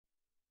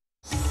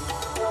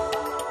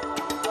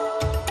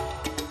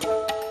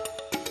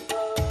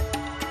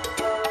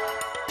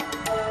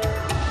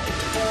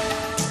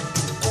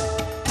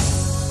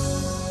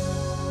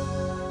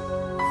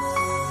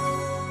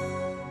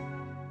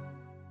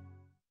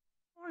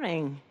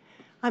Morning.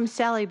 I'm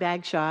Sally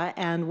Bagshaw,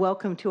 and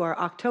welcome to our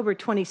October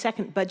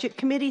 22nd Budget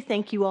Committee.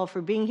 Thank you all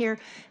for being here,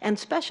 and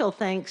special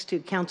thanks to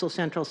Council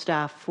Central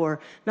staff for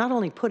not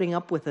only putting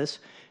up with us,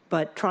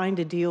 but trying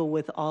to deal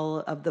with all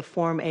of the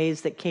Form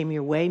A's that came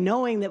your way,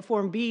 knowing that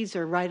Form B's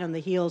are right on the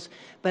heels,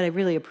 but I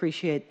really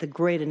appreciate the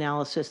great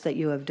analysis that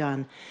you have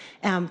done.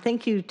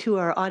 Thank you to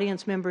our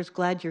audience members.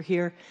 Glad you're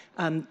here.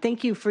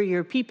 Thank you for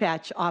your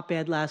P-Patch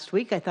op-ed last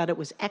week. I thought it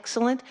was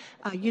excellent.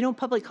 You know,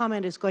 public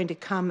comment is going to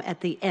come at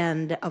the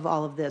end of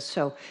all of this,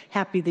 so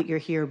happy that you're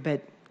here,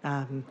 but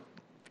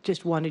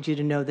just wanted you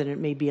to know that it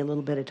may be a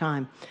little bit of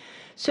time.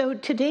 So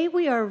today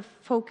we are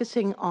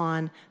focusing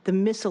on the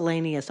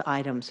miscellaneous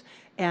items.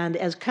 And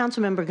as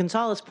Councilmember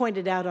Gonzalez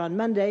pointed out on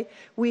Monday,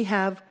 we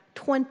have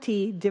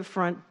 20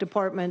 different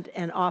department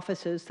and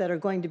offices that are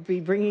going to be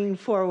bringing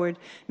forward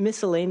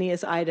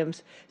miscellaneous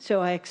items.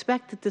 So I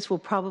expect that this will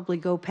probably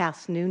go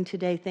past noon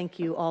today. Thank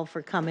you all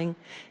for coming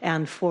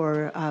and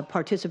for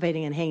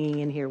participating and hanging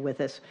in here with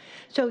us.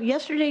 So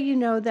yesterday, you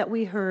know that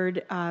we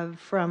heard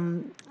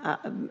from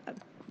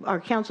our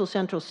Council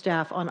Central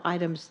staff on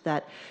items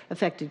that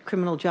affected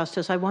criminal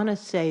justice. I want to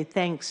say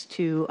thanks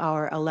to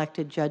our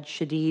elected Judge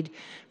Shadid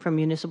from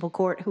Municipal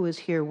Court, who was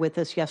here with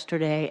us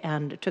yesterday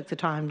and took the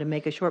time to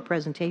make a short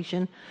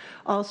presentation.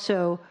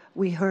 Also,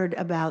 we heard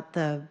about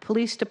the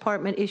police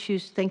department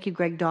issues. Thank you,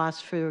 Greg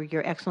Doss, for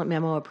your excellent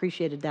memo.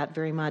 Appreciated that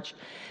very much.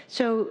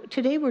 So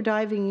today we're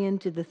diving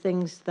into the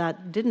things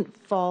that didn't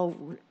fall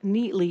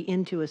neatly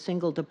into a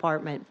single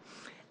department.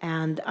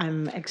 And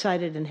I'm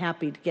excited and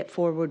happy to get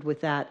forward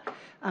with that.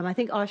 I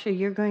think, Asha,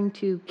 you're going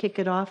to kick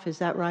it off. Is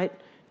that right?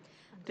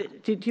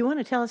 Do you want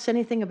to tell us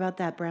anything about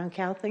that brown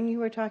cow thing you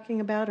were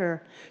talking about,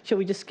 or should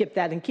we just skip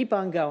that and keep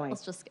on going?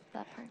 Let's just skip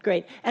that part.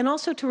 Great. And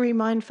also to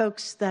remind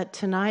folks that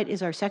tonight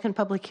is our second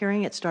public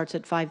hearing. It starts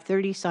at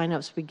 5:30.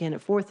 Sign-ups begin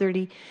at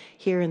 4:30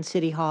 here in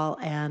City Hall,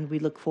 and we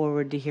look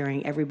forward to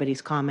hearing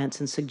everybody's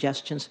comments and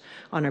suggestions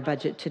on our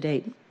budget to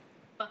date.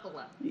 Buckle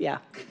up. Yeah.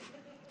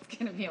 It's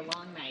going to be a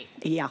long night.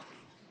 Yeah.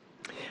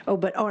 Oh,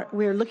 but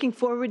we're looking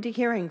forward to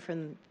hearing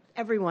from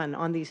everyone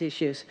on these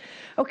issues.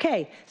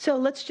 Okay, so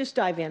let's just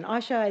dive in.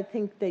 Asha, I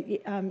think that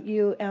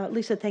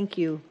Lisa, thank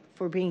you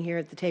for being here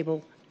at the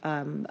table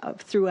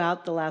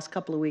throughout the last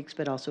couple of weeks,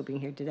 but also being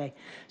here today.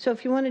 So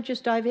if you want to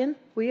just dive in,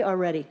 we are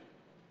ready.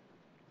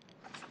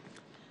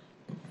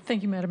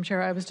 Thank you, Madam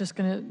Chair. I was just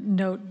going to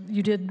note,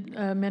 you did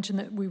mention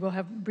that we will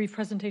have brief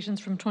presentations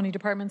from 20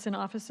 departments and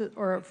offices,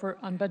 or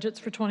on budgets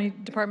for 20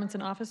 departments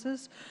and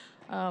offices.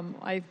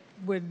 I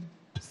would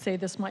say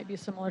this might be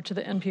similar to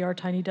the NPR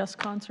Tiny Desk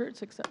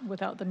concerts, except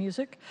without the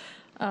music.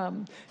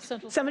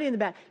 Somebody in the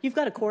back. You've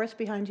got a chorus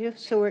behind you,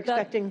 so we're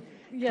expecting...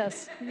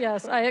 Yes.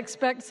 I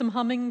expect some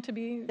humming to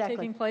be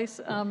taking place.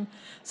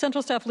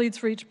 Central staff leads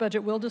for each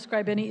budget will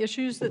describe any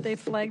issues that they've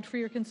flagged for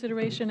your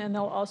consideration, and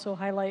they'll also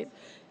highlight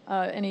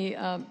any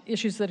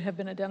issues that have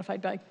been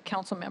identified by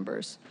council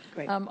members.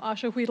 Great.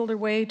 Asha wheedled her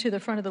way to the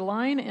front of the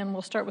line, and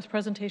we'll start with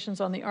presentations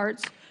on the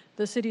arts,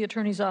 the City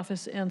Attorney's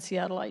Office, and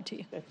Seattle IT.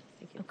 Good.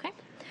 Thank you. Okay.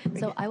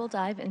 So I will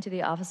dive into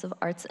the Office of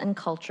Arts and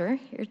Culture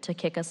here to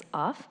kick us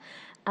off.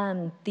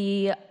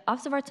 The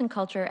Office of Arts and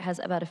Culture has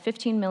about a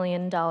 $15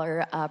 million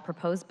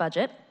proposed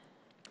budget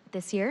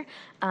this year.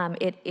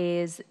 It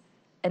is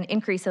an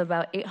increase of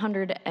about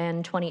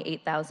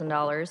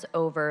 $828,000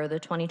 over the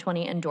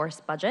 2020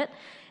 endorsed budget.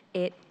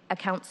 It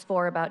accounts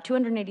for about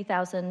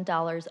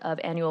 $280,000 of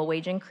annual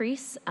wage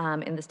increase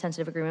in this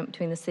tentative agreement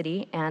between the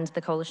city and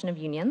the Coalition of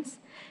Unions.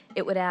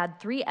 It would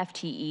add 3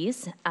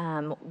 FTEs,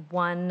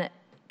 one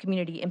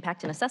community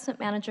impact and assessment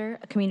manager,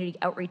 a community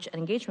outreach and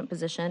engagement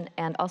position,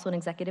 and also an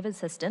executive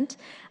assistant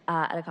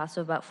at a cost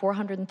of about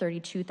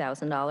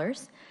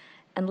 $432,000.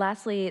 And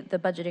lastly, the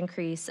budget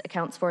increase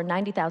accounts for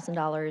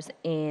 $90,000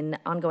 in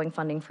ongoing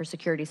funding for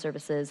security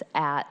services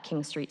at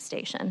King Street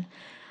Station.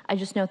 I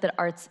just note that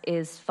arts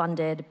is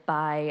funded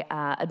by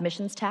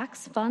admissions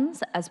tax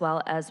funds, as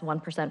well as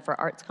 1% for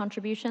arts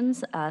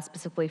contributions,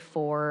 specifically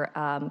for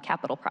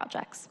capital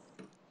projects.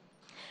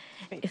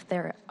 If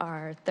there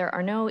are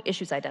no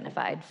issues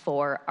identified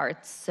for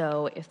arts,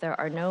 so if there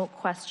are no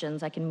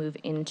questions, I can move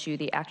into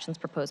the actions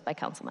proposed by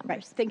council members.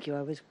 Right, thank you.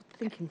 I was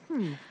thinking,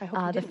 I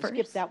hope you didn't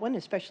skip that one,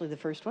 especially the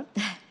first one.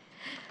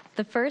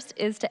 The first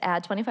is to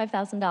add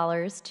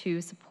 $25,000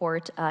 to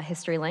support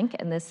History Link,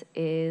 and this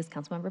is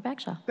Councilmember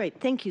Bagshaw. Great,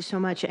 thank you so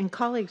much. And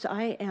colleagues,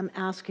 I am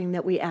asking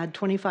that we add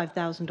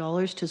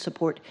 $25,000 to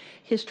support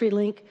History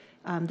Link.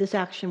 This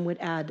action would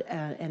add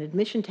an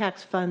admission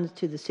tax fund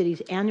to the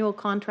city's annual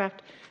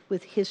contract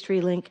with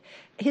History Link.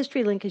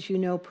 History Link, as you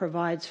know,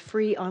 provides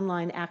free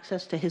online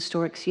access to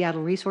historic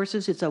Seattle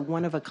resources. It's a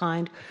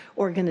one-of-a-kind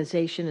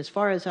organization, as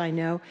far as I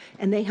know,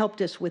 and they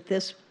helped us with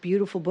this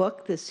beautiful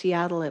book, the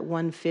Seattle at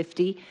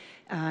 150.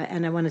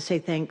 And I want to say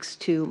thanks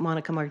to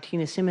Monica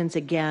Martinez-Simmons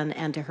again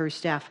and to her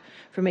staff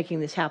for making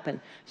this happen.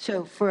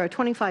 So for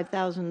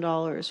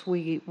 $25,000,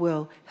 we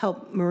will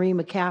help Marie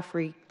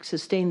McCaffrey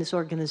sustain this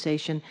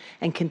organization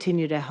and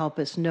continue to help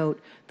us note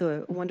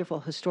the wonderful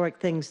historic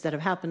things that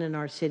have happened in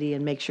our city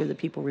and make sure that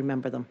people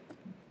remember them.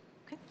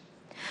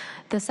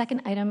 The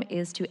second item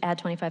is to add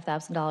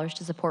 $25,000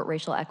 to support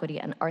racial equity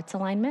and arts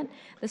alignment.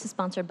 This is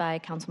sponsored by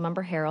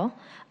Councilmember Harrell.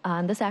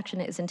 This action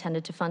is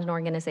intended to fund an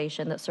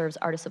organization that serves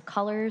artists of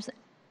color,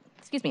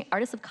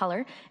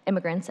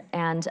 immigrants,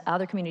 and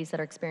other communities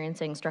that are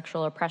experiencing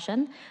structural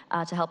oppression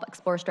to help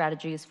explore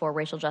strategies for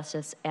racial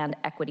justice and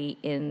equity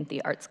in the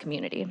arts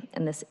community.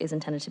 And this is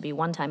intended to be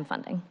one-time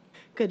funding.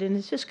 Good, and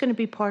is this going to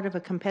be part of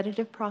a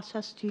competitive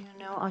process, do you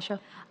know,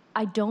 Asha?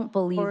 I don't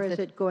believe Or is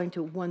that, it going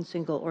to one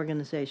single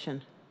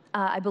organization?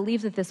 I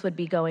believe that this would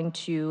be going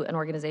to an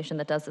organization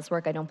that does this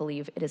work. I don't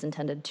believe it is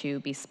intended to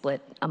be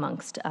split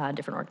amongst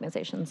different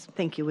organizations.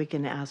 Thank you. We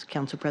can ask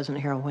Council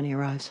President Harrell when he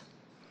arrives.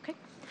 Okay.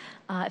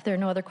 If there are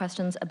no other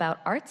questions about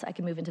arts, I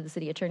can move into the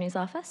City Attorney's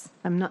office.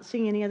 I'm not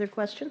seeing any other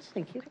questions.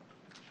 Thank you.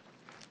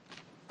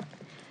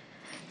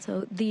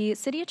 So the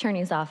City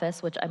Attorney's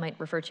office, which I might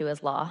refer to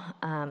as law,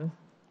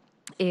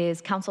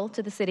 is counsel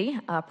to the city,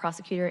 a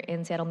prosecutor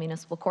in Seattle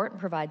Municipal Court, and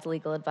provides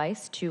legal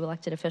advice to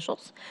elected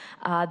officials.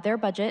 Their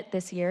budget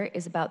this year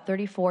is about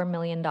 $34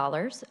 million,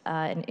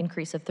 an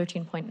increase of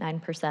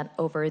 13.9%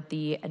 over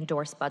the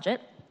endorsed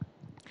budget.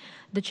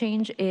 The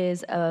change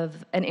is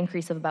of an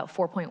increase of about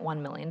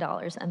 $4.1 million,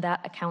 and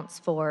that accounts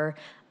for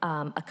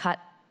a cut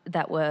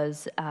that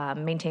was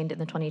maintained in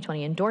the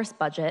 2020 endorsed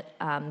budget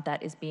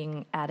that is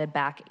being added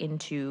back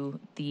into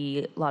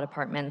the law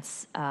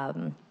department's,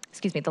 the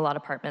law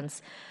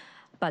department's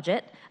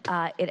budget.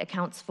 It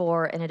accounts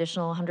for an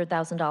additional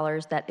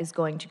 $100,000 that is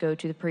going to go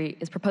to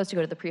is proposed to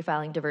go to the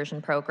pre-filing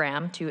diversion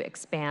program to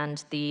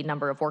expand the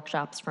number of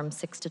workshops from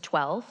 6 to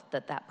 12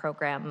 that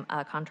program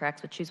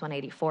contracts with Choose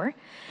 184.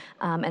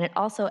 And it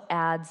also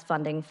adds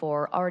funding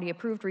for already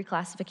approved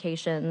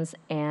reclassifications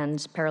and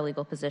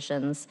paralegal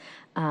positions,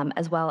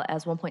 as well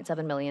as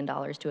 $1.7 million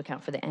to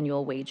account for the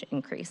annual wage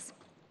increase.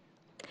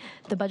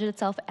 The budget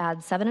itself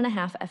adds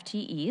 7.5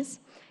 FTEs.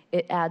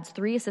 It adds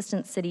 3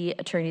 assistant city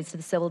attorneys to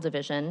the civil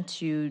division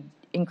to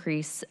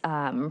increase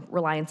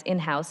reliance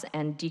in-house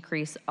and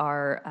decrease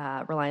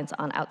our reliance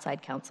on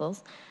outside counsel,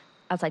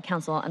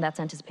 and that's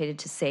anticipated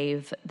to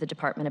save the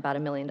department about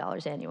 $1 million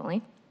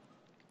annually.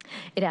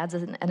 It adds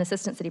an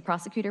assistant city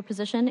prosecutor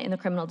position in the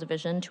criminal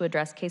division to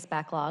address case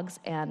backlogs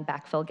and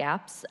backfill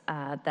gaps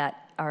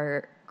that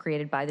are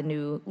created by the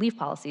new leave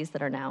policies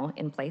that are now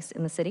in place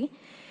in the city.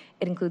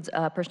 It includes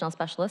a personnel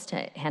specialist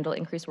to handle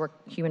increased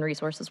human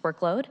resources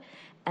workload.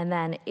 And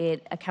then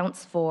it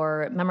accounts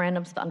for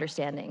memorandums of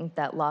understanding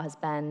that law has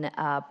been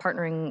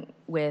partnering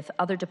with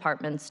other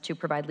departments to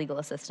provide legal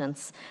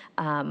assistance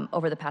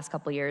over the past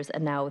couple of years.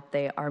 And now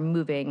they are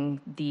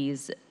moving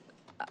these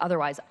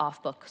otherwise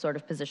off-book sort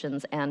of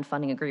positions and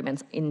funding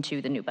agreements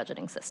into the new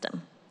budgeting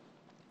system.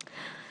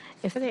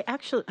 Are they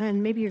actually,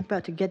 and maybe you're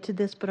about to get to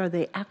this, but are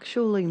they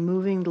actually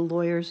moving the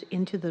lawyers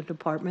into the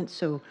department?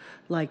 So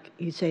like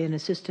you say, an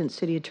assistant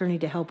city attorney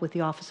to help with the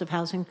Office of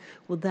Housing,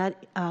 will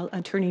that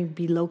attorney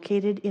be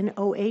located in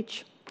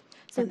OH?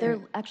 So they're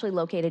actually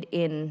located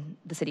in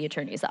the city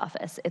attorney's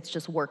office. It's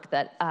just work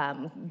that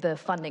the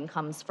funding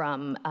comes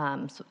from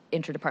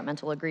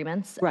interdepartmental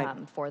agreements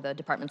for the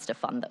departments to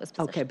fund those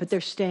positions. Okay, but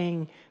they're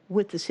staying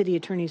with the city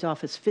attorney's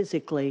office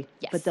physically,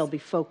 yes, but they'll be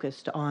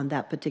focused on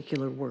that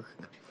particular work.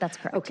 That's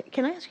correct. Okay,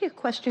 can I ask you a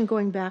question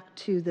going back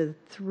to the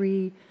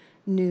 3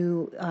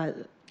 new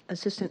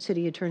assistant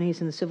city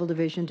attorneys in the civil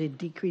division to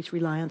decrease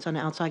reliance on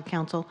outside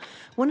counsel?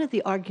 One of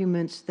the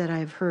arguments that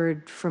I've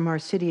heard from our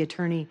city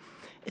attorney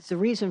is the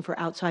reason for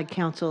outside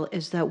counsel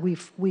is that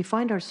we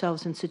find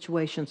ourselves in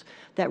situations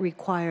that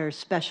require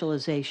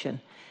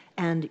specialization,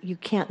 and you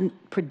can't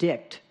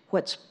predict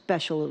what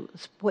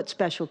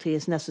specialty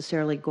is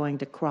necessarily going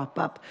to crop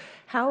up.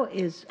 How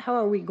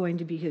are we going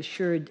to be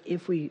assured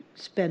if we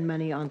spend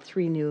money on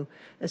 3 new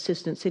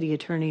assistant city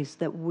attorneys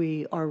that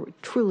we are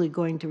truly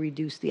going to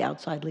reduce the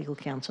outside legal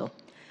counsel?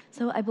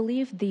 So I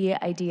believe the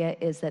idea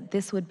is that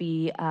this would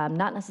be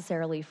not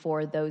necessarily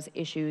for those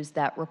issues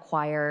that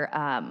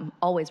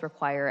always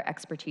require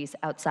expertise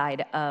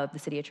outside of the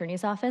city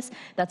attorney's office.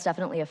 That's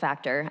definitely a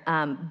factor,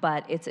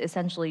 but it's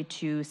essentially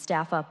to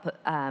staff up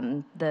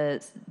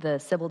the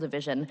civil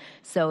division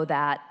so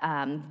that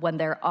when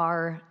there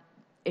are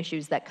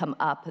issues that come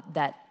up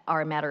that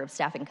are a matter of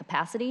staffing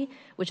capacity,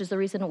 which is the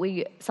reason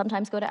we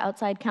sometimes go to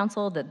outside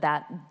counsel,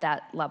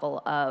 that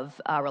level of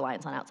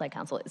reliance on outside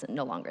counsel is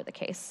no longer the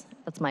case.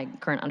 That's my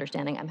current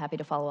understanding. I'm happy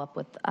to follow up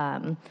with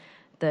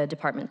the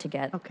department to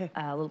get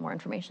a little more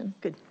information.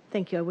 Good.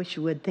 Thank you. I wish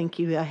you would. Thank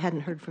you. I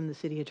hadn't heard from the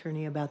city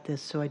attorney about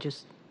this, so I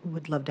just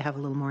would love to have a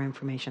little more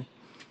information.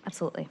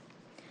 Absolutely.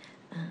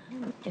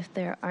 If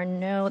there are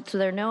no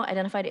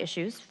identified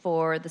issues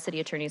for the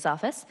city attorney's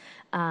office,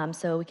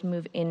 so we can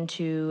move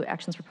into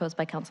actions proposed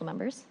by council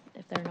members.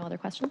 If there are no other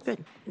questions.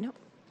 Good. No.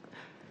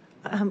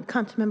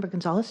 Councilmember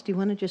Gonzalez, do you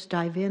want to just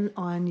dive in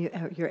on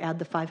your add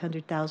the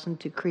 $500,000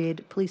 to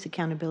create Police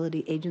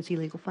Accountability Agency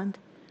Legal Fund?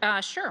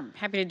 Sure. I'm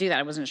happy to do that.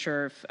 I wasn't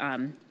sure if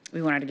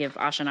we wanted to give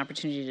Asha an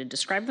opportunity to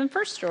describe them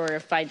first, or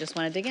if I just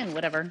want to dig in.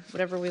 Whatever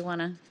we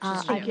want to.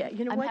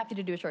 You know I'm what? happy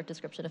to do a short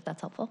description if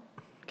that's helpful.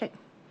 Okay.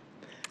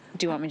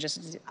 Do you want me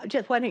just?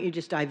 Why don't you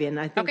just dive in?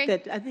 I think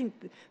Okay. I think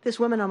this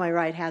woman on my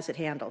right has it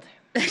handled.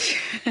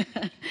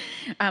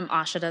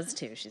 Asha does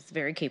too. She's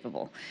very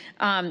capable.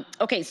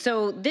 Okay,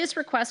 so this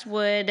request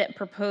would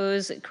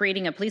propose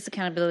creating a police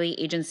accountability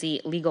agency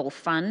legal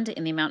fund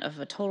in the amount of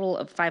a total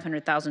of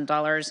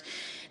 $500,000.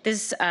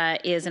 This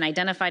is an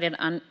identified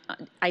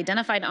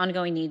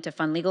ongoing need to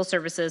fund legal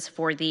services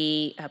for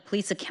the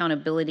police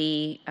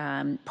accountability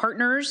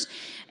partners,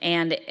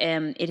 and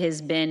it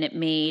has been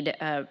made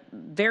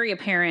very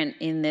apparent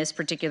in this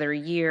particular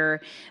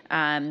year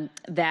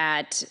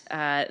that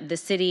the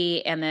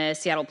city and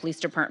the Seattle Police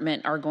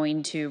Department are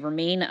going to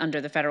remain under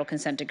the federal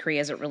consent decree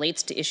as it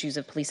relates to issues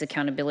of police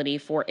accountability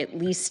for at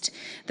least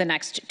the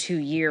next 2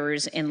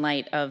 years in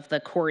light of the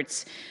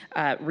court's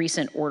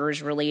recent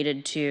orders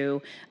related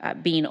to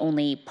being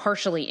only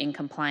partially in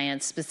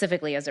compliance,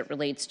 specifically as it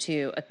relates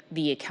to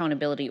the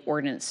accountability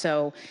ordinance.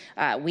 So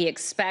we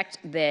expect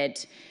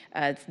that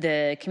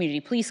the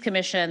Community Police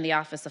Commission, the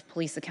Office of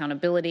Police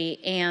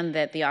Accountability, and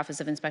that the Office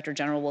of Inspector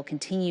General will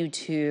continue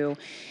to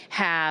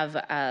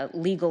have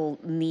legal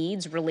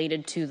needs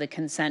related to the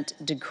consent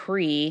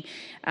decree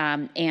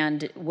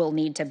and will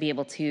need to be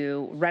able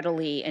to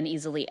readily and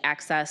easily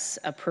access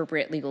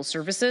appropriate legal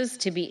services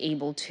to be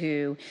able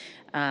to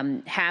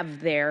have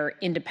their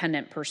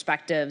independent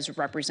perspectives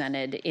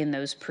represented in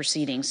those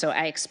proceedings. So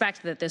I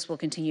expect that this will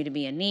continue to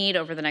be a need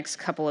over the next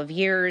couple of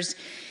years.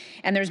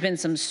 And there's been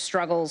some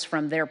struggles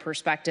from their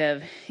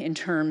perspective in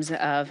terms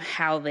of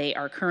how they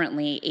are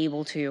currently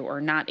able to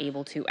or not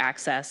able to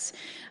access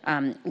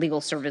legal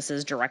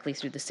services directly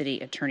through the city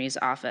attorney's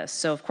office.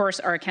 So, of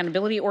course, our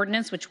accountability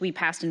ordinance, which we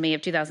passed in May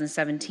of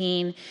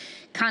 2017,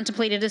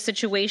 contemplated a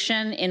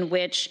situation in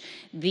which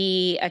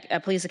the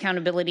police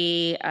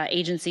accountability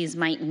agencies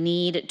might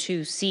need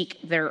to seek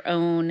their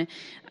own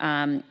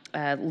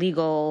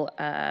legal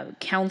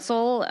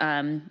counsel,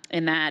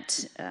 in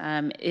that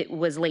it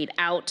was laid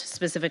out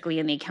specifically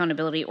in the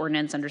accountability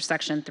ordinance under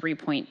section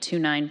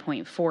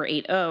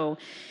 3.29.480,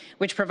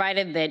 which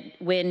provided that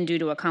when, due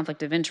to a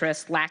conflict of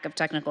interest, lack of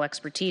technical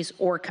expertise,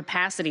 or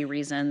capacity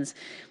reasons,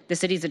 the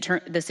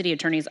city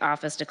attorney's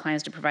office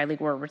declines to provide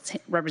legal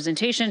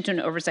representation to an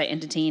oversight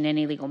entity in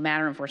any legal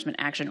matter, enforcement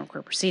action, or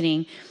court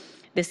proceeding,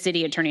 the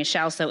city attorney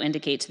shall so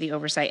indicate to the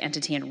oversight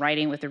entity in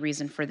writing with the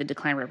reason for the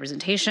declined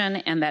representation,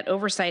 and that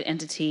oversight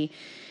entity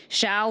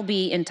shall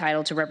be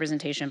entitled to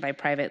representation by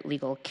private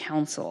legal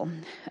counsel.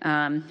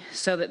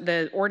 So that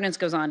the ordinance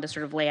goes on to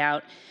sort of lay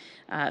out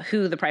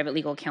who the private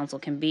legal counsel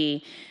can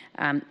be.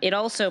 It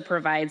also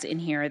provides in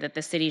here that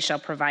the city shall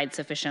provide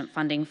sufficient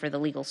funding for the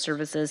legal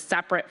services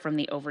separate from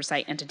the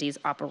oversight entity's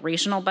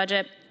operational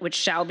budget, which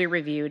shall be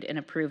reviewed and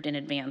approved in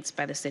advance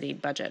by the city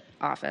budget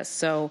office.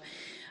 So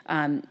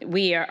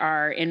we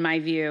are, in my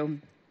view,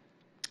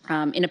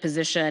 in a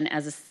position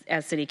as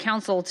city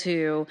council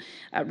to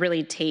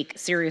really take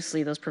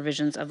seriously those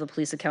provisions of the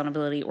police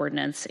accountability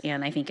ordinance,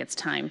 and I think it's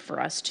time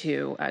for us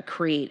to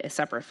create a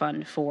separate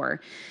fund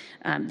for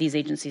these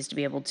agencies to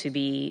be able to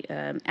be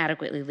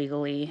adequately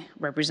legally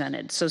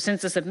represented. So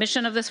since the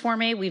submission of this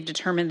Form A, we've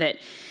determined that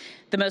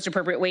the most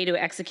appropriate way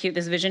to execute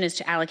this vision is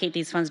to allocate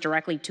these funds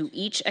directly to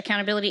each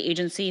accountability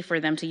agency for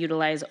them to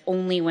utilize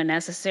only when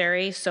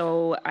necessary.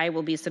 So I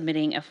will be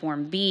submitting a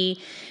Form B,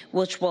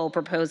 which will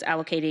propose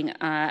allocating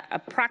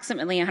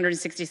approximately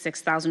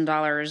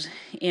 $166,000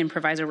 in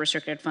proviso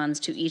restricted funds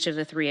to each of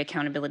the 3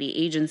 accountability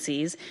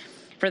agencies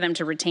for them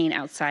to retain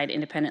outside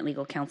independent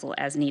legal counsel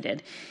as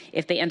needed.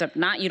 If they end up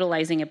not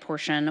utilizing a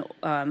portion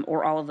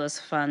or all of those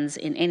funds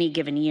in any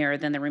given year,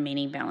 then the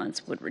remaining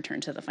balance would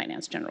return to the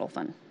Finance General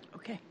Fund.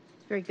 Okay,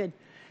 very good.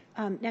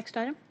 Next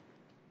item,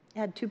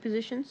 add 2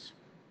 positions.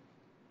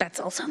 That's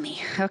also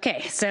me.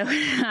 Okay, so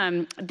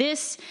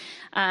this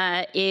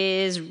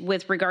is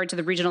with regard to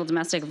the Regional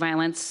Domestic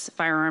Violence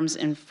Firearms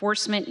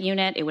Enforcement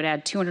Unit. It would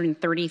add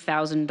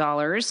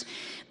 $230,000.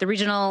 The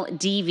Regional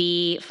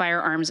DV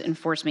Firearms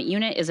Enforcement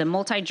Unit is a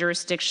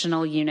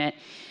multi-jurisdictional unit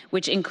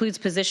which includes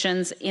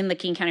positions in the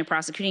King County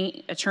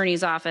Prosecuting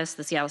Attorney's Office,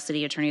 the Seattle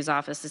City Attorney's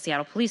Office, the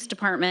Seattle Police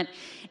Department,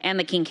 and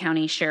the King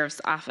County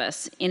Sheriff's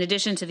Office. In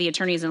addition to the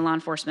attorneys and law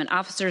enforcement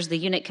officers, the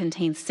unit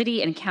contains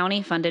city and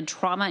county-funded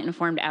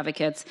trauma-informed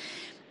advocates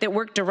that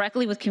work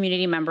directly with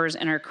community members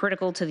and are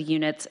critical to the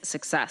unit's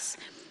success.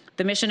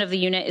 The mission of the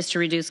unit is to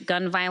reduce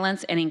gun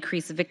violence and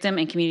increase victim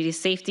and community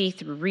safety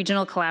through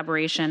regional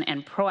collaboration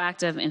and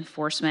proactive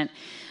enforcement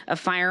of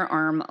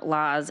firearm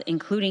laws,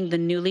 including the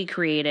newly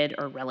created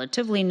or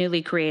relatively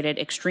newly created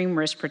Extreme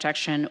Risk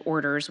Protection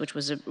Orders, which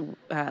was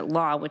a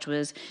law which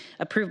was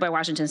approved by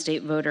Washington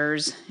state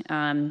voters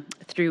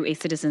through a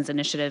citizens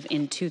initiative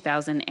in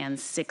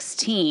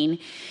 2016.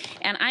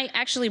 And I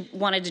actually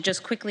wanted to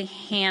just quickly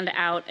hand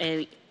out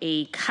a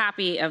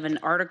copy of an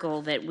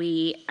article that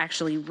we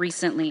actually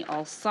recently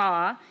all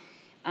saw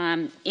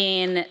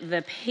in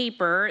the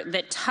paper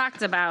that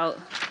talked about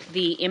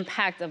the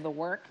impact of the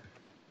work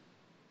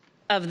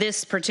of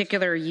this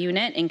particular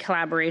unit in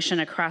collaboration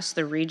across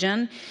the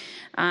region,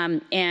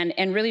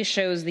 and really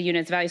shows the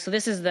unit's value. So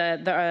this is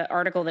the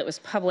article that was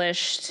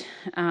published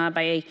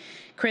by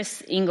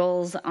Chris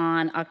Ingalls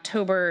on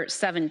October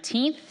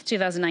 17th,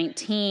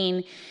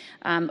 2019,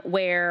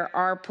 where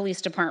our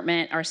police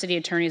department, our city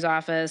attorney's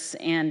office,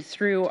 and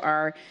through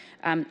our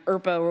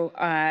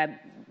ERPO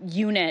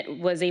unit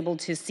was able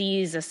to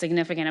seize a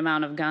significant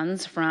amount of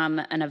guns from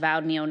an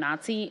avowed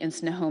neo-Nazi in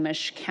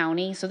Snohomish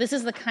County. So this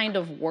is the kind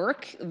of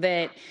work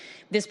that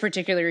this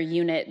particular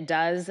unit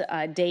does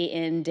day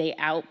in, day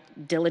out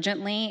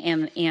diligently,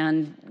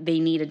 and they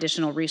need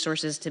additional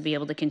resources to be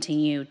able to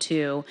continue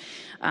to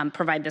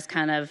provide this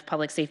kind of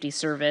public safety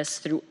service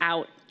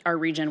throughout our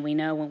region. We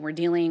know when we're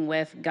dealing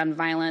with gun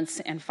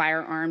violence and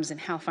firearms and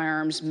how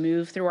firearms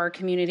move through our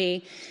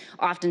community,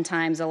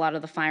 oftentimes a lot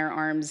of the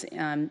firearms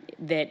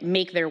that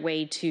make their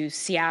way to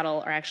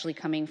Seattle are actually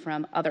coming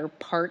from other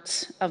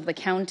parts of the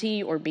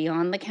county or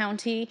beyond the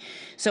county.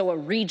 So a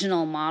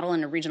regional model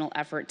and a regional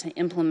effort to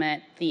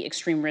implement the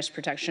extreme risk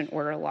protection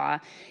order law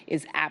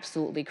is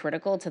absolutely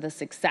critical to the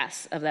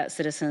success of that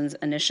citizens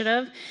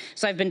initiative.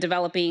 So I've been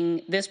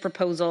developing this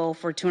proposal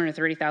for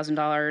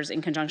 $230,000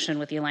 in conjunction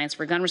with the Alliance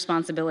for Gun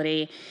Responsibility.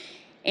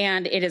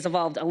 And it has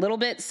evolved a little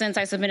bit since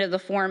I submitted the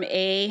Form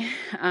A,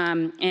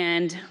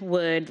 and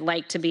would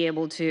like to be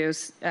able to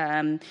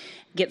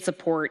get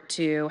support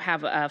to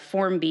have a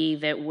Form B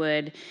that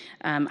would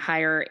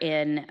hire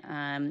in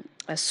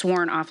a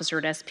sworn officer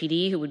at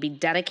SPD who would be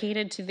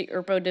dedicated to the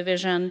ERPO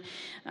division,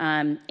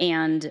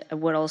 and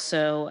would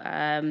also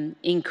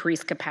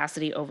increase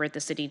capacity over at the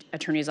city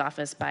attorney's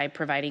office by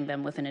providing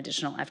them with an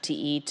additional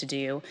FTE to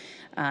do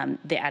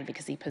the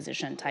advocacy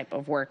position type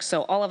of work.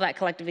 So all of that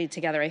collectively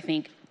together, I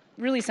think,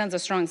 really sends a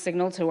strong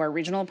signal to our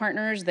regional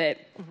partners that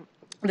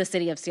the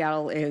city of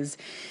Seattle is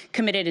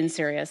committed and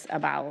serious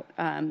about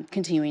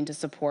continuing to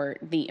support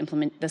the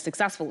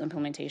successful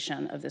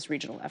implementation of this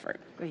regional effort.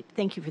 Great,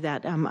 thank you for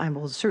that. I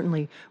will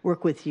certainly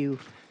work with you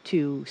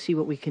to see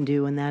what we can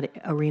do in that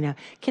arena.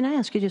 Can I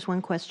ask you just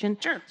one question?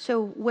 Sure.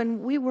 So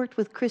when we worked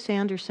with Chris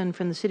Anderson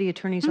from the city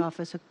attorney's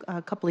office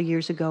a couple of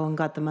years ago and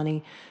got the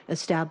money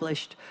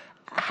established,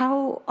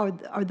 how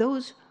are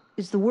those,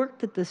 is the work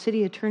that the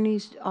city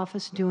attorney's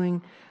office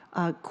doing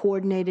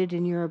coordinated,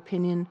 in your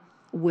opinion,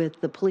 with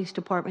the police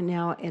department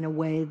now in a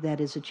way that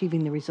is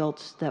achieving the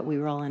results that we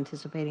were all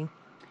anticipating?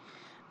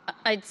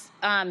 It's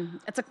a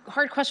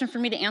hard question for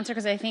me to answer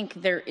because I think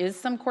there is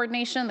some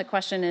coordination. The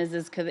question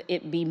is could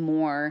it be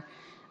more,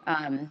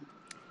 could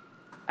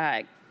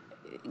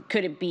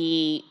it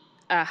be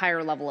a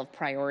higher level of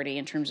priority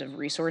in terms of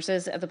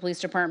resources at the police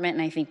department?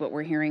 And I think what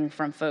we're hearing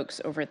from folks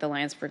over at the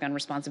Alliance for Gun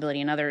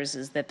Responsibility and others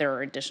is that there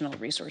are additional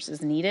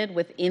resources needed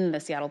within the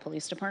Seattle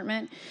Police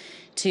Department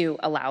to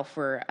allow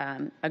for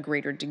a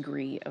greater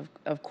degree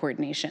of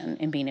coordination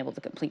in being able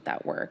to complete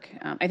that work.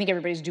 I think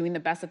everybody's doing the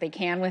best that they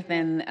can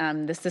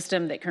within the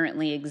system that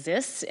currently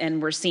exists,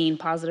 and we're seeing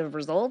positive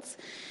results.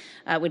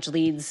 Which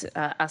leads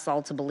us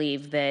all to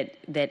believe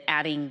that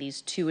adding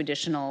these 2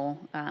 additional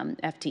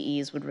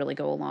FTEs would really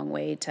go a long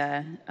way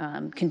to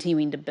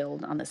continuing to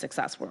build on the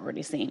success we're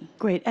already seeing.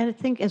 Great, and I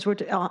think as we're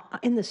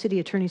in the city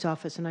attorney's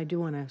office, and I do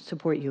want to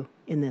support you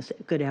in this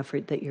good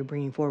effort that you're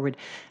bringing forward,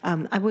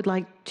 I would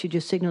like to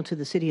just signal to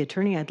the city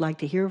attorney, I'd like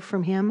to hear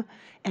from him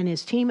and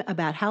his team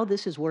about how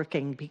this is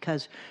working,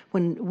 because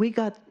when we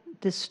got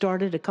this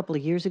started a couple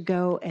of years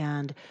ago,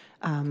 and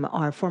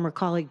our former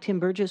colleague Tim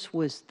Burgess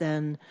was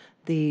then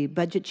the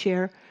budget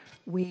chair,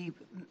 we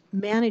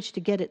managed to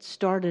get it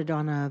started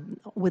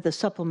with a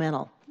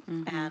supplemental.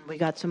 And we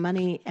got some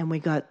money, and we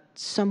got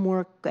some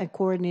work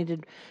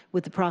coordinated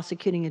with the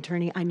prosecuting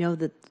attorney. I know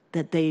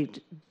that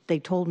they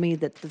told me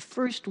that the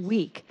first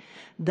week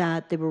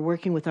that they were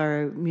working with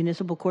our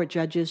municipal court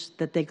judges,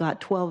 that they got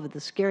 12 of the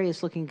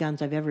scariest looking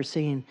guns I've ever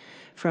seen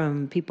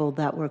from people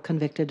that were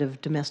convicted of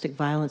domestic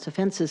violence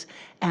offenses.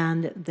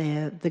 And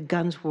the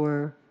guns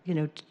were,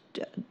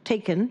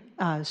 taken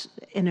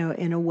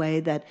in a way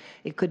that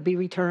it could be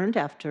returned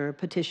after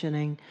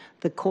petitioning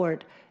the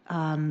court.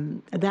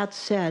 That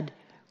said,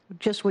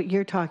 just what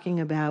you're talking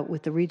about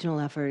with the regional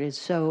effort is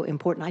so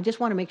important. I just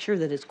want to make sure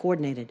that it's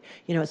coordinated.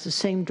 It's the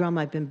same drum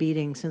I've been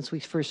beating since we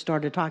first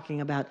started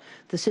talking about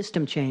the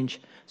system change.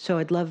 So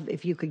I'd love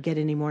if you could get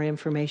any more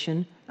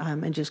information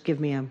and just give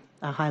me a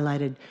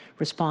highlighted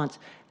response.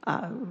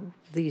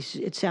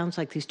 It sounds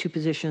like these 2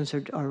 positions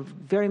are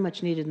very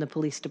much needed in the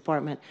police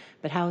department,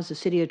 but how is the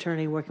city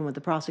attorney working with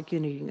the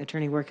prosecuting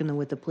attorney working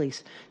with the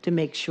police to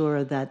make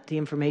sure that the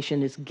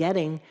information is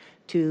getting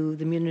to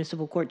the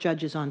municipal court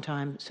judges on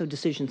time so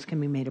decisions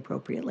can be made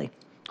appropriately?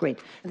 Great.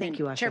 Thank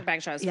you, Asha. Chair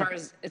Bagshaw, as far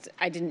as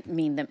I didn't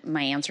mean that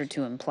my answer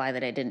to imply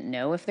that I didn't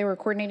know if they were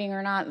coordinating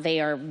or not. They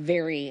are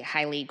very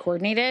highly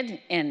coordinated,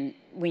 and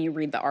when you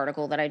read the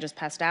article that I just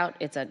passed out,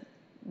 it's a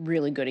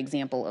really good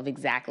example of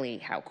exactly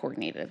how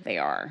coordinated they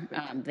are.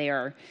 They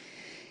are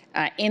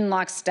in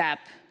lockstep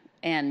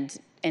and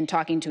and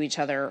talking to each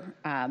other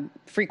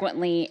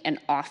frequently and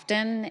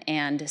often.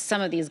 And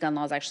some of these gun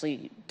laws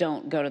actually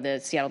don't go to the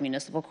Seattle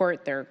Municipal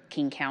Court. They're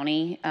King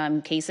County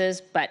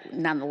cases, but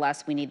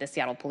nonetheless, we need the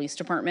Seattle Police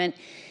Department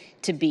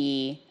to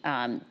be,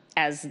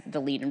 as the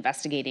lead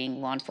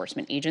investigating law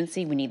enforcement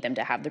agency, we need them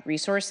to have the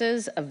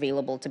resources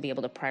available to be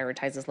able to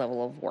prioritize this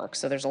level of work.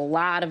 So there's a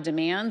lot of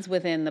demands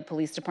within the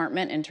police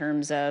department in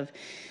terms of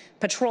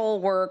patrol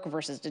work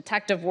versus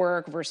detective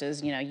work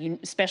versus,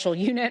 special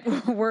unit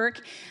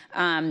work.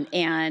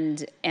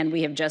 And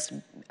we have just,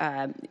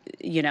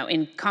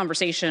 in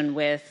conversation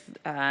with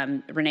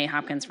Renee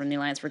Hopkins from the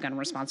Alliance for Gun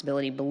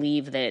Responsibility,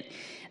 believe that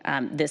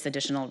this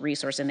additional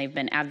resource, and they've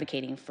been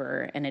advocating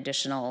for an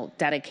additional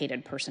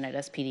dedicated person at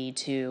SPD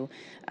to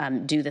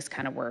do this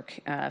kind of work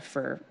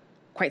for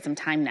quite some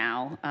time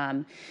now.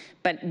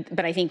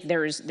 But I think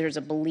there's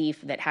a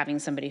belief that having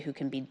somebody who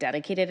can be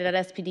dedicated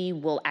at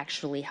SPD will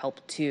actually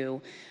help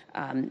to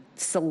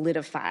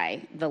solidify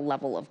the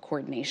level of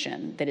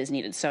coordination that is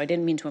needed. So I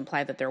didn't mean to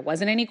imply that there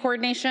wasn't any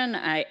coordination.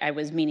 I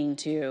was meaning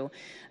to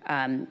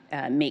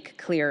make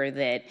clear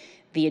that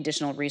the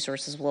additional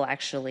resources will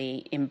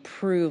actually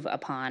improve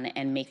upon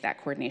and make that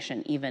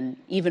coordination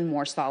even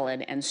more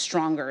solid and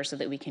stronger so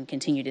that we can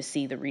continue to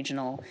see the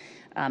regional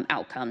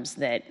outcomes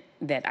that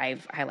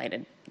I've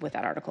highlighted with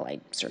that article I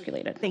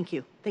circulated. Thank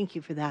you. Thank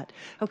you for that.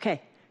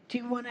 Okay. Do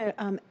you want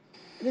to,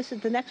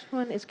 the next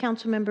one is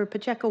Councilmember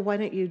Pacheco. Why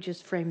don't you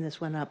just frame this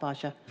one up,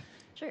 Asha?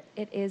 Sure.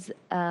 It is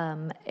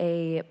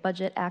a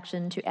budget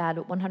action to add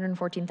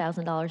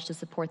 $114,000 to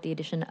support the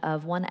addition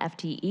of 1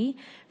 FTE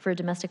for a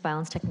domestic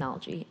violence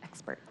technology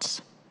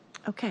expert.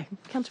 Okay.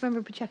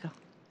 Councilmember Pacheco.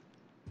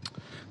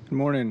 Good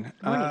morning.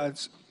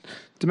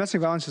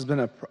 Domestic violence has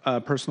been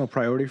a personal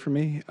priority for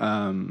me.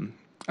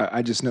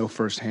 I just know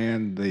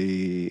firsthand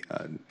the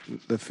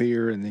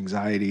fear and the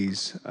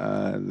anxieties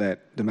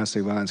that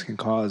domestic violence can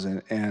cause,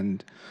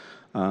 and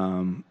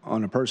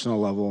on a personal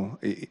level,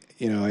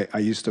 I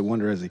used to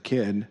wonder as a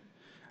kid,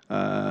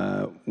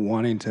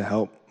 wanting to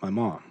help my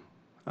mom.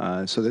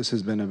 So this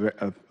has been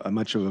a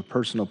much of a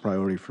personal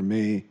priority for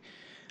me,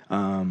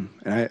 and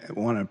I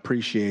want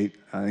to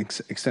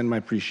extend my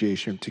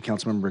appreciation to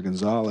Councilmember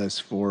Gonzalez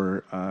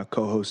for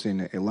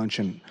co-hosting a lunch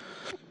and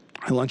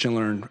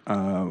learn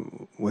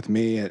with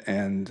me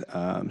and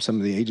some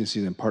of the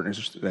agencies and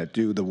partners that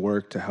do the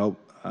work to help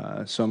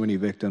so many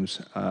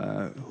victims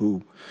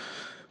who,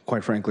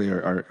 quite frankly,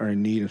 are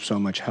in need of so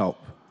much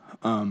help.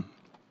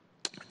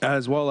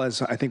 As well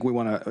as, I think we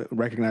want to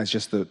recognize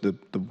just the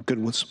good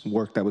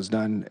work that was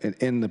done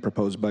in the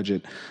proposed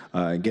budget,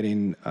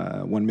 getting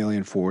 $1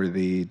 million for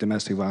the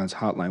domestic violence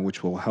hotline,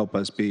 which will help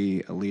us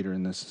be a leader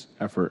in this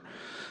effort.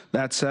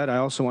 That said, I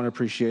also want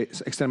to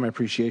extend my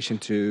appreciation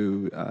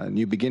to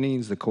New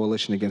Beginnings, the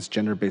Coalition Against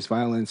Gender-Based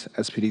Violence,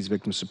 SPD's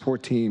Victim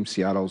Support Team,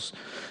 Seattle's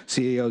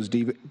CAO's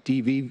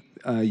DV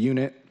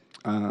unit.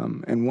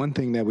 And one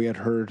thing that we had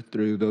heard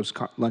through those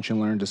lunch and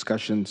learn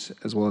discussions,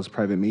 as well as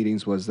private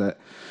meetings, was that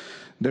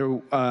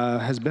there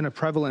has been a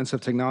prevalence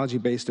of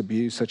technology-based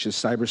abuse, such as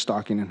cyber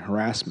stalking and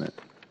harassment.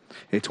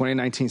 A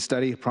 2019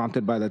 study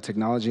prompted by the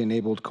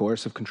Technology-Enabled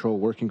Coercive Control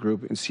Working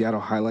Group in Seattle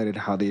highlighted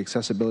how the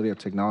accessibility of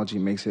technology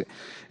makes it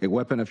a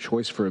weapon of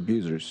choice for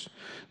abusers.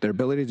 Their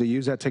ability to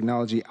use that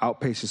technology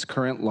outpaces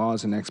current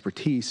laws and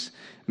expertise,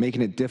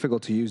 making it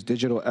difficult to use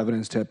digital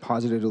evidence to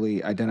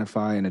positively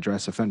identify and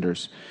address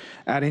offenders.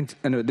 Adding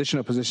an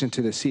additional position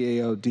to the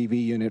CAO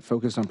DV unit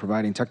focused on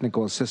providing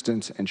technical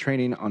assistance and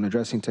training on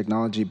addressing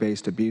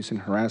technology-based abuse and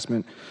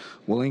harassment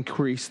will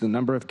increase the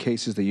number of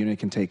cases the unit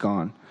can take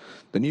on.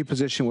 The new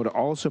position would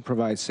also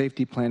provide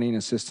safety planning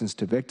assistance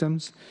to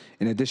victims,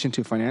 in addition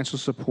to financial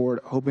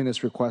support, hoping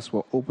this request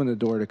will open the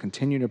door to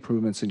continued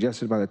improvements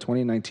suggested by the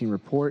 2019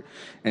 report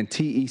and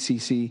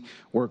TECC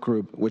work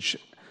group,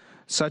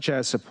 such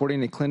as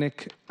supporting a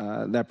clinic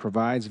that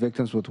provides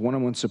victims with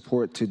one-on-one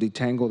support to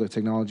detangle the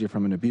technology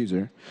from an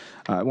abuser.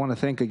 I want to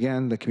thank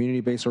again the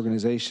community-based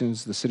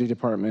organizations, the City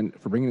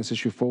Department for bringing this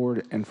issue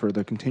forward and for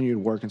the continued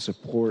work and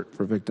support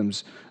for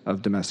victims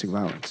of domestic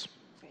violence.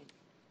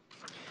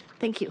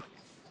 Thank you.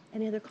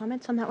 Any other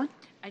comments on that one?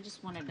 I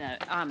just wanted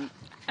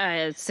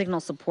to signal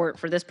support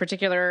for this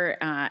particular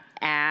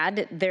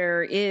ad.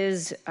 There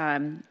is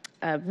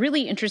a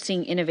really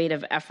interesting,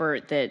 innovative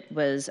effort that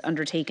was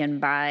undertaken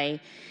by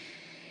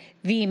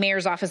the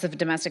Mayor's Office of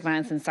Domestic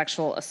Violence and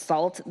Sexual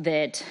Assault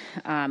that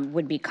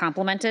would be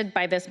complemented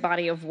by this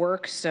body of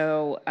work.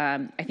 So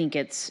I think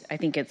it's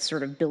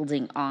sort of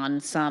building on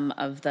some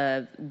of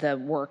the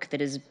work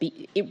that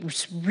it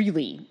was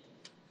really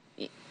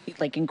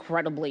like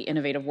incredibly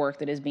innovative work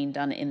that is being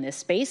done in this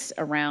space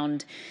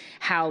around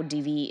how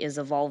DV is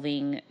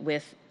evolving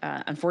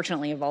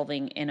unfortunately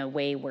evolving in a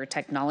way where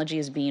technology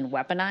is being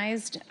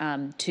weaponized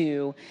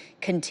to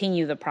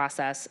continue the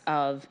process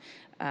of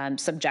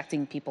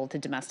subjecting people to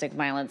domestic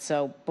violence.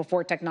 So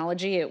before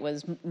technology, it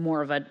was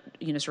more of a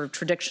sort of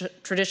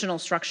traditional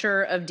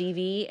structure of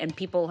DV, and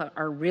people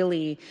are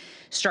really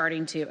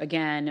starting to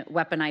again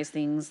weaponize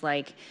things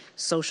like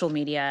social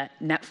media,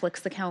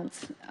 Netflix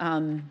accounts,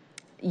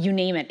 you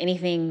name it,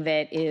 anything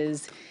that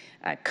is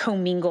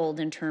commingled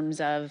in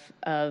terms of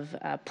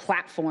a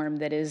platform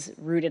that is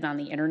rooted on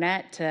the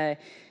internet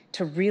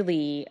to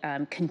really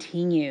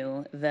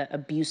continue the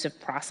abusive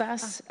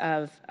process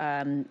of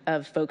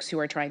folks who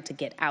are trying to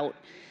get out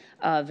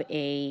of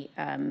a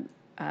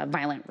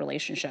violent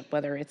relationship,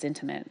 whether it's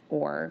intimate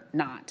or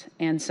not.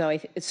 And so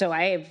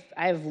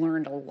I've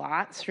learned a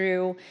lot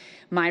through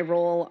my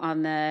role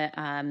on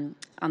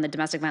the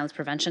Domestic Violence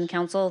Prevention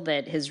Council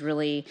that has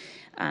really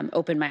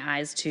opened my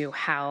eyes to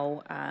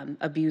how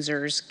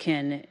abusers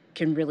can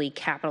really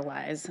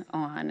capitalize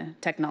on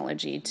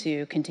technology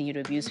to continue to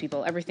abuse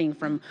people. Everything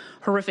from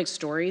horrific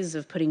stories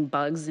of putting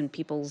bugs in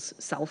people's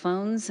cell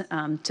phones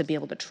to be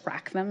able to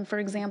track them, for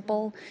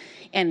example.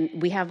 And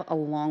we have a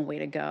long way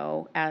to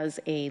go as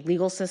a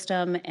legal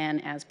system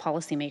and as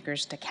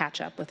policymakers to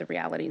catch up with the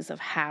realities of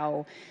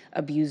how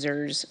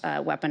abusers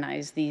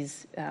weaponize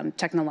these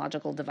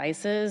technological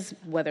devices,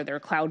 whether they're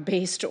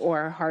cloud-based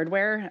or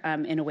hardware,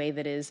 in a way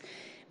that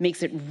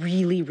makes it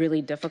really,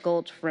 really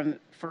difficult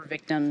for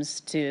victims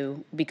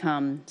to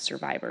become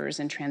survivors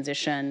and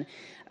transition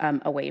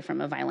away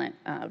from a violent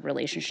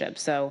relationship.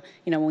 So,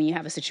 when you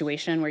have a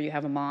situation where you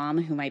have a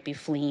mom who might be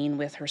fleeing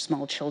with her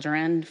small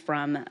children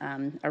from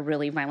a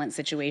really violent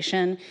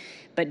situation,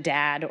 but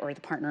dad or the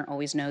partner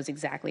always knows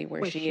exactly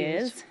where she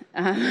is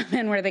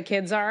and where the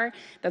kids are,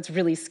 that's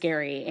really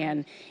scary.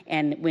 And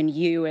when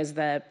you, as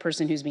the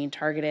person who's being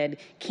targeted,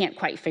 can't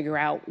quite figure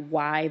out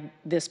why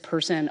this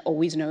person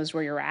always knows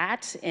where you're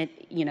at,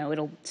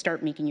 it'll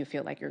start making you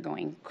feel like you're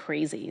going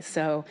crazy.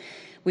 So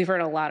we've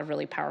heard a lot of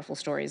really powerful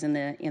stories in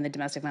the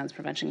Domestic Violence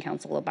Prevention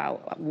Council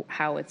about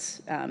how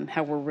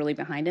we're really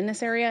behind in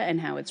this area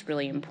and how it's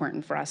really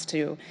important for us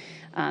to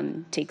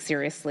take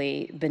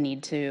seriously the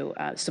need to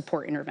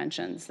support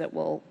interventions that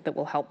will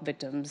help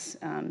victims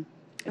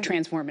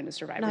transform into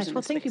survivors. Nice. In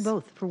Well, this thank you space.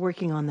 both for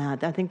working on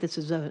that. I think this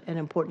is an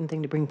important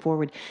thing to bring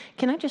forward.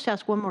 Can I just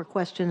ask one more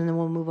question, and then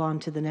we'll move on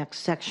to the next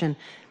section?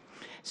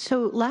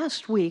 So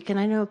last week, and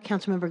I know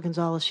Councilmember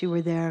Gonzalez, you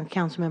were there, and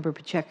Councilmember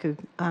Pacheco,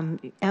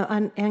 and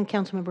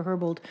Councilmember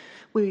Herbold,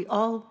 we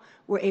all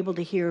were able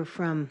to hear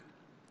from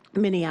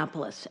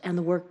Minneapolis and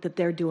the work that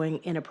they're doing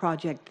in a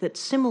project that's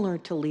similar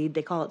to LEAD.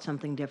 They call it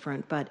something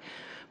different. But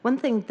one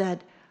thing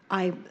that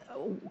I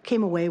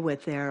came away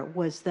with there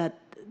was that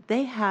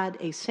they had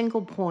a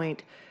single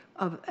point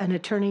of an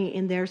attorney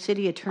in their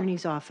city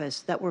attorney's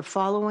office that were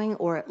following,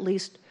 or at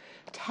least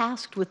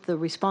tasked with the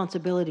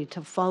responsibility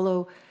to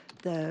follow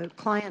the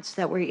clients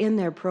that were in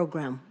their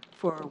program,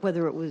 for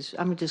whether it was,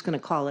 I'm just going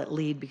to call it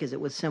LEAD because it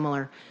was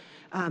similar.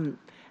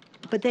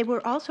 But they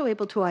were also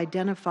able to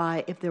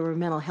identify if there were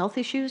mental health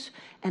issues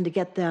and to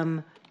get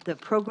them the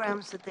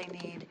programs that they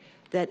need,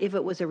 that if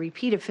it was a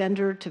repeat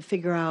offender, to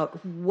figure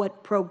out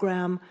what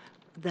program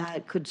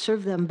that could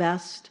serve them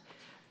best.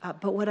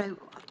 But what it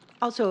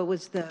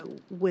was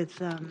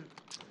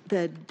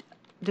the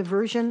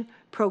diversion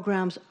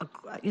programs,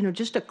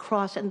 just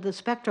across and the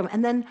spectrum.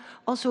 And then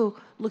also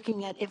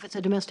looking at if it's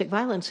a domestic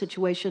violence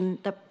situation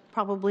that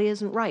probably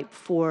isn't ripe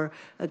for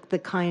the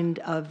kind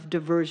of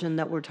diversion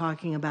that we're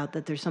talking about,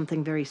 that there's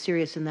something very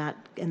serious in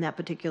that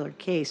particular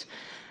case.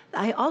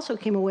 I also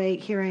came away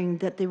hearing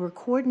that they were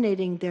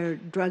coordinating their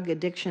drug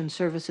addiction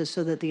services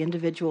so that the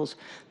individuals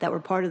that were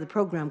part of the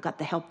program got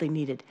the help they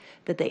needed,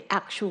 that they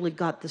actually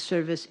got the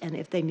service, and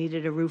if they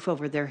needed a roof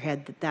over their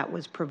head, that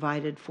was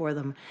provided for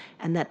them,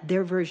 and that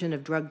their version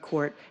of drug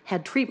court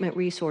had treatment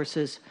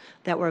resources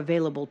that were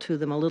available to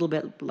them, a little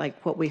bit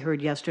like what we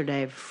heard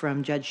yesterday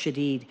from Judge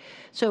Shadid.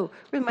 So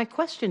my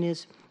question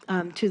is,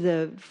 to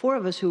the four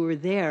of us who were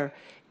there,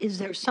 is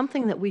there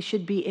something that we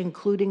should be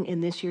including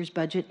in this year's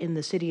budget in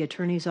the city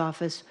attorney's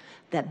office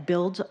that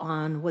builds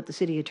on what the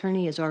city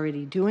attorney is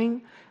already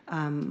doing?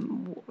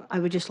 I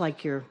would just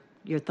like your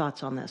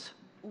thoughts on this.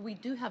 We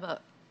do have a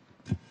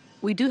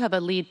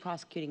lead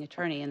prosecuting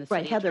attorney in the city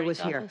Right, Heather was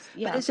attorney's here. office.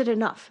 Yeah. But is it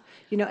enough?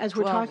 As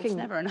we're talking. It's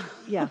never enough.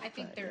 Yeah. I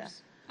think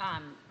there's.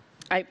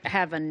 I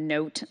have a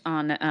note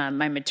on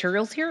my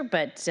materials here,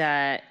 but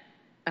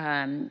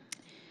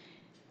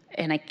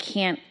and I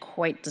can't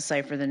quite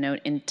decipher the note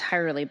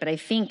entirely, but I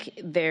think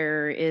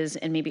there is,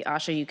 and maybe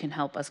Asha, you can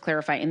help us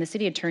clarify, in the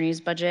city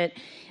attorney's budget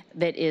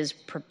that is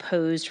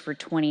proposed for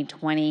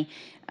 2020,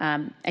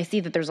 I see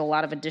that there's a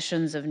lot of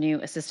additions of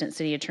new assistant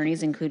city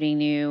attorneys, including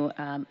new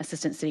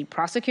assistant city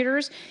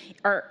prosecutors.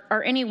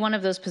 Are any one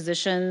of those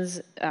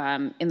positions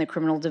in the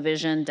criminal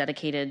division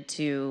dedicated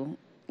to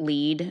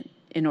LEAD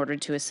in order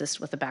to assist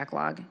with the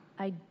backlog?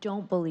 I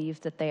don't believe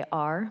that they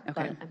are,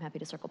 Okay. but I'm happy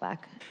to circle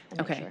back and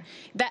make Okay, sure.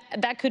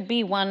 that could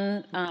be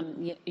one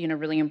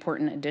really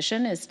important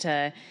addition, is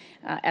to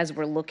as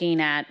we're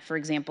looking at, for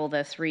example,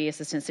 the 3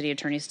 assistant city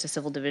attorneys to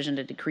civil division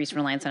to decrease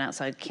reliance on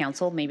outside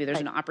counsel. Maybe there's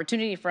an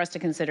opportunity for us to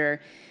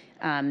consider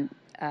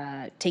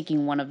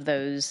taking one of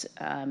those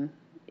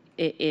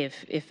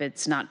if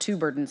it's not too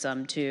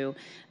burdensome to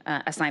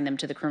assign them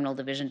to the criminal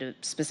division to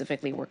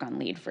specifically work on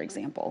LEAD, for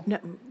example. No,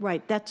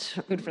 right, that's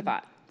Food for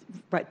thought.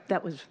 right.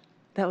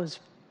 That was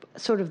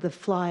sort of the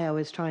fly I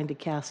was trying to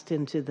cast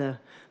into the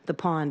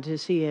pond to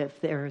see if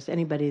there's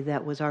anybody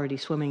that was already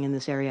swimming in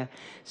this area.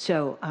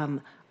 So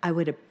I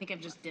would, I think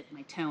I've just dipped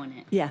my toe in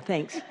it. yeah,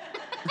 thanks.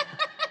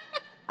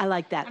 I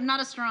like that. I'm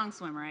not a strong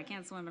swimmer. I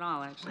can't swim at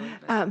all, actually.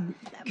 But.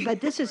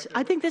 But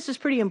I think this is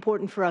pretty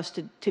important for us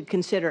to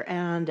consider,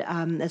 and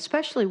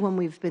especially when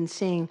we've been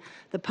seeing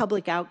the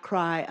public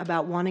outcry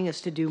about wanting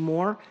us to do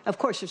more. Of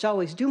course, there's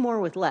always do more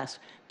with less,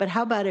 but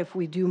how about if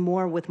we do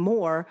more with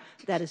more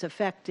that is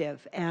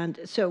effective? And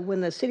so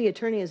when the city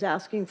attorney is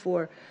asking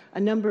for a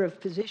number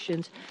of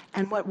positions,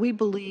 and what we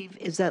believe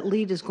is that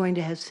LEAD is going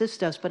to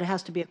assist us, but it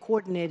has to be a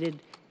coordinated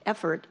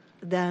effort,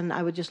 then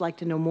I would just like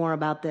to know more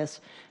about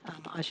this.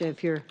 Asha,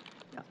 if you're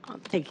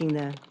taking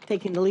the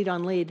lead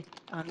on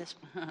this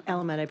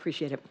element, I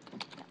appreciate it.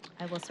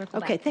 I will circle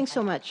back. Okay, thanks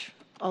so much,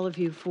 all of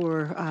you,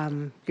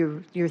 for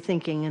your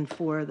thinking and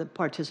for the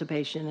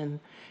participation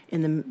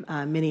in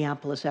the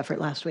Minneapolis effort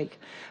last week.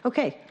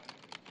 Okay,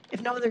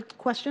 if no other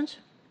questions?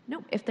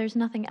 No, if there's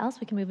nothing else,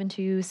 we can move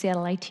into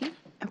Seattle IT.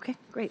 Okay,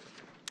 great.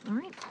 All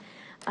right.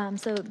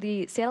 So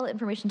the Seattle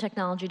Information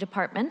Technology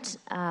Department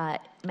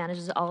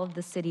manages all of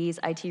the city's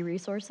IT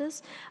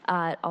resources.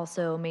 It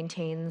also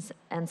maintains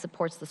and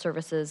supports the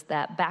services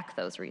that back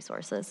those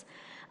resources.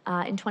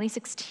 In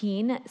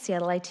 2016,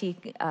 Seattle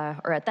IT,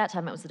 or at that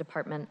time it was the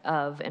Department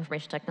of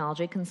Information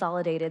Technology,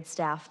 consolidated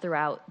staff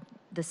throughout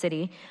the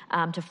city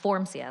to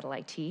form Seattle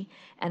IT.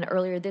 And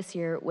earlier this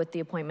year, with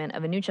the appointment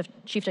of a new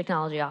chief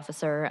technology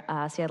officer,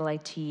 Seattle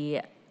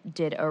IT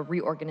did a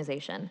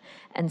reorganization.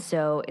 And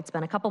so it's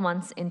been a couple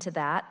months into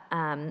that,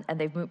 and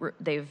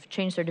they've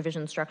changed their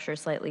division structure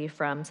slightly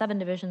from 7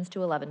 divisions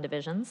to 11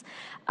 divisions.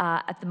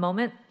 At the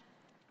moment,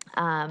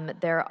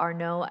 there are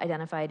no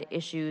identified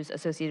issues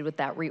associated with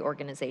that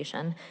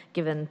reorganization,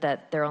 given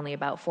that they're only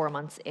about 4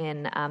 months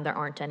in. There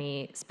aren't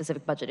any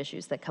specific budget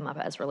issues that come up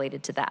as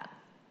related to that.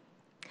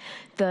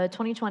 The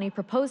 2020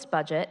 proposed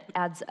budget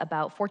adds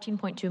about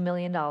 $14.2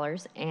 million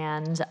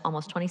and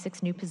almost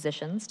 26 new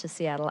positions to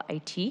Seattle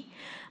IT.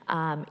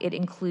 It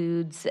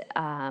includes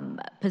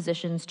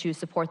positions to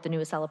support the new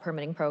Acela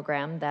permitting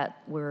program that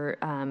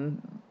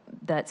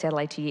Seattle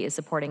IT is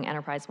supporting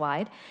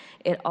enterprise-wide.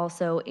 It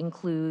also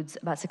includes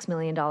about $6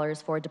 million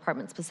for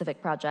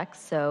department-specific projects,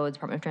 so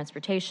Department of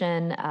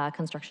Transportation,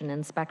 construction and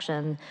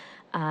inspection,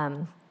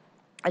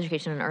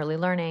 Education and Early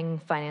Learning,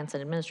 Finance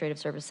and Administrative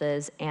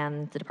Services,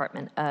 and the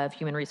Department of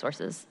Human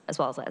Resources, as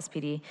well as the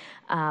SPD.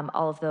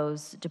 All of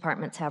those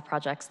departments have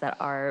projects that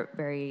are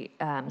very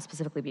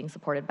specifically being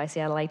supported by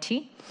Seattle IT.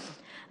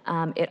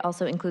 It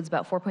also includes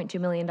about $4.2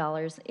 million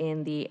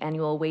in the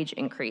annual wage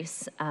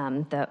increase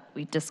that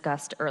we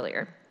discussed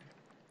earlier.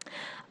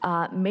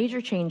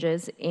 Major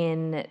changes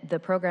in the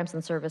programs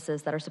and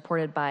services that are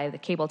supported by the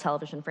Cable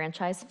Television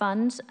Franchise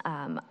Fund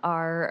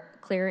are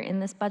clear in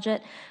this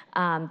budget.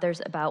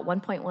 There's about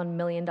 $1.1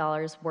 million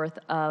worth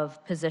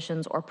of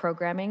positions or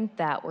programming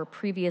that were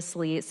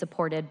previously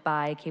supported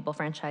by cable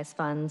franchise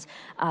funds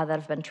that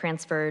have been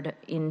transferred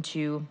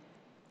into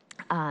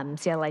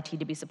Seattle IT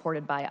to be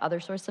supported by other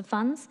sources of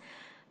funds.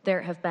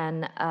 There have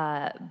been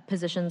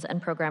positions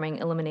and programming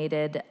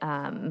eliminated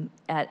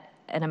at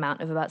an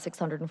amount of about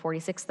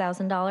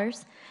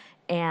 $646,000.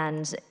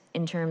 And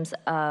in terms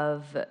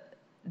of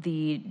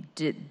the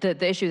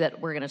issue that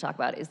we're going to talk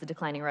about is the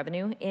declining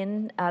revenue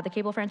in the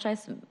cable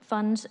franchise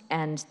fund,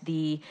 and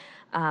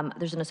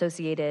there's an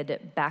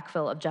associated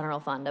backfill of general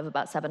fund of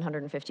about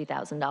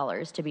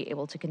 $750,000 to be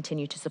able to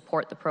continue to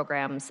support the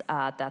programs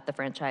that the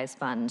franchise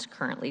fund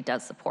currently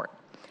does support.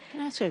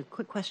 Can I ask a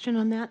quick question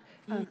on that?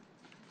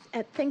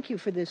 Thank you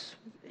for this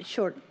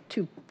short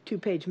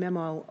two-page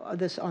memo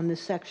on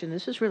this section.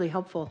 This is really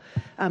helpful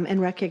in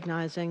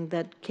recognizing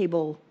that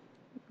cable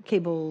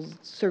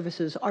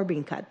services are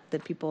being cut,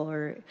 that people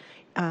are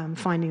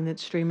finding that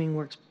streaming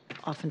works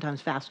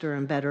oftentimes faster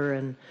and better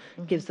and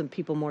gives them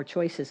people more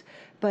choices.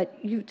 But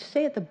you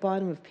say at the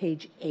bottom of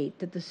page 8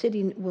 that the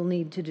city will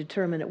need to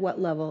determine at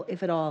what level,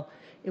 if at all,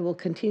 it will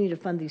continue to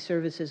fund these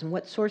services and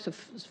what source of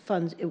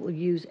funds it will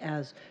use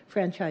as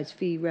franchise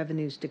fee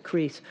revenues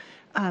decrease.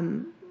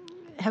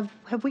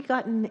 Have we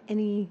gotten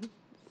any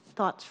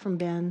thoughts from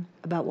Ben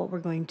about what we're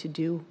going to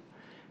do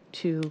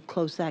to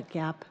close that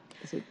gap?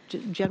 Is it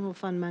general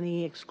fund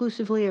money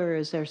exclusively, or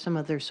is there some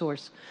other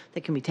source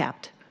that can be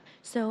tapped?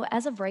 So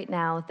as of right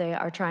now, they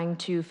are trying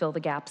to fill the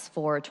gaps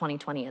for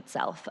 2020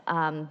 itself.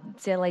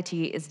 Seattle IT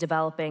is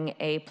developing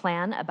a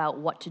plan about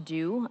what to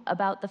do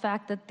about the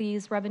fact that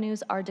these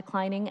revenues are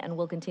declining and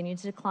will continue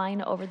to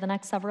decline over the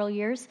next several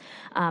years.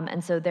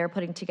 And so they're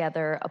putting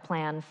together a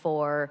plan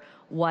for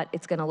what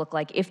it's going to look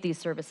like if these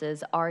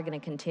services are going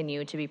to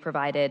continue to be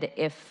provided,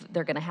 if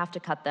they're going to have to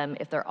cut them,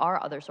 if there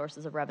are other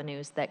sources of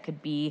revenues that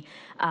could be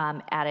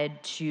added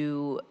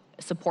to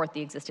support the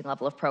existing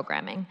level of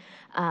programming.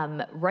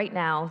 Right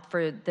now,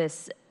 for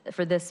this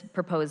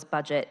proposed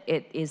budget,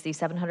 it is the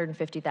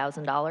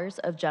 $750,000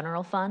 of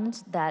general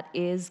fund that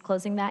is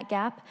closing that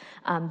gap.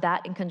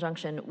 That, in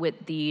conjunction with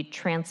the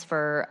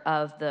transfer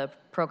of the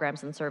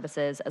programs and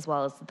services, as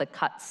well as the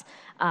cuts,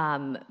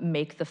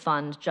 make the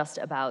fund just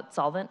about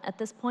solvent at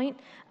this point.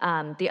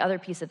 The other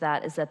piece of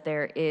that is that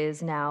there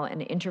is now an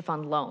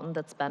interfund loan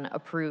that's been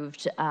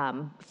approved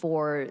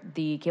for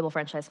the cable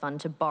franchise fund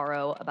to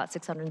borrow about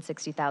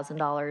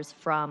 $660,000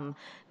 from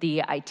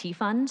the IT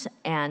fund,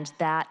 and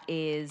that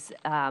is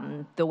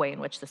the way in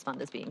which this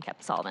fund is being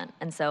kept solvent.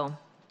 And so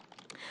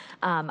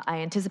I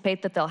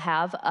anticipate that they'll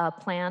have a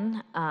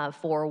plan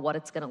for what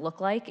it's going to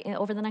look like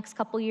over the next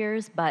couple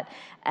years, but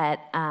at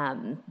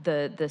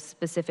the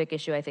specific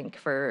issue, I think,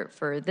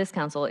 for this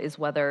council is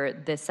whether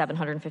this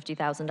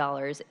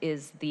 $750,000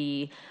 is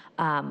the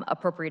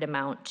appropriate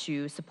amount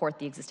to support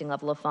the existing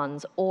level of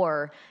funds,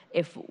 or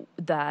if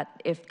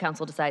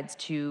council decides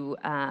to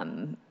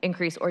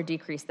increase or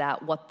decrease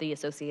that, what the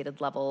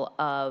associated level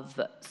of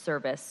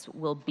service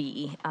will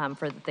be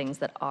for the things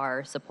that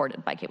are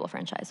supported by cable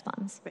franchise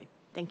funds. Great,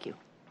 thank you.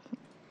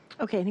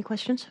 Okay, any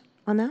questions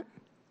on that?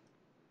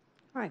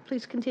 All right,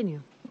 please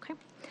continue. Okay.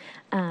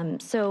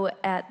 So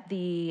at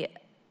the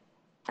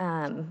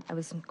I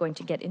was going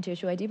to get into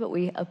issue ID, but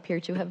we appear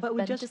to have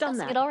been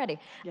discussing it already.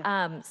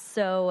 Yeah.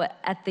 So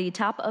at the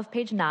top of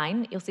page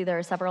 9, you'll see there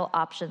are several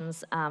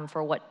options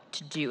for what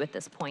to do at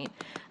this point.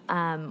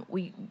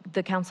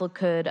 The council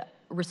could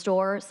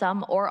restore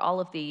some or all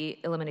of the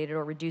eliminated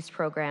or reduced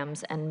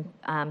programs and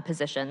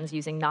positions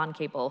using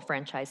non-cable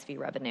franchise fee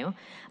revenue.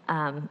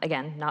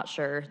 Again, not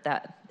sure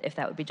if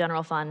that would be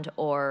general fund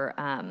or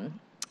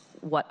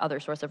what other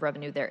source of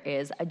revenue there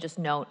is. I just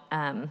note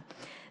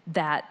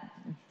that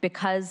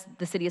because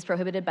the city is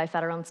prohibited by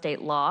federal and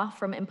state law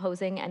from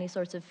imposing any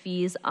sorts of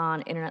fees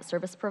on internet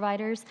service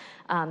providers,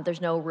 there's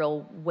no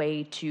real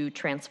way to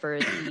transfer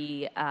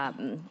the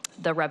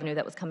revenue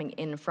that was coming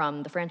in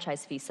from the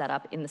franchise fee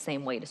setup in the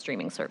same way to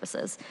streaming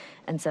services.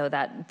 And so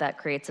that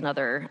creates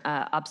another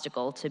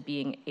obstacle to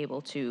being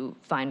able to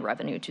find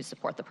revenue to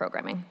support the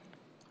programming.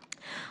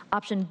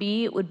 Option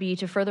B would be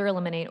to further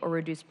eliminate or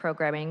reduce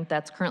programming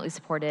that's currently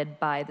supported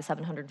by the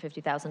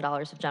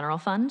 $750,000 of general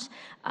fund.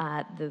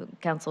 The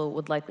council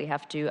would likely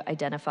have to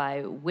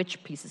identify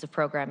which pieces of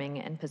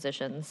programming and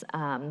positions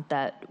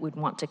that would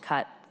want to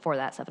cut for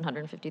that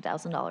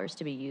 $750,000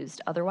 to be used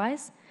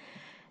otherwise.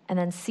 And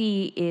then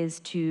C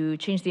is to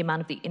change the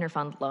amount of the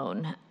interfund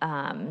loan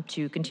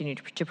to continue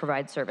to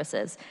provide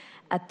services.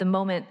 At the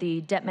moment, the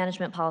Debt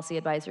Management Policy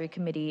Advisory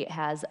Committee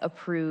has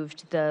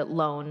approved the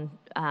loan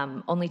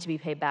only to be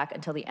paid back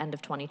until the end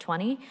of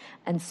 2020.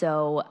 And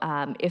so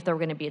if there were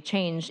going to be a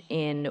change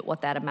in what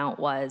that amount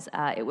was,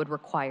 it would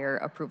require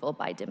approval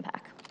by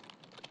DIMPAC.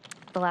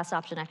 The last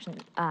option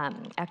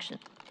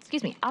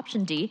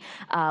option D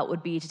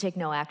would be to take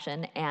no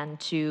action and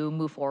to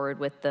move forward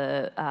with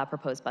the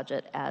proposed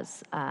budget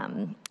as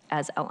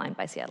outlined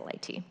by Seattle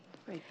IT.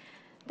 Great,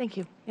 thank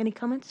you. Any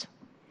comments?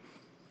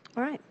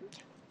 All right.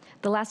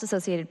 The last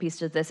associated piece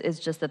to this is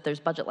just that there's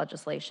budget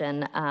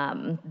legislation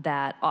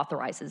that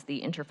authorizes the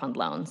interfund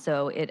loan.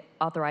 So it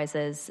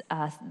authorizes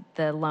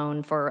the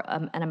loan for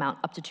an amount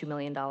up to $2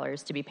 million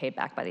to be paid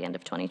back by the end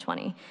of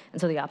 2020. And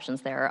so the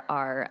options there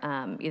are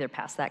either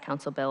pass that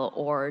council bill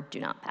or do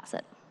not pass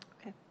it.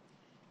 Okay,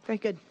 very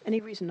good. Any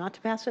reason not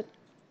to pass it?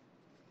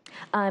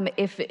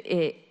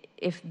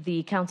 If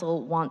the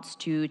council wants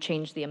to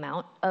change the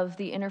amount of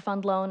the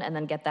interfund loan and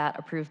then get that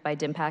approved by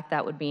DIMPAC,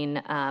 that would mean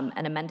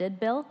an amended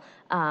bill.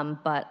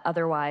 But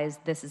otherwise,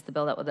 this is the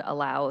bill that would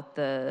allow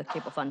the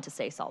cable fund to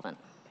stay solvent.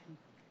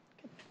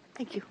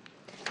 Thank you.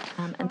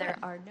 And there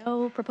are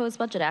no proposed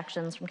budget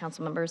actions from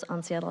council members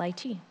on Seattle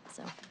IT.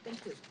 So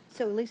thank you.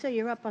 So Lisa,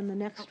 you're up on the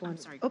next one.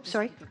 Sorry. Oh,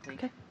 sorry.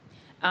 Okay.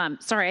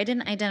 Sorry, I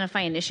didn't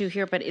identify an issue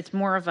here, but it's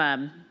more of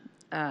a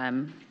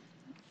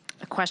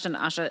question,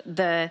 Asha.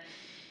 The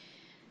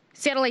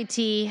Seattle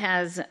IT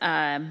has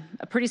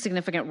a pretty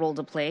significant role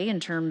to play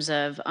in terms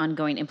of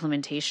ongoing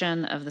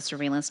implementation of the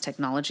surveillance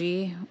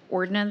technology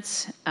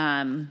ordinance.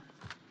 And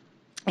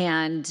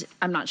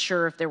I'm not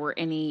sure if there were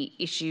any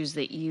issues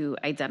that you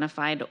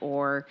identified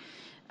or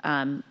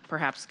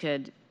perhaps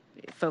could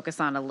focus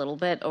on a little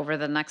bit over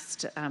the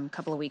next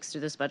couple of weeks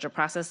through this budget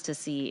process to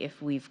see if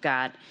we've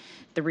got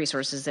the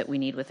resources that we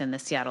need within the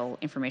Seattle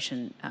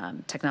Information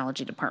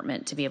Technology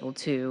Department to be able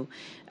to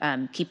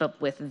keep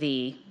up with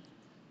the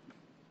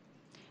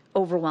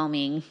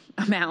overwhelming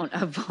amount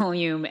of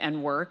volume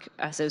and work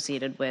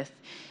associated with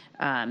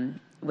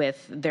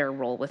their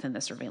role within the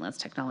surveillance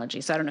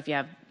technology. So I don't know if you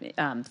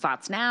have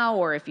thoughts now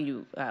or if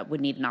you would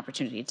need an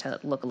opportunity to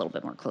look a little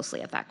bit more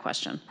closely at that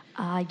question.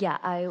 Yeah,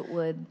 I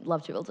would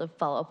love to be able to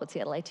follow up with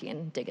Seattle IT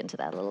and dig into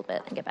that a little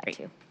bit and get back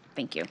to you.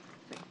 Thank you.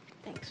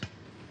 Thanks.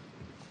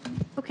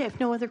 Okay, if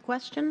no other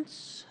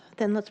questions,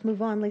 then let's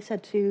move on, Lisa,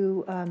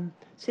 to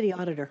City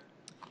Auditor.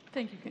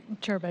 Thank you,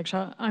 Chair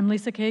Bagshaw. I'm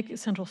Lisa Cake,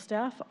 Central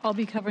Staff. I'll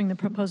be covering the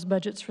proposed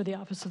budgets for the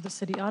Office of the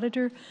City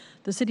Auditor,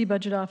 the City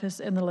Budget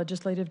Office, and the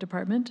Legislative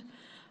Department.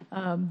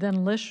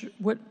 Then Lish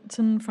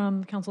Whitson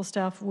from Council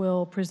Staff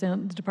will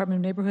present the Department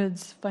of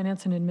Neighborhoods,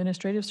 Finance and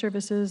Administrative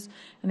Services,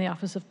 and the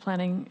Office of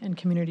Planning and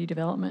Community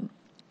Development.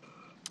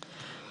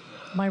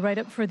 My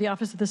write-up for the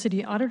Office of the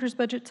City Auditor's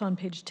budget's on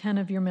page 10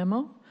 of your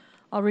memo.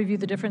 I'll review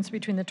the difference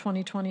between the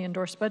 2020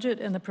 endorsed budget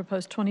and the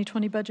proposed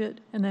 2020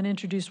 budget, and then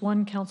introduce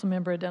one council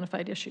member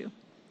identified issue.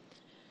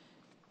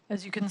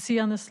 As you can see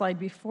on the slide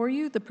before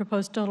you, the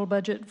proposed total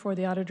budget for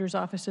the auditor's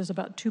office is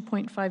about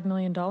 $2.5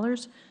 million.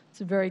 It's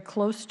very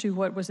close to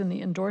what was in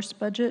the endorsed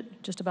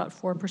budget, just about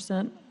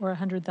 4% or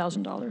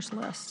 $100,000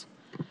 less.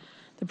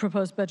 The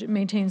proposed budget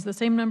maintains the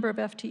same number of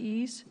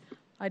FTEs.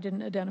 I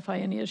didn't identify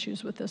any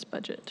issues with this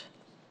budget.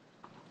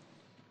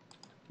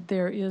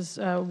 There is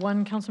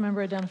one council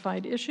member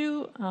identified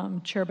issue.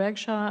 Chair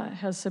Bagshaw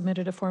has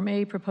submitted a Form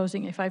A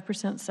proposing a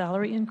 5%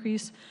 salary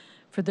increase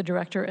for the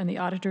director and the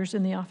auditors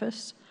in the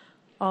office.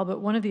 All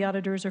but one of the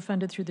auditors are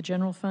funded through the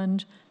general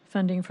fund.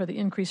 Funding for the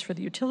increase for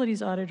the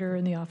utilities auditor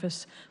in the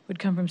office would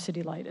come from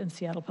City Light and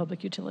Seattle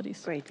Public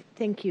Utilities. Great,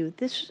 thank you.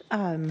 This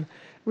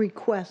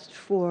request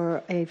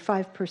for a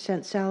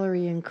 5%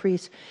 salary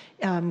increase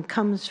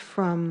comes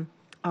from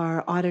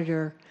our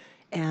auditor,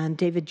 and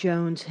David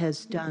Jones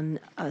has done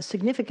a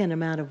significant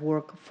amount of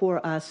work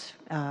for us.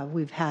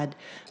 We've had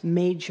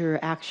major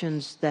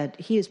actions that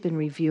he has been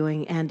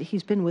reviewing, and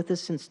he's been with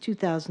us since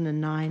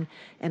 2009,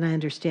 and I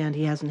understand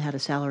he hasn't had a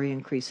salary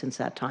increase since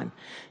that time.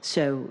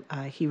 So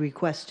he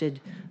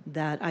requested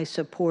that I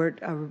support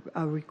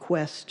a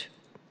request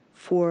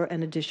for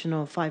an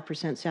additional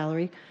 5%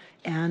 salary,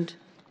 and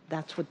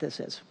that's what this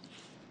is.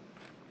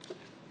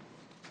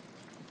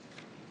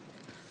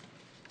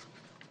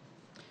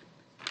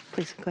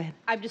 Please, go ahead.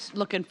 I'm just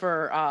looking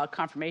for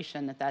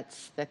confirmation that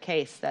that's the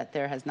case, that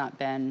there has not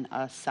been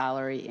a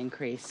salary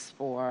increase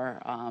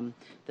for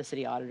the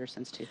city auditor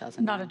since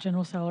 2009. Not a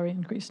general salary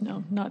increase,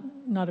 no.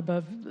 Not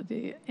above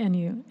the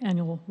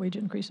annual wage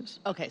increases.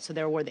 Okay, so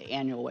there were the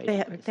annual wage They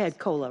increases. had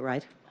COLA,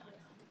 right?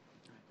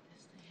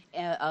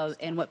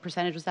 And what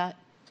percentage was that?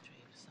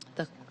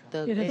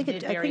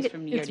 It varies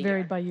from year it's to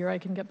varied year. by year. I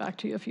can get back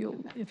to you if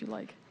you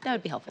like. That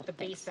would be helpful. The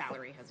base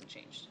salary hasn't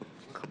changed.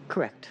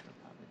 Correct.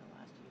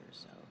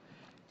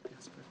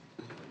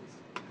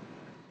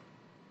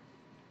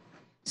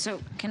 So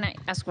can I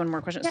ask one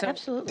more question? Yeah, So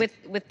absolutely.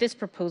 With this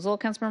proposal,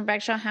 Councilmember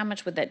Bagshaw, how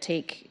much would that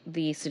take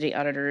the city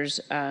auditor's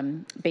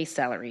base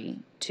salary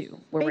to?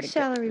 Where would Base it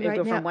go? salary It'd right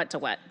go now- from what to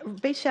what?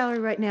 Base salary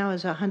right now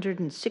is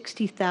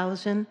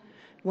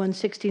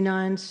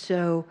 $160,169,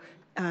 so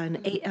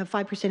a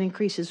 5%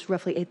 increase is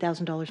roughly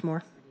 $8,000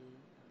 more.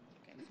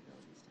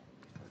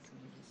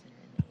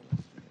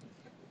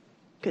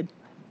 Good.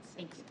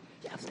 Thanks.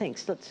 Yeah,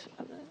 thanks. Let's.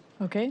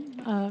 Okay,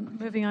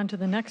 moving on to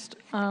the next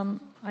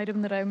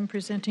item that I'm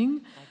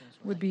presenting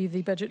would be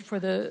the budget for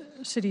the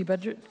city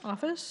budget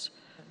office.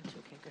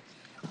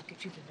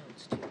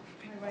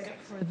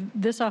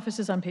 This office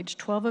is on page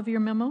 12 of your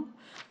memo.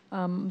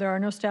 There are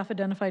no staff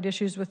identified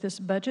issues with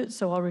this budget,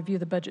 so I'll review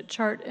the budget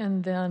chart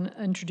and then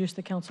introduce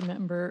the council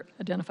member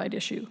identified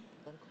issue.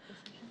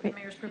 The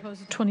mayor's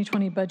proposed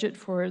 2020 budget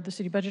for the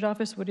city budget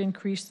office would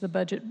increase the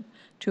budget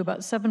to about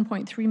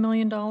 $7.3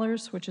 million,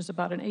 which is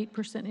about an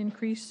 8%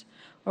 increase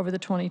over the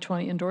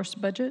 2020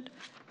 endorsed budget.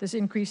 This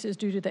increase is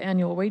due to the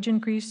annual wage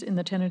increase in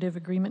the tentative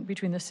agreement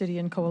between the city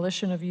and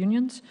coalition of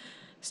unions,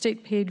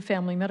 state paid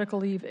family medical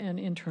leave, and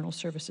internal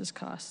services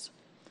costs.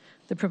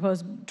 The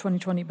proposed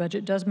 2020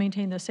 budget does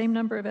maintain the same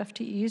number of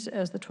FTEs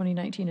as the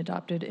 2019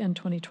 adopted and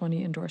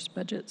 2020 endorsed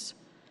budgets.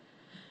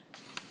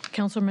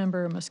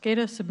 Councilmember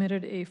Mosqueda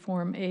submitted a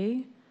Form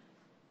A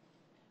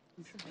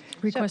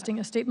requesting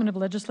a statement of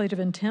legislative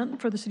intent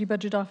for the City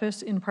Budget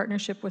Office in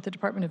partnership with the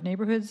Department of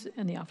Neighborhoods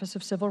and the Office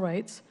of Civil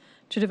Rights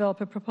to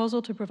develop a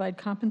proposal to provide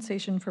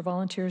compensation for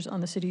volunteers on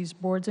the city's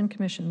boards and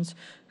commissions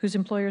whose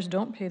employers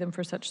don't pay them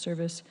for such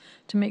service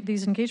to make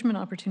these engagement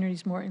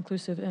opportunities more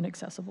inclusive and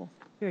accessible.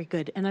 Very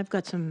good. And I've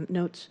got some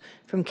notes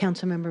from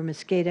Councilmember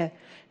Mosqueda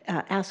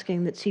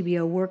asking that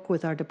CBO work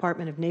with our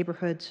Department of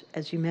Neighborhoods,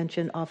 as you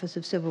mentioned, Office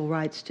of Civil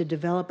Rights, to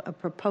develop a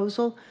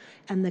proposal.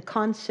 And the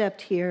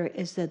concept here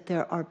is that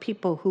there are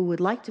people who would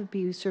like to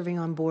be serving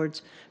on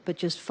boards, but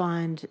just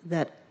find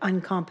that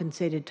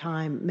uncompensated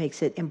time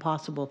makes it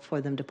impossible for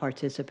them to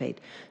participate.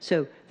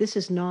 So this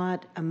is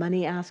not a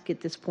money ask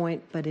at this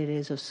point, but it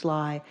is a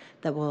SLI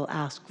that will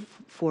ask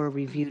for a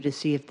review to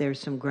see if there's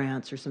some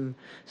grants or some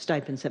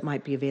stipends that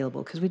might be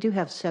available. Because we do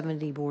have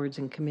 70 boards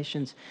and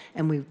commissions,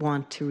 and we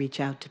want to reach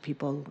out to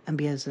people and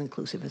be as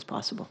inclusive as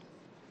possible.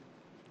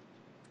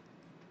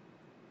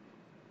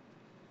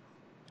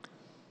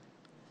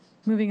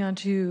 Moving on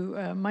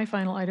to my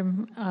final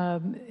item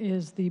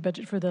is the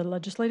budget for the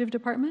legislative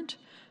department.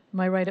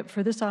 My write-up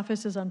for this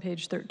office is on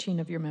page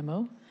 13 of your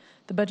memo.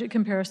 The budget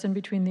comparison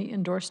between the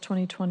endorsed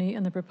 2020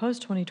 and the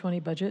proposed 2020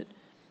 budget,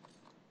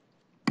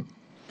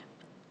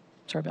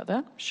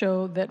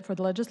 show that for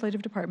the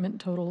legislative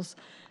department totals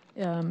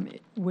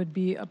would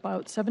be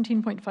about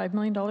 $17.5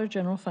 million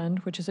general fund,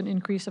 which is an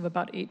increase of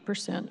about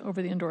 8%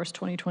 over the endorsed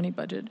 2020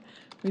 budget,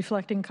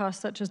 reflecting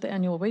costs such as the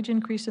annual wage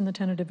increase in the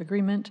tentative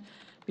agreement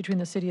between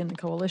the city and the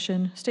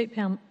coalition, state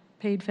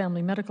paid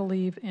family medical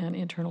leave, and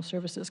internal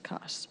services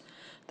costs.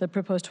 The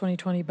proposed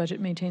 2020 budget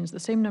maintains the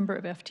same number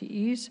of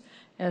FTEs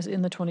as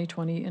in the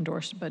 2020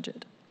 endorsed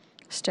budget.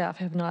 Staff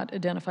have not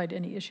identified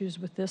any issues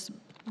with this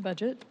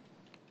budget.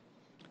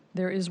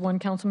 There is one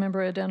council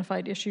member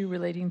identified issue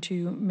relating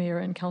to mayor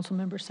and council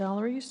member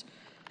salaries.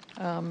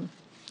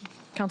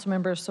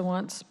 Councilmember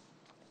Sawant's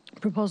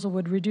proposal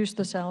would reduce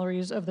the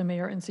salaries of the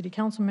mayor and city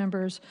council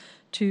members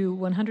to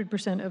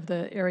 100% of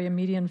the area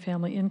median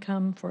family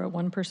income for a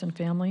one-person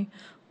family,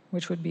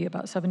 which would be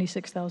about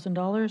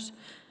 $76,000.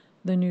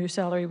 The new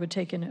salary would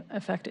take in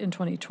effect in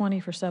 2020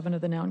 for 7 of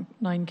the now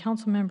 9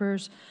 council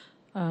members.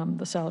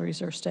 The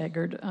salaries are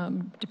staggered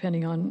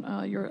depending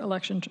on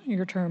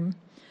your term.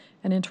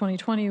 And in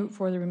 2020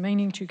 for the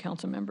remaining 2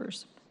 council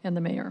members and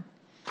the mayor.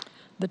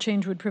 The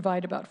change would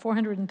provide about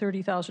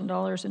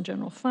 $430,000 in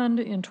general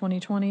fund in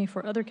 2020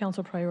 for other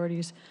council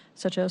priorities,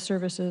 such as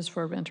services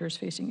for renters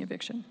facing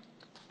eviction.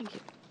 Thank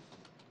you.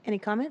 Any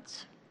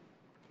comments?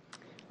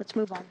 Let's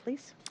move on,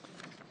 please.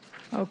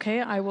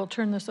 Okay, I will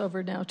turn this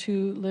over now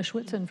to Liz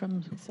Schwitzen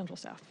from Central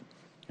Staff.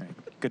 All right.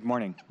 Good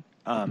morning.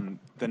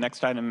 The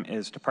next item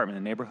is Department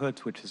of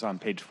Neighborhoods, which is on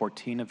page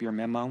 14 of your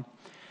memo.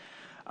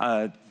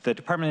 The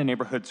Department of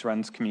Neighborhoods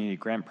runs community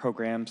grant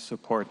programs,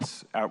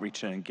 supports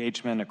outreach and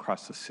engagement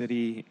across the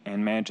city,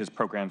 and manages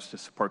programs to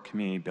support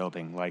community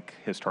building like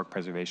historic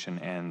preservation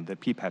and the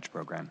P-Patch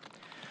program.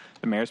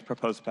 The mayor's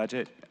proposed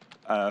budget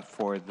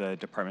for the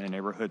Department of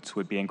Neighborhoods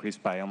would be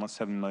increased by almost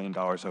 $7 million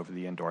over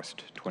the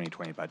endorsed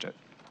 2020 budget.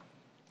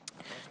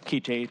 Key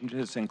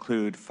changes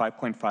include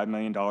 $5.5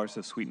 million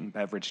of sweetened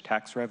beverage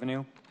tax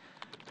revenue,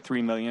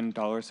 $3 million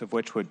of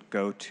which would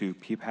go to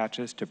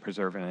P-Patches to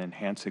preserve and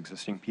enhance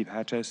existing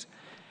P-Patches,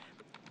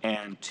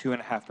 and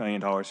 $2.5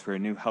 million for a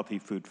new Healthy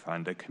Food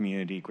Fund, a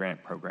community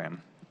grant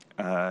program.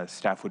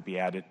 Staff would be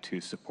added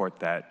to support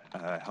that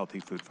Healthy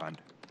Food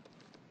Fund.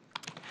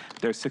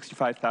 There's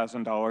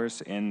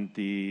 $65,000 in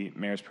the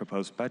mayor's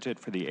proposed budget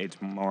for the AIDS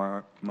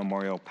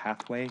Memorial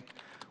Pathway,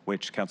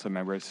 which council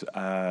members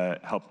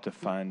helped to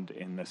fund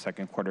in the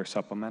second quarter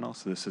supplemental,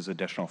 so this is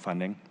additional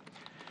funding.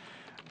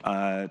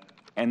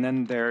 And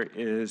then there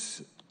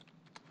is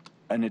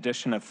an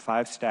addition of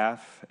 5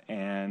 staff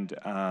and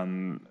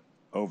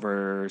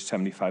over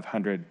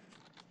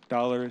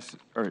 $750,000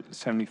 or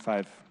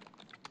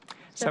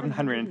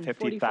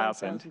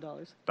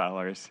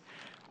 $750,000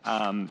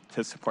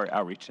 to support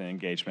outreach and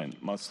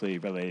engagement, mostly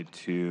related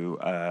to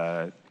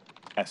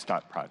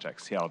SDOT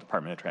projects, Seattle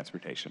Department of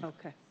Transportation.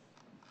 Okay.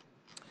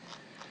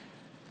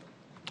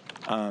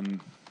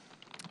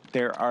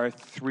 There are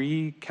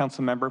 3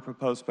 council member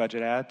proposed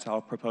budget adds,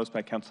 all proposed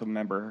by council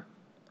member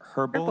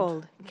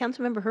Herbold.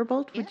 Councilmember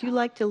Herbold, would you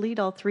like to lead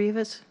all 3 of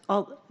us,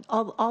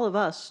 all of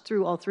us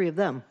through all 3 of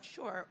them?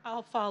 Sure.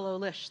 I'll follow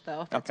Lish,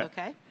 though, if that's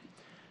okay.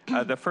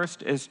 The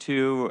first is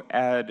to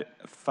add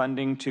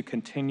funding to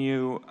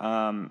continue,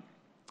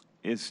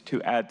 is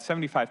to add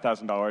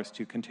 $75,000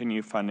 to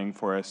continue funding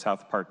for a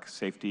South Park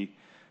safety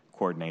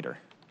coordinator.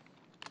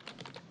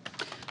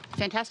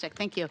 Fantastic,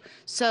 thank you.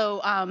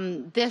 So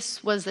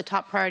this was the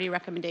top priority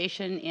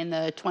recommendation in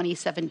the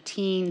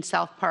 2017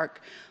 South Park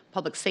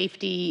Public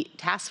Safety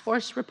Task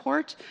Force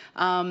report.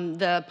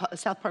 The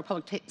South Park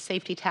Public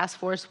Safety Task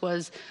Force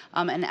was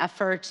an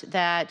effort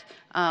that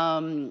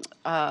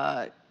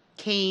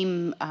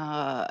came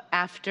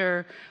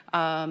after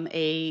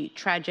a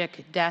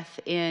tragic death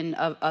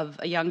of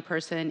a young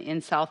person in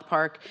South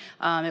Park.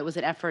 It was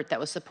an effort that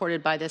was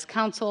supported by this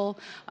council,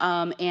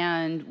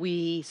 and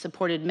we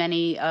supported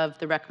many of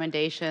the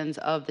recommendations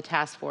of the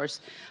task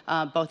force,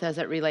 both as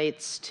it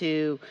relates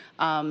to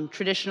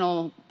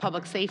traditional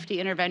public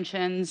safety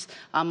interventions,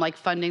 like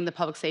funding the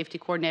public safety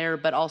coordinator,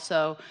 but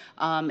also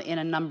in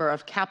a number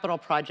of capital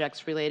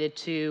projects related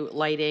to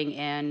lighting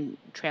and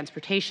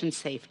transportation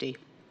safety.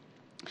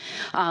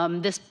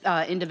 This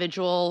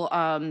individual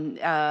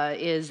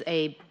is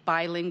a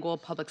bilingual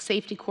public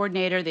safety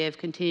coordinator. They have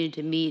continued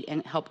to meet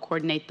and help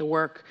coordinate the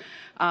work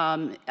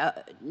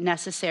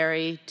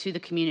necessary to the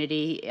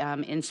community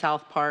in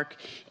South Park.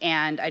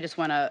 And I just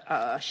want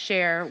to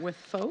share with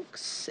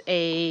folks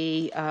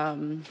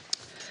some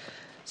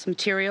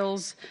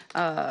materials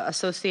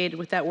associated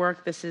with that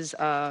work. This is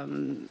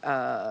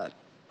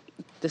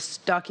this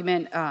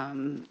document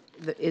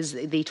is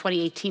the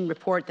 2018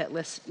 report that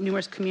lists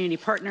numerous community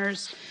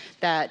partners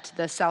that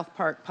the South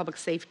Park Public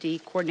Safety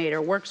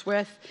Coordinator works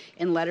with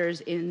in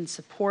letters in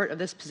support of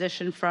this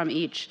position from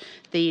each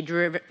the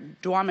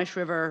Duwamish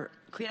River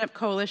Cleanup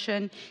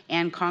Coalition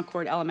and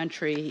Concord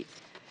Elementary,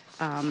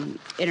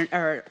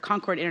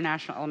 Concord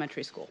International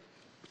Elementary School.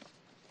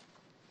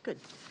 Good.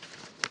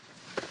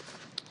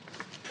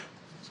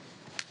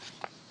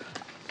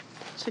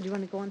 So do you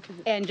want to go on to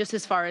the... And just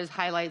as far as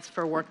highlights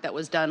for work that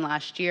was done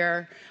last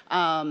year,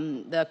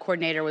 the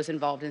coordinator was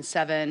involved in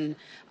 7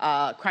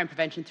 crime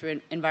prevention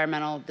through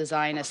environmental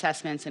design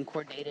assessments and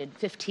coordinated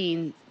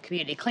 15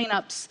 community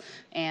cleanups,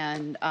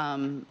 and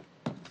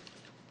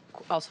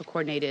also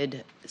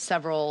coordinated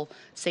several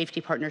safety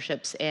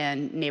partnerships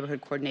and neighborhood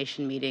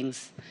coordination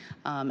meetings,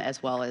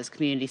 as well as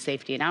community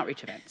safety and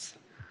outreach events.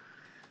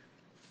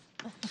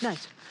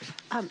 Nice.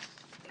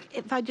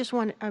 If I just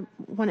want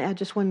to add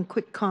just one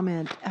quick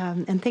comment,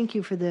 and thank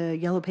you for the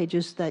yellow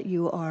pages that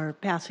you are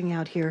passing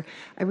out here.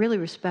 I really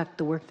respect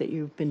the work that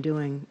you've been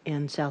doing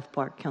in South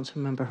Park,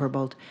 Councilmember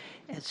Herbold,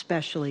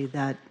 especially,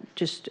 that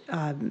just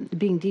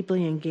being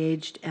deeply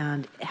engaged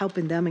and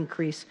helping them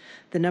increase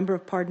the number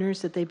of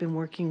partners that they've been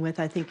working with.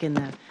 I think in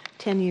the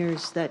 10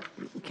 years that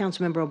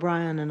Councilmember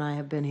O'Brien and I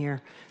have been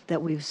here,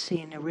 that we've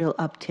seen a real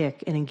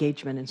uptick in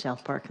engagement in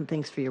South Park, and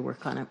thanks for your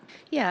work on it.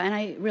 Yeah, and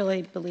I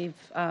really believe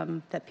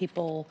that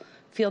people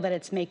feel that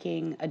it's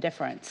making a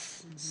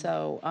difference.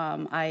 So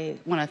I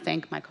want to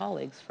thank my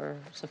colleagues for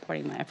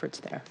supporting my efforts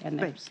there and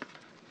theirs.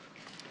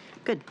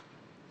 Good.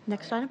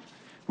 Next item.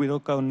 We'll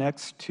go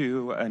next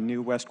to a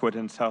new Westwood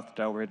and South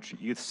Delridge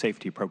Youth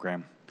Safety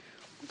Program.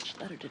 Which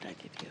letter did I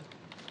give you?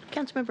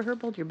 Councilmember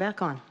Herbold, you're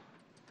back on.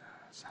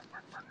 South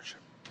Park Partnership.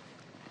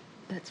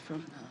 That's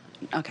from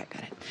okay,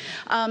 got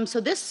it.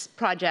 So this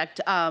project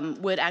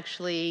would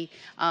actually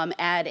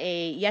add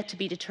a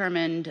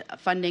yet-to-be-determined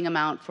funding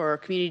amount for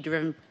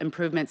community-driven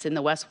improvements in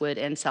the Westwood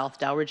and South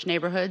Delridge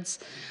neighborhoods,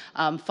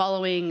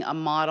 following a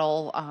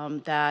model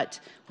that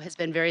has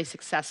been very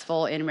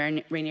successful in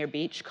Rainier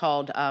Beach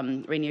called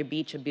Rainier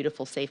Beach, a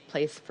Beautiful Safe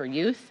Place for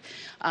Youth.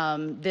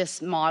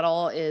 This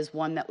model is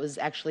one that was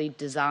actually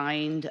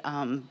designed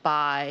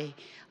by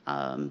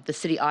the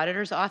City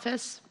Auditor's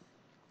Office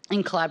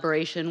in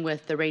collaboration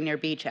with the Rainier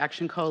Beach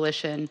Action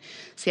Coalition,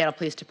 Seattle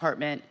Police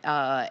Department,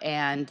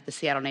 and the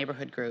Seattle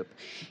Neighborhood Group.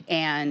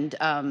 And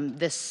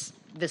this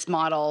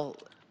model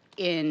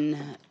in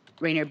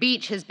Rainier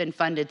Beach has been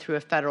funded through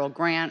a federal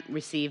grant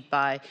received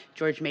by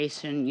George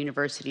Mason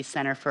University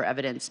Center for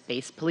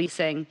Evidence-Based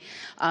Policing.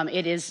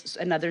 It is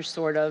another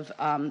sort of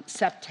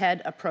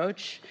CEPTED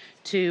approach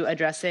to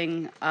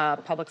addressing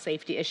public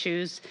safety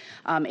issues.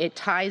 It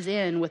ties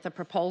in with a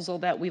proposal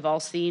that we've all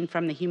seen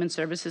from the Human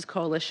Services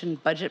Coalition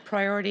budget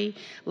priority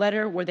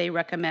letter, where they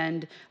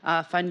recommend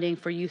funding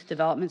for youth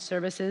development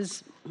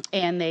services,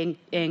 and they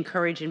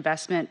encourage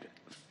investment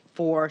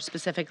for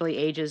specifically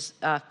ages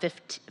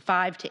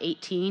 5 to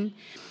 18.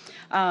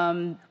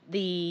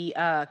 The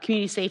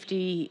community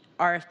safety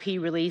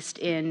RFP released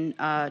in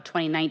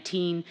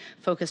 2019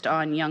 focused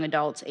on young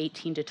adults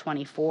 18 to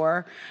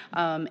 24.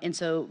 And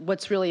so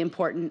what's really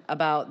important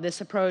about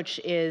this approach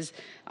is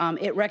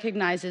it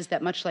recognizes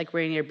that, much like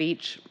Rainier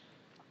Beach,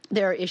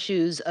 there are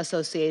issues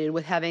associated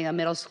with having a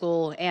middle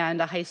school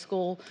and a high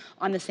school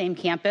on the same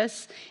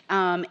campus.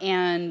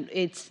 And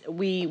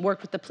we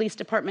worked with the police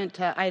department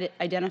to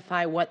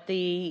identify what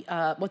the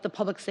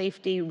public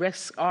safety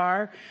risks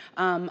are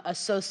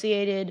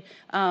associated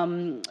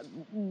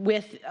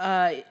with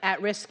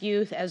at-risk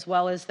youth as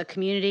well as the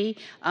community.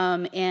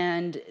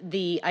 And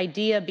the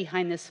idea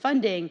behind this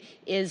funding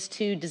is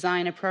to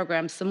design a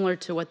program similar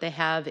to what they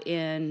have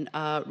in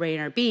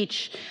Rainier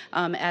Beach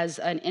as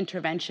an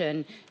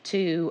intervention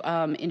to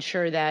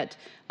ensure that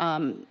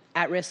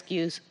at-risk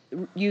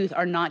youth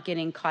are not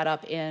getting caught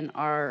up in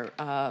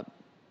our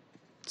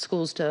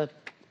schools to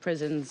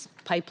prisons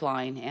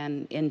pipeline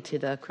and into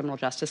the criminal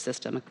justice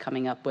system,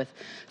 coming up with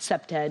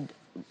CEPTED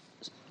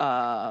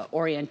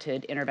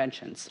oriented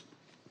interventions.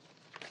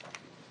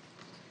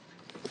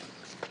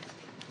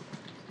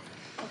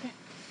 Okay.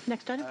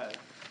 Next item.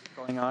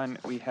 Going on,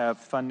 we have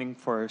funding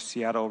for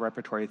Seattle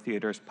Repertory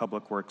Theater's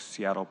Public Works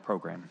Seattle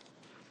program.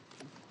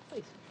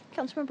 Please.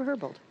 Councilmember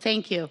Herbold.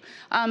 Thank you.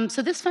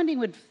 So this funding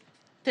would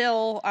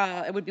fill,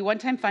 it would be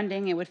one-time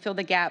funding. It would fill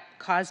the gap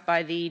caused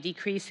by the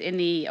decrease in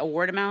the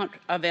award amount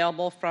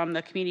available from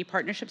the Community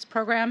Partnerships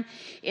Program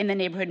in the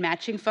Neighborhood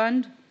Matching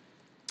Fund.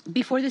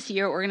 Before this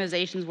year,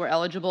 organizations were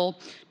eligible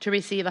to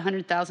receive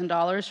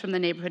 $100,000 from the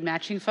Neighborhood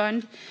Matching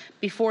Fund.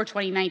 Before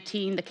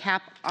 2019, the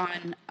cap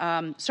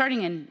on,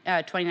 starting in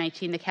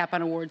 2019, the cap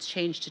on awards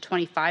changed to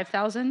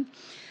 $25,000.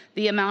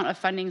 The amount of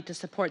funding to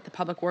support the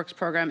Public Works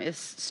program is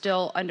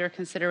still under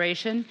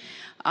consideration.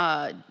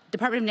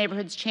 Department of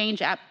Neighborhoods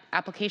changed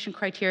application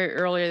criteria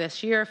earlier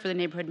this year for the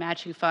Neighborhood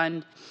Matching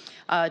Fund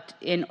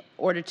in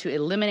order to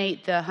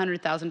eliminate the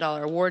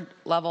 $100,000 award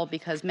level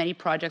because many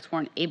projects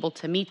weren't able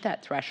to meet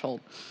that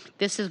threshold.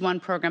 This is one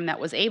program that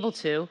was able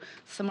to,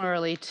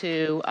 similarly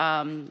to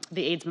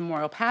the AIDS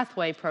Memorial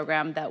Pathway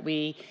program that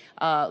we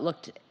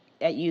looked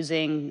at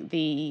using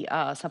the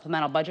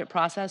supplemental budget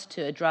process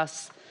to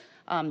address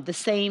the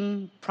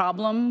same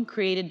problem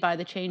created by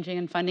the changing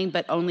in funding,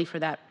 but only for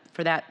that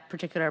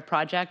particular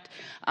project.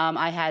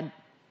 I had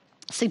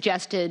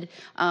suggested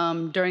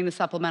during the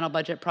supplemental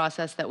budget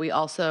process that we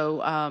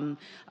also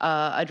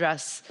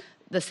address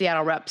the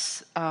Seattle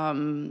Reps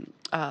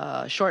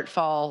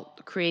shortfall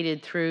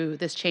created through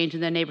this change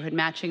in the Neighborhood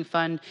Matching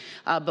Fund,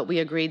 but we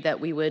agreed that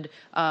we would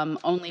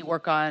only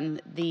work on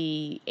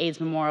the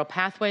AIDS Memorial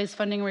Pathways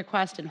funding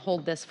request and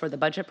hold this for the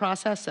budget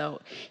process. So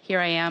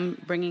here I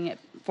am bringing it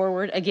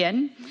forward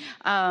again.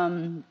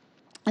 And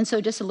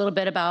so just a little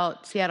bit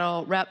about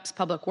Seattle Reps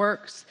Public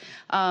Works.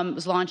 It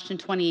was launched in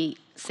 2016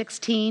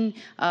 16.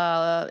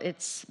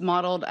 It's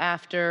modeled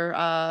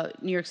after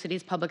New York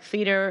City's Public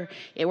Theater.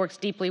 It works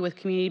deeply with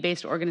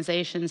community-based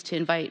organizations to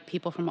invite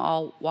people from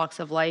all walks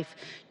of life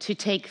to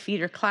take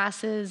theater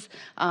classes,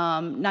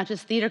 not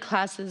just theater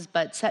classes,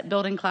 but set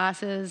building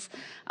classes,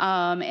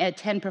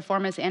 attend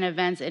performance and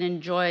events,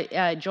 and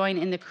join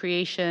in the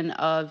creation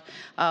of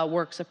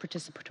works of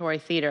participatory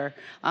theater.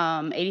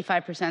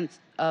 85%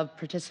 of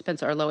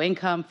participants are low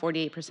income,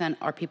 48%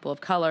 are people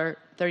of color,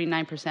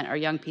 39% are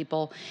young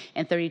people,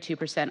 and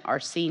 32% are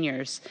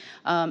seniors.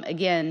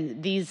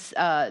 Again, these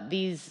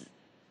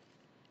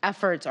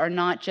efforts are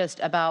not just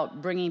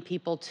about bringing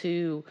people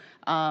to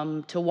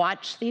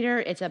watch theater.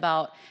 It's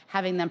about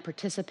having them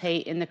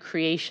participate in the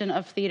creation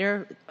of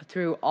theater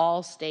through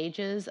all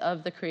stages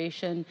of the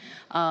creation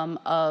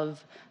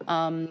of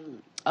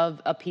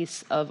a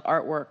piece of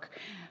artwork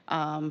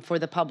for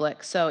the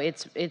public. So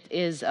it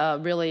is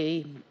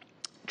really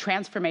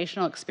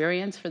transformational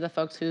experience for the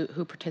folks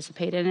who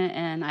participate in it,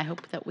 and I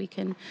hope that we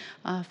can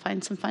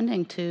find some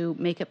funding to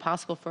make it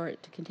possible for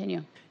it to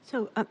continue.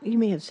 So you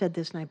may have said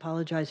this, and I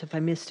apologize if I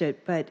missed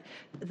it, but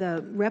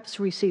the reps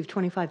received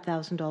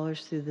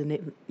 $25,000 through the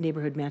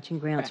neighborhood matching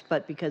grants, Correct.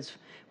 but because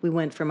we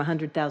went from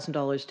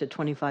 $100,000 to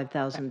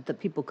 $25,000, the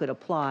people could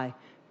apply,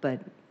 but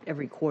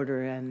every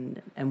quarter,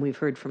 and we've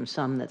heard from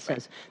some that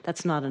says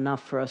that's not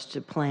enough for us to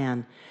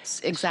plan.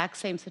 Exact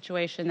same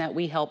situation that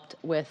we helped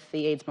with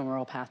the AIDS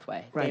Memorial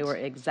Pathway. Right. They were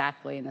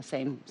exactly in the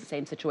same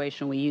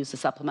situation. We used the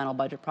supplemental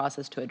budget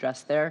process to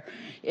address their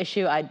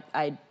issue.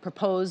 I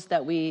proposed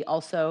that we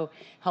also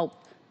help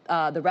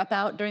the rep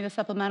out during the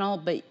supplemental,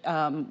 but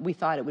we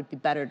thought it would be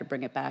better to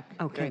bring it back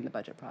during the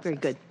budget process. Very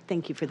good.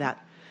 Thank you for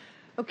that.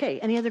 Okay,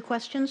 any other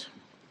questions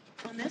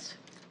on this?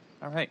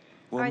 All right.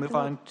 We'll move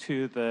on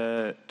to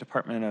the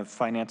Department of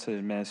Finance and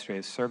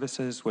Administrative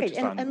Services, which is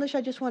on... And Lish, I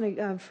just want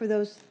to, for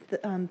those,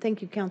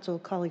 thank you, council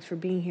colleagues, for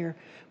being here.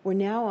 We're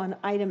now on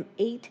item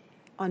 8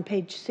 on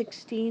page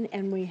 16,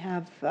 and we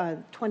have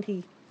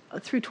 20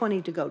 through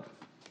 20 to go.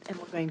 And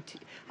we're going to,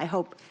 I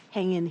hope,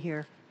 hang in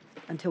here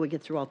until we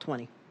get through all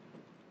 20.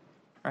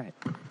 All right.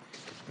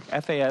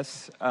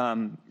 FAS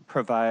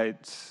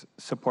provides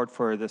support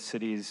for the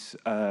city's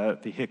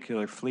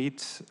vehicular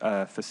fleets,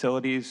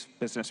 facilities,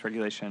 business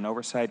regulation and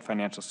oversight,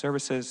 financial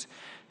services,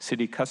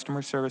 city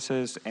customer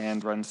services,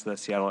 and runs the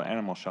Seattle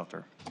Animal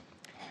Shelter.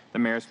 The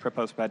mayor's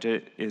proposed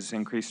budget is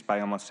increased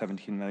by almost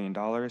 $17 million.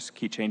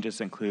 Key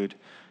changes include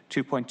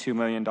 $2.2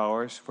 million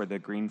for the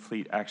Green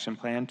Fleet Action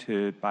Plan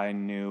to buy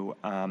new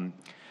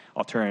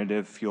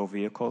alternative fuel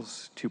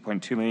vehicles,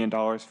 $2.2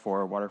 million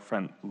for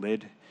waterfront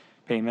lid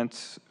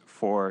payments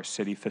for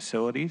city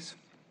facilities,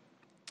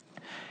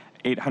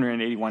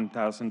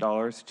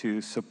 $881,000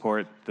 to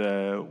support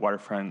the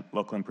Waterfront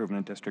Local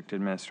Improvement District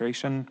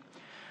Administration,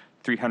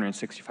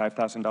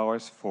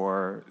 $365,000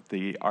 for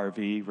the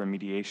RV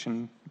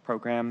remediation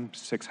program,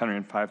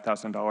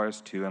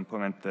 $605,000 to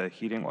implement the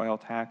heating oil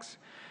tax,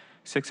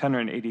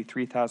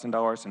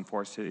 $683,000 in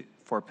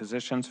four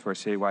positions for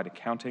citywide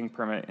accounting,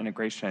 permit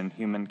integration, and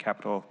human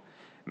capital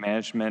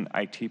management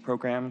IT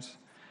programs.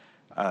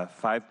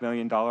 $5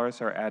 million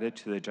are added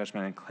to the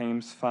Judgment and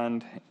Claims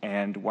Fund,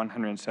 and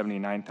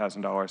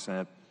 $179,000 in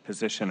a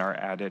position are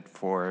added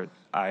for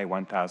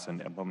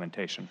I-1000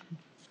 implementation.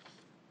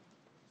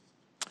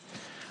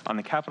 On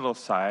the capital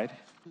side,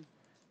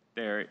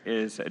 there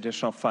is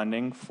additional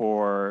funding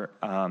for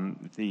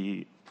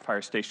the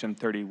Fire Station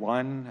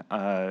 31.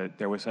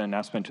 There was an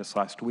announcement just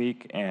last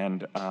week,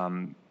 and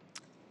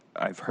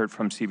I've heard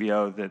from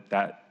CBO that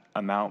that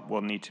amount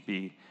will need to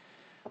be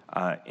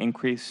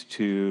increase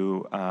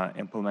to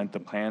implement the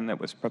plan that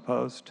was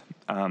proposed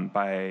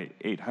by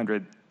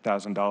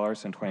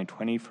 $800,000 in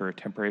 2020 for a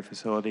temporary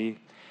facility,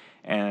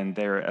 and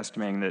they're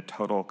estimating that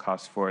total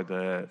cost for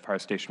the fire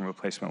station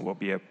replacement will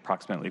be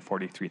approximately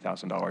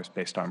 $43,000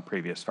 based on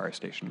previous fire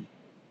station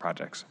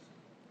projects.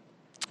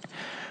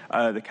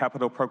 The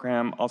capital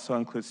program also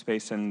includes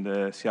space in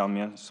the Seattle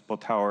Municipal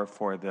Tower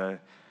for the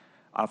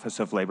Office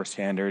of Labor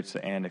Standards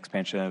and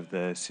expansion of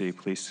the City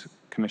Police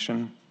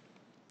Commission.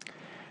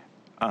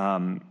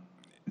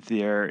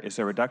 There is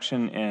a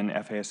reduction in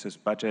FAS's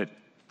budget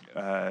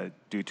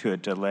due to a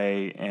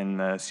delay in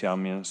the Seattle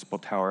Municipal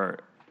Tower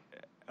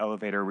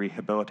elevator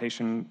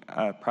rehabilitation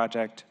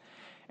project,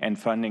 and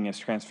funding is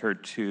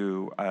transferred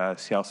to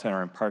Seattle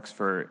Center and Parks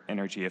for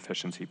energy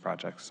efficiency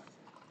projects.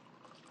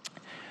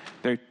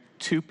 There are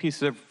two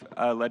pieces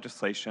of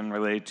legislation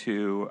related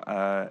to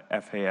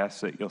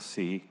FAS that you'll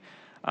see.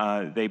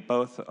 They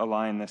both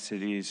align the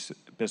city's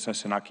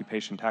business and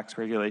occupation tax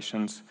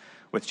regulations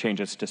with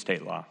changes to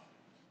state law.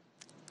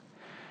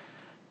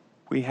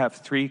 We have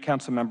 3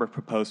 council member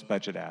proposed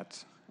budget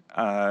adds.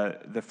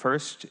 The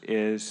first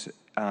is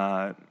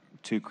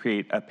to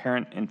create a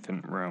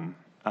parent-infant room.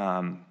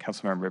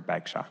 Councilmember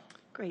Bagshaw.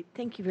 Great,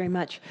 thank you very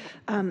much.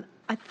 I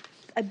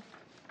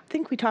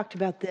think we talked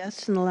about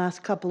this in the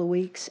last couple of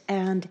weeks,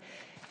 and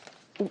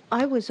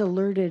I was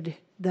alerted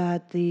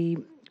that the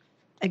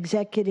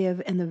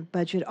executive and the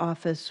budget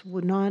office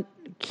were not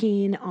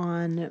keen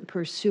on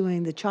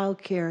pursuing the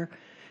child care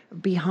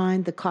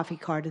behind the coffee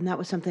cart, and that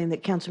was something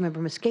that Councilmember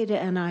Mosqueda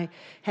and I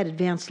had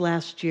advanced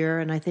last year,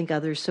 and I think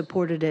others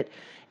supported it.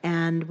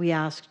 And we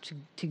asked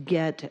to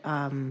get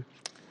a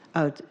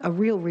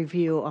real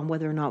review on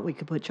whether or not we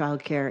could put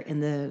childcare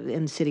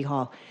in City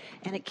Hall.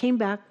 And it came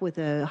back with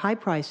a high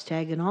price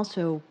tag, and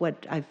also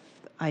what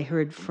I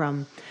heard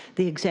from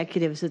the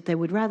executives that they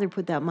would rather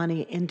put that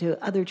money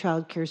into other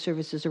child care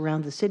services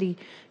around the city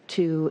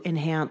to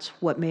enhance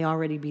what may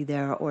already be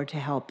there or to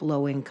help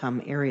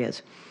low-income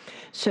areas.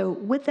 So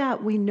with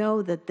that, we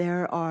know that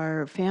there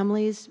are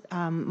families,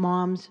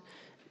 moms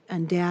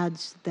and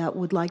dads that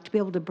would like to be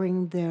able to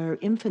bring their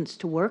infants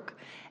to work.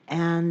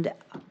 And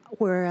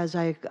whereas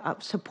I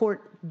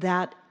support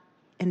that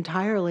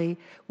entirely,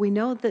 we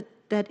know that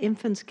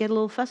infants get a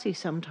little fussy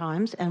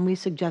sometimes, and we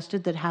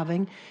suggested that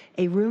having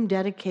a room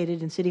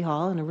dedicated in City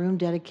Hall and a room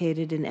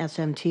dedicated in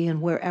SMT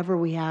and wherever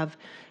we have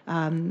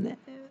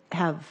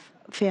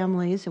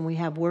families and we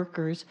have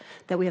workers,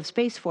 that we have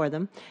space for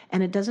them.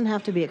 And it doesn't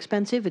have to be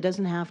expensive. It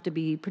doesn't have to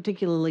be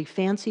particularly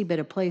fancy, but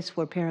a place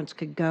where parents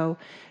could go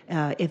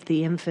if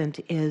the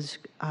infant is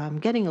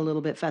getting a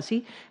little bit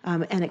fussy.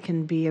 And it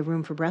can be a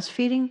room for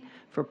breastfeeding,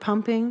 for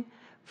pumping,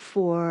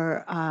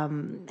 for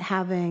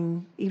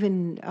having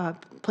even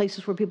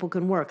places where people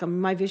can work.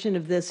 My vision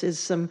of this is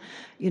some,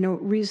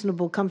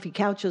 reasonable, comfy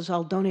couches.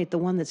 I'll donate the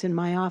one that's in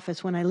my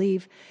office when I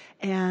leave,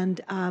 and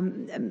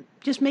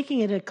just making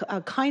it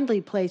a kindly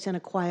place and a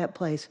quiet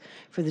place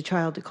for the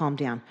child to calm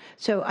down.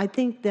 So I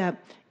think that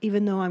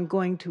even though I'm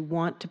going to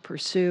want to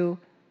pursue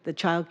the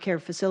child care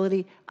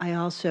facility, I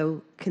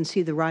also can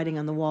see the writing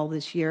on the wall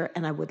this year,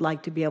 and I would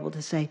like to be able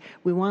to say,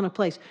 we want a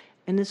place.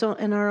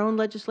 In our own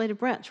legislative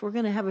branch, we're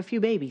going to have a few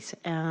babies,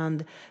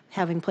 and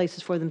having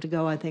places for them to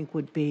go, I think,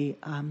 would be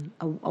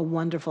a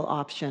wonderful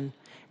option.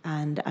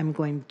 And I'm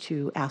going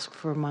to ask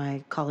for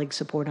my colleagues'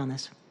 support on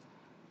this.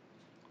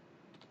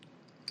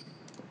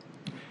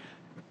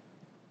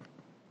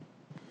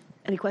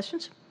 Any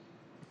questions?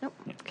 Nope.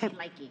 Okay.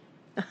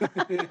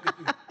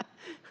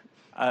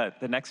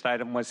 The next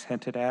item was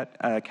hinted at.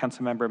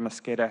 Councilmember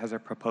Mosqueda has a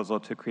proposal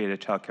to create a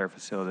child care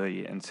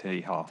facility in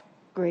City Hall.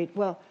 Great.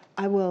 Well,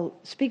 I will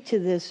speak to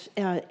this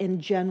in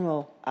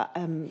general,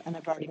 and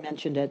I've already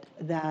mentioned it,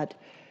 that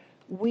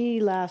we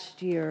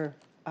last year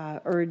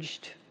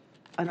urged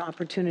an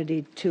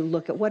opportunity to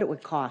look at what it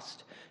would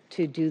cost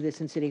to do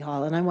this in City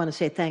Hall. And I want to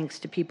say thanks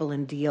to people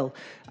in Deal.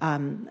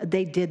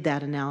 They did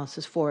that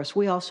analysis for us.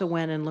 We also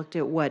went and looked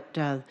at what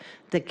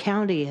the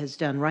county has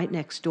done right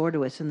next door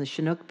to us in the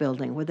Chinook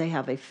building, where they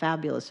have a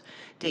fabulous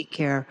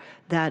daycare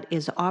that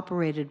is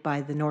operated by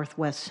the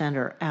Northwest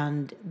Center.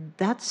 And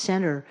that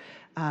center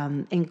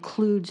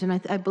includes, and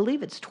I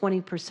believe it's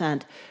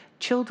 20%,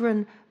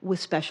 children with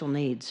special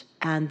needs,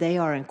 and they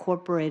are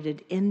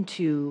incorporated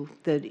into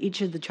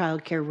each of the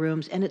child care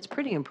rooms, and it's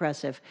pretty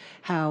impressive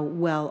how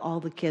well all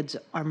the kids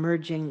are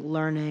merging,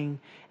 learning,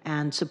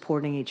 and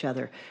supporting each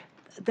other.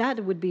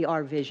 That would be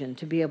our vision,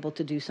 to be able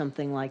to do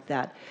something like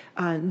that.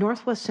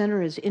 Northwest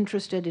Center is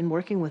interested in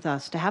working with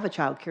us to have a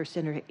child care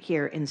center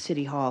here in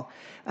City Hall,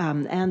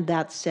 and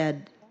that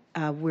said,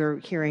 we're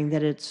hearing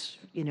that it's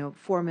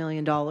 $4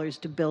 million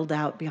to build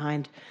out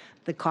behind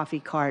the coffee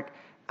cart.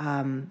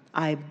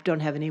 I don't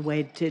have any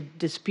way to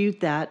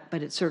dispute that,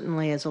 but it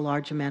certainly is a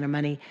large amount of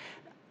money.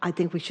 I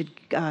think we should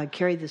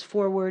carry this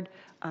forward.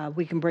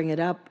 We can bring it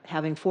up,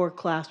 having 4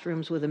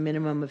 classrooms with a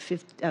minimum of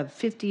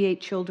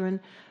 58 children.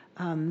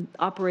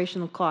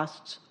 Operational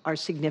costs are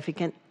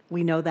significant.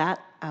 We know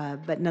that,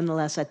 but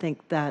nonetheless, I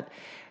think that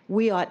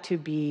we ought to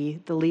be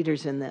the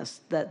leaders in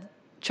this, that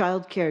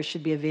childcare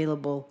should be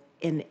available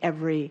in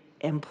every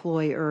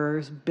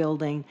employer's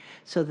building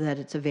so that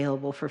it's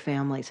available for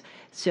families.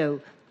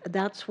 So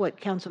that's what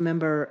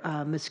Councilmember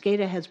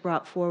Mosqueda has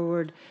brought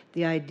forward.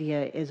 The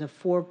idea is I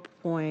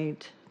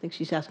think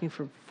she's asking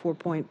for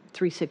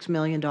 $4.36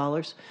 million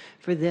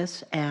for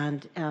this.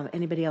 And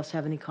anybody else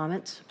have any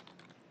comments?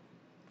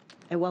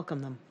 I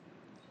welcome them.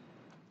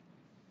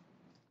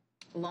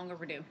 Long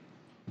overdue.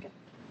 Okay.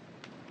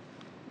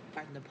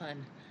 Pardon the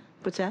pun.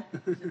 What's that?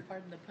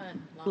 Pardon the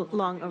pun.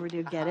 Long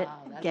overdue. Get it?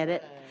 Get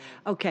it?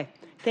 Okay.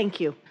 Thank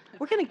you.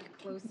 We're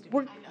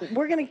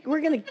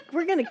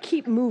gonna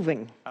keep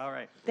moving. All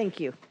right. Thank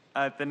you.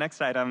 The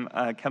next item,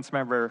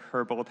 Councilmember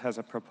Herbold has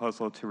a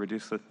proposal to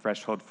reduce the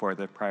threshold for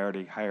the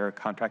priority hire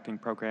contracting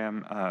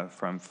program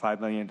from $5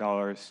 million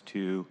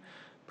to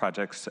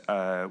projects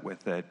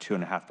with a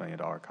 $2.5 million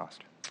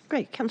cost.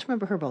 Great.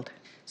 Councilmember Herbold.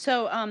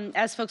 So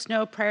as folks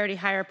know, Priority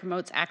Hire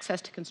promotes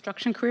access to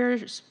construction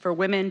careers for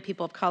women,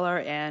 people of color,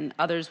 and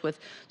others with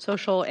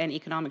social and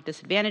economic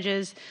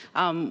disadvantages.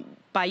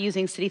 By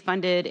using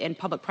city-funded and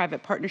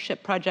public-private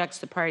partnership projects,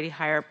 the Priority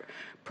Hire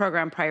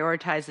program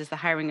prioritizes the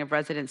hiring of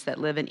residents that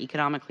live in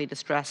economically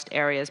distressed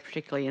areas,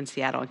 particularly in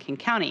Seattle and King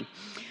County.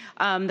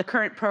 The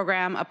current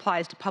program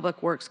applies to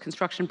public works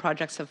construction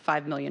projects of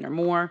 $5 million or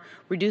more.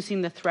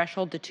 Reducing the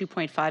threshold to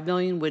 $2.5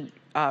 million would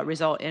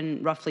result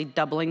in roughly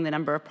doubling the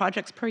number of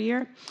projects per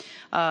year.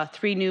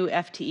 3 new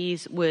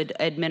FTEs would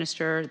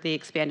administer the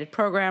expanded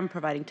program,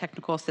 providing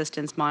technical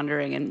assistance,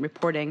 monitoring, and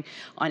reporting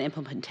on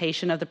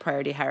implementation of the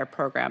priority hire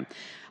program.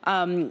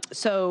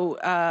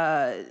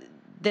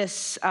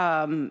 This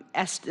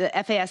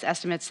FAS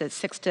estimates that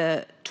 6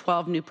 to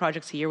 12 new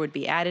projects a year would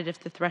be added if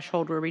the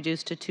threshold were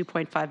reduced to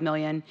 2.5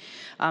 million.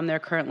 There are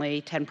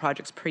currently 10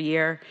 projects per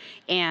year.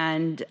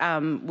 And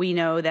we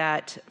know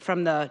that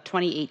from the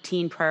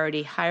 2018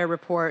 priority hire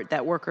report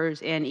that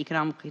workers in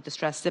economically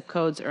distressed zip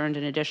codes earned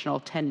an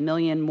additional 10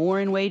 million more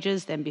in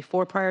wages than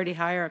before priority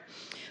hire.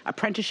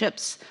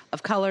 Apprenticeships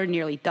of color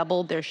nearly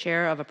doubled their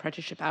share of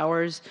apprenticeship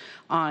hours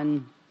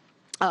on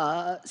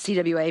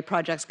CWA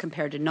projects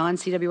compared to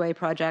non-CWA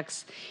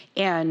projects,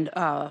 and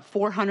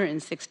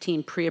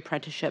 416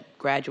 pre-apprenticeship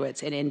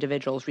graduates and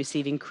individuals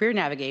receiving career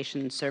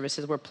navigation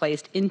services were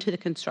placed into the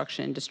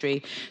construction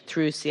industry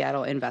through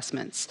Seattle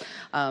Investments.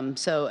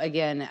 So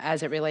again,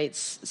 as it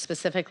relates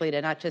specifically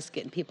to not just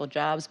getting people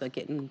jobs, but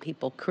getting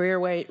people career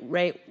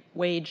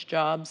wage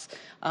jobs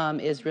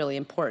is really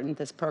important.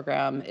 This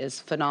program is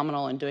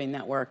phenomenal in doing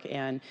that work,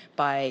 and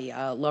by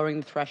lowering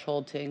the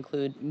threshold to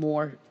include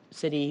more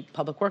city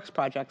public works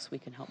projects, we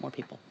can help more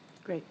people.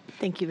 Great.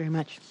 Thank you very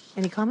much.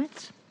 Any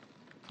comments?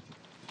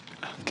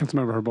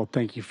 Councilmember Herbold,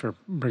 thank you for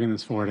bringing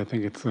this forward. I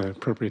think it's the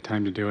appropriate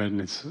time to do it, and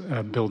it's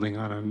building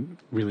on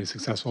a really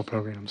successful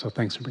program. So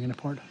thanks for bringing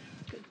it forward.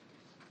 Good.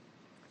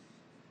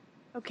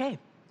 Okay.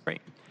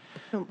 Great.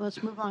 So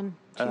let's move on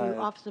to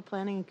Office of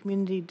Planning and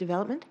Community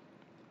Development.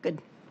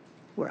 Good.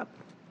 We're up.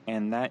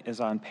 And that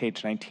is on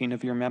page 19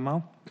 of your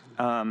memo.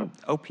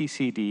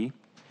 OPCD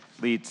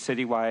leads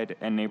citywide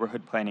and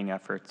neighborhood planning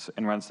efforts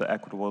and runs the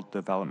Equitable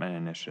Development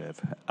Initiative.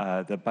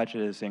 The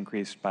budget is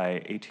increased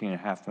by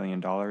 $18.5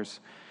 million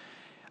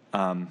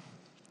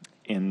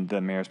in the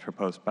mayor's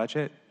proposed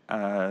budget.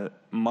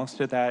 Most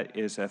of that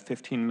is a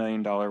 $15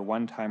 million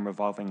one-time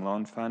revolving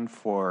loan fund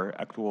for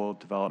Equitable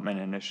Development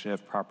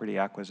Initiative property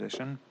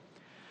acquisition,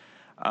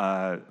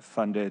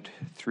 funded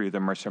through the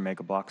Mercer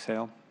Mega Block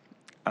sale.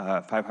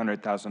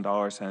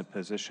 $500,000 in a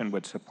position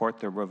would support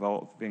the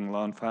revolving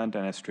loan fund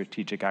and a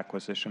strategic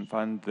acquisition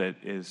fund that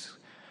is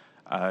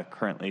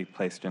currently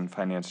placed in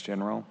Finance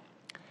General.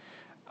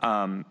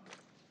 In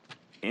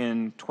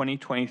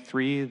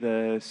 2023,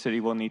 the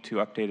city will need to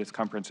update its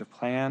comprehensive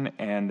plan,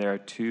 and there are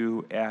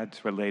 2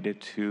 ads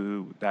related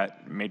to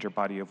that major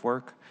body of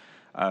work,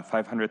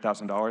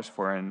 $500,000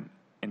 for an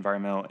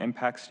environmental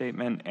impact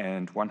statement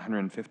and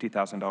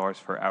 $150,000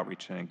 for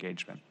outreach and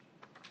engagement.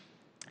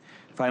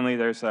 Finally,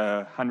 there's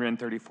a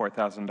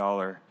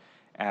 $134,000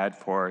 ad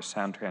for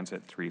Sound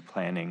Transit 3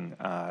 planning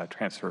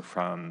transfer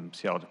from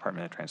Seattle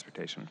Department of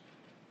Transportation.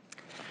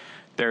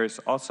 There's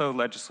also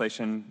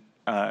legislation.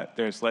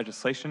 There's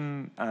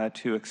legislation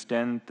to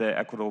extend the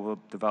Equitable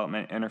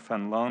Development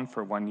Interfund loan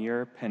for 1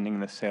 year, pending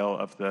the sale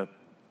of the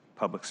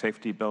public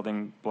safety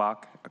building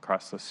block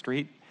across the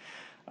street.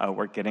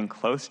 We're getting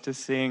close to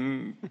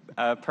seeing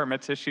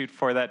permits issued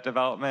for that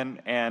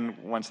development, and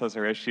once those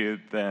are issued,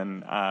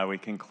 then we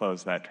can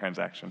close that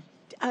transaction.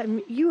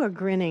 You are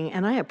grinning,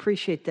 and I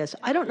appreciate this.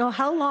 I don't know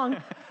how long.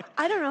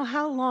 I don't know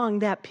how long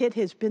that pit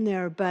has been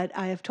there, but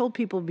I have told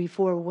people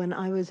before when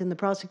I was in the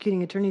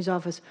prosecuting attorney's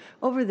office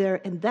over there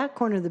in that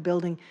corner of the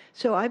building.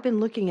 So I've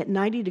been looking at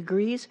 90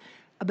 degrees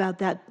about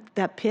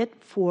that pit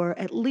for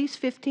at least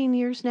 15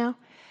 years now,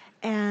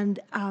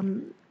 and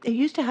it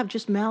used to have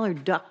just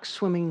mallard ducks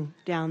swimming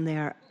down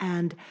there.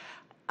 And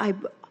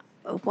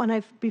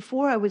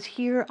before I was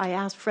here, I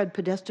asked Fred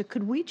Podesta,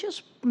 could we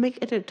just make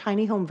it a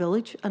tiny home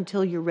village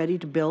until you're ready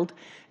to build?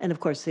 And of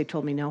course, they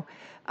told me no.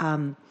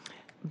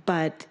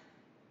 But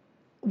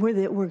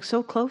we're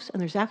so close,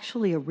 and there's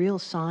actually a real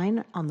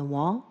sign on the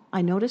wall,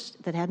 I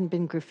noticed, that hadn't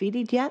been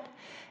graffitied yet.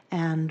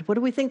 And what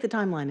do we think the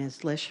timeline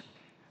is, Lish?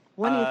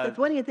 When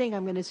do you think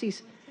I'm going to see?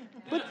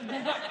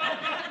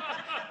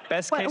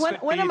 Best case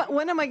would be,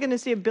 when am I going to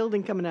see a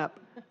building coming up?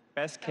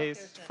 Best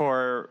case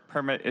for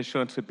permit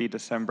issuance would be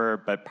December,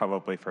 but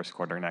probably first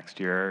quarter next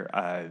year,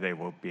 they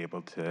will be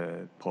able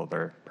to pull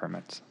their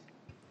permits.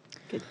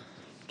 Good.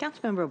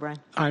 Councilmember O'Brien.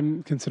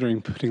 I'm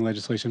considering putting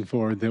legislation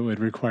forward that would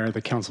require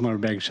the Councilmember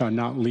Bagshaw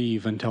not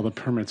leave until the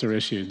permits are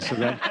issued. So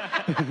that,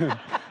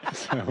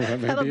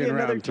 that'll be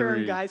another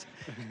term, guys.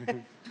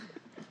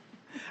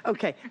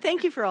 Okay.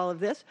 Thank you for all of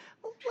this.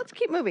 Let's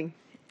keep moving.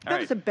 That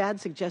was a bad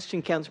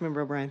suggestion,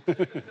 Councilmember O'Brien,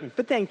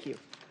 but thank you.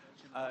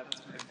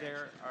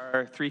 There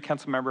are 3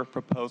 council member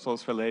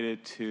proposals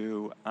related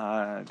to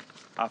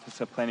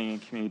Office of Planning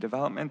and Community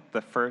Development.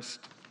 The first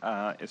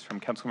is from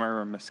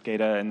Councilmember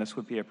Mosqueda, and this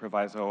would be a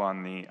proviso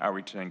on the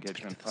outreach and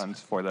engagement funds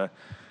for the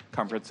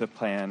comprehensive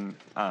plan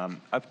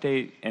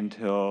update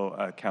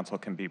until council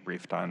can be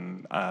briefed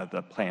on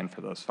the plan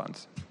for those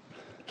funds.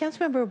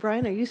 Councilmember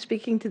O'Brien, are you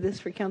speaking to this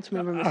for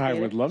Councilmember Mosqueda? I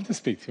would love to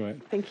speak to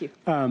it. Thank you.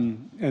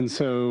 And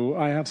so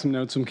I have some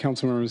notes from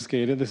Councilmember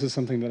Mosqueda. This is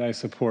something that I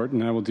support,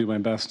 and I will do my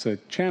best to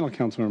channel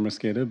Councilmember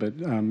Mosqueda, but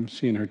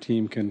she and her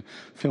team can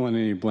fill in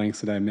any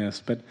blanks that I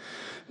missed. But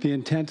the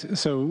intent,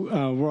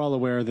 so we're all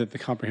aware that the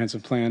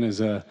comprehensive plan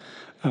is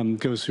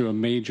goes through a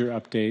major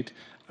update.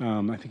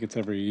 I think it's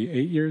every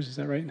 8 years, is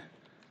that right?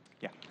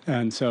 Yeah.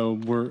 And so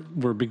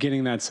we're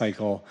beginning that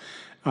cycle.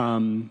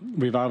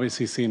 We've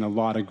obviously seen a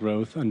lot of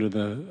growth under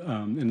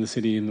in the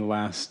city in the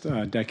last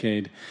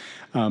decade.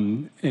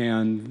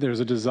 And there's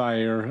a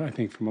desire, I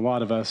think, from a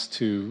lot of us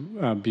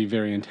to be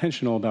very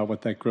intentional about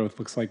what that growth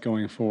looks like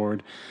going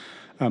forward.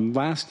 In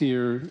last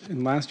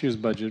year's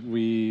budget,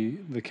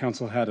 the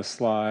council had a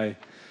slide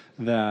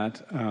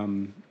that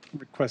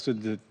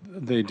requested that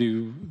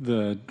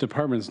the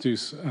departments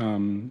use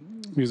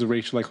a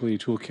racial equity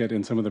toolkit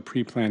in some of the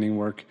pre-planning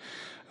work.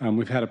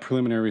 We've had a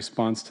preliminary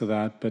response to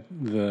that, but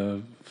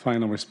the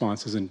final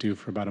response isn't due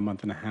for about a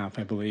month and a half,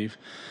 I believe.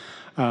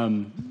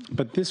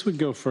 But this would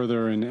go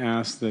further and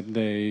ask that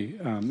they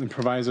and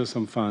proviso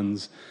some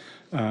funds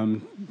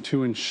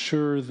to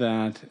ensure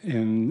that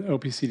in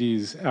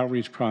OPCD's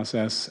outreach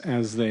process,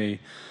 as they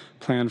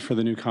plan for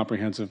the new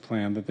comprehensive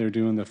plan, that they're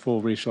doing the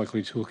full racial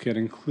equity toolkit,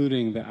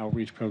 including the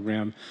outreach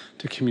program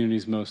to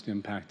communities most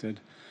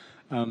impacted.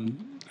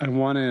 I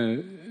want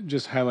to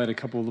just highlight a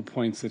couple of the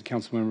points that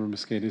Councilmember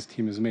Mosqueda's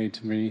team has made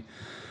to me.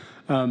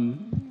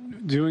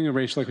 Doing a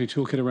racial equity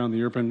toolkit around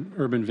the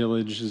urban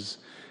village is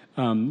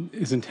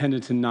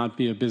intended to not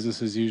be a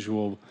business as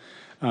usual,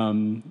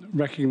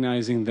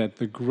 recognizing that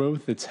the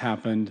growth that's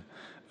happened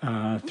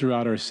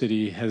throughout our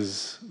city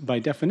has, by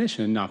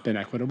definition, not been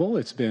equitable.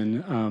 It's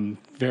been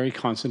very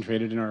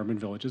concentrated in our urban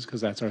villages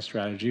because that's our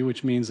strategy,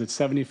 which means that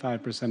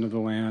 75% of the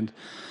land,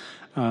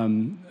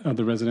 of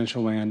the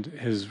residential land,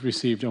 has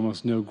received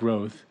almost no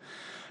growth.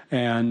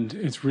 And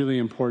it's really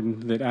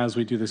important that as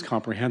we do this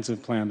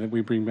comprehensive plan,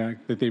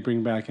 that they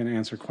bring back and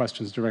answer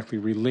questions directly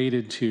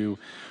related to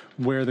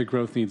where the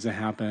growth needs to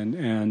happen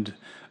and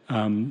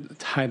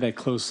tie that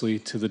closely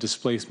to the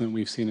displacement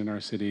we've seen in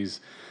our cities.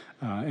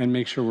 And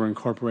make sure we're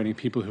incorporating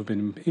people who've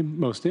been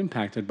most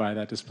impacted by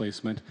that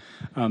displacement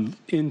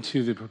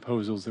into the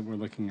proposals that we're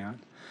looking at.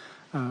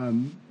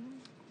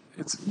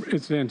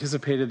 It's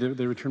anticipated that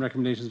the return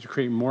recommendations to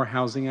create more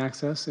housing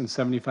access in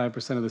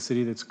 75% of the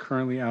city that's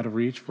currently out of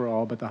reach for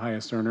all but the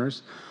highest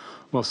earners,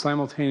 while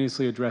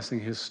simultaneously addressing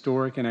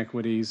historic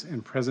inequities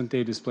and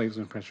present-day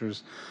displacement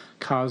pressures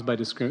caused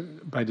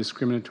by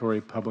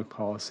discriminatory public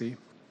policy.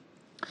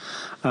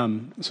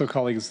 So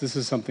colleagues, this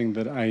is something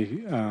that I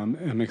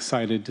am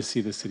excited to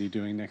see the city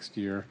doing next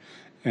year,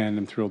 and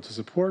I'm thrilled to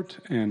support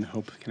and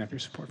hope can have your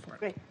support for it.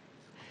 Great.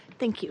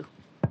 Thank you.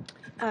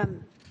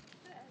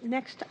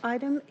 Next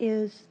item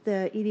is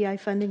the EDI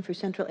funding for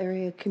Central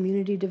Area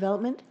Community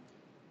Development.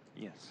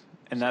 Yes,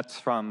 and that's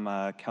from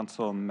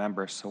Council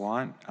Member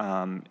Sawant.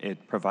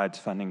 It provides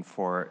funding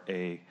for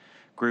a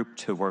group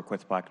to work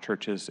with Black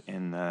churches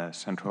in the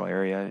central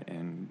area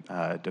in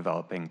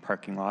developing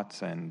parking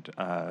lots and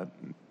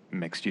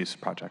mixed-use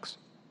projects.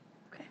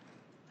 Okay.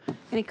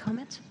 Any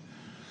comments?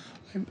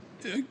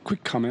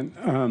 Quick comment.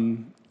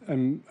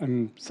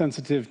 I'm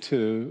sensitive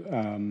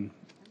to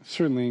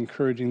certainly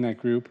encouraging that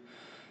group.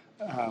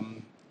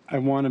 I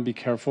want to be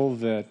careful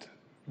that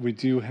we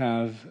do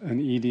have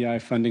an EDI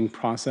funding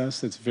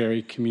process that's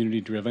very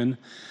community-driven,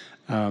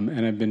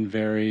 and I've been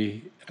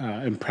very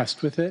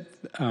impressed with it.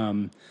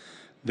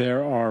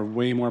 There are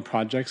way more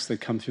projects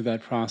that come through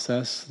that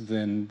process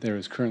than there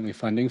is currently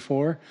funding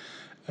for.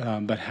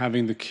 But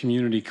having the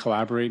community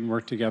collaborate and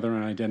work together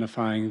on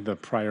identifying the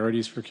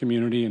priorities for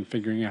community and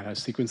figuring out how to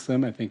sequence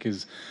them, I think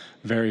is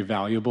very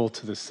valuable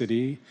to the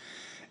city.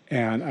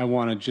 And I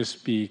want to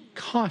just be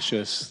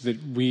cautious that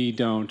we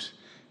don't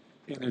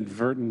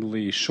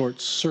inadvertently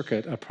short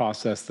circuit a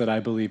process that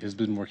I believe has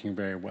been working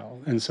very well.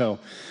 And so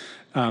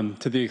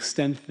to the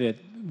extent that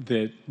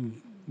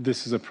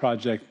this is a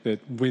project that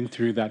went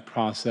through that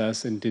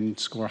process and didn't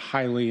score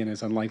highly and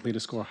is unlikely to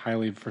score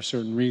highly for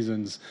certain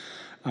reasons,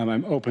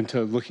 I'm open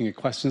to looking at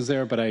questions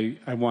there, but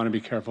I want to be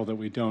careful that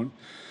we don't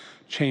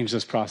change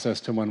this process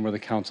to one where the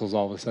council's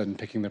all of a sudden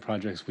picking the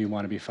projects we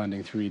want to be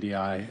funding through EDI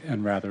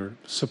and rather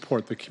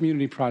support the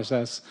community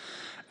process.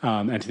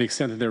 And to the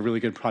extent that there are really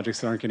good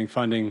projects that aren't getting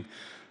funding,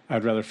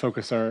 I'd rather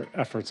focus our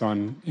efforts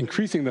on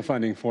increasing the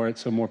funding for it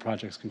so more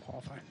projects can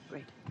qualify.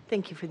 Great.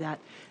 Thank you for that.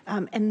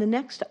 And the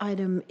next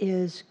item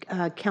is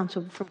from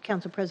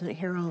Council President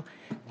Harrell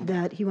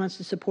that he wants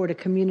to support a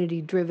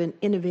community-driven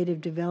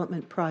innovative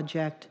development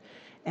project.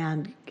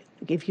 And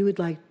if you would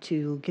like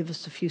to give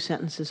us a few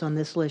sentences on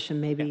this list, and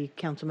maybe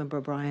Councilmember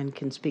O'Brien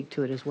can speak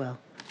to it as well.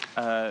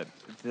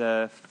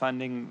 The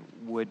funding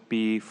would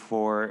be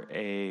for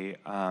a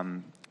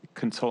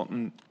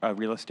consultant, a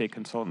real estate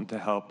consultant to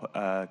help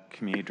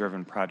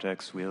community-driven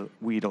projects,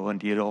 wheedle and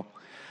deedle.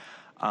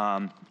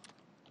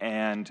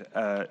 And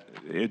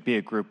it'd be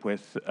a group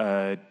with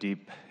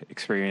deep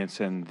experience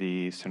in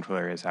the Central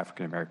Area's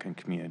African-American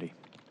community.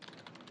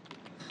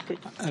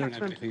 I don't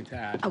have anything to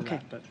add to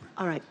that, but.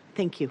 All right,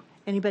 thank you.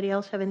 Anybody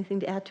else have anything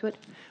to add to it?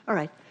 All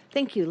right,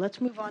 thank you. Let's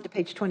move on to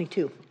page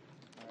 22.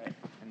 All right,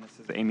 and this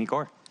is Amy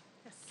Gore.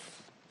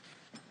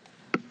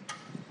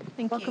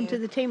 Welcome to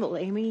the table,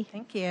 Amy.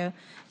 Thank you.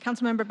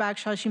 Councilmember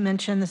Bagshaw, as you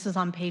mentioned, this is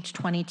on page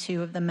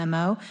 22 of the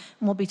memo,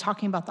 and we'll be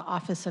talking about the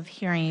Office of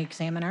Hearing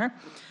Examiner.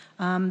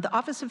 The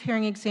Office of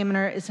Hearing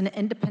Examiner is an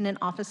independent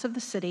office of the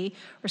city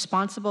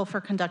responsible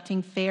for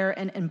conducting fair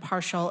and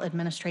impartial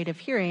administrative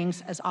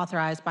hearings as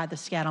authorized by the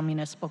Seattle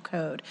Municipal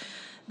Code.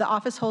 The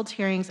office holds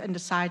hearings and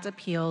decides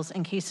appeals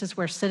in cases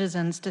where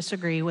citizens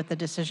disagree with the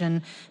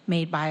decision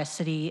made by a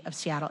City of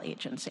Seattle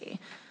agency.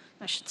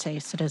 I should say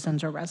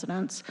citizens or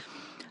residents.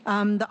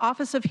 The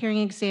Office of Hearing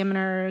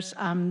Examiner's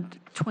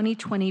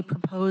 2020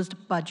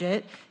 proposed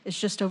budget is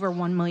just over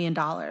 $1 million.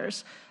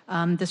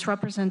 This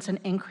represents an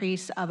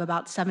increase of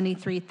about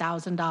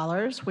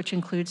 $73,000, which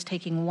includes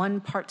taking one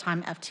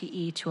part-time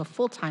FTE to a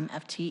full-time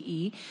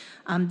FTE.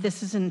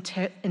 This is in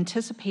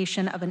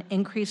anticipation of an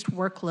increased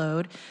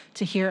workload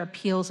to hear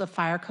appeals of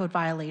fire code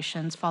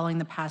violations following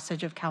the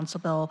passage of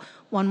Council Bill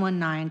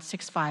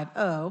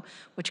 119650,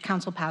 which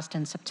Council passed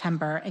in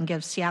September and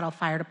gives Seattle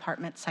Fire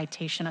Department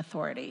citation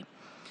authority.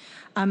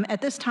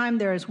 At this time,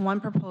 there is one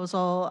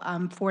proposal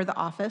for the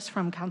office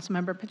from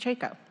Councilmember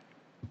Pacheco.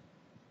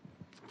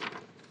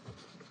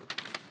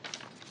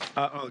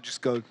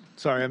 Just go.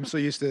 Sorry, I'm so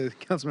used to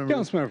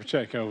Councilmember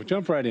Pacheco,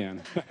 jump right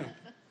in.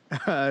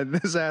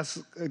 This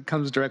ask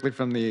comes directly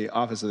from the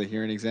Office of the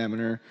Hearing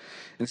Examiner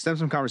and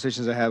stems from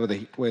conversations I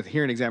had with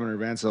Hearing Examiner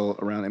Vansel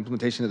around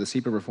implementation of the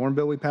SEPA reform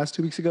bill we passed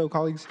 2 weeks ago,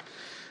 colleagues.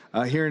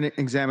 Hearing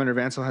Examiner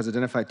Vansel has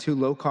identified 2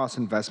 low-cost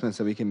investments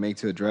that we can make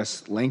to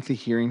address lengthy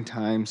hearing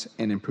times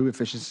and improve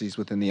efficiencies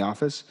within the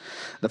office.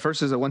 The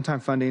first is a one-time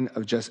funding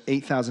of just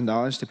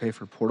 $8,000 to pay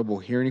for portable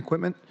hearing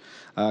equipment.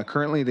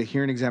 Currently, the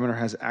Hearing Examiner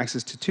has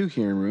access to 2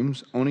 hearing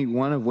rooms, only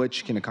one of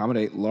which can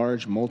accommodate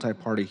large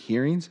multi-party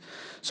hearings.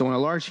 So when a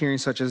large hearing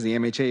such as the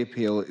MHA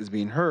appeal is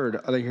being heard,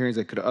 other hearings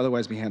that could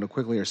otherwise be handled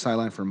quickly are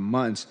sidelined for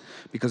months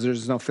because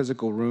there's no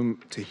physical room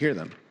to hear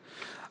them.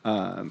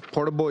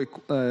 Portable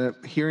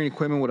hearing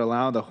equipment would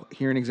allow the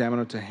hearing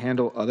examiner to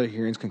handle other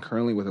hearings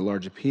concurrently with a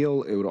large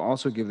appeal. It would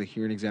also give the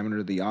hearing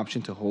examiner the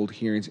option to hold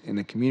hearings in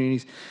the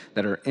communities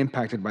that are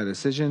impacted by the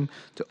decision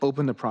to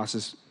open the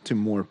process to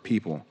more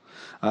people.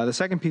 The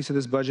second piece of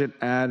this budget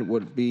add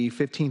would be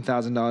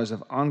 $15,000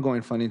 of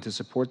ongoing funding to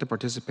support the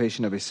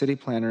participation of a city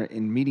planner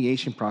in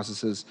mediation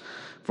processes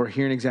for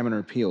hearing examiner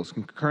appeals.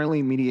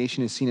 Currently,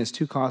 mediation is seen as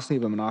too costly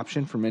of an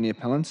option for many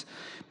appellants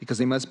because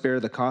they must bear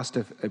the cost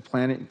of a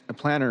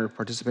planner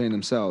participating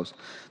themselves.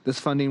 This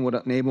funding would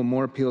enable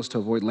more appeals to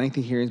avoid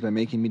lengthy hearings by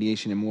making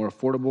mediation a more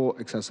affordable,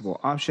 accessible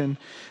option.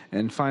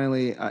 And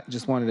finally, I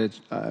just wanted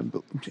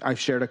to, I've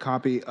shared a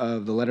copy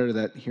of the letter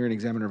that Hearing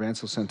Examiner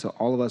Vansel sent to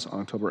all of us on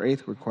October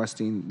 8th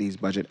requesting these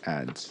budget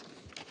adds.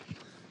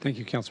 Thank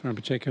you, Councilmember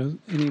Pacheco.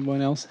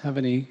 Anyone else have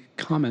any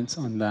comments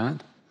on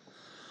that?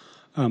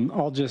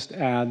 I'll just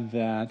add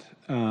that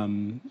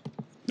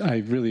I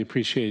really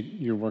appreciate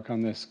your work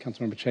on this,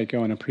 Councilmember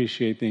Pacheco, and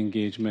appreciate the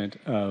engagement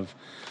of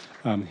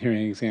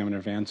Hearing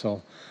Examiner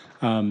Vansel.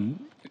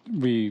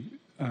 We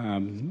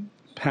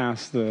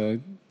passed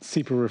the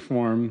SEPA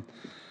reform.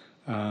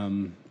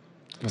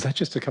 Was that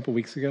just a couple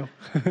weeks ago?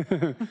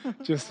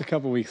 Just a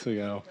couple weeks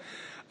ago.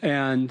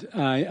 And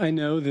I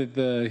know that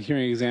the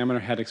hearing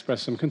examiner had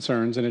expressed some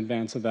concerns in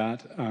advance of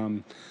that.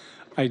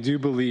 I do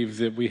believe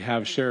that we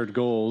have shared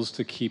goals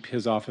to keep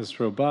his office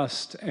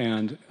robust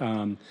and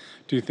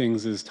do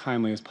things as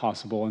timely as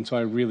possible. And so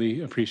I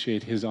really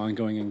appreciate his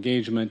ongoing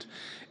engagement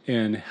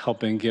in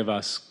helping give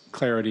us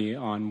clarity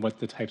on what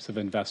the types of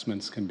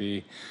investments can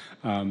be.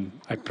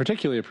 I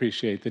particularly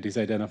appreciate that he's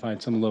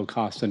identified some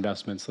low-cost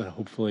investments that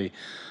hopefully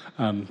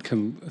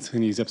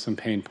can ease up some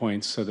pain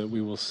points so that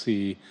we will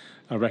see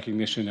a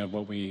recognition of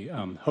what we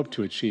hope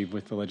to achieve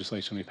with the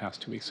legislation we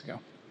passed 2 weeks ago.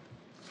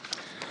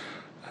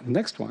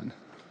 Next one.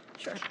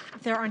 Sure.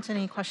 If there aren't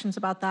any questions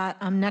about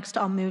that, next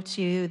I'll move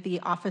to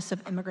the Office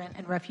of Immigrant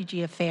and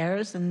Refugee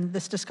Affairs, and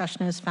this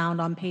discussion is found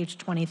on page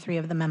 23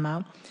 of the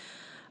memo.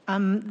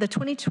 The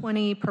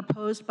 2020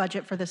 proposed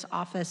budget for this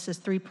office is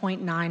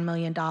 $3.9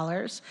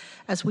 million.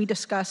 As we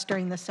discussed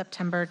during the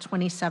September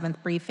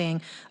 27th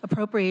briefing,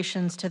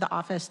 appropriations to the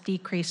office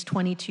decreased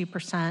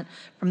 22%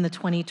 from the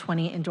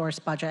 2020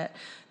 endorsed budget.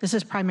 This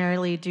is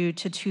primarily due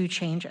to 2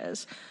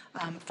 changes.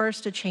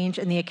 First, a change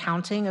in the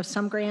accounting of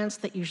some grants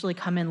that usually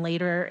come in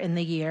later in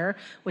the year,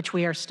 which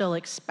we are still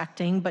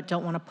expecting but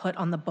don't want to put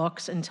on the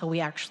books until we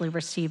actually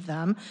receive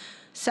them.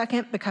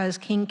 Second, because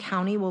King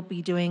County will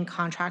be doing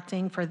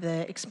contracting for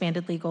the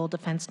expanded legal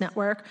defense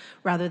network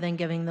rather than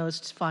giving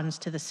those funds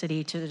to the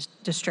city to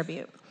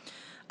distribute.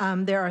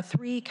 There are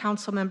 3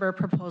 council member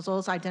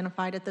proposals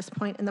identified at this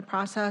point in the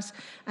process,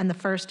 and the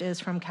first is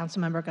from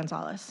Councilmember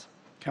Gonzalez.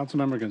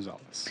 Councilmember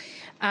Gonzalez.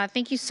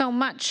 Thank you so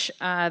much.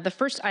 The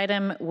first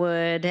item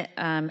would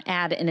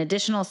add an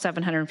additional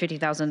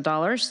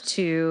 $750,000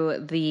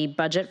 to the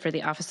budget for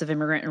the Office of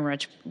Immigrant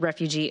and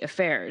Refugee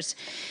Affairs.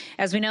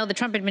 As we know, the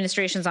Trump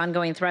administration's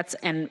ongoing threats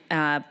and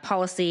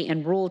policy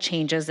and rule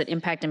changes that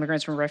impact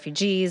immigrants and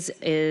refugees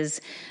is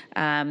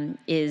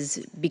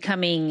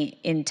becoming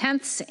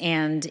intense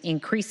and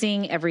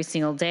increasing every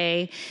single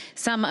day.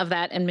 Some of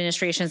that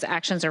administration's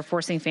actions are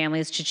forcing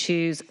families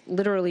to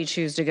literally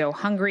choose to go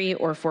hungry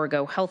or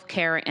forego health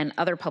care and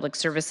other public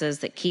services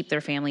that keep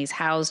their families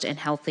housed and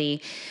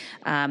healthy,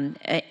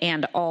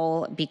 and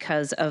all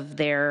because of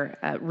their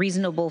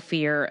reasonable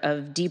fear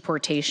of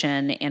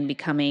deportation and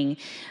becoming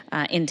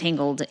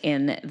entangled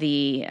in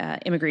the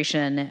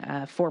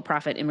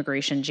for-profit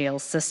immigration jail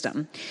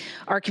system.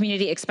 Our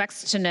community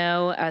expects to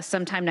know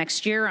sometime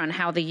next year on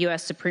how the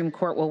U.S. Supreme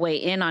Court will weigh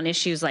in on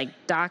issues like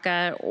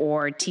DACA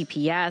or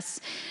TPS,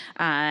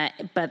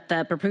 but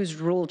the proposed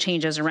rule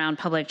changes around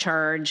public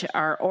charge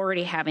are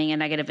already having a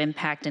negative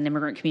impact in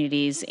immigrant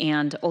communities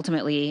and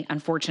ultimately,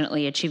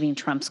 unfortunately, achieving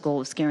Trump's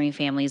goal of scaring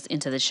families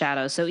into the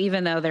shadows. So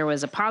even though there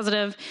was a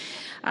positive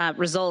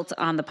result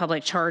on the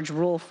public charge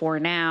rule for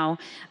now,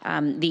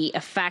 the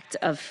effect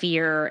of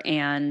fear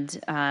and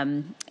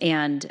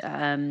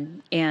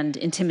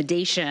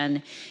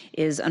intimidation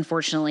is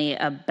unfortunately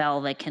a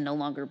bell that can no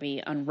longer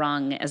be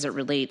unrung as it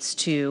relates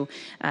to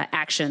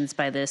actions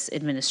by this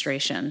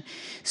administration.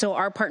 So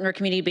our partner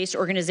community-based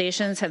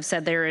organizations have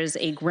said there is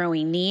a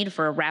growing need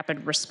for a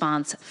rapid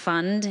response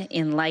fund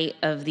in light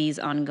of these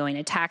ongoing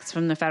attacks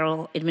from the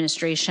federal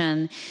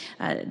administration.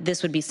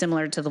 This would be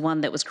similar to the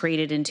one that was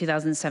created in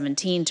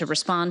 2017 to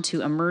respond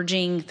to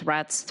emerging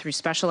threats through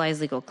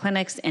specialized legal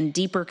clinics and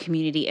deeper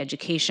community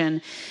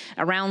education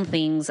around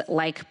things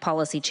like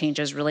policy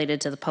changes related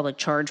to the public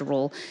charge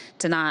rule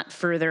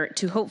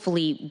to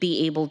hopefully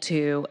be able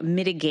to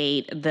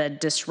mitigate the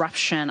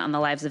disruption on the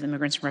lives of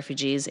immigrants and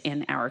refugees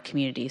in our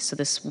community. So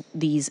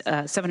these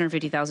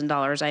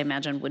 $750,000, I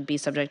imagine, would be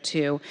subject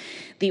to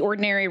the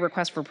ordinary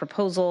request for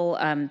proposal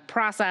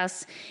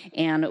process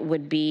and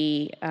would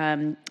be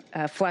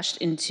flushed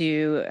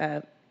into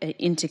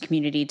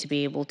community to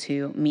be able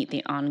to meet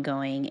the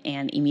ongoing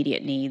and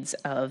immediate needs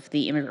of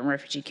the immigrant and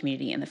refugee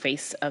community in the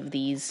face of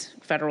these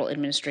federal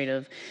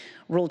administrative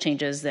rule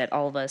changes that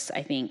all of us,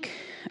 I think,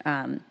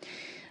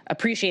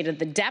 appreciated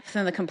the depth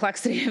and the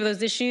complexity of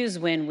those issues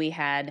when we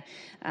had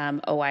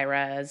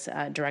OIRA's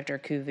Director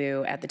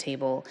Kuvu at the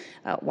table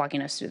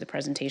walking us through the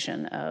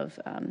presentation of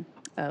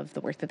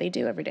the work that they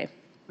do every day.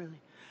 Really.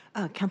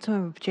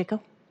 Councilmember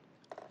Pacheco?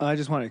 I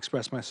just want to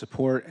express my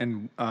support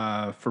and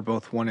for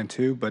both 1 and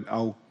 2, but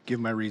I'll give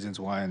my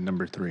reasons why on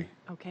number 3.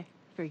 Okay,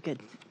 very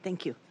good.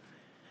 Thank you.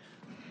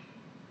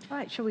 All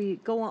right, shall we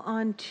go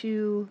on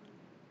to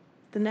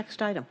the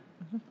next item?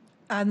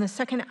 And the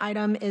second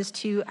item is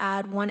to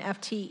add 1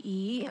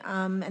 FTE,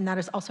 and that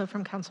is also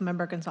from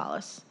Councilmember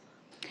Gonzalez.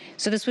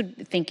 So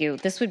thank you.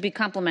 This would be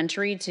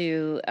complementary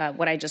to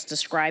what I just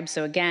described.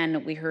 So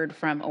again, we heard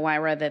from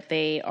OIRA that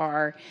they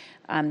are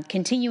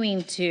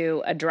continuing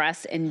to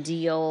address and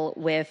deal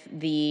with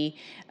the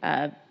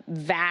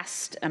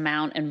vast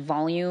amount and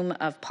volume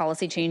of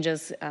policy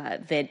changes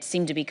that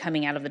seem to be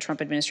coming out of the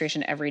Trump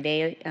administration every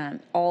day,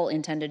 all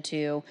intended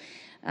to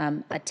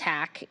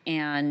attack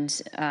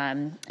and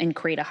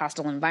create a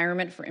hostile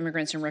environment for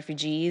immigrants and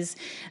refugees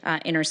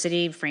in our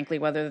city, frankly,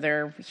 whether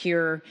they're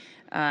here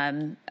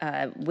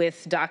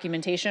with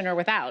documentation or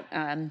without.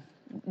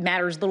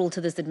 Matters little to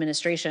this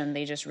administration.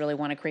 They just really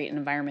want to create an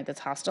environment that's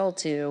hostile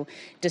to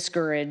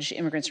discourage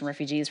immigrants and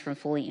refugees from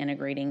fully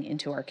integrating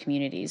into our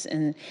communities.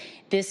 And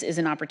this is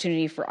an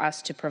opportunity for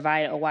us to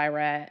provide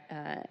OIRA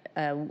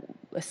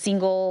a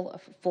single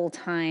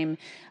full-time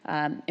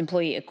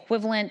employee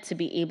equivalent to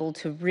be able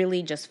to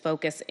really just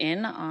focus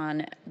in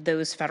on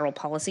those federal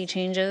policy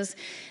changes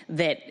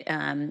that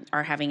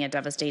are having a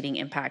devastating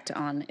impact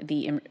on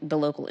the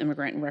local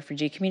immigrant and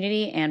refugee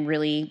community, and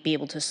really be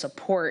able to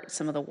support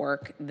some of the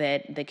work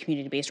that the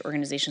community-based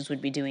organizations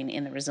would be doing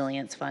in the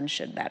Resilience Fund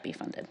should that be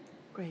funded.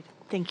 Great,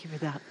 thank you for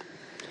that.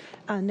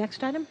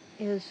 Next item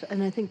is,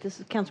 and I think this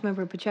is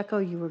Councilmember Pacheco,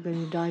 you were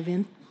going to dive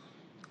in.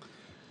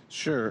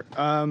 Sure.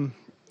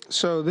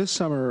 So this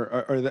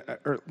summer,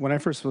 when I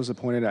first was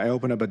appointed, I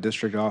opened up a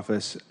district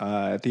office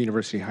at the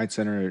University Heights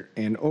Center.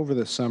 And over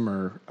the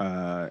summer,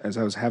 as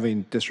I was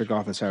having district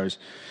office hours,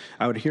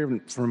 I would hear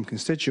from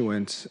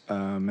constituents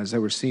as they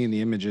were seeing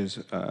the images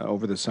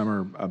over the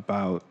summer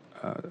about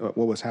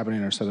what was happening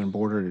on our southern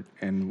border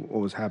and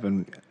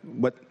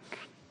what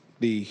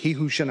the he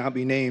who shall not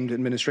be named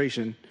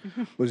administration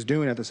was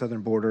doing at the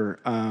southern border.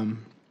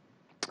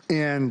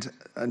 And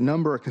a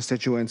number of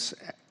constituents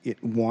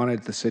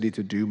wanted the city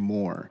to do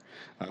more.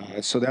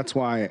 So that's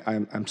why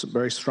I'm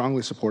very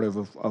strongly supportive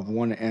of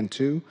 1 and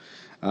 2,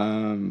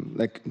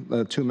 like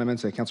the 2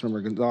 amendments that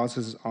Councilmember Gonzalez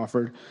has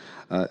offered.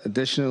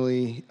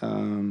 Additionally,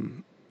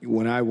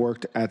 when I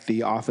worked at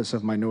the Office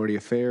of Minority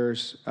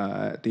Affairs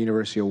at the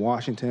University of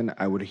Washington,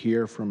 I would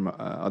hear from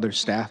other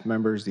staff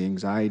members the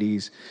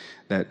anxieties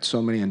that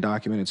so many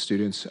undocumented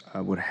students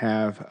would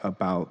have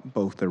about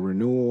both their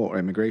renewal or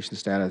immigration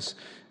status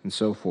and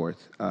so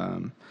forth.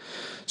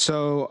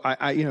 So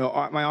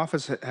my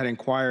office had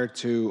inquired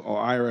to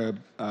OIRA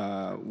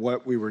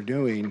what we were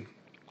doing.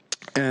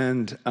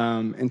 And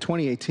in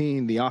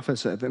 2018, the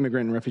Office of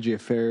Immigrant and Refugee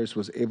Affairs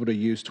was able to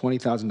use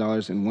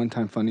 $20,000 in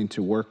one-time funding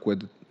to work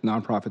with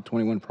nonprofit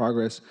 21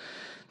 Progress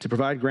to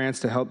provide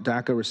grants to help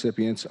DACA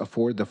recipients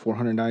afford the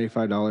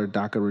 $495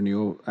 DACA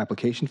renewal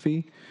application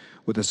fee.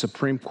 With the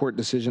Supreme Court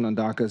decision on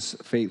DACA's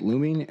fate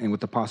looming and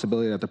with the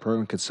possibility that the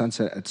program could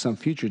sunset at some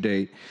future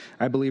date,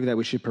 I believe that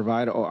we should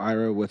provide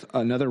OIRA with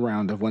another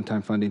round of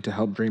one-time funding to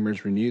help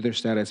Dreamers renew their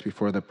status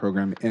before the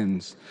program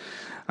ends.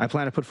 I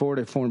plan to put forward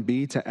a Form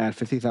B to add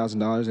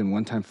 $50,000 in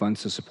one-time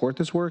funds to support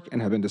this work and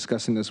have been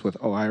discussing this with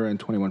OIRA and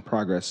 21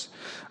 Progress.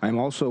 I am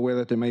also aware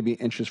that there may be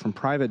interest from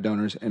private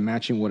donors in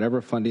matching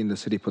whatever funding the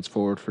city puts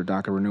forward for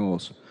DACA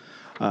renewals.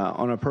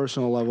 On a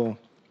personal level,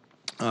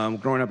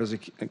 growing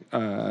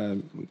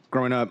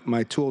up,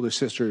 my two older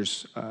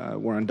sisters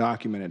were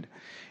undocumented.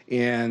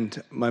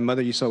 And my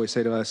mother used to always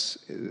say to us,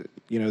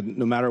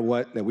 no matter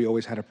what, that we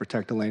always had to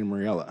protect Elaine and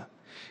Mariella.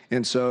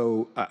 And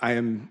so I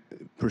am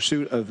in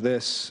pursuit of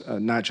this,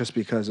 not just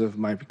because of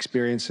my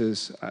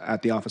experiences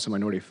at the Office of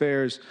Minority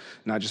Affairs,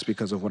 not just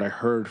because of what I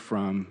heard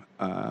from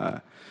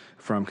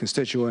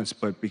constituents,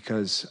 but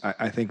because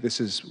I think this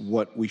is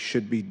what we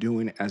should be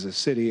doing as a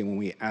city. And when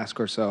we ask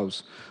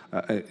ourselves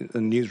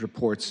in news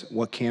reports,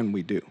 what can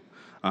we do?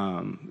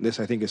 This,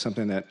 I think, is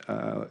something that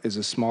is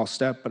a small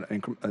step, but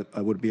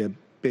would be a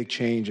big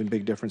change and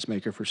big difference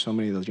maker for so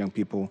many of those young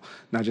people,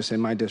 not just in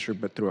my district,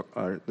 but through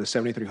the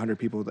 7,300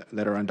 people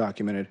that are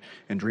undocumented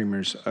and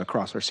Dreamers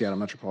across our Seattle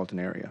metropolitan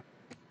area.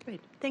 Great.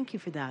 Thank you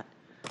for that.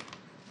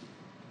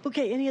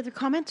 Okay, any other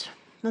comments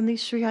on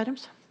these three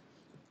items?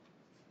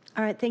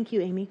 All right, thank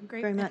you, Amy,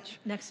 very much.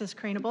 Next is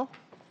Cranable.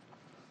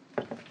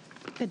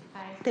 Good.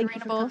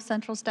 Thank you,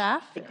 Central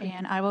Staff,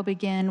 and I will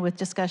begin with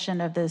discussion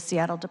of the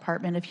Seattle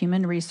Department of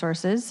Human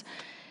Resources.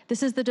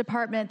 This is the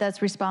department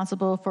that's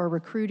responsible for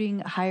recruiting,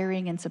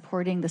 hiring, and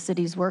supporting the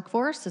city's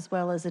workforce, as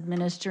well as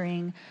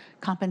administering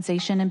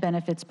compensation and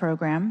benefits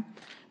program.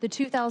 The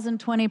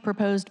 2020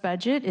 proposed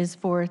budget is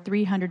for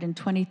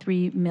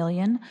 $323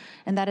 million,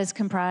 and that is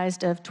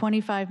comprised of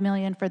 $25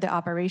 million for the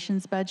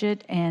operations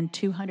budget and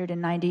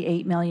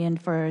 $298 million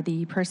for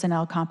the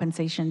Personnel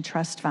Compensation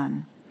Trust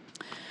Fund.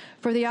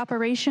 For the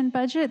operation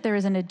budget, there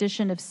is an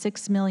addition of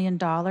 $6 million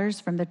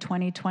from the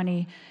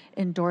 2020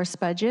 endorsed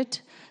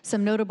budget.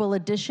 Some notable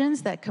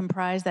additions that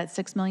comprise that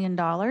 $6 million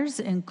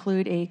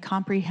include a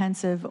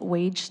comprehensive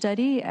wage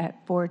study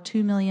for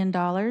 $2 million.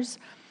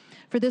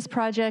 For this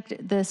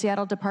project, the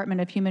Seattle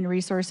Department of Human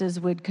Resources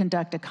would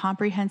conduct a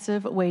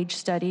comprehensive wage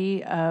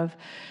study of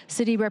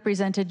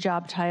city-represented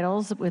job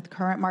titles with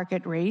current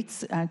market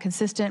rates,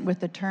 consistent with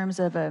the terms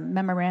of a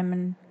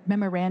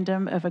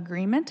memorandum of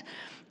agreement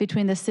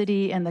between the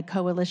city and the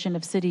Coalition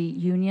of City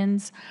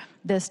Unions.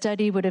 The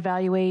study would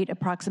evaluate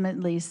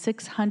approximately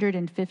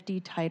 650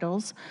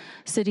 titles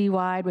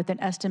citywide with an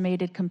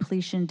estimated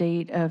completion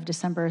date of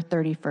December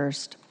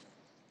 31st.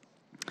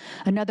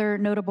 Another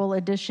notable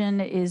addition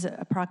is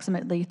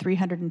approximately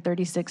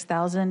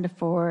 $336,000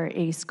 for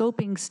a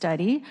scoping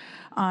study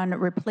on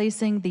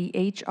replacing the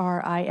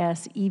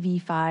HRIS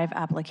EV5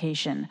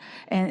 application.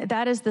 And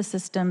that is the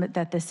system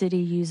that the city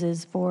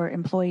uses for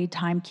employee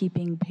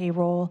timekeeping,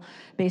 payroll,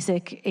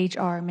 basic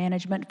HR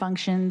management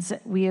functions.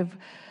 It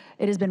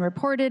has been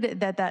reported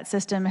that that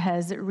system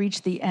has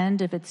reached the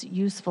end of its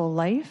useful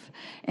life,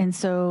 and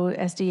so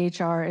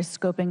SDHR is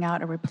scoping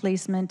out a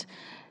replacement.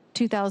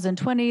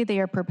 2020,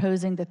 they are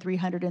proposing the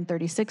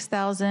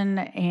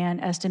 $336,000 and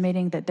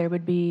estimating that there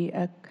would be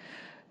an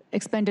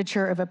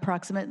expenditure of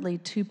approximately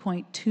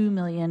 $2.2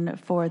 million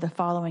for the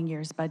following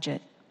year's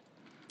budget.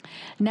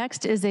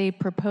 Next is a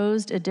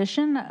proposed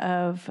addition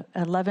of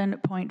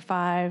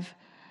 11.5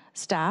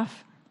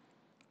 staff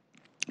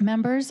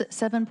members.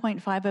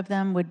 7.5 of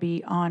them would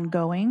be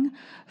ongoing,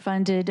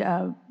 funded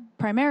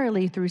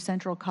primarily through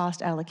central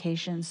cost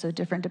allocations, so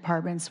different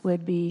departments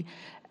would be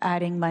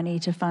adding money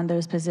to fund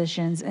those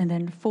positions, and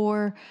then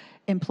 4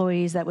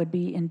 employees that would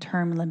be in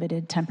term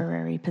limited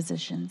temporary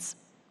positions.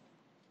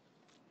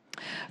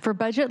 For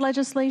budget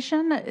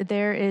legislation,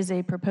 there is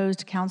a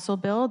proposed council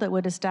bill that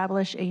would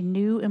establish a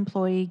new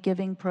employee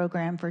giving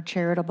program for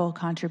charitable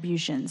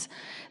contributions.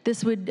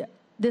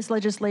 This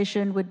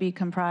legislation would be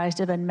comprised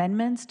of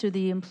amendments to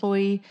the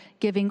employee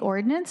giving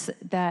ordinance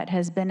that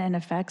has been in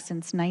effect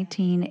since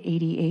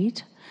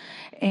 1988.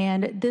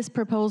 And this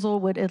proposal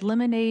would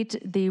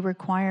eliminate the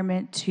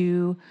requirement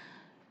to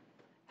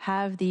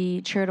have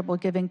the charitable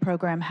giving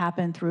program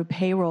happen through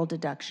payroll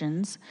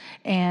deductions,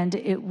 and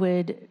it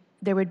would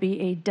there would be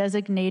a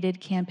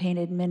designated campaign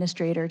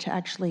administrator to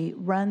actually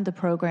run the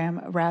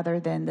program rather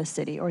than the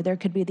city, or there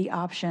could be the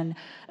option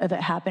of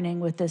it happening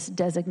with this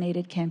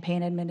designated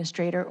campaign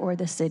administrator or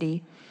the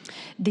city.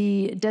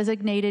 The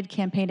designated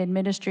campaign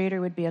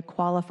administrator would be a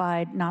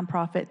qualified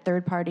nonprofit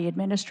third-party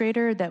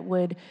administrator that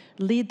would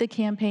lead the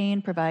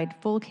campaign, provide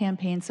full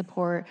campaign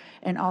support,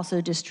 and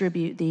also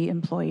distribute the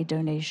employee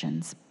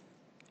donations.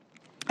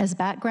 As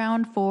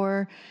background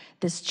for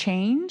this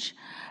change,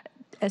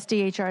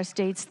 SDHR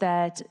states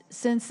that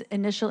since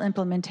initial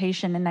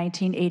implementation in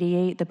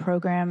 1988, the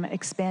program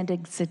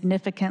expanded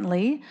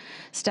significantly.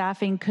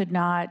 Staffing could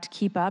not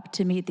keep up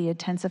to meet the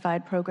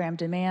intensified program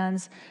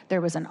demands.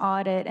 There was an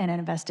audit and an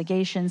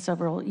investigation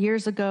several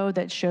years ago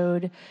that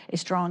showed a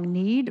strong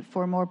need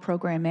for more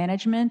program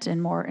management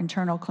and more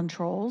internal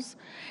controls.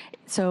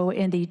 So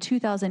in the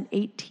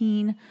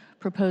 2018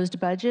 proposed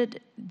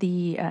budget,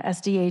 the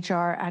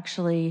SDHR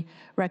actually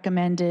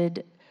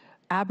recommended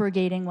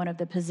abrogating one of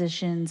the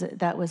positions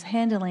that was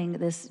handling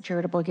this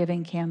charitable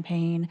giving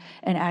campaign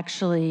and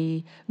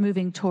actually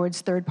moving towards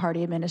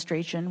third-party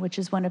administration, which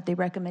is one of the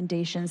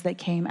recommendations that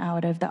came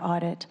out of the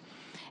audit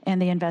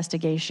and the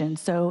investigation.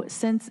 So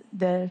since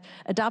the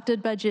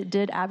adopted budget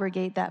did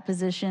abrogate that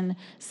position,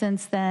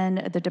 since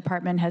then the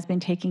department has been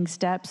taking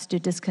steps to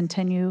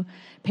discontinue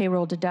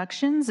payroll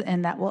deductions,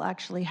 and that will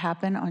actually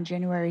happen on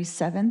January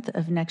 7th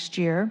of next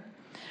year.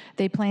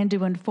 They plan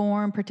to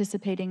inform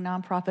participating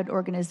nonprofit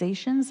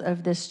organizations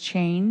of this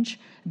change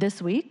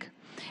this week.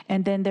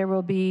 And then there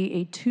will be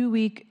a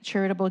 2-week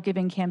charitable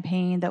giving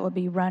campaign that will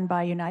be run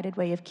by United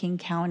Way of King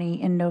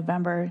County in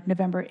November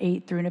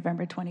 8th through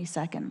November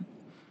 22nd.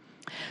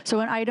 So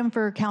an item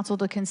for council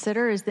to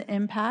consider is the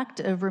impact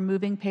of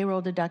removing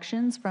payroll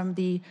deductions from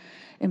the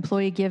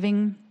employee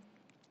giving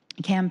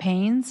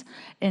campaigns.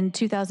 In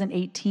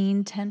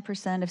 2018,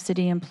 10% of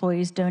city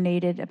employees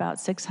donated about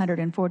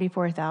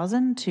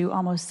 $644,000 to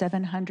almost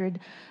 700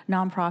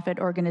 nonprofit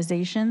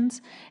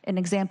organizations. An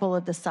example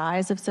of the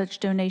size of such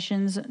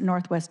donations,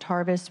 Northwest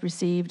Harvest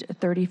received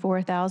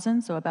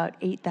 $34,000, so about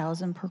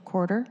 $8,000 per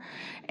quarter.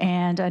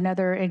 And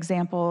another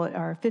example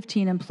are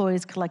 15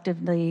 employees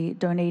collectively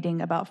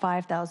donating about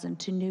 $5,000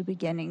 to New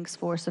Beginnings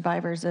for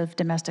survivors of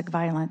domestic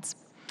violence.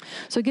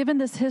 So given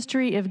this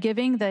history of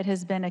giving that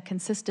has been a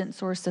consistent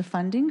source of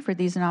funding for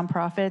these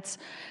nonprofits,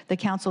 the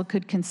council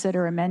could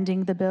consider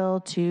amending the bill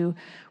to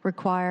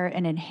require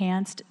an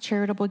enhanced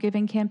charitable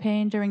giving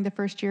campaign during the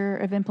first year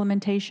of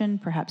implementation,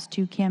 perhaps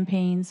 2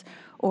 campaigns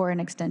or an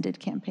extended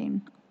campaign.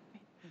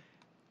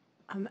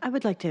 I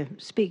would like to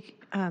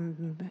speak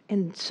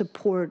in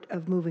support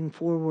of moving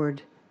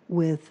forward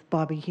with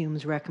Bobby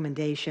Hume's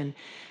recommendation.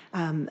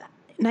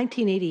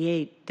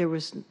 1988, there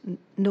was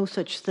no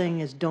such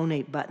thing as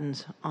donate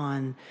buttons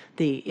on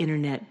the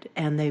internet,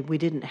 and we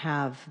didn't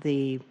have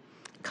the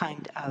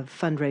kind of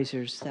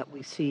fundraisers that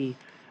we see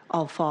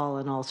all fall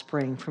and all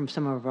spring from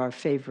some of our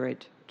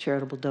favorite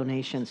charitable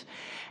donations.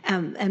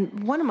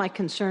 And one of my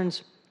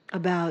concerns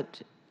about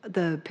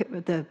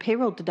the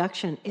payroll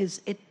deduction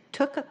is it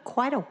took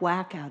quite a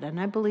whack out, and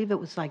I believe it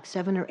was like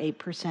 7 or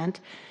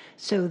 8%,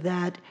 so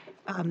that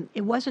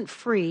it wasn't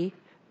free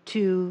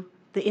to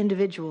the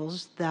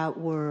individuals that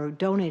were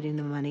donating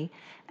the money,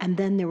 and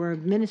then there were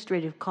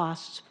administrative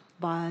costs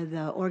by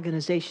the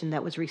organization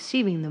that was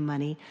receiving the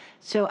money.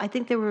 So I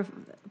think there were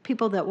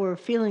people that were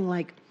feeling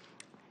like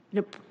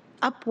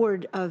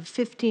upward of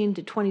 15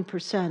 to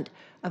 20%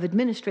 of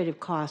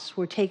administrative costs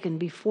were taken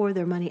before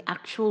their money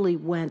actually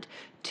went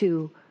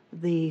to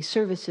the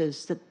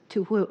services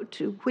to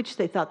which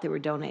they thought they were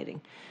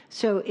donating.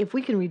 So if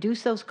we can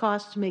reduce those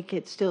costs, make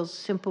it still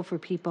simple for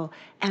people,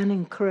 and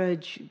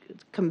encourage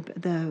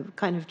the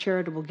kind of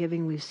charitable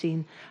giving we've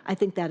seen, I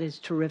think that is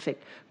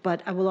terrific.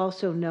 But I will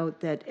also note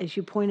that, as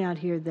you point out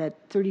here,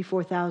 that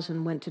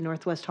 $34,000 went to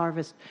Northwest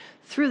Harvest.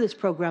 Through this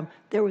program,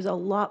 there was a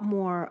lot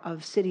more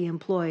of city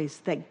employees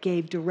that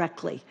gave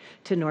directly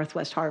to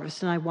Northwest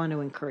Harvest, and I want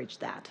to encourage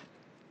that.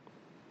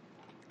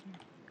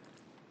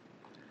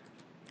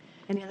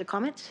 Any other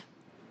comments?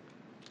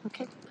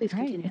 Okay, please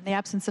continue. In the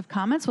absence of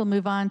comments, we'll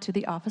move on to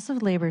the Office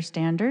of Labor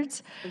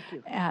Standards. Thank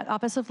you.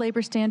 Office of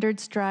Labor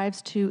Standards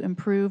strives to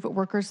improve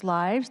workers'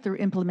 lives through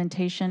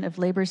implementation of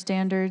labor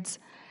standards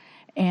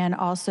and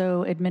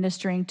also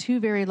administering 2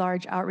 very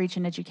large outreach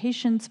and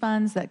education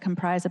funds that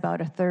comprise about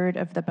 1/3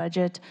 of the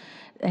budget.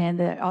 And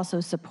they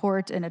also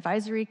support an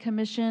advisory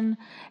commission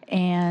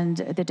and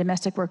the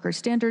domestic workers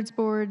standards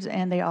boards,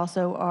 and they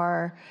also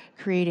are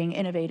creating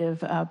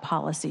innovative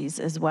policies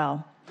as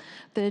well.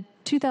 The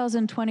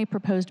 2020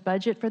 proposed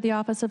budget for the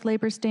Office of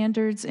Labor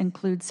Standards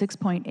includes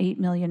 $6.8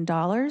 million,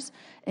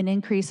 an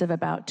increase of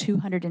about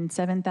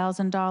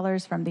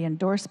 $207,000 from the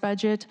endorsed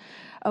budget.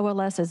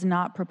 OLS is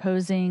not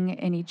proposing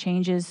any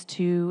changes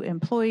to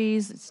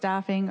employees,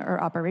 staffing, or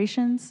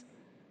operations.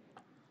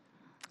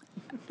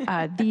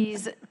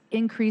 These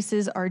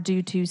increases are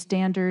due to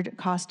standard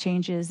cost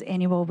changes,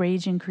 annual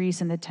wage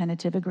increase in the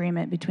tentative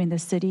agreement between the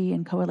city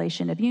and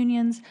coalition of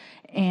unions,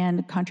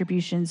 and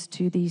contributions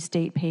to the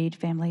state-paid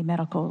family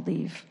medical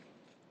leave.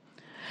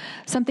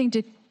 Something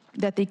to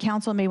that the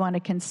council may want to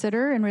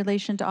consider in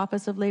relation to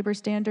Office of Labor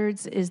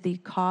Standards is the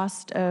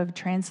cost of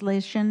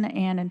translation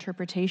and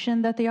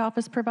interpretation that the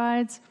office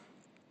provides.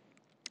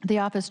 The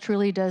office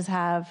truly does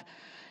have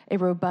a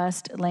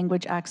robust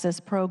language access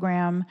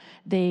program.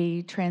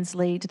 They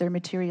translate their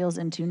materials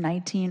into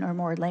 19 or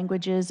more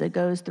languages. It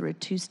goes through a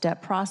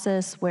two-step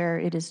process where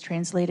it is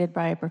translated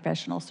by a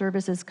professional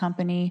services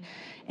company,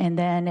 and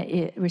then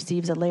it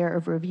receives a layer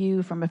of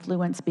review from a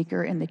fluent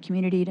speaker in the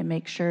community to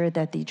make sure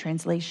that the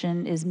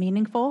translation is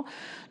meaningful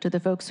to the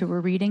folks who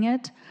are reading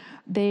it.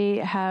 They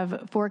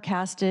have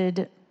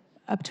forecasted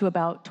up to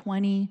about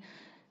 20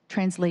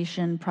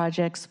 translation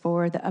projects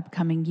for the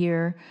upcoming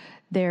year.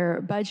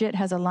 Their budget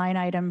has a line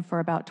item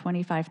for about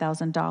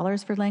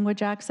 $25,000 for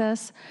language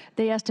access.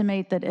 They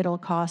estimate that it'll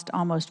cost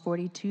almost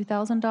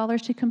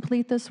 $42,000 to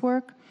complete this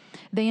work.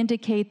 They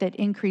indicate that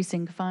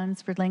increasing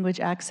funds for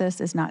language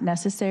access is not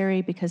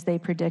necessary because they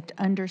predict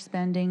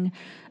underspending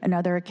in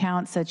other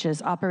accounts such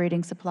as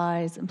operating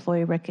supplies,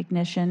 employee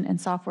recognition, and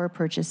software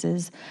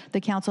purchases. The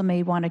council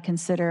may want to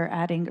consider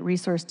adding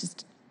resources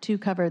to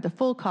cover the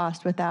full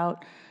cost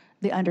without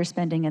the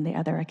underspending in the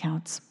other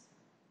accounts.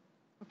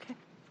 Okay.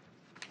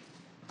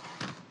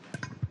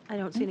 I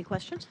don't see any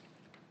questions.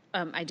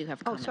 I do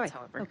have comments, sorry.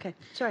 however. Okay.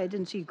 Sorry, I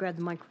didn't see you grab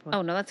the microphone.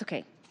 Oh, no, that's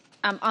okay.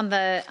 On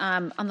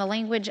the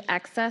language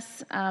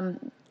access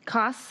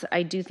costs,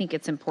 I do think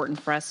it's important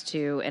for us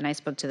to, and I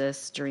spoke to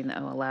this during the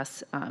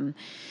OLS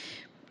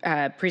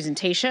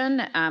presentation,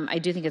 I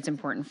do think it's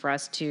important for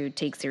us to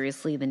take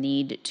seriously the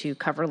need to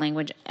cover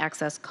language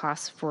access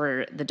costs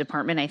for the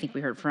department. I think we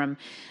heard from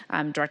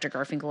Director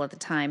Garfinkel at the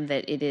time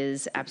that it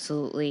is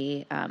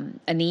absolutely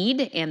a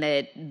need, and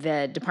that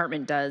the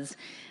department does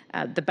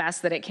the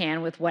best that it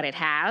can with what it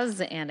has.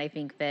 And I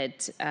think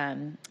that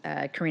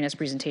Karina's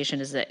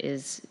presentation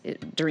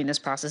during this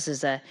process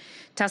is a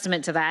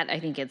testament to that. I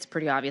think it's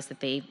pretty obvious that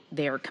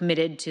they are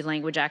committed to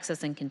language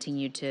access and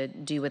continue to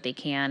do what they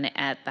can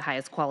at the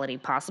highest quality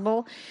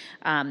possible.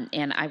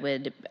 And I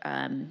would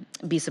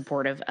be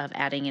supportive of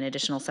adding an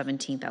additional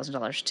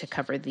 $17,000 to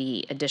cover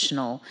the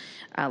additional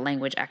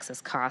language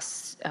access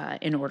costs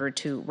in order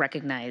to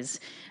recognize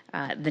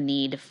the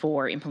need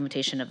for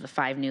implementation of the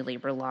 5 new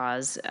labor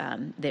laws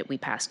that we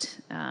passed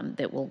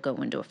that will go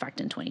into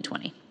effect in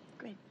 2020.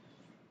 Great.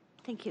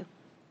 Thank you.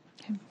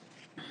 Okay.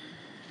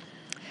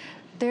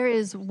 There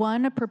is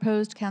one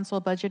proposed council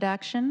budget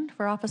action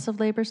for Office of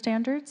Labor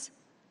Standards.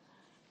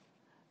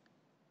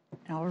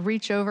 I'll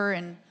reach over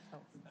and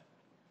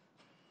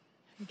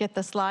get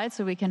the slide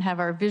so we can have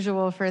our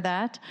visual for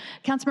that.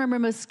 Councilmember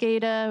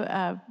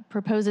Mosqueda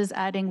proposes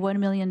adding $1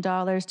 million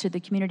to the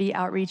Community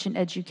Outreach and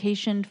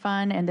Education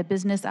Fund and the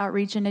Business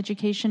Outreach and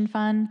Education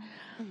Fund.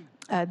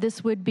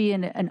 This would be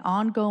an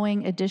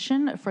ongoing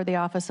addition for the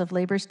Office of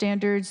Labor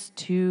Standards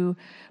to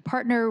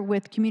partner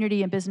with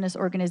community and business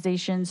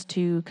organizations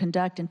to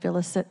conduct and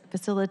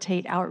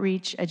facilitate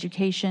outreach,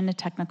 education,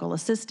 technical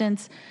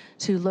assistance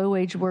to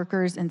low-wage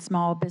workers and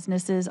small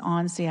businesses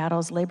on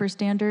Seattle's labor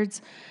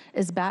standards.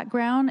 As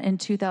background, in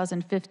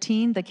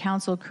 2015, the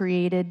council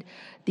created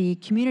the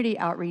Community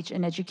Outreach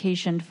and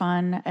Education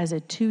Fund as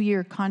a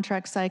 2-year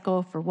contract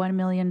cycle for $1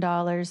 million.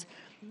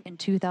 In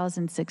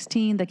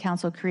 2016, the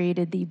council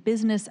created the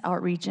Business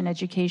Outreach and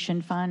Education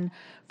Fund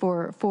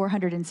for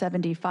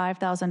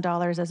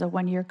 $475,000 as a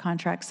 1-year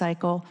contract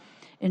cycle.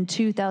 In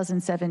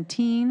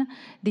 2017,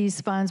 these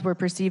funds were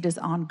perceived as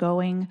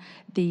ongoing.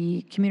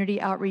 The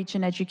Community Outreach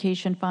and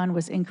Education Fund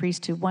was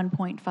increased to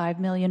 $1.5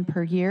 million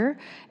per year,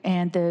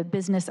 and the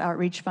Business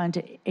Outreach Fund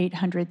to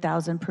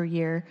 $800,000 per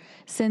year.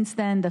 Since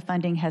then, the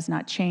funding has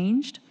not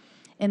changed.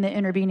 In the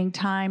intervening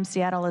time,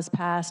 Seattle has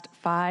passed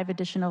 5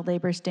 additional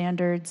labor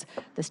standards.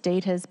 The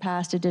state has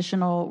passed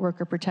additional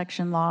worker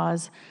protection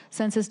laws.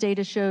 Census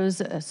data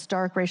shows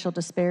stark racial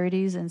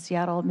disparities in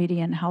Seattle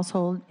median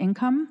household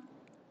income.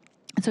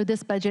 So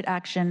this budget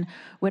action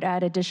would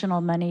add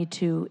additional money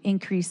to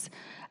increase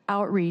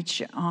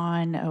outreach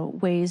on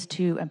ways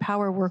to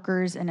empower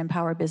workers and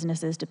empower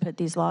businesses to put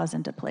these laws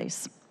into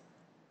place.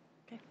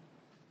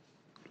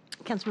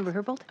 Councilmember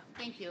Herbold.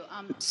 Thank you.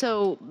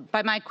 So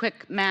by my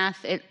quick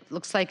math, it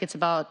looks like it's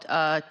about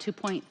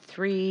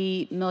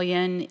 $2.3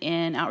 million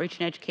in outreach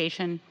and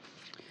education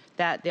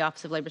that the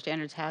Office of Labor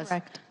Standards has.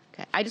 Correct.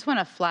 Okay. I just want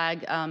to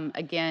flag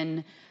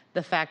again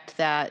the fact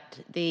that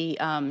the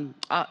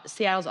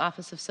Seattle's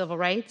Office of Civil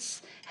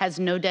Rights has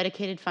no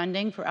dedicated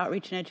funding for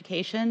outreach and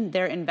education.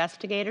 Their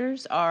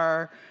investigators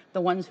are the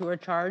ones who are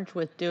charged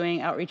with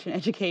doing outreach and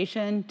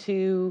education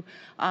to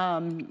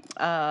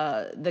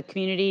the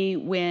community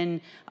when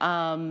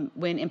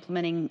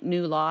implementing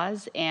new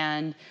laws.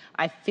 And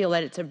I feel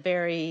that it's a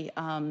very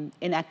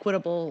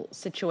inequitable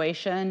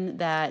situation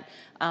that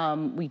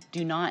we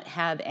do not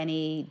have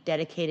any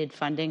dedicated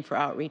funding for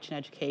outreach and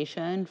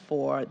education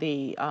for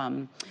the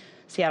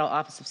Seattle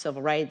Office of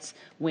Civil Rights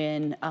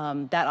when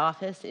that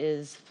office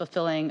is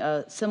fulfilling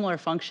a similar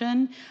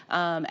function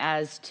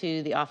as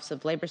to the Office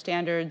of Labor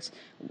Standards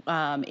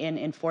in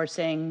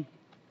enforcing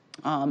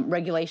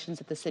regulations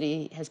that the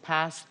city has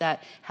passed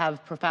that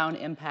have profound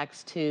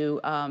impacts to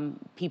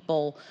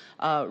people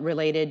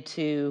related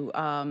to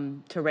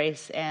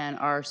race and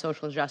our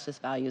social justice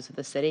values of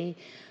the city.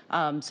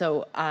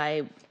 So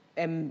I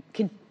am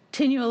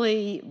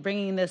continually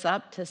bringing this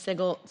up to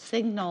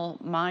signal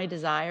my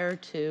desire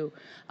to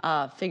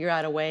figure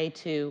out a way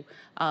to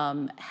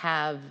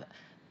have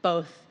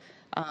both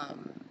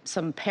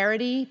some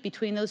parity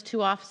between those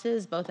two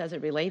offices, both as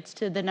it relates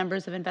to the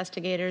numbers of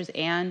investigators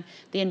and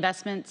the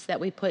investments that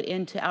we put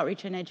into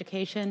outreach and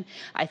education.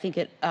 I think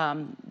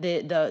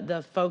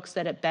the folks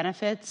that it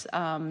benefits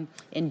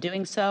in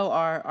doing so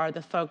are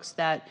the folks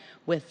that,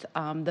 with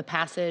the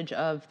passage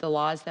of the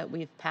laws that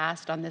we've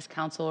passed on this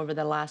council over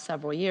the last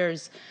several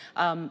years,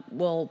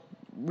 will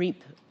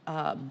reap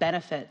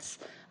benefits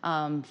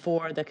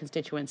for the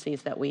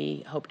constituencies that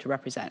we hope to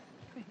represent.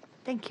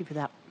 Thank you for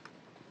that.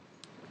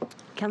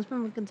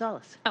 Councilmember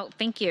Gonzalez. Oh,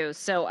 thank you.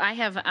 So I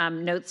have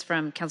notes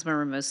from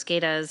Councilmember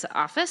Mosqueda's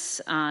office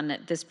on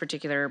this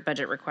particular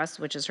budget request,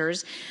 which is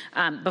hers.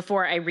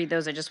 Before I read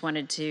those, I just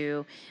wanted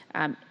to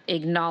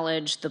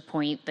acknowledge the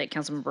point that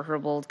Councilmember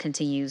Herbold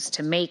continues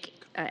to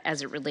make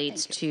as it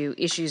relates to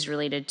issues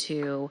related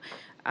to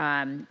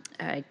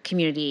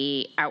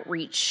community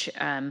outreach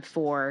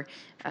for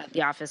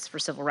the Office for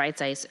Civil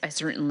Rights. I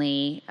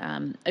certainly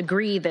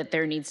agree that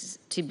there needs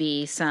to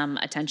be some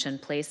attention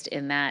placed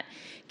in that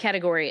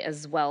category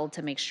as well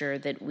to make sure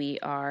that we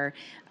are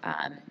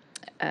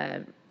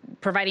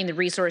providing the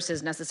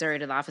resources necessary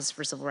to the Office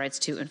for Civil Rights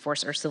to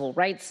enforce our civil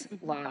rights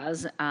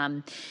laws,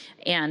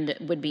 and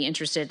would be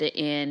interested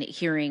in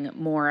hearing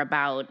more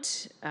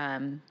about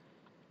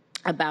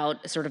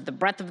sort of the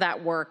breadth of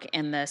that work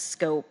and the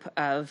scope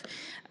of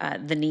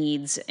the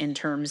needs in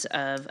terms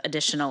of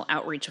additional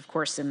outreach. Of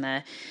course, in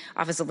the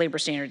Office of Labor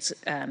Standards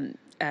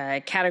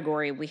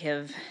category, we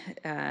have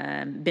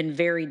been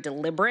very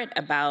deliberate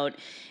about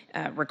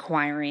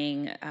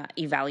requiring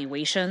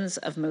evaluations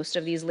of most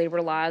of these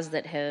labor laws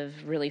that have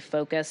really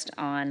focused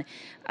on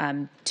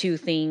two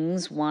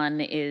things. One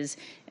is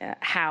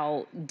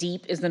how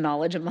deep is the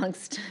knowledge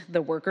amongst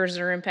the workers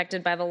that are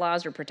impacted by the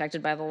laws or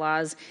protected by the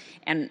laws,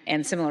 and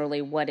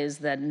similarly, what is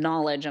the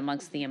knowledge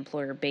amongst the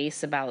employer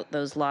base about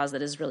those laws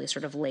that has really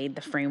sort of laid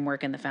the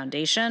framework and the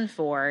foundation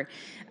for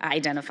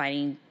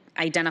identifying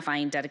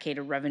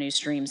dedicated revenue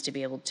streams to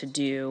be able to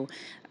do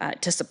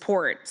to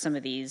support some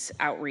of these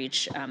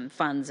outreach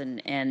funds,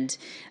 and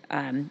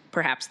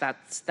perhaps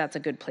that's a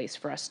good place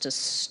for us to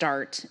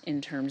start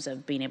in terms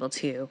of being able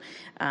to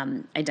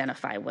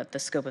identify what the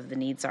scope of the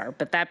needs are.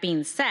 But that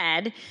being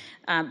said,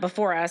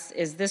 before us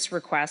is this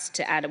request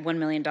to add $1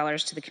 million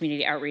to the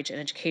Community Outreach and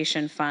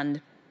Education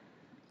Fund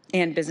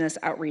and Business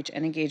Outreach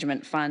and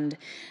Engagement Fund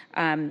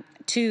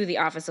to the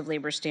Office of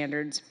Labor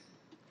Standards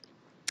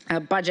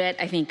budget.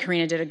 I think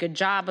Karina did a good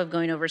job of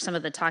going over some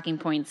of the talking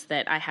points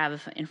that I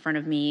have in front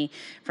of me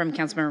from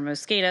Councilmember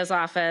Mosqueda's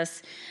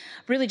office.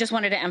 Really just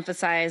wanted to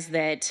emphasize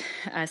that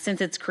since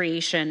its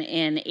creation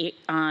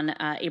on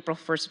April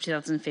 1st of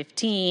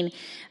 2015,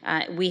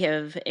 we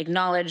have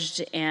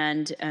acknowledged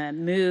and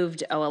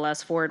moved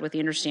OLS forward with the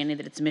understanding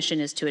that its mission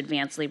is to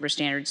advance labor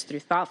standards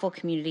through thoughtful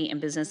community and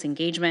business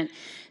engagement,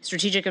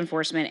 strategic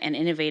enforcement, and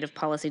innovative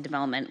policy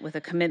development with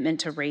a commitment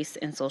to race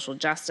and social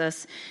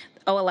justice.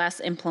 OLS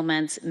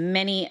implements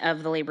many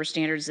of the labor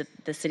standards that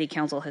the City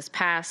Council has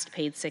passed: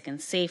 paid sick and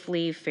safe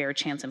leave, fair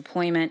chance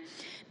employment,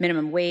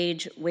 minimum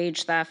wage,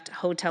 wage theft,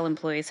 hotel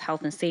employees'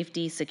 health and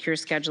safety, secure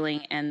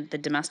scheduling, and the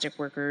domestic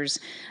workers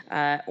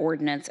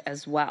ordinance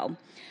as well.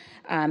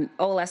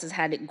 OLS has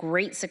had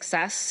great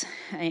success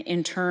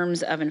in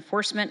terms of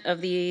enforcement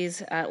of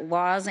these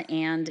laws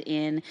and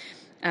in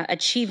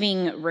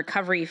achieving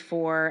recovery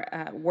for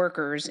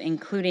workers,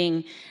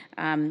 including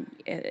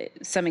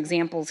some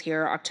examples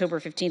here. October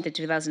 15th of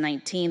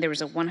 2019, there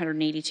was a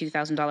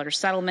 $182,000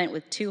 settlement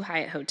with 2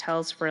 Hyatt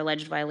hotels for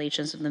alleged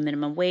violations of the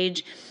minimum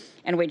wage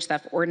and wage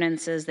theft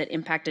ordinances that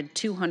impacted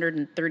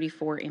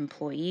 234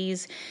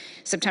 employees.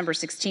 September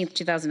 16th,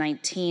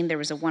 2019, there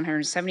was a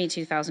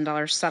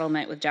 $172,000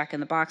 settlement with Jack in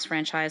the Box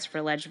franchise for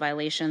alleged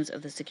violations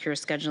of the secure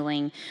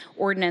scheduling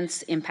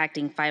ordinance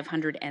impacting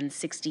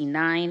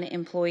 569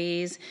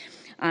 employees.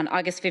 On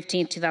August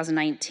 15th,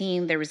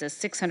 2019, there was a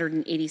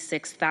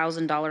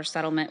 $686,000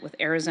 settlement with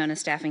an Arizona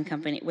staffing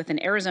company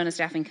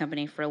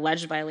for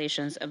alleged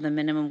violations of the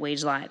minimum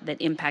wage law that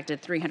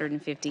impacted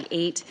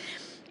 358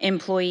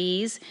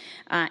 employees.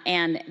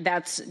 And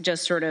that's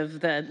just sort of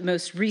the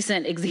most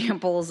recent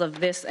examples of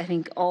this, I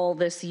think, all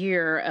this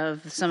year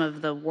of some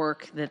of the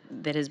work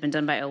that has been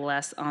done by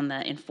OLS on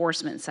the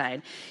enforcement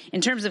side. In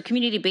terms of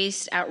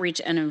community-based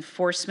outreach and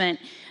enforcement,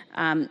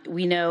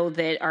 we know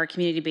that our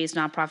community-based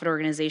nonprofit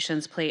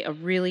organizations play a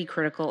really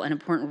critical and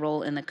important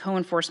role in the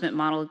co-enforcement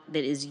model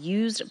that is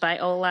used by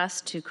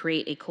OLS to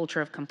create a culture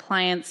of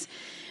compliance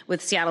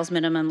with Seattle's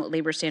minimum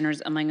labor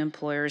standards among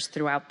employers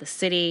throughout the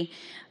city.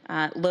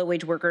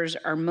 Low-wage workers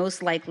are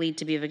most likely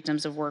to be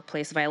victims of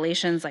workplace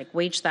violations like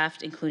wage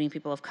theft, including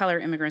people of color,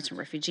 immigrants and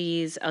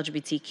refugees,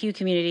 LGBTQ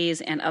communities,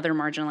 and other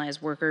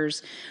marginalized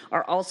workers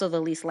are also the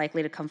least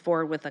likely to come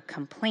forward with a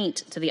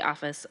complaint to the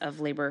Office of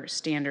Labor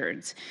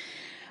Standards.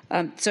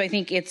 So I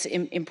think it's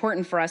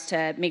important for us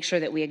to make sure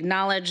that we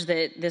acknowledge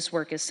that this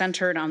work is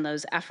centered on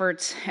those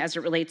efforts as it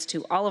relates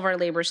to all of our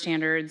labor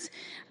standards,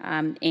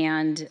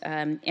 and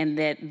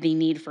that the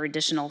need for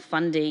additional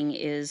funding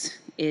is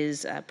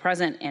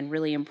present and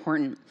really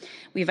important.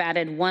 We've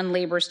added one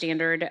labor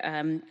standard,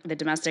 the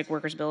Domestic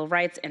Workers Bill of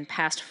Rights, and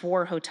passed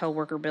 4 hotel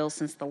worker bills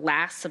since the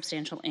last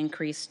substantial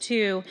increase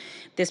to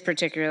this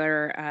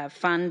particular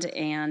fund.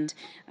 And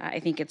I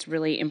think it's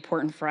really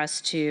important for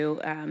us to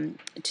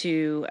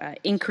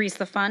increase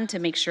the fund to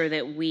make sure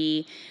that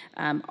we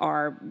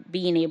are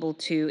being able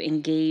to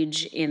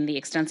engage in the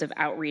extensive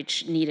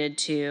outreach needed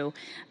to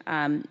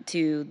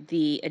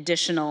the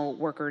additional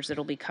workers that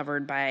will be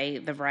covered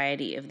by the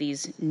variety of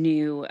these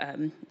new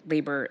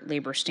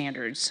labor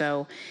standards.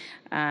 So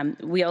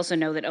we also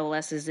know that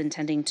OLS is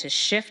intending to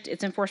shift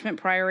its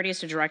enforcement priorities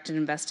to directed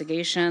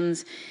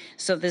investigations.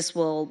 So this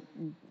will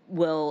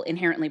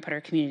inherently put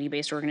our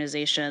community-based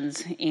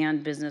organizations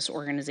and business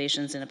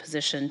organizations in a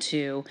position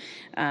to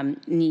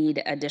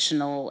need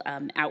additional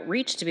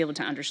outreach to be able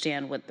to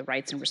understand what the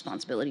rights and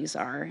responsibilities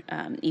are,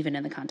 even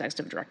in the context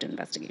of directed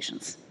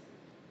investigations.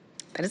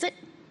 That is it.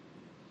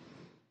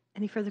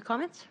 Any further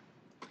comments?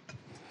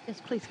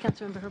 Yes, please,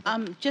 Councilmember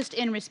Herbert. Just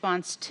in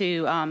response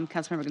to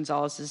Councilmember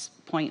Gonzalez's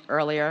point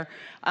earlier,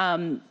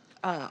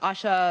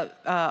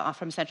 Asha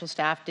from Central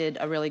Staff did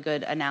a really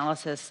good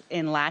analysis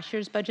in last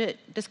year's budget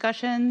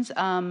discussions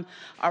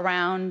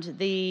around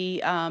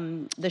the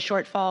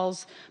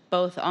shortfalls,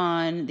 both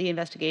on the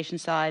investigation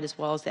side as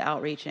well as the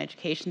outreach and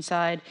education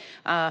side.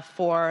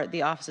 For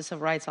the Office of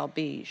Civil Rights, I'll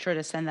be sure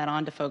to send that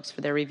on to folks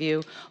for their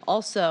review.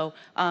 Also,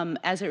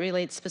 as it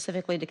relates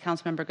specifically to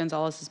Councilmember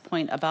Gonzalez's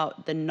point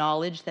about the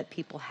knowledge that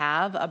people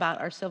have about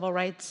our civil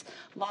rights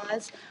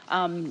laws,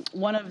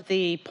 one of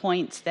the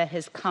points that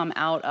has come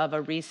out of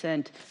a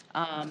recent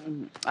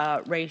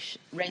race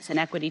and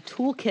equity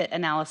toolkit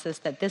analysis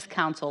that this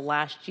council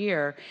last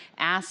year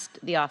asked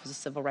the Office of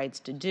Civil Rights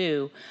to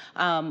do,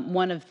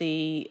 one of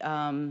the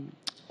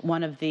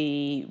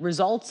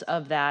results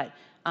of that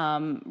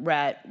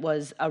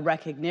was a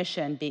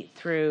recognition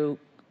through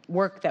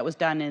work that was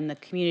done in the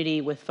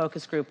community with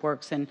focus group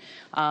works and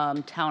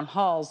town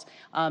halls,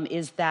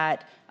 is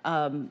that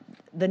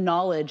the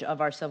knowledge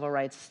of our civil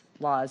rights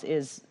laws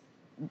is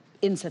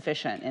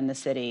insufficient in the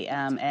city,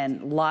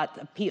 and a lot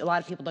of people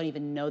don't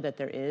even know that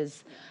there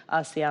is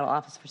a Seattle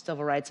Office for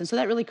Civil Rights, and so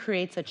that really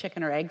creates a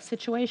chicken or egg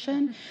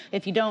situation.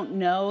 If you don't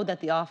know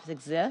that the office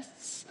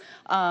exists,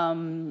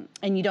 and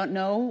you don't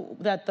know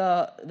that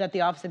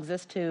the office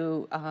exists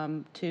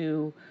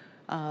to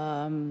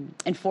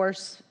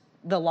enforce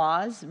the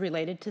laws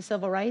related to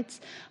civil rights,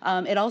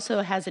 it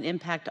also has an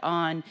impact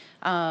on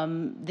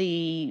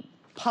the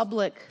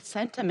public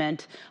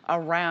sentiment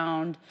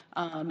around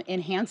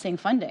enhancing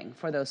funding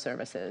for those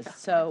services.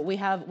 So we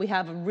have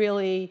a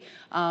really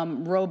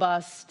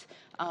robust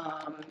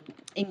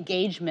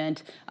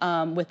engagement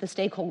with the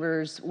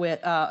stakeholders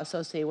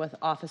associated with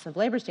Office of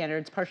Labor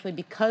Standards, partially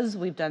because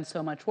we've done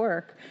so much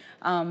work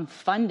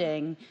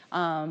funding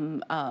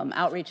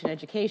outreach and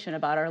education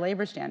about our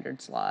labor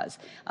standards laws.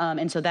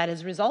 And so that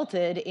has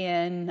resulted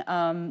in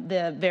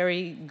the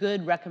very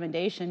good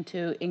recommendation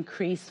to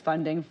increase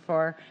funding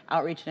for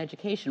outreach and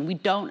education. We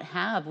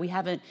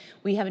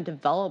haven't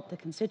developed a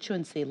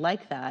constituency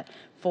like that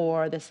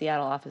for the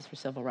Seattle Office for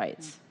Civil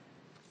Rights.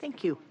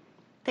 Thank you.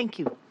 Thank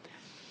you.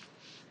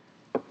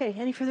 Okay,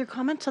 any further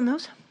comments on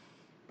those?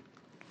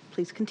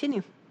 Please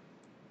continue.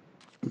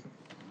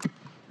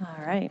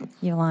 All right,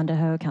 Yolanda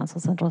Ho, Council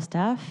Central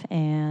Staff,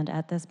 and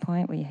at this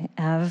point we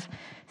have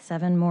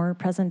 7 more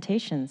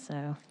presentations,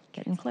 so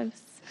getting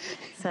close.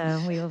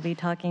 So we will be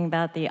talking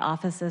about the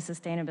Office of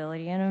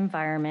Sustainability and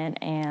Environment,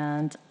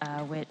 and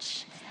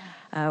which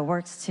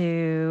works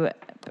to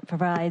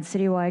provide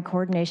citywide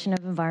coordination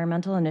of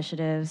environmental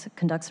initiatives,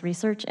 conducts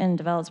research and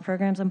develops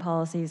programs and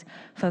policies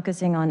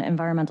focusing on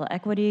environmental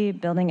equity,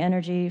 building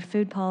energy,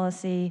 food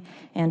policy,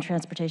 and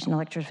transportation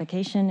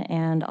electrification,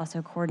 and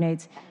also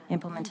coordinates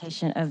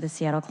implementation of the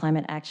Seattle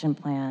Climate Action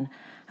Plan.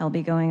 I'll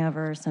be going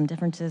over some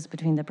differences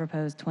between the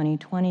proposed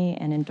 2020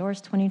 and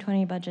endorsed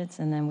 2020 budgets,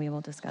 and then we will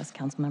discuss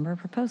council member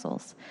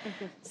proposals. Thank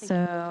you.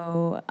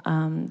 So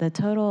the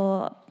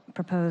total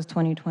proposed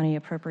 2020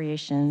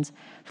 appropriations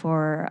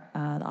for the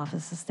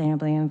Office of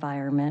Sustainability and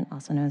Environment,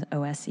 also known as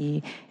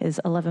OSE, is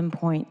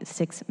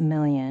 $11.6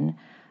 million.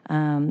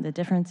 The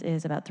difference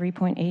is about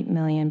 $3.8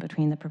 million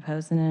between the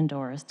proposed and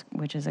endorsed,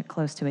 which is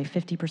close to a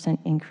 50%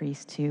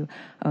 increase to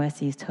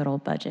OSE's total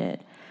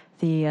budget.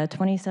 The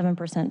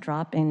 27%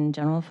 drop in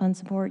general fund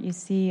support you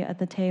see at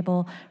the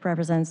table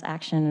represents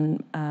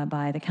action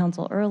by the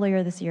council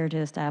earlier this year to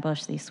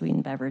establish the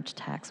Sweetened Beverage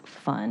Tax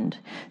Fund.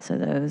 So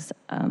those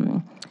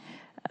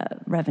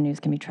revenues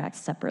can be tracked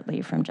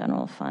separately from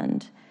general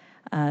fund.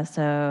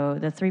 So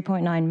the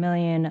 3.9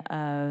 million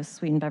of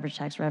sweetened beverage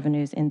tax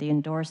revenues in the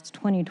endorsed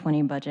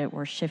 2020 budget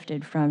were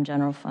shifted from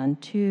general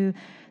fund to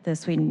the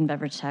sweetened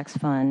beverage tax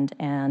fund,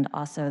 and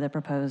also the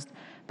proposed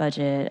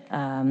budget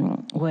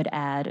would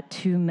add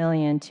 2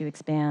 million to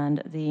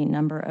expand the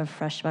number of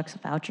Fresh Bucks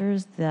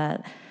vouchers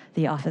that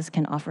the office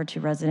can offer to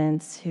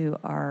residents who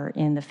are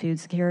in the food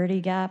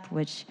security gap,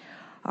 which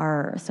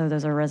are, so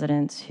those are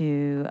residents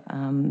who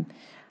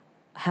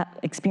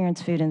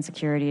experience food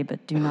insecurity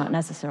but do not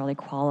necessarily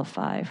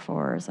qualify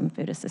for some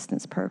food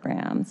assistance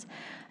programs.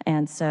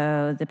 And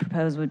so the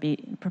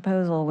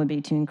proposal would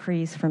be to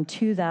increase from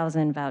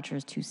 2,000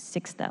 vouchers to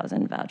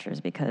 6,000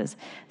 vouchers, because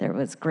there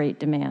was great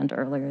demand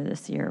earlier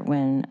this year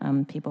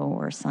when people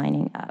were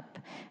signing up.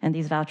 And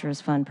these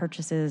vouchers fund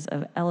purchases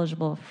of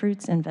eligible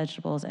fruits and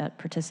vegetables at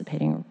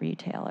participating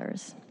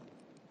retailers.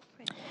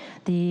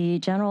 The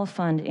general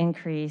fund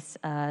increase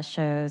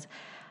shows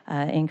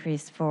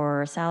increase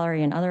for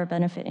salary and other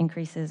benefit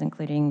increases,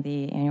 including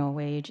the annual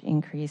wage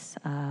increase,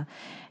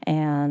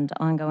 and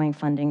ongoing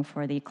funding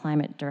for the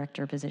climate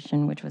director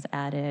position, which was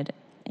added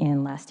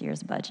in last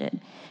year's budget.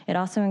 It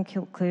also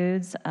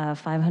includes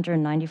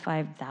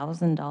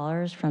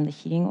 $595,000 from the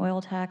heating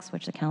oil tax,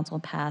 which the council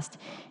passed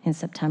in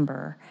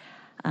September.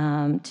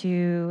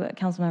 To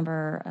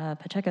Councilmember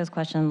Pacheco's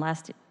question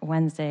last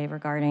Wednesday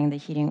regarding the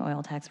heating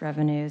oil tax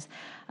revenues,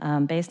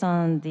 based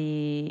on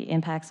the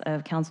impacts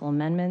of council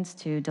amendments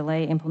to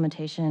delay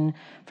implementation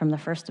from the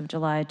 1st of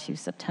July to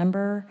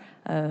September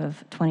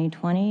of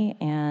 2020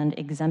 and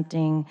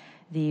exempting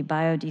the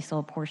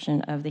biodiesel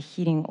portion of the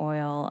heating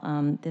oil,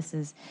 this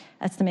is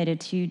estimated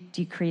to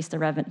decrease the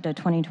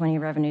 2020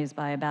 revenues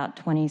by about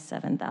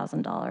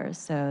 $27,000.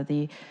 So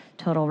the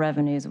total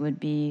revenues would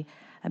be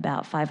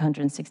about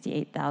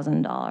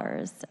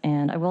 $568,000.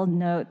 And I will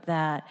note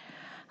that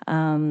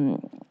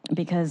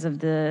because of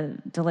the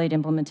delayed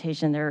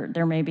implementation,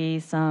 there may be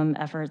some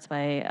efforts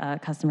by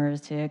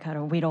customers to kind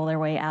of wheedle their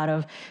way out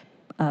of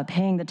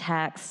paying the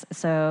tax,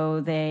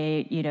 so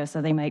they,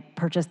 so they might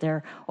purchase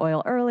their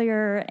oil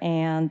earlier,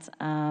 and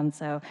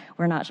so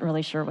we're not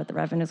really sure what the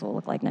revenues will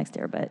look like next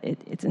year, but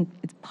it's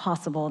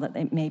possible that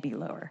they may be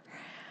lower.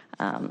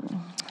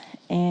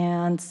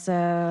 And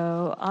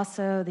so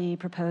also the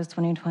proposed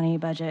 2020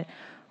 budget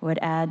would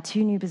add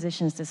 2 new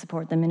positions to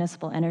support the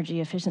municipal energy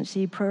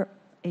efficiency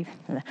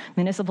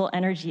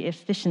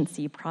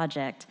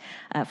project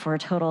for a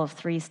total of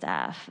 3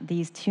 staff.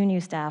 These 2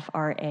 new staff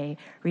are a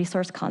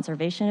resource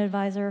conservation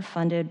advisor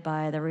funded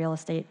by the Real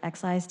Estate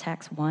Excise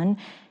Tax 1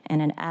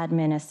 and an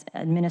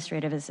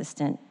administrative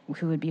assistant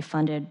who would be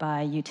funded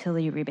by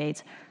utility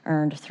rebates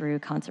earned through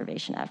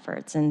conservation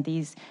efforts. And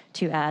these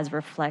 2 ads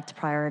reflect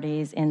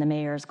priorities in the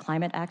mayor's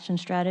climate action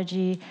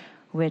strategy,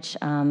 which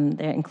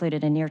they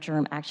included a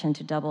near-term action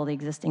to double the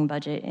existing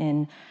budget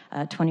in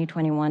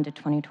 2021 to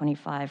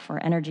 2025 for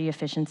energy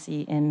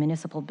efficiency in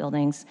municipal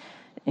buildings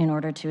in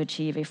order to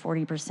achieve a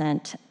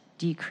 40%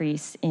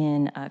 decrease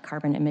in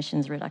carbon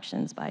emissions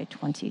reductions by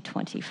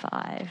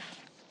 2025.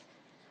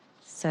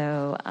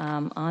 So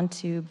on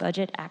to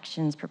budget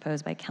actions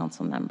proposed by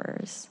council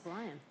members.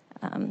 Brian.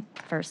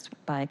 First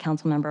by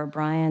Councilmember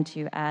O'Brien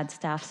to add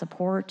staff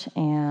support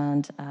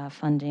and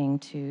funding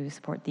to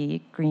support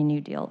the Green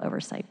New Deal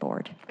Oversight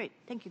Board. Great,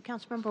 thank you.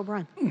 Councilmember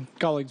O'Brien.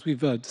 Colleagues, we've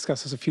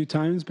discussed this a few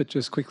times, but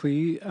just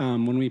quickly,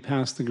 when we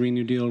passed the Green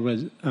New Deal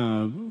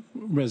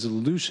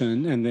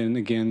resolution, and then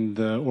again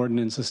the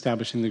ordinance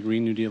establishing the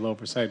Green New Deal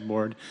Oversight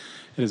Board,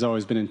 it has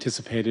always been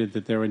anticipated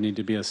that there would need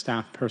to be a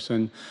staff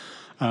person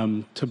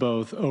to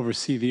both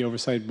oversee the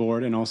Oversight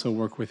Board and also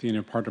work with the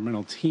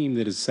interdepartmental team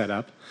that is set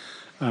up.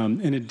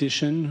 In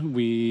addition,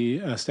 we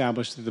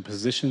established that the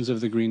positions of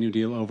the Green New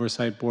Deal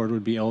Oversight Board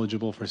would be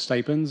eligible for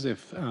stipends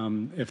if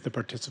the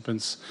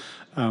participants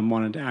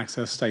wanted to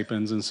access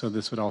stipends, and so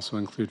this would also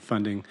include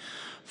funding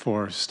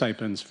for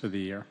stipends for the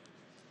year.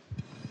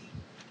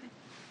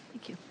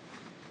 Thank you.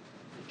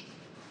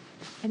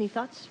 Any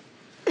thoughts?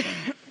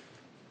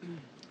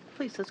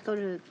 Please, let's go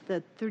to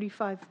the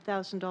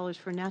 $35,000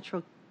 for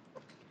natural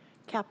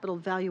capital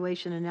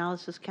valuation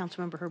analysis.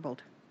 Councilmember Herbold.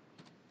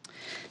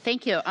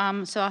 Thank you.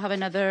 So I'll have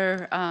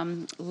another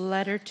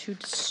letter to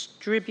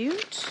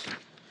distribute.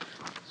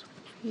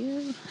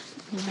 I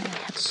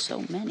have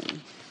so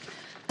many.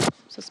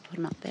 So let's put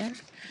them up there.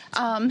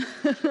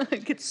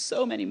 I get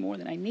so many more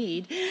than I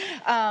need,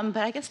 but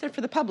I guess they're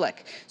for the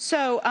public.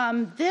 So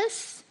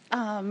this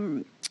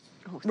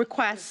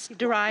request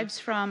derives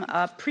from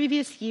a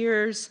previous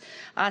year's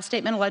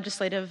statement of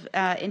legislative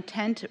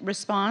intent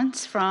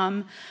response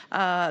from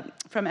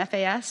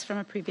FAS from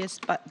a previous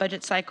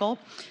budget cycle.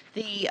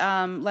 The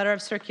letter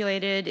I've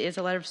circulated is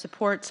a letter of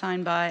support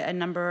signed by a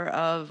number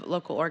of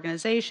local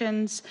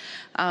organizations,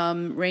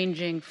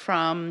 ranging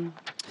from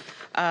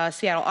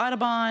Seattle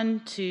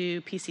Audubon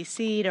to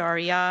PCC to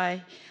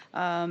REI,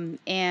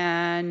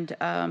 and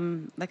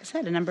like I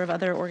said, a number of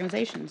other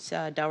organizations,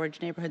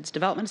 Doweridge Neighborhoods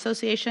Development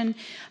Association.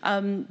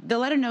 The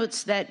letter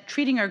notes that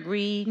treating our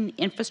green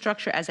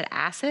infrastructure as an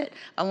asset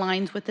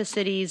aligns with the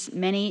city's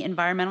many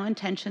environmental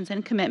intentions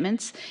and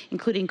commitments,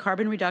 including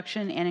carbon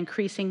reduction and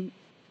increasing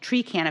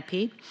tree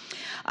canopy.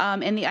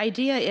 And the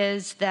idea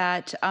is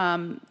that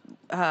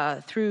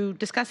through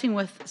discussing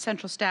with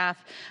central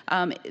staff,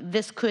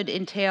 this could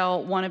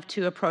entail one of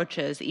two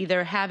approaches,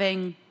 either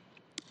having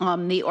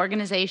the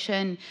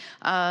organization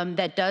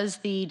that does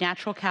the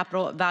natural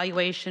capital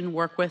evaluation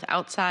work with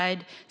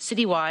outside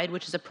citywide,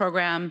 which is a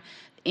program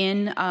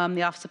in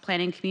the Office of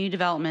Planning and Community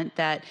Development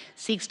that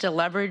seeks to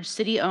leverage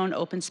city-owned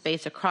open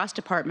space across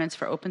departments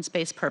for open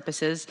space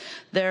purposes.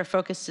 Their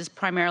focus is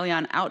primarily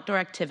on outdoor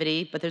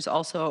activity, but there's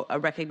also a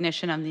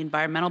recognition of the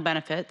environmental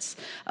benefits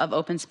of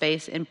open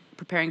space in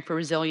preparing for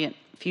resilient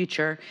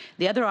future.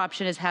 The other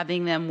option is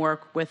having them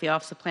work with the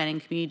Office of Planning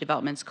and Community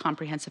Development's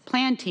comprehensive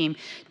plan team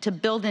to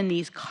build in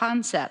these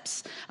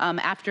concepts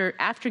after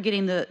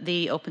getting the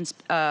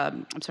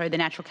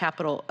natural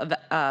capital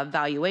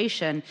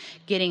valuation,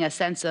 getting a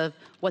sense of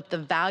what the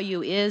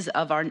value is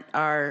of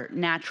our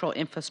natural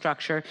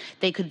infrastructure.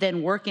 They could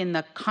then work in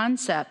the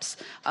concepts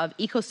of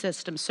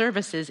ecosystem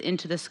services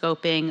into the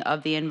scoping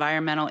of the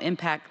environmental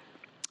impact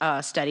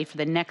study for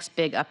the next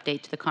big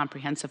update to the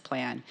comprehensive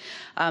plan.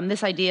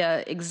 This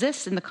idea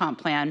exists in the comp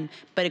plan,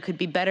 but it could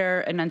be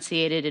better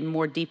enunciated and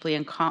more deeply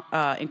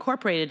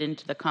incorporated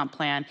into the comp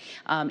plan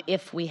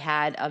if we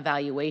had a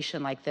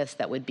valuation like this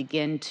that would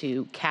begin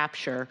to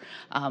capture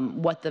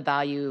what the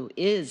value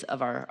is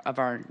of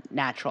our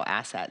natural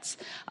assets.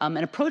 An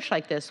approach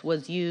like this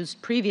was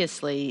used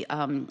previously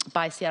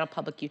by Seattle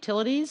Public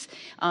Utilities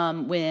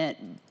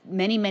when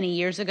many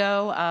years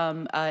ago,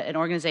 an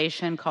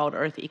organization called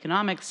Earth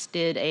Economics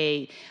did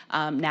a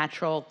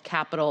natural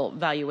capital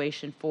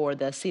valuation for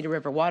the Cedar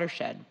River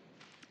watershed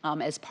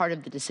as part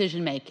of the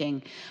decision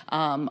making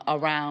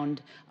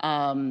around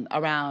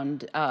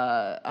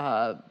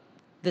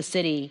the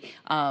city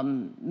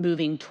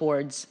moving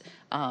towards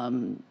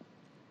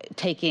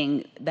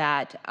taking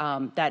that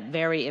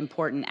very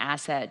important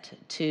asset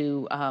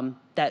to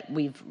that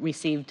we've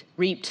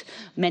reaped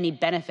many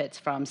benefits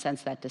from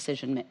since that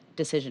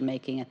decision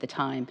making at the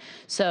time.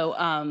 So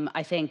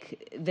I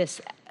think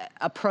this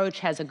approach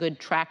has a good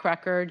track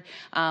record,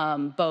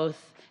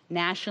 both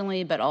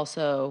nationally, but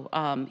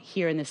also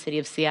here in the city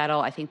of Seattle.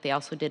 I think they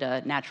also did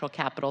a natural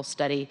capital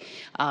study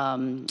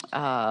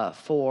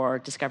for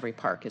Discovery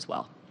Park as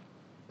well.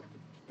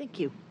 Thank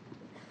you.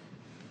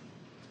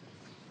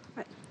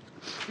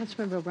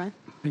 Councilmember O'Brien.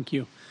 Thank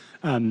you.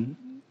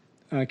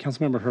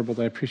 Councilmember Herbold,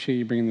 I appreciate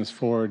you bringing this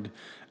forward.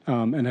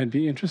 And I'd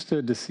be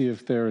interested to see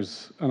if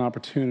there's an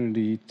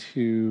opportunity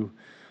to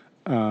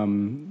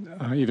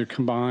either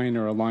combine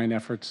or align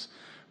efforts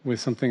with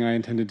something I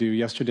intend to do.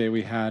 Yesterday,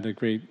 we had a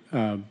great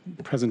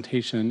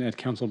presentation at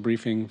council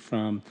briefing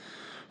from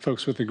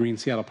folks with the Green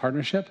Seattle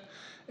Partnership.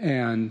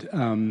 And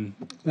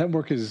that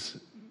work is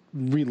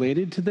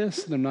related to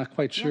this, and I'm not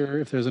quite sure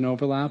if there's an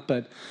overlap,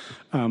 but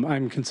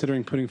I'm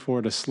considering putting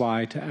forward a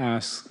slide to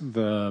ask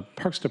the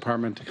Parks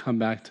Department to come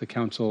back to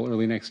council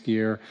early next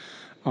year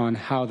on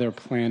how they're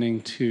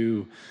planning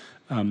to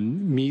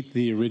meet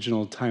the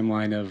original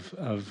timeline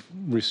of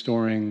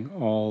restoring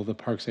all the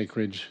parks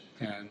acreage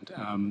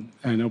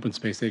and open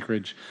space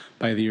acreage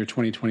by the year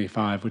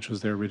 2025, which was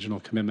their original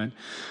commitment,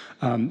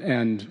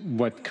 and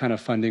what kind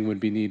of funding would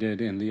be needed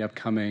in the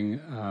upcoming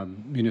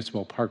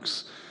municipal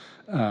parks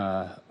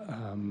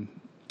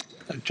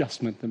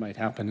adjustment that might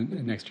happen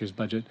in next year's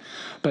budget.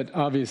 But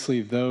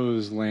obviously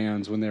those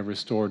lands, when they're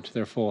restored to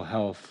their full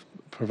health,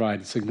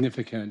 provide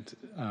significant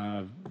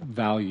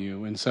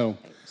value. And so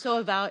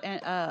about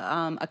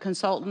a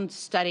consultant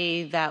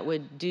study that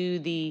would do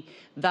the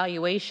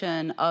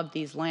valuation of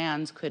these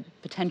lands could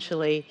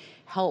potentially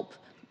help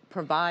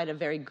provide a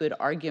very good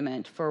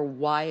argument for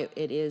why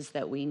it is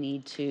that we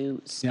need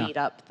to speed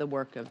up the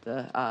work of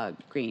the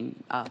Green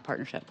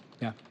Partnership.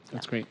 Yeah,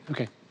 that's great.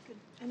 Okay.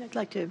 And I'd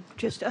like to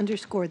just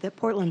underscore that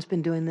Portland's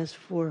been doing this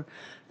for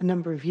a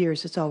number of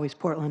years. It's always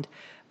Portland.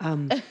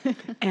 And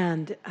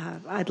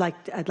I'd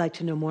like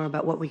to know more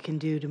about what we can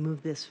do to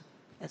move this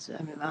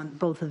on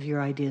both of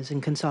your ideas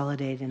and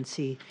consolidate and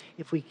see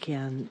if we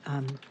can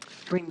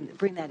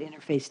bring that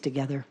interface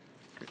together.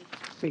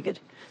 Very good.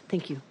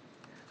 Thank you.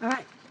 All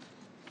right.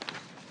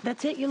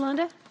 That's it,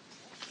 Yolanda?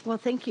 Well,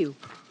 thank you.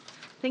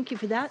 Thank you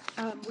for that.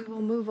 We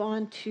will move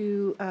on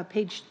to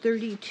page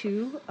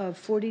 32 of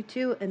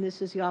 42, and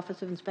this is the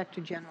Office of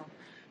Inspector General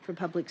for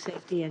Public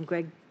Safety. And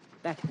Greg,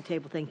 back at the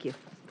table. Thank you.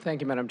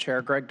 Thank you, Madam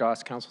Chair. Greg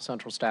Doss, Council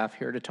Central Staff,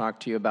 here to talk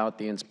to you about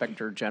the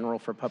Inspector General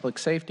for Public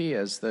Safety.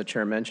 As the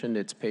Chair mentioned,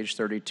 it's page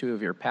 32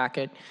 of your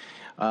packet.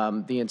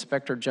 The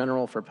Inspector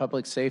General for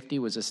Public Safety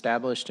was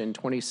established in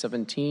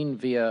 2017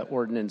 via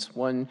Ordinance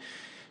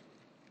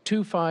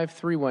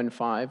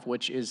 1-25315,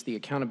 which is the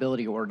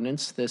accountability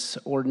ordinance. This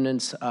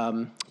ordinance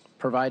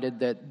provided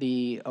that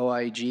the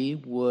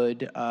OIG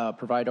would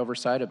provide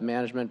oversight of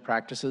management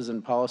practices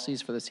and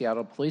policies for the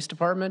Seattle Police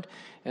Department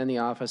and the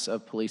Office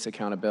of Police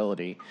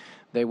Accountability.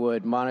 They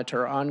would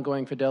monitor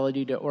ongoing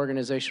fidelity to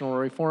organizational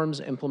reforms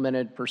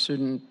implemented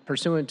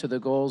pursuant to the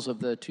goals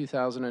of the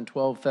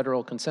 2012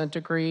 Federal Consent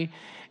Decree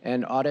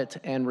and audit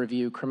and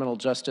review criminal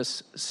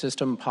justice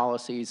system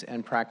policies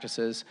and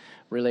practices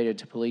related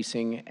to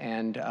policing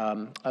and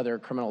other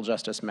criminal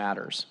justice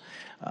matters.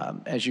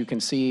 As you can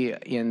see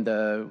in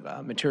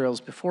the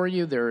materials before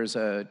you, there is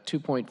a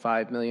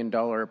 $2.5 million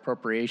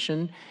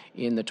appropriation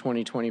in the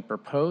 2020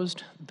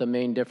 proposed. The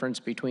main difference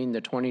between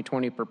the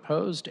 2020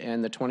 proposed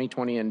and the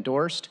 2020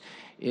 endorsed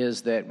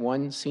is that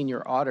one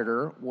senior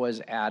auditor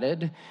was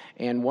added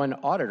and one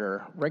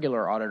auditor,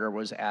 regular auditor,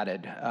 was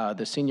added.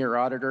 The senior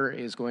auditor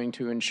is going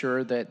to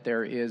ensure that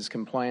there is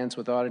compliance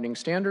with auditing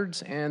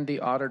standards, and the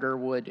auditor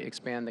would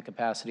expand the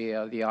capacity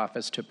of the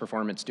office to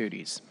perform its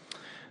duties.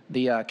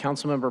 The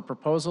council member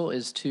proposal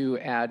is to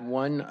add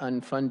one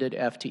unfunded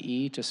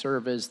FTE to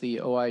serve as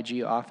the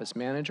OIG office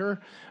manager.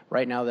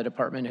 Right now, the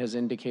department has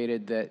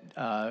indicated that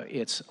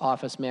its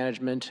office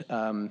management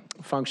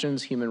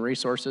functions, human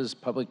resources,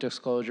 public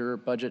disclosure,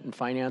 budget, and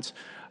finance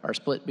are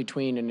split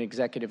between an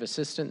executive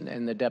assistant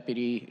and the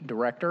deputy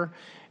director,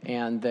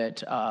 and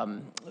that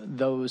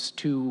those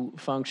two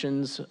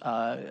functions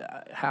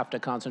have to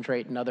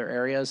concentrate in other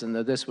areas, and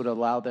that this would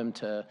allow them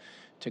to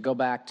go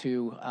back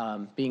to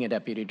being a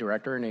deputy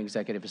director and an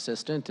executive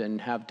assistant and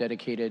have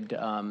dedicated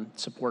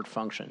support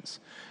functions.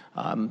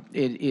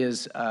 It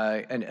is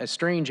a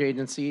strange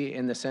agency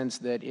in the sense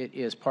that it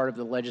is part of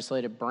the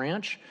legislative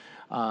branch.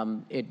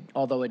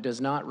 Although it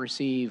does not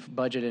receive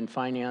budget and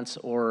finance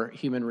or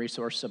human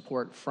resource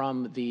support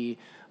from the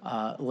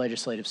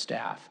legislative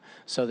staff.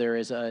 So there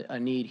is a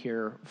need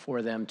here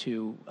for them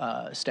to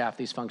staff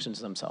these functions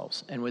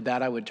themselves. And with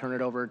that, I would turn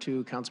it over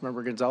to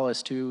Councilmember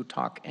Gonzalez to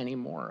talk any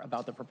more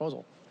about the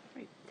proposal.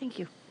 Great, thank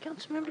you.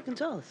 Councilmember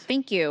Gonzalez.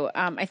 Thank you.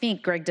 I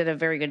think Greg did a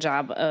very good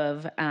job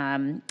of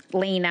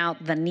laying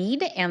out the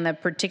need and the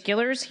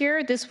particulars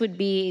here. This would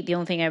be, the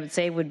only thing I would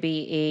say would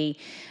be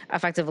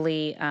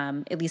effectively,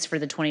 at least for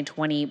the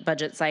 2020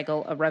 budget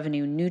cycle, a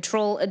revenue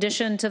neutral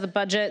addition to the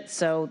budget.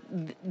 So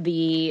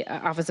the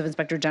Office of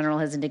Inspector General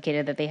has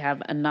indicated that they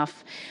have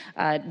enough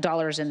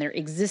dollars in their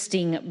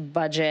existing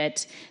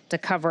budget to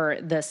cover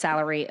the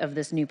salary of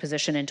this new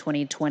position in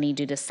 2020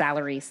 due to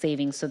salary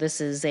savings. So this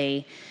is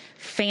a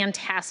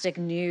fantastic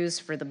news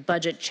for the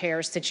budget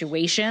chair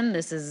situation.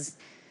 This is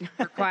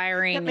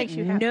requiring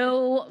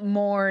no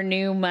more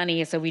new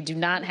money, so we do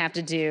not have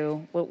to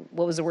do, what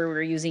was the word we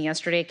were using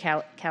yesterday,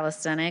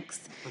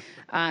 calisthenics,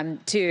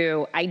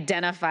 to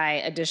identify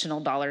additional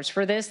dollars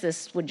for this.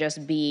 This would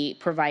just be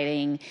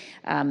providing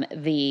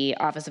the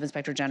Office of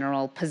Inspector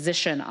General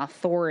position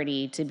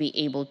authority to be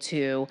able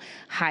to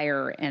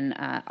hire an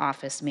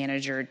office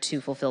manager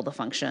to fulfill the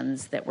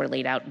functions that were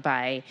laid out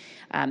by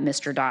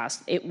Mr.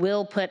 Doss. It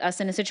will put us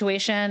in a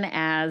situation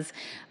as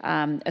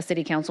a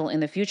city council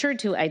in the future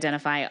to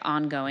identify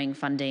ongoing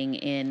funding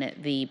in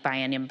the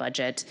biennium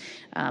budget,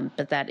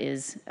 but that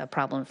is a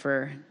problem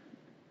for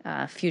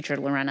future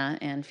Lorena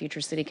and future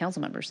city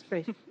council members.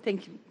 Great,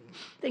 thank you.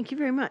 Thank you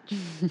very much.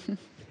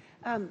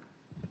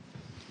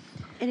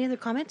 Any other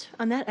comments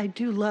on that? I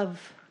do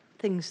love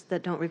things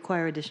that don't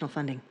require additional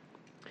funding.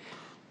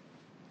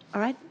 All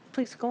right,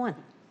 please go on.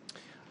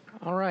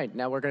 All right,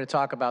 now we're going to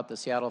talk about the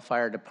Seattle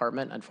Fire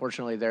Department.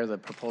 Unfortunately, the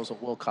proposal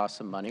will cost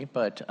some money,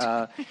 but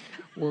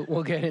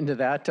we'll get into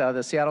that.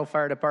 The Seattle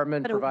Fire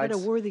Department provides...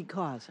 But a worthy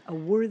cause, a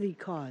worthy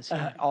cause.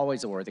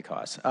 Always a worthy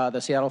cause. The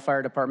Seattle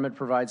Fire Department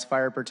provides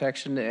fire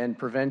protection and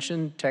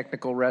prevention,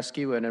 technical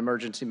rescue, and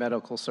emergency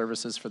medical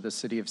services for the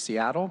city of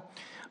Seattle.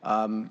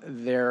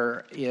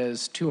 There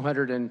is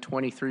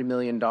 $223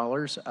 million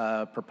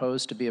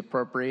proposed to be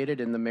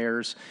appropriated in the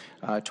mayor's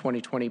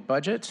 2020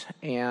 budget,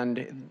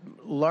 and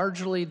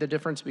largely the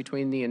difference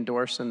between the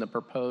endorsed and the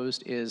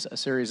proposed is a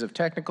series of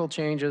technical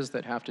changes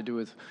that have to do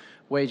with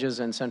wages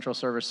and central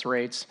service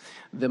rates.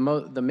 The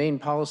main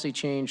policy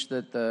change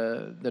that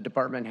the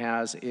department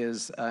has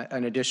is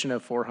an addition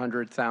of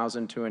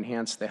 $400,000 to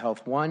enhance the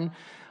Health One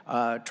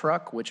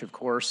truck, which of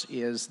course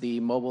is the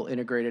mobile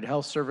integrated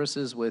health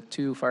services with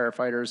 2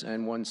 firefighters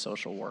and 1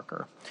 social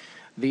worker.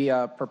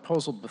 The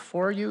proposal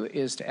before you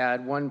is to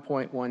add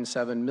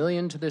 $1.17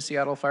 million to the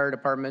Seattle Fire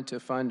Department to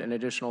fund an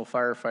additional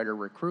firefighter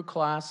recruit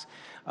class.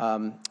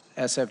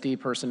 SFD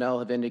personnel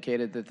have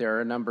indicated that there are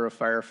a number of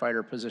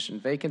firefighter position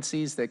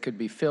vacancies that could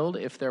be filled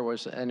if there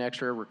was an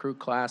extra recruit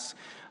class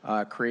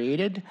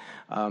created.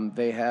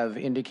 They have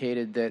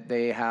indicated that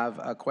they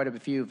have quite a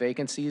few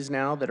vacancies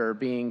now that are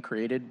being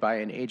created by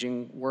an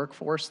aging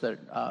workforce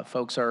that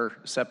folks are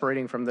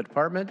separating from the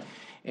department.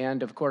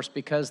 And of course,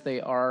 because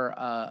they are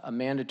a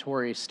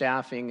mandatory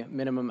staffing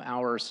minimum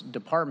hours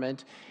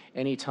department,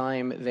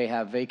 anytime they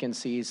have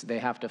vacancies, they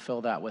have to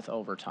fill that with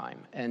overtime.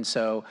 And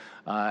so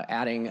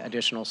adding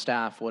additional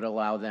staff would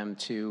allow them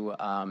to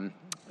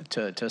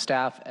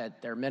staff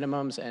at their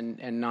minimums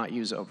and not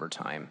use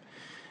overtime.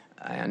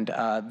 And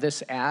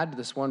this add,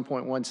 this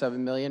 $1.17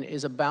 million,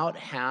 is about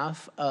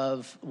half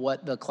of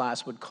what the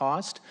class would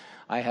cost.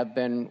 I have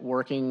been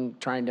working,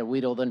 trying to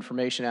wheedle the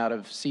information out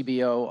of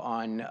CBO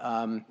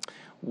on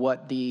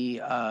what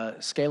the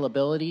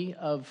scalability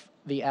of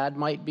the ad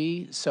might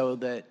be, so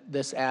that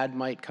this ad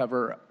might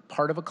cover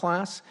part of a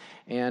class,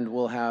 and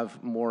we'll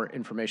have more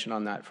information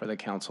on that for the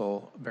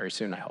council very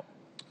soon, I hope.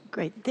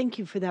 Great. Thank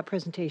you for that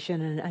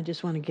presentation. And I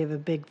just want to give a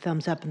big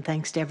thumbs up and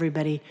thanks to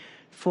everybody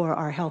for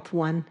our Health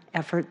One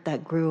effort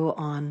that grew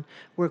on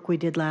work we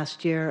did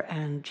last year.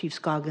 And Chief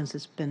Scoggins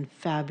has been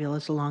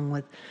fabulous, along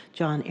with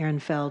John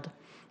Ehrenfeld,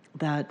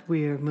 that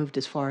we're moved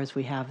as far as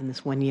we have in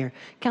this 1 year.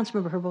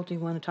 Councilmember Herbold, do you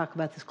want to talk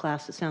about this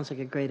class? It sounds like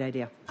a great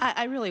idea.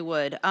 I really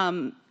would.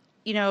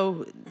 You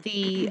know,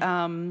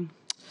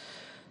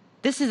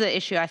 this is an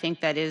issue I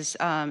think that is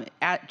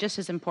just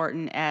as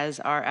important as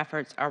our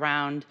efforts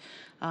around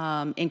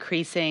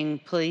increasing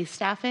police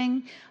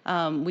staffing.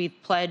 We've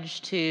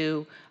pledged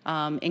to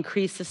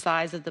increase the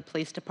size of the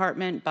police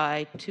department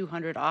by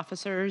 200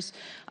 officers,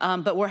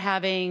 but we're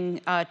having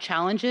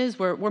challenges.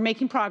 We're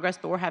making progress,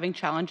 but we're having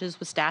challenges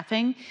with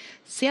staffing.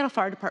 Seattle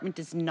Fire Department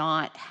does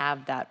not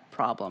have that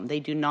problem. They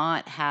do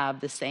not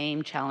have the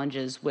same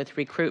challenges with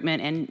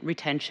recruitment and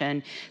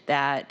retention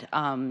that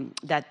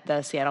that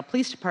the Seattle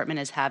Police Department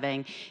is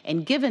having.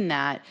 And given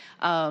that,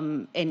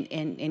 and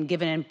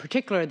given in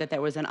particular that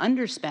there was an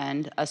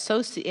underspend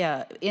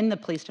in the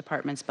police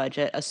department's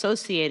budget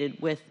associated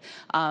with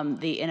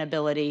the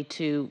inability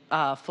to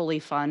fully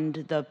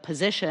fund the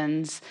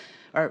positions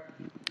or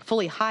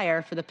fully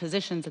hire for the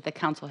positions that the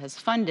council has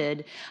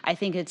funded, I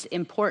think it's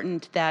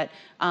important that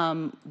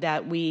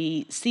that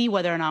we see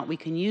whether or not we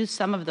can use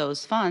some of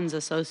those funds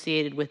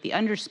associated with the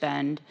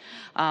underspend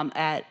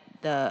at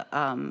the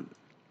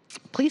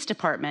police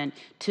department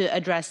to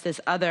address this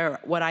other,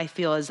 what I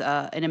feel is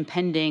an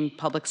impending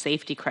public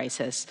safety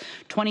crisis.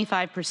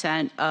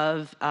 25%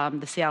 of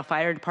the Seattle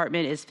Fire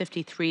Department is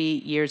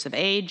 53 years of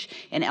age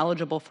and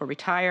eligible for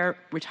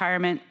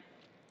retirement.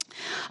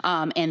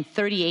 And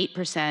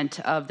 38%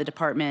 of the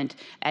department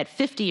at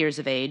 50 years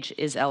of age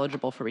is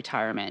eligible for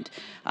retirement.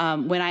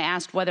 When I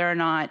asked whether or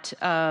not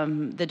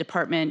the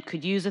department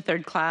could use a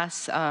third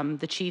class,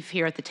 the chief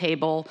here at the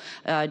table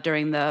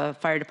during the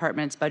fire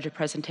department's budget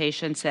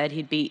presentation said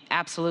he'd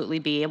absolutely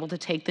be able to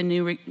take the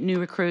new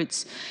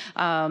recruits.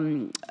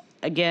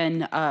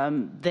 Again,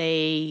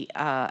 they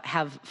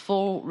have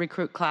full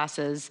recruit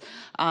classes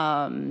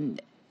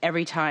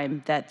every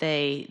time that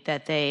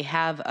they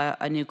have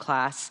a new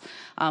class.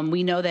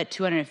 We know that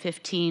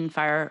 215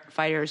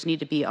 firefighters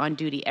need to be on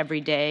duty every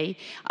day,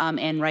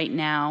 and right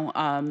now,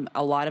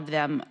 a lot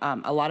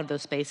of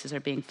those spaces are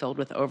being filled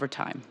with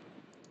overtime.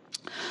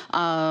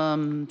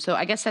 So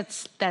I guess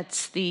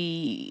that's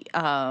the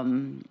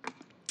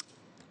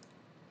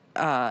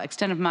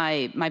extent of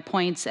my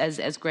points.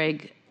 As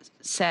Greg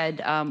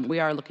said, we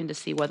are looking to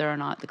see whether or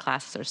not the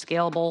classes are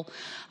scalable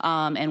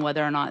and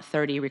whether or not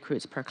 30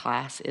 recruits per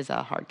class is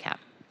a hard cap.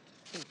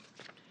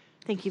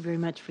 Thank you very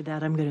much for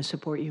that. I'm going to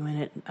support you in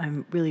it. I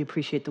really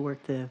appreciate the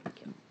work the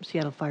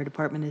Seattle Fire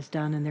Department has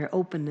done and their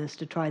openness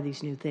to try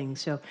these new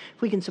things. So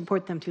if we can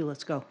support them too,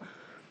 let's go.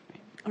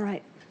 All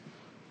right.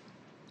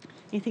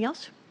 Anything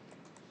else?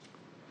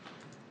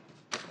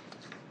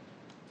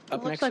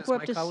 Up Looks next like is we're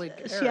my up to colleague,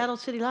 Eric. Seattle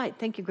City Light.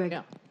 Thank you, Greg.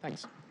 Yeah,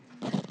 thanks.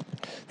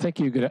 Thank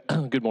you.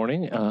 Good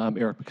morning. I'm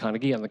Eric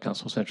McConaughey. I'm the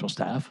Council Central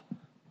staff.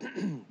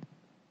 And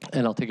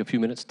I'll take a few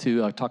minutes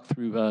to talk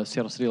through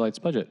Seattle City Light's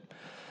budget.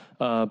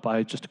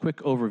 By just a quick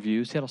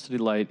overview, Seattle City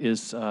Light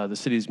is the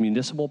city's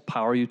municipal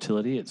power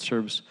utility. It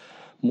serves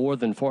more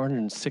than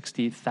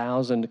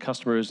 460,000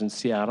 customers in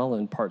Seattle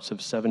and parts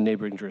of 7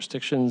 neighboring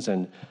jurisdictions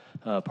and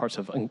parts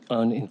of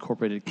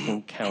unincorporated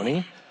King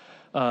County.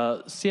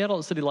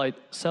 Seattle City Light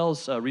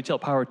sells retail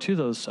power to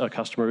those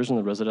customers in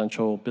the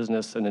residential,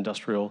 business, and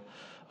industrial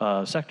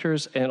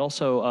sectors, and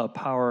also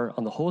power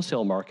on the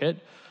wholesale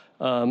market.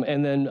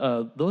 And then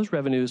those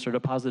revenues are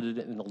deposited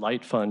in the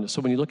Light Fund.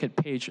 So when you look at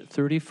page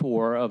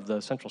 34 of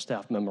the Central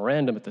Staff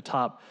Memorandum at the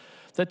top,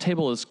 that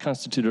table is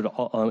constituted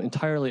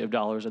entirely of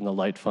dollars in the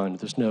Light Fund.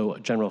 There's no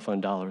general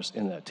fund dollars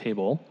in that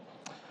table.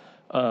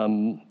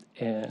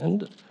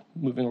 And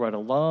moving right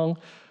along,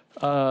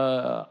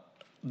 the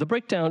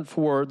breakdown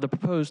for the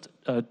proposed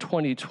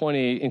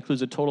 2020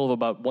 includes a total of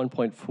about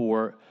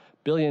 $1.4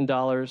 billion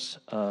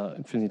for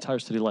the entire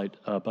City Light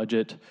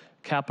budget.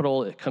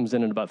 Capital, it comes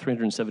in at about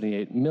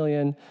 $378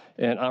 million,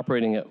 and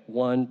operating at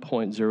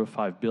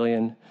 $1.05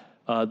 billion.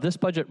 This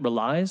budget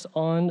relies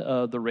on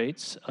the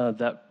rates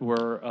that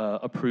were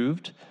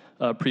approved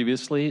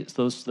previously.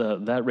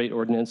 That rate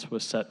ordinance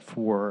was set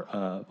for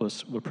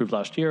was approved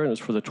last year, and it was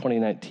for the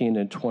 2019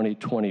 and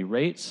 2020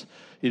 rates.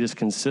 It is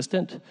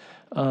consistent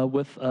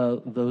with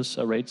those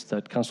rates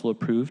that Council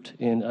approved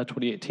in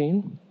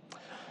 2018.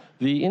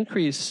 The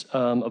increase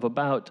of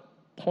about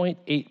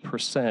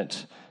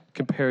 0.8%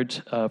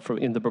 compared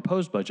in the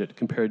proposed budget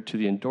compared to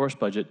the endorsed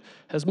budget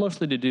has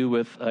mostly to do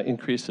with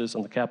increases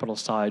on the capital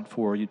side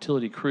for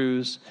utility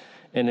crews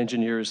and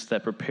engineers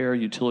that prepare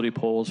utility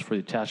poles for the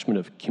attachment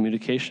of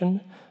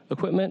communication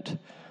equipment.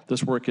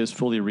 This work is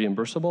fully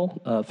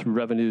reimbursable through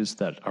revenues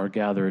that are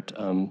gathered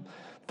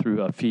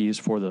through fees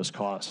for those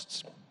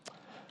costs.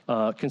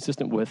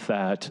 Consistent with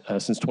that,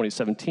 since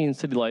 2017,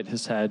 City Light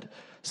has had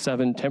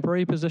 7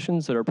 temporary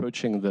positions that are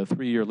approaching the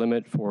 3-year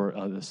limit for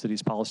the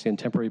city's policy and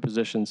temporary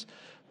positions.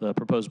 The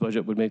proposed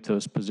budget would make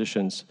those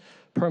positions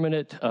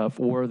permanent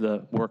for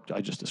the work I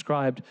just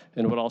described,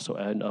 and would also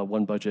add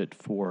one budget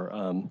for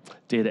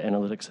data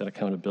analytics and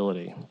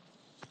accountability.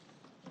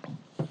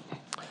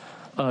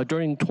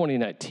 During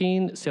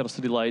 2019, Seattle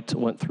City Light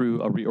went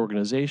through a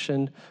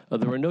reorganization.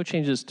 There were no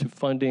changes to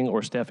funding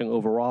or staffing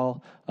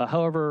overall.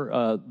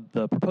 However,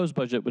 the proposed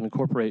budget would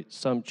incorporate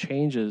some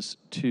changes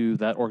to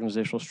that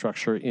organizational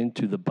structure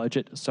into the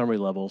budget summary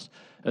levels.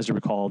 As you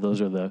recall,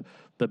 those are the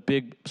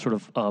big sort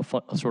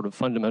of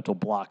fundamental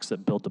blocks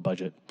that build the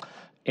budget.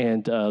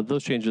 And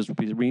those changes would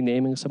be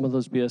renaming some of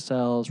those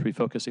BSLs,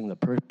 refocusing the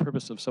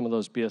purpose of some of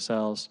those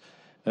BSLs,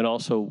 and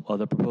also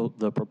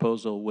the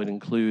proposal would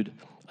include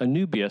a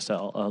new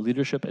BSL,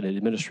 Leadership and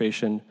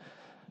Administration,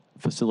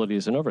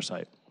 Facilities and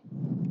Oversight.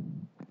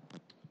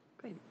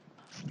 Great.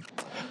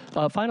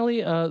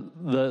 Finally,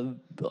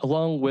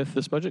 along with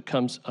this budget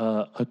comes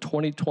a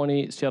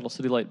 2020 Seattle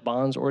City Light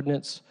Bonds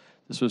Ordinance.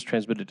 This was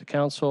transmitted to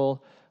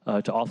Council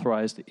to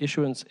authorize the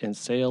issuance and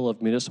sale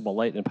of municipal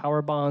light and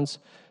power bonds.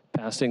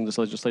 Passing this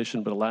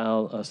legislation would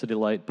allow a City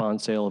Light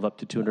bond sale of up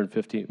to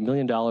 $250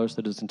 million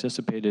that is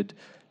anticipated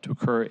to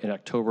occur in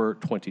October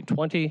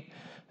 2020.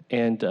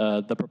 And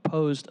the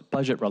proposed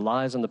budget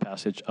relies on the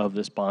passage of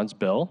this bonds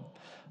bill.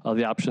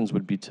 The options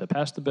would be to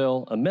pass the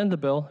bill, amend the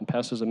bill, and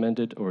pass as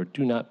amended, or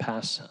do not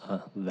pass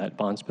that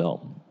bonds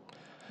bill.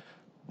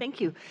 Thank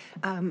you.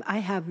 I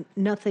have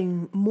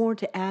nothing more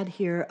to add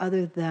here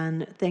other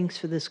than thanks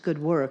for this good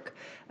work.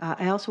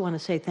 I also want to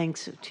say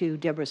thanks to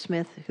Deborah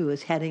Smith, who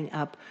is heading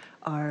up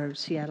our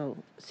Seattle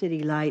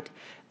City Light.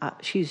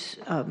 She's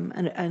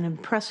an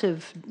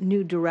impressive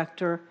new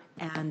director,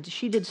 and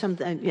she did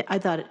something, I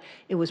thought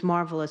it was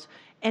marvelous.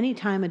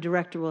 Anytime a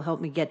director will help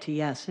me get to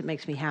yes, it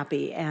makes me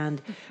happy.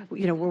 And,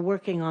 you know, we're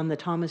working on the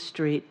Thomas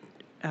Street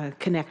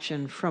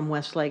connection from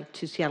Westlake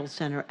to Seattle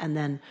Center, and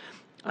then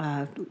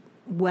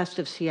west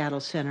of Seattle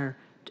Center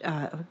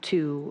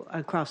to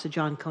across the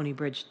John Coney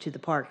Bridge to the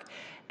park.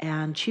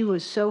 And she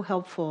was so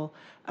helpful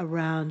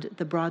around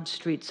the Broad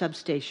Street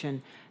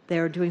substation.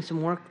 They were doing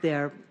some work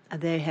there.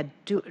 They had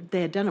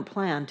done a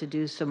plan to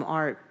do some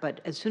art,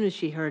 but as soon as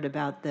she heard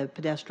about the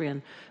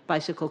pedestrian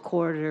bicycle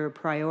corridor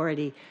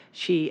priority,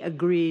 she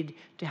agreed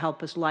to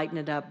help us lighten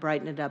it up,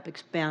 brighten it up,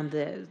 expand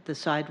the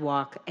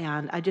sidewalk.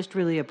 And I just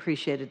really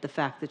appreciated the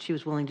fact that she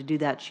was willing to do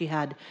that. She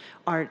had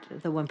art,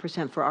 the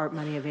 1% for art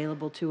money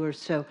available to her,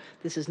 so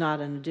this is not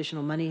an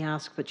additional money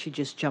ask, but she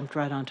just jumped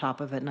right on top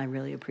of it, and I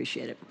really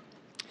appreciate it.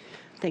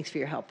 Thanks for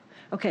your help.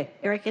 Okay,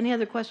 Eric, any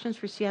other questions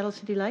for Seattle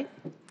City Light?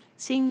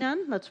 Seeing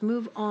none, let's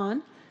move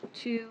on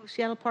to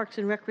Seattle Parks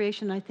and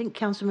Recreation. I think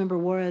Councilmember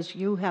Juarez,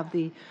 you have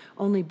the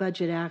only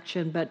budget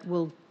action, but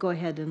we'll go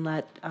ahead and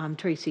let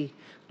Tracy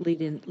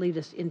lead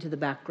us into the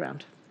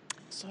background.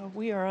 So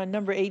we are on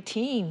number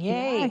 18.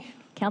 Yay. Yeah.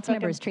 Council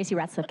members, Tracy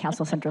Ratcliffe,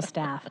 Council Central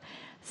staff.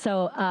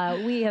 So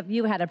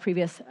you had a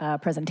previous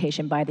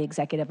presentation by the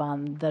executive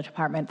on the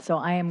department, so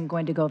I am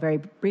going to go very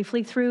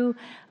briefly through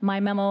my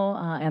memo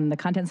and the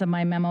contents of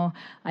my memo.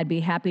 I'd be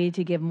happy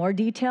to give more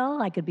detail.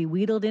 I could be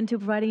wheedled into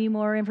providing you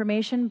more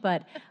information,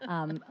 but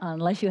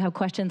unless you have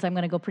questions, I'm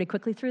going to go pretty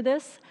quickly through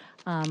this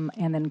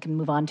and then can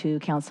move on to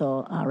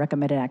council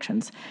recommended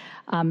actions.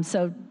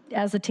 So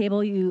as the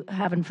table you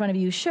have in front of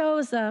you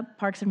shows, the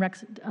Parks and Rec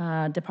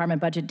department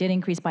budget did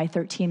increase by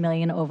 $13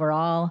 million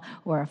overall,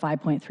 or a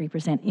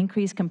 5.3%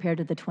 increase compared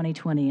to the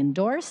 2020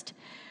 endorsed.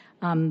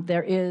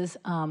 There is,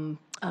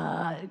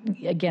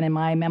 again, in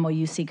my memo,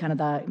 you see kind of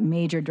the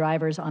major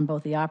drivers on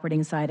both the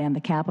operating side and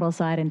the capital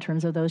side in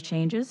terms of those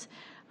changes.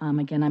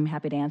 Again, I'm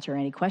happy to answer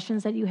any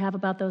questions that you have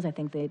about those. I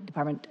think the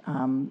department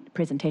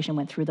presentation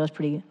went through those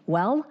pretty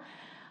well.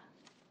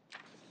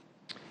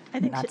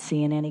 I'm not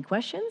seeing any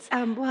questions.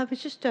 Well, I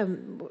was just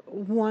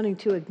wanting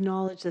to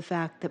acknowledge the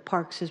fact that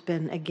Parks has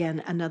been,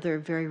 again, another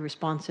very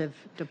responsive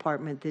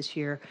department this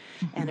year,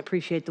 and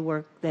appreciate the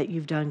work that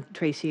you've done,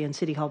 Tracy, in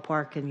City Hall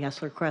Park and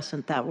Yesler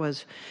Crescent. That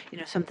was, you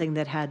know, something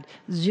that had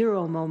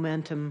zero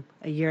momentum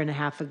a year and a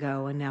half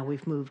ago, and now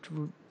we've moved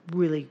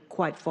really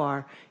quite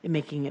far in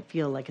making it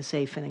feel like a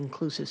safe and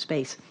inclusive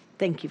space.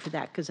 Thank you for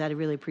that, because I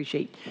really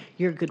appreciate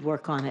your good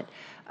work on it.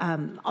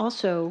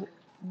 Also,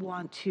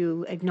 want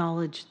to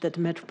acknowledge that the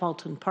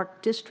Metropolitan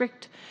Park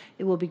District,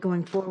 it will be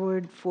going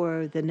forward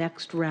for the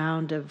next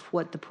round of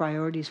what the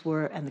priorities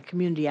were, and the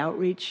community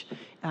outreach,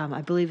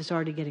 I believe is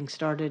already getting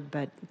started,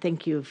 but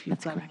thank you if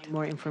you've got any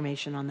more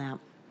information on that.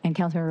 And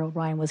Councilmember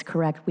O'Brien was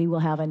correct. We will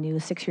have a new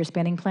 6-year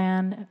spending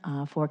plan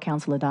for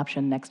council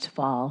adoption next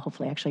fall,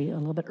 hopefully actually a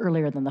little bit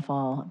earlier than the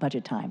fall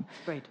budget time.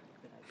 Great.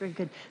 Very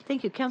good.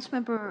 Thank you.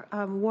 Councilmember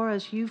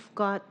Juarez, you've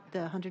got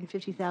the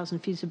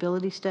 $150,000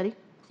 feasibility study.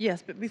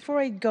 Yes, but before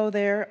I go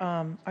there,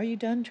 are you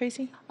done,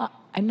 Tracy?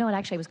 I know it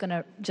actually, I was going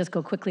to just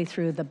go quickly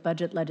through the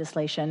budget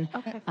legislation.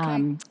 Okay.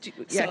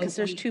 So Because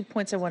there's 2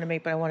 points I want to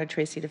make, but I wanted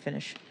Tracy to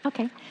finish.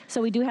 Okay,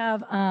 so we do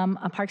have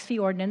a parks fee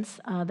ordinance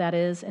that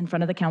is in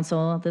front of the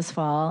council this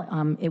fall.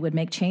 It would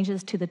make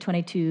changes to the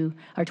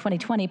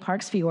 2020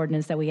 parks fee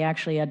ordinance that we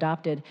actually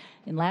adopted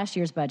in last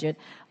year's budget.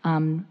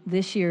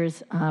 This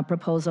year's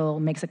proposal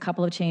makes a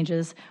couple of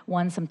changes.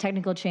 One, some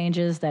technical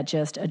changes that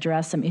just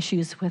address some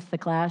issues with the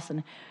class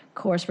and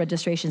course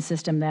registration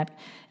system that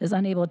is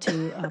unable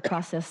to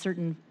process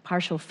certain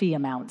partial fee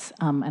amounts.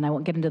 And I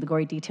won't get into the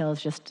gory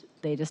details,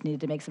 they just needed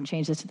to make some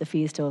changes to the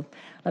fees to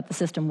let the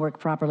system work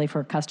properly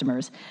for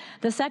customers.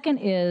 The second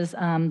is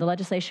the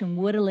legislation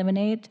would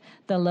eliminate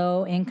the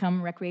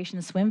low-income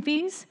recreation swim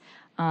fees.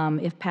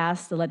 If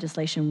passed, the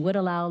legislation would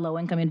allow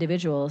low-income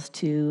individuals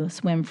to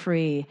swim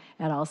free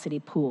at all city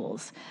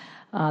pools.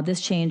 This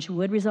change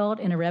would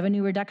result in a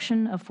revenue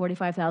reduction of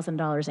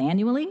 $45,000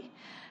 annually.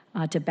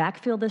 To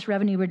backfill this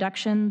revenue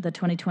reduction, the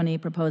 2020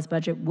 proposed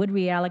budget would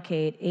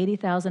reallocate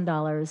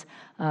 $80,000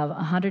 of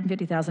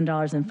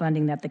 $150,000 in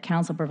funding that the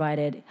council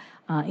provided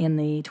in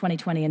the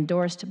 2020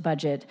 endorsed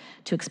budget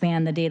to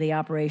expand the daily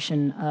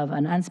operation of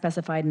an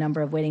unspecified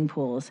number of wading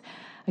pools.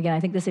 Again,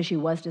 I think this issue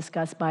was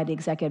discussed by the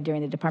executive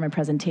during the department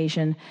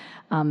presentation.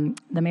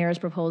 The mayor's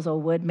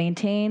proposal would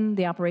maintain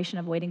the operation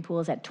of wading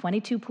pools at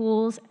 22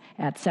 pools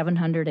at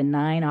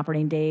 709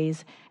 operating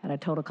days at a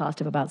total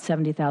cost of about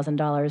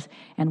 $70,000,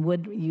 and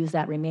would use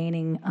that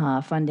remaining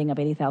funding of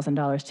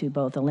 $80,000 to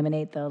both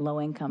eliminate the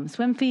low-income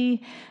swim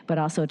fee, but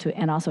also to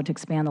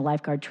expand the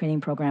lifeguard training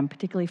program,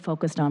 particularly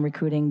focused on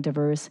recruiting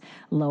diverse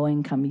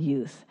low-income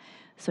youth.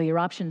 So your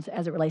options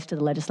as it relates to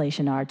the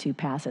legislation are to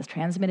pass as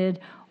transmitted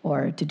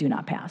or to do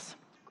not pass.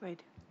 Great.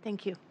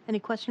 Thank you. Any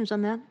questions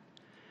on that?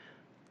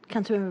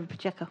 Councilmember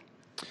Pacheco.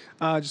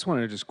 I just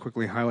wanted to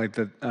quickly highlight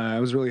that I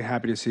was really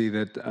happy to see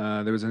that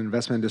there was an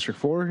investment in District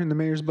 4 in the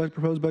mayor's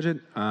proposed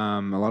budget.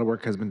 A lot of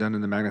work has been done in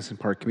the Magnuson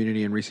Park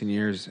community in recent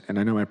years, and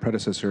I know my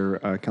predecessor,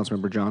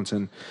 Councilmember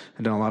Johnson,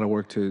 had done a lot of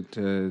work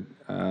to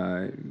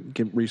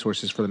get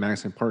resources for the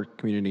Magnuson Park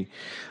community.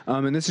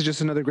 And this is just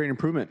another great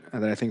improvement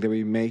that I think that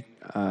we make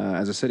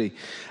as a city.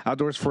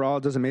 Outdoors for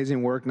All does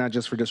amazing work, not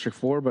just for District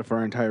 4, but for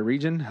our entire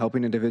region,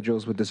 helping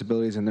individuals with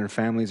disabilities and their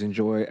families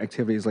enjoy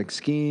activities like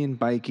skiing,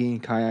 biking,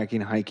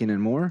 kayaking, hiking,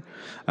 and more.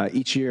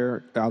 Each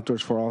year,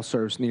 Outdoors for All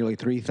serves nearly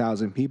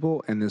 3,000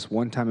 people, and this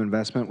one-time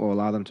investment will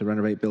allow them to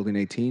renovate Building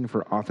 18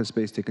 for office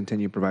space to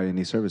continue providing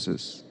these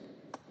services.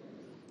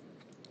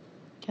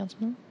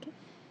 Councilman?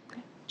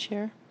 Okay.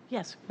 Chair?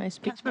 Yes. Can I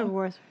speak? Councilmember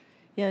Worth.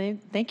 Yeah,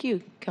 thank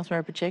you,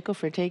 Councilmember Pacheco,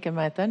 for taking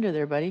my thunder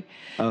there, buddy.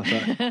 Oh,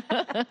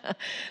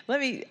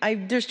 sorry.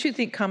 There's two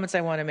comments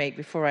I want to make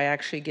before I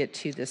actually get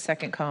to the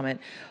second comment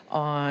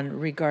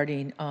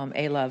regarding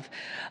A-Love.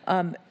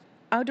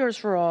 Outdoors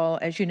for All,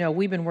 as you know,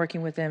 we've been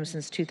working with them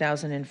since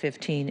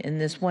 2015,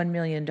 and this $1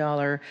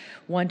 million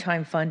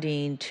one-time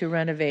funding to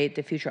renovate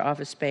the future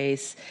office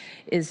space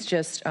is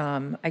just,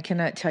 I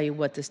cannot tell you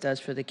what this does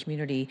for the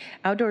community.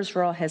 Outdoors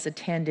for All has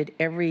attended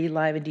every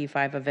Live in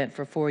D5 event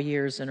for 4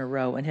 years in a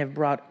row and have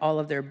brought all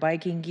of their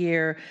biking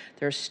gear,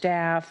 their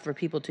staff, for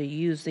people to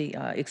use the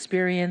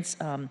experience,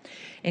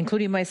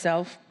 including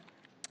myself.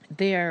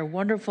 They are a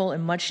wonderful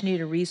and much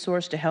needed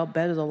resource to help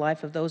better the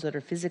life of those that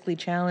are physically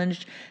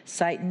challenged,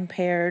 sight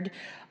impaired.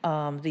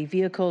 The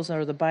vehicles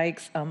or the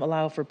bikes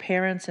allow for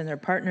parents and their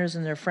partners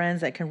and their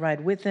friends that can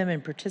ride with them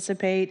and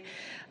participate.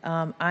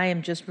 I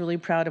am just really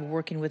proud of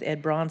working with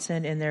Ed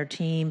Bronson and their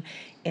team,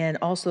 and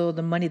also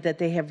the money that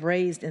they have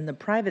raised in the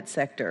private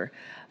sector.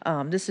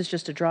 This is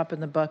just a drop in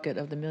the bucket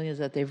of the millions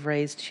that they've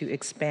raised to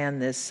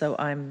expand this. So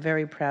I'm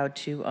very proud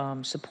to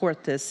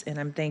support this, and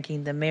I'm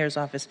thanking the mayor's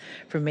office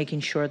for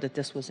making sure that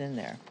this was in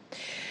there.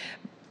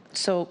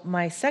 So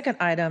my second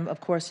item,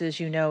 of course, as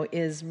you know,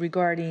 is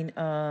regarding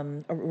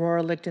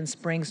Aurora, Licton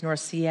Springs, North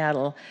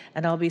Seattle,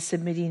 and I'll be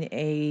submitting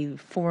a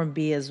Form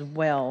B as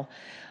well.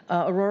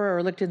 Aurora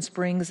or Licton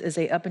Springs is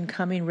a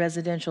up-and-coming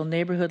residential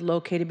neighborhood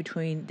located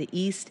between the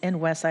east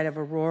and west side of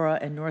Aurora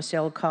and North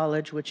Seattle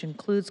College, which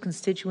includes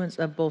constituents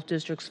of both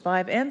Districts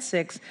 5 and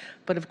 6,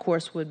 but of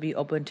course would be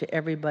open to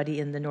everybody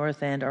in the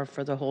north end or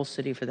for the whole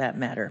city for that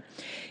matter.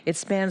 It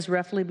spans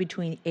roughly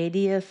between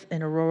 80th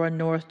and Aurora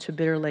North to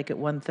Bitter Lake at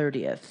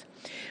 130th.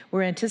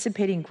 We're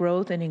anticipating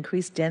growth and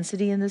increased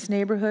density in this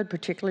neighborhood,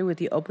 particularly with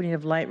the opening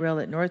of light rail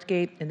at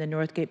Northgate and the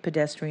Northgate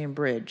pedestrian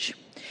bridge.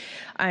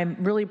 I'm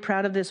really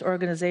proud of this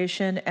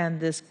organization and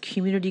this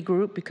community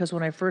group because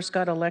when I first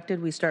got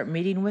elected, we started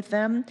meeting with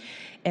them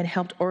and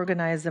helped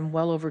organize them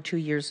well over 2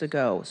 years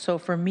ago. So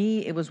for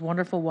me, it was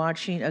wonderful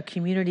watching a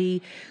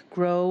community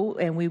grow,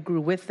 and we grew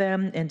with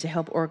them and to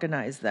help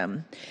organize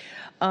them.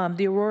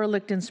 The Aurora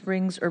Licton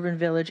Springs Urban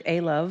Village,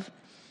 A-Love,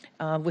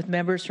 with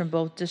members from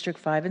both District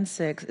 5 and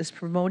 6, is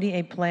promoting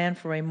a plan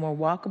for a more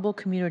walkable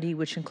community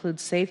which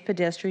includes safe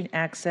pedestrian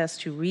access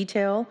to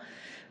retail,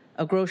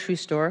 a grocery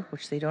store,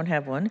 which they don't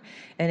have one,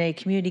 and a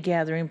community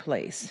gathering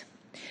place.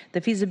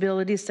 The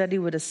feasibility study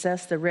would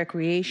assess the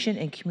recreation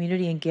and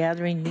community and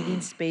gathering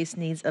meeting space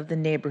needs of the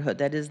neighborhood,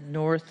 that is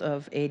north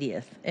of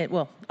 80th,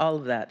 well, all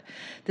of that.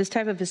 This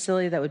type of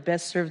facility that would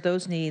best serve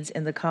those needs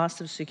and the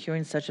cost of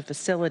securing such a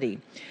facility.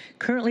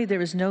 Currently,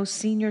 there is no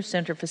senior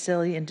center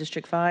facility in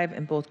District 5,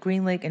 and both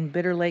Green Lake and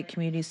Bitter Lake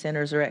community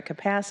centers are at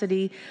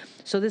capacity.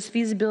 So this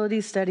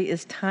feasibility study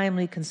is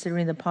timely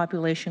considering the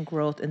population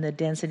growth and the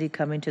density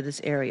coming to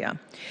this area.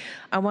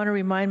 I want to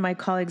remind my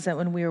colleagues that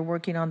when we were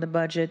working on the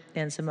budget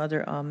and some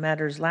other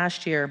matters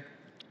last year,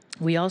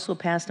 we also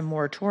passed a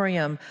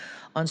moratorium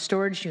on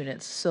storage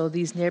units so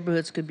these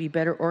neighborhoods could be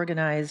better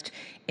organized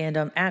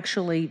and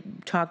actually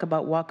talk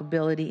about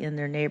walkability in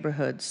their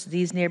neighborhoods.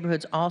 These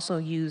neighborhoods also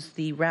use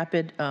the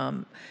rapid,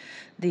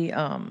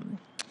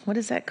 what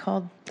is that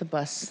called? The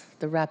bus,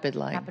 the rapid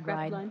line. Rapid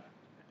ride.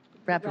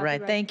 Rapid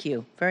ride, thank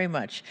you very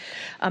much.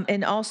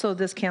 And also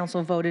this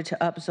council voted to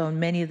upzone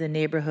many of the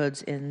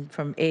neighborhoods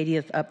from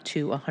 80th up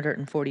to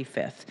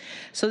 145th.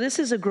 So this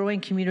is a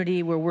growing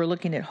community where we're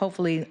looking at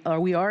hopefully,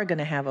 we are going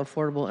to have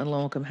affordable and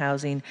low-income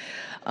housing.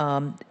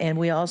 And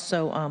we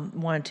also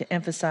wanted to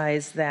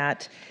emphasize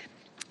that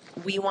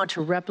we want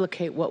to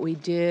replicate what we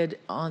did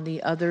on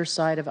the other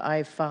side of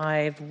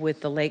I-5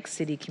 with the Lake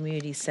City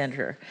Community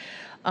Center.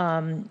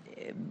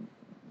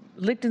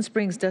 Licton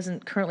Springs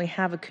doesn't currently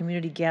have a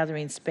community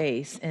gathering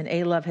space, and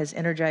A-Love has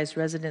energized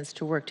residents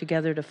to work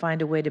together to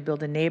find a way to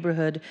build a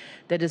neighborhood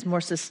that is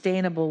more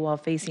sustainable while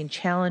facing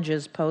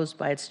challenges posed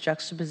by its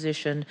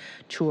juxtaposition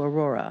to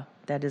Aurora.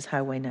 That is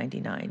Highway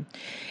 99.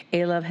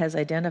 A-Love has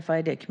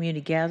identified a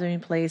community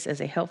gathering place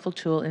as a helpful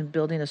tool in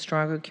building a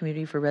stronger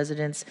community for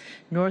residents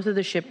north of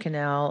the Ship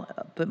Canal,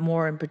 but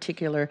more in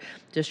particular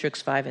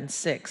Districts 5 and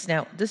 6.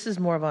 Now, this is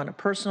more of on a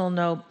personal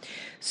note.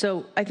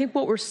 So I think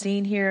what we're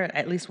seeing here,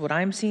 at least what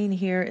I'm seeing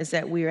here, is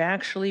that we're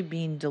actually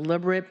being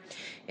deliberate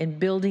in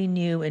building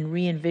new and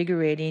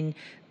reinvigorating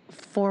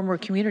former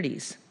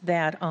communities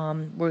that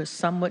were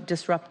somewhat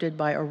disrupted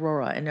by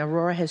Aurora. And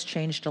Aurora has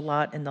changed a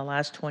lot in the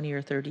last 20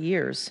 or 30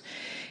 years.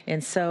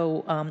 And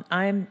so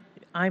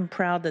I'm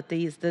proud that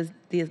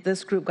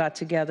this group got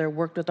together,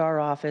 worked with our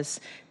office,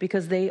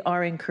 because they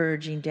are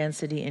encouraging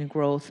density and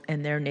growth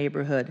in their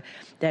neighborhood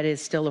that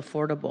is still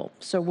affordable.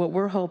 So what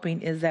we're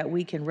hoping is that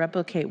we can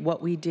replicate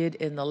what we did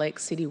in the Lake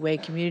City Way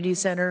Community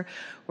Center,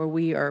 where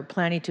we are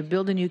planning to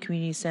build a new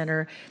community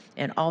center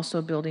and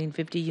also building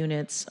 50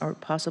 units or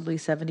possibly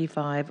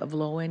 75 of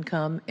low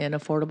income and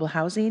affordable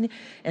housing.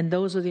 And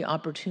those are the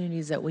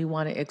opportunities that we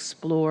want to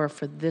explore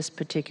for this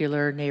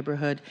particular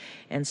neighborhood.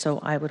 And so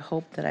I would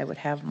hope that I would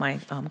have my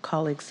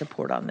colleagues'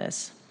 support on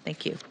this.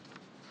 Thank you.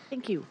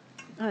 Thank you.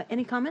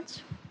 Any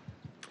comments?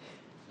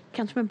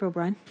 Councilmember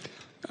O'Brien.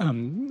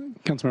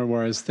 Councilmember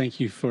Juarez, thank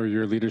you for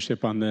your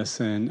leadership on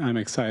this, and I'm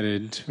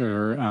excited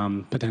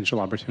for potential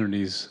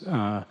opportunities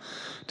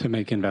to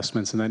make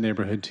investments in that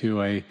neighborhood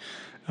too. I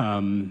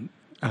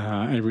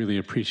really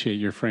appreciate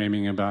your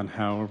framing about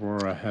how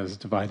Aurora has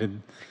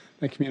divided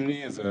the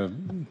community as a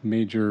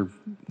major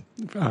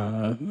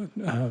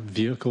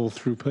vehicle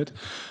throughput.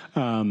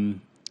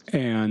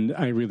 And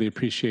I really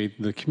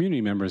appreciate the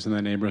community members in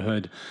that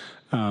neighborhood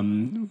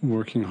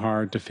working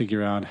hard to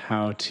figure out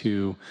how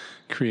to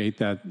create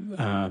that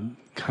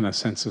kind of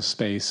sense of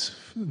space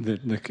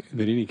that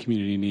any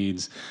community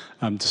needs,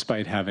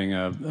 despite having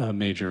a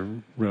major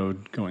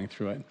road going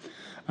through it.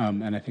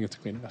 And I think it's a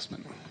great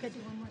investment. Could I do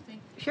one more thing?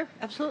 Sure,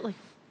 absolutely.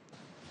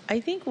 I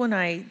think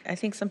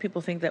some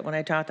people think that when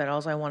I talk that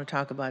all I want to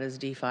talk about is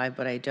D5,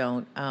 but I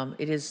don't.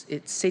 It's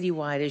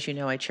citywide, as you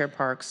know. I chair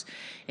parks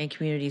and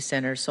community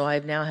centers, so I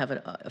now have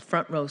a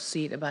front row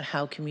seat about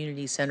how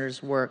community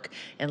centers work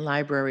and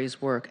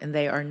libraries work, and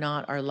they are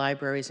not our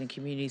libraries and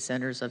community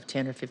centers of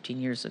 10 or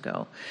 15 years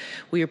ago.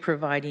 We are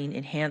providing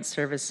enhanced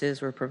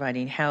services. We're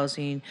providing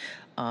housing,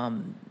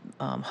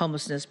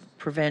 homelessness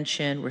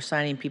prevention. We're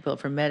signing people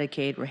up for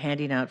Medicaid. We're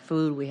handing out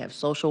food. We have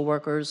social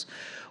workers.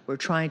 We're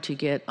trying to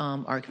get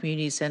our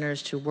community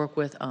centers to work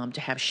with,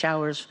 to have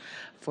showers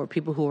for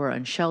people who are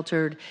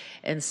unsheltered.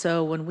 And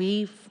so when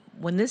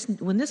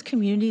this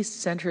community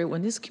center,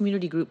 when this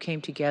community group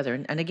came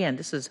together, and again,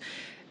 this is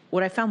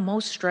what I found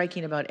most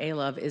striking about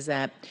A-Love is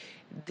that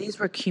these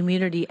were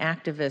community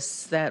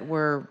activists that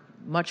were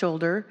much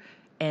older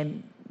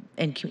and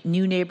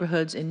new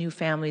neighborhoods and new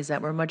families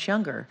that were much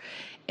younger.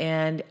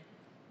 And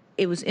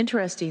it was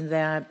interesting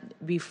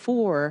that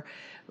before,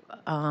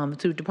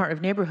 through Department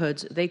of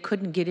Neighborhoods, they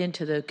couldn't get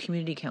into the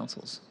community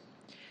councils.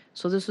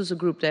 So this was a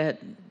group that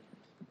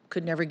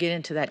could never get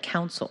into that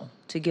council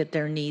to get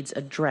their needs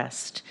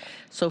addressed.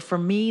 So for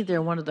me,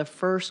 they're one of the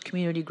first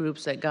community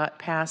groups that got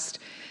past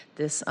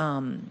this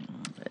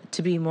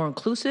to be more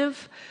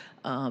inclusive,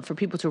 for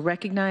people to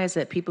recognize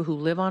that people who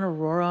live on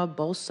Aurora,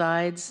 both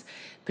sides,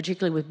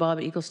 particularly with Bob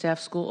Eaglestaff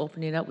School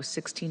opening up with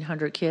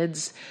 1,600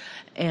 kids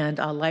and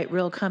light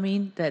rail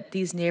coming, that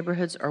these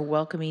neighborhoods are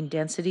welcoming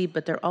density,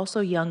 but they're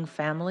also young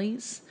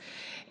families.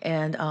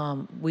 And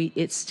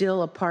it's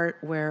still a part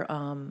where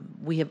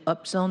we have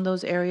upzoned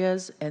those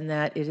areas and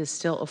that it is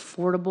still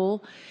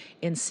affordable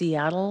in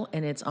Seattle,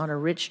 and it's on a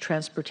rich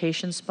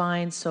transportation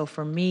spine. So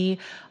for me,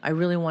 I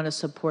really want to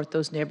support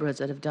those neighborhoods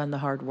that have done the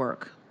hard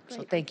work.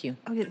 So thank you.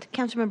 Okay,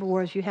 Councilmember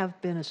Wars, you have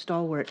been a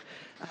stalwart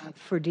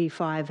for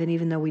D5, and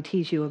even though we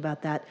tease you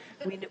about that,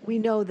 we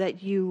know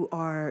that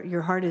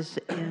your heart is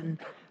in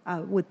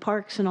with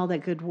parks and all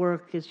that good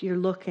work. Is you're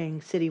looking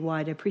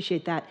citywide. I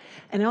appreciate that,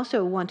 and I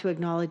also want to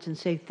acknowledge and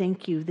say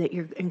thank you that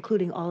you're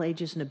including all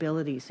ages and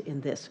abilities in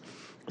this.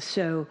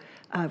 So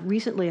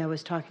recently, I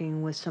was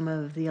talking with some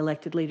of the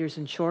elected leaders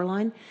in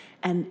Shoreline,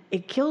 and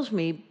it kills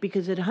me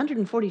because at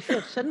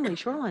 145th, suddenly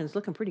Shoreline is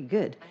looking pretty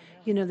good.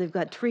 You know, they've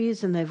got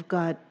trees and they've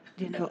got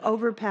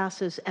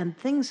overpasses and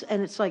things,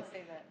 and it's like,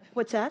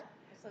 what's that?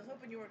 I was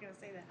hoping you weren't going to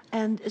say that.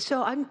 And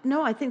so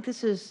I think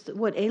this is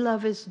what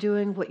A-Love is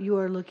doing. What you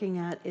are looking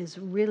at is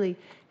really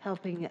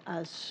helping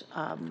us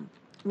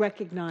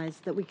recognize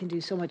that we can do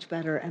so much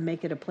better and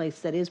make it a place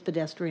that is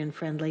pedestrian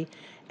friendly,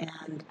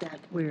 and that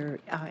we're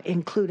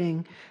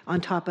including, on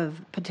top of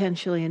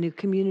potentially a new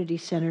community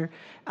center,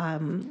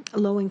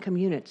 low-income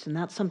units. And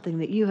that's something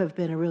that you have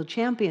been a real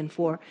champion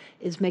for,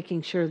 is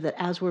making sure that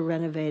as we're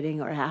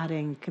renovating or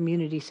adding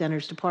community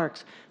centers to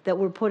parks, that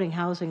we're putting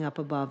housing up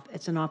above.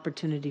 It's an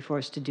opportunity for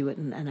us to do it,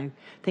 and I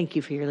thank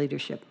you for your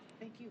leadership.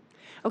 Thank you.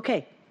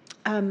 Okay,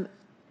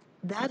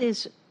 that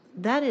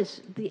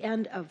is the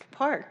end of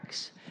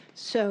parks.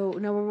 So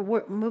now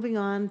we're moving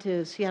on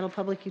to Seattle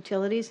Public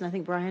Utilities, and I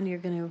think, Brian, you're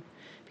going to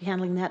be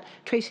handling that.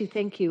 Tracy,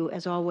 thank you,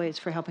 as always,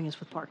 for helping us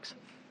with parks.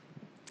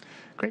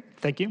 Great,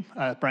 thank you.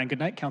 Brian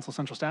Goodnight, Council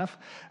Central Staff.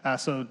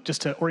 So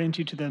just to orient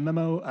you to the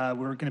memo,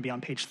 we're going to be on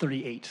page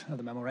 38 of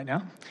the memo right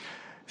now.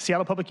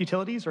 Seattle Public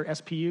Utilities, or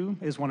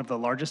SPU, is one of the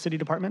largest city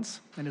departments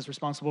and is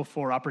responsible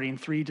for operating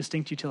 3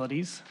 distinct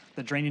utilities: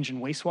 the drainage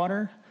and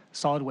wastewater,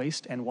 solid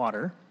waste, and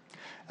water.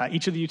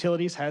 Each of the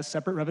utilities has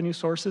separate revenue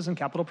sources and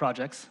capital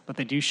projects, but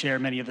they do share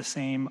many of the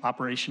same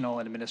operational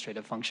and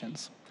administrative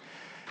functions.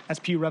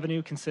 SPU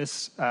revenue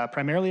consists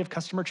primarily of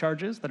customer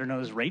charges that are known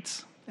as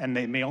rates, and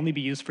they may only be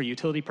used for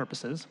utility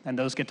purposes, and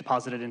those get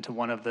deposited into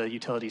one of the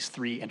utility's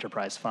 3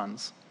 enterprise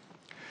funds.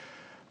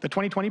 The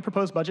 2020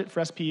 proposed budget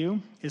for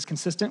SPU is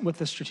consistent with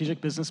the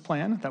strategic business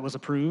plan that was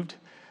approved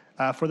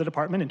for the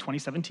department in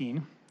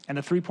 2017, and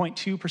the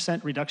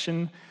 3.2%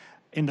 reduction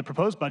in the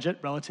proposed budget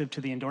relative to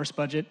the endorsed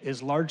budget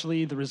is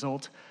largely the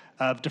result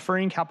of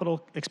deferring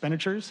capital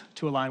expenditures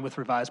to align with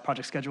revised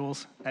project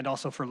schedules and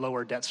also for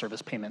lower debt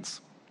service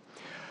payments.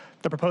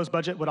 The proposed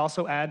budget would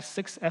also add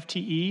 6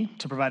 FTE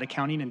to provide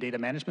accounting and data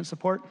management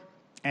support,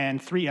 and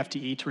 3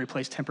 FTE to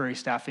replace temporary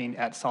staffing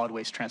at solid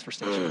waste transfer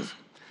stations.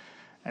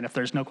 And if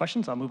there's no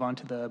questions, I'll move on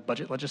to the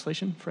budget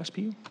legislation for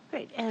SPU.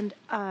 Great, and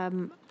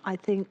I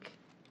think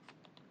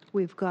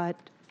we've got,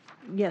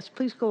 yes,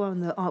 please go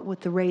on with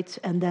the rates,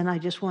 and then I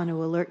just want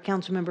to alert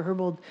Councilmember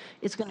Herbold,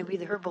 it's going to be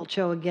the Herbold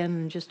show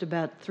again in just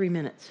about 3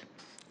 minutes.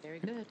 Very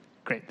good.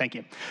 Great, thank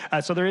you.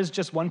 So there is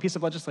just one piece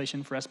of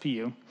legislation for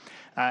SPU,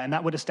 and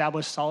that would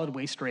establish solid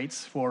waste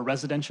rates for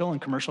residential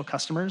and commercial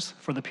customers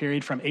for the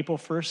period from April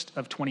 1st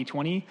of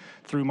 2020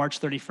 through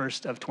March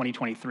 31st of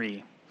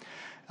 2023.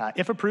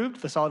 If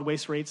approved, the solid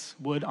waste rates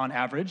would, on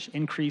average,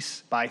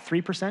 increase by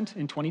 3%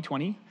 in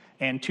 2020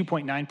 and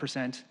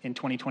 2.9% in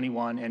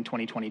 2021 and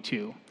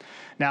 2022.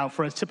 Now,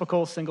 for a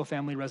typical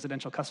single-family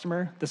residential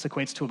customer, this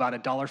equates to about a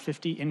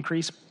 $1.50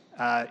 increase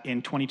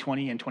in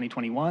 2020 and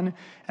 2021,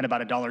 and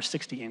about a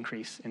 $1.60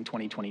 increase in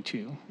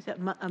 2022. Is that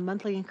a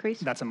monthly increase?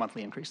 That's a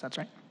monthly increase, that's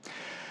right.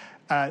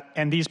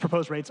 And these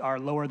proposed rates are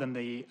lower than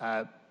the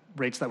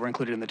rates that were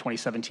included in the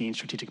 2017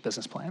 strategic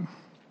business plan.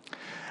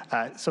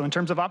 So in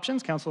terms of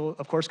options, Council,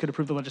 of course, could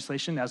approve the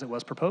legislation as it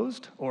was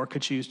proposed, or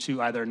could choose to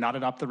either not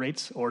adopt the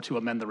rates or to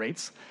amend the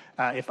rates.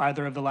 If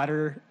either of the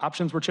latter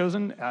options were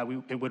chosen,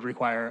 it would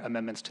require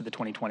amendments to the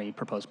 2020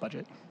 proposed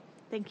budget.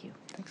 Thank you.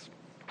 Thanks.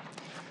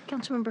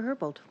 Councilmember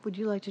Herbold, would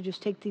you like to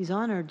just take these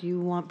on, or do you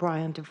want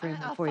Brian to frame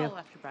them for you? I'll follow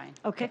after Brian.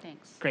 Okay.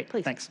 Thanks. Great,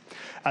 Please. thanks.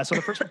 So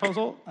the first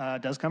proposal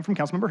does come from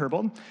Councilmember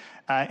Herbold,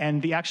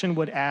 and the action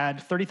would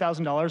add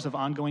 $30,000 of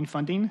ongoing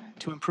funding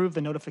to improve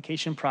the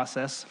notification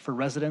process for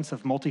residents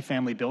of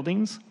multifamily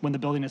buildings when the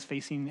building is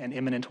facing an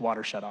imminent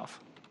water shutoff.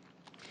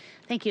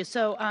 Thank you.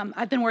 So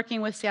I've been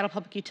working with Seattle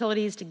Public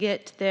Utilities to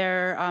get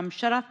their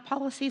shutoff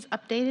policies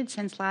updated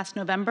since last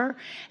November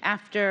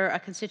after a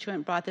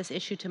constituent brought this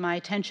issue to my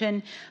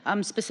attention.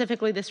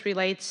 Specifically, this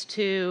relates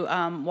to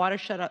the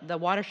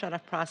water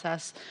shutoff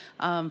process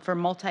for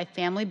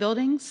multifamily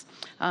buildings.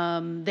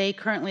 They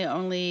currently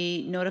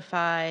only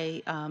notify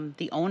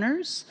the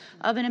owners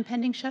of an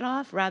impending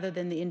shutoff rather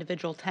than the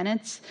individual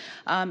tenants.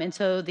 And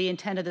so the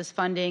intent of this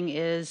funding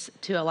is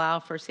to allow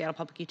for Seattle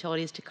Public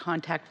Utilities to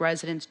contact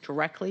residents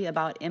directly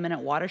about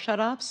imminent water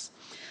shutoffs.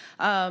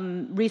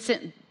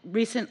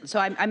 So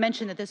I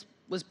mentioned that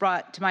was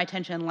brought to my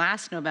attention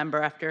last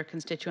November after a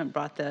constituent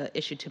brought the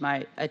issue to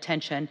my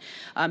attention.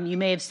 You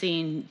may have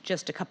seen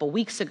just a couple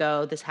weeks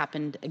ago, this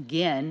happened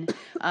again.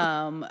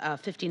 A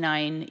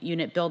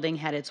 59-unit building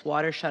had its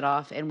water shut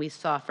off, and we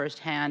saw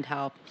firsthand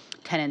how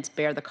tenants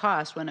bear the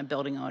cost when a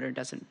building owner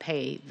doesn't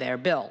pay their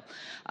bill.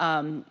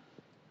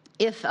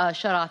 If a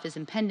shutoff is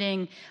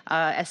impending,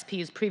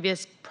 SPU's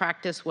previous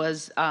practice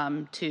was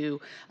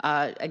to,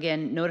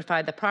 again,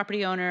 notify the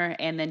property owner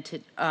and then to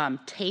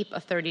tape a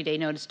 30-day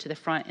notice to the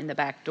front and the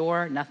back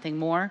door, nothing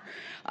more.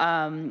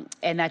 And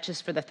that's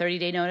just for the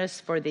 30-day notice.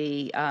 For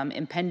the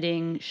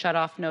impending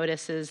shutoff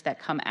notices that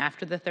come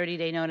after the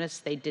 30-day notice,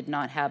 they did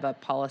not have a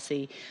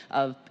policy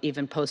of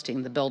even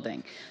posting the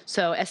building.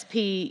 So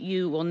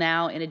SPU will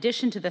now, in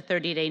addition to the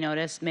 30-day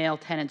notice, mail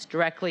tenants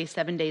directly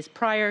 7 days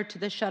prior to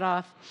the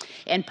shutoff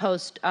and post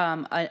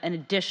an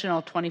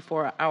additional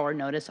 24-hour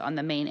notice on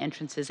the main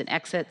entrances and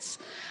exits.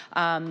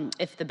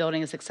 If the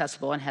building is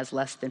accessible and has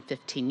less than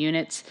 15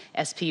 units,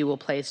 SPU will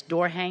place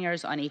door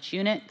hangers on each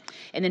unit.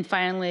 And then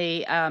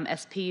finally,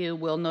 SPU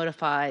will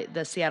notify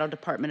the Seattle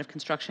Department of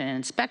Construction and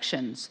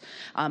Inspections,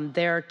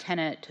 their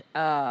tenant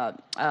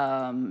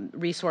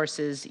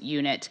resources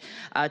unit,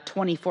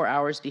 24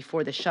 hours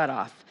before the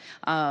shutoff.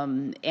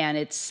 And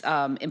it's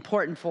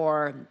important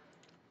for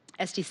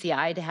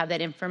SDCI to have that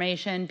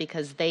information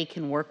because they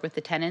can work with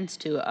the tenants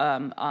to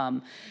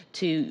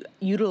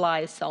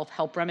utilize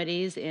self-help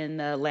remedies in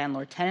the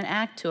Landlord-Tenant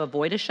Act to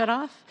avoid a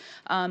shutoff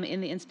in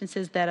the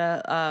instances that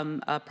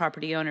a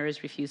property owner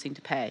is refusing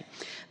to pay.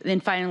 Then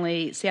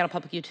finally, Seattle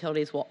Public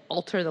Utilities will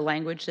alter the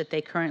language that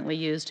they currently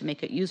use to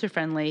make it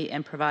user-friendly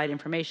and provide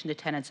information to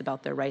tenants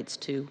about their rights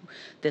to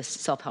this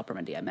self-help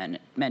remedy I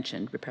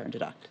mentioned, repair and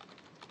deduct.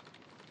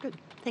 Good,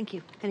 thank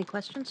you. Any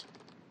questions?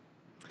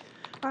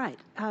 All right,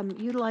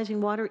 utilizing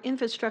water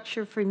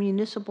infrastructure for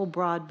municipal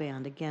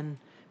broadband. Again,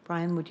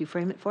 Brian, would you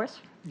frame it for us?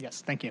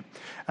 Yes, thank you.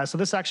 So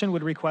this action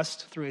would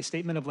request through a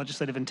statement of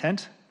legislative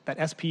intent that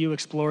SPU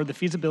explore the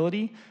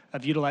feasibility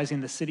of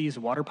utilizing the city's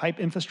water pipe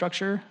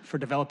infrastructure for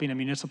developing a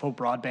municipal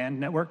broadband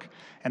network,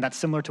 and that's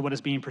similar to what is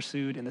being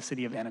pursued in the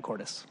city of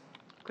Anacortes.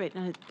 Great,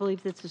 and I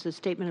believe this is a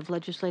statement of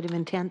legislative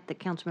intent that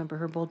Councilmember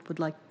Herbold would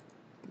like.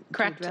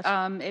 Correct.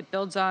 It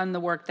builds on the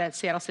work that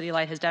Seattle City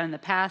Light has done in the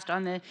past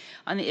on the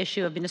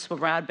issue of municipal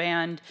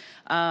broadband.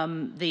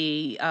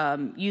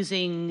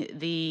 Using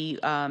the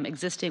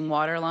existing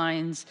water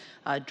lines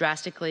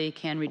drastically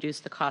can reduce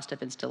the cost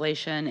of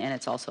installation, and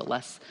it's also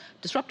less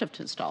disruptive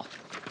to install.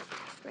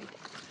 Great.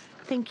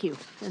 Thank you.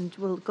 And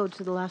we'll go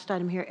to the last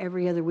item here,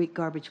 every other week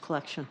garbage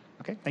collection.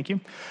 Okay, thank you.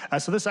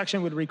 So this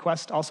action would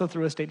request also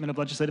through a statement of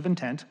legislative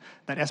intent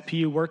that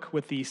SPU work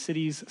with the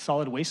city's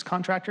solid waste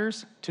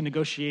contractors to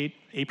negotiate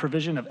a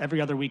provision of every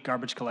other week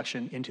garbage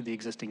collection into the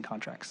existing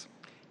contracts.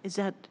 Is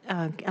that,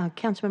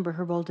 Councilmember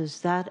Herbold,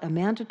 is that a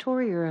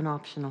mandatory or an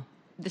optional?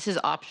 This is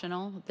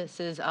optional.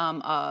 This is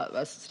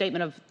a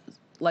statement of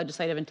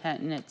legislative intent,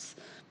 and it's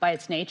by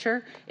its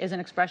nature is an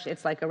expression.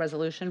 It's like a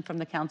resolution from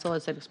the council.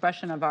 It's an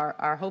expression of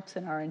our hopes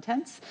and our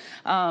intents.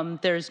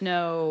 There's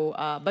no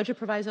budget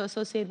proviso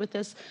associated with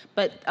this,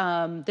 but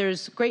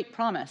there's great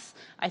promise,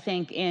 I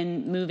think,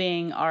 in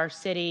moving our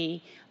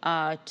city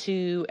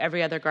to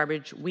every other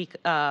garbage week,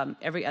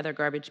 every other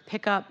garbage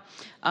pickup.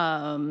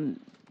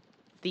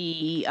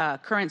 The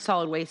current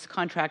solid waste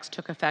contracts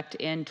took effect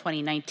in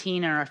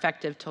 2019 and are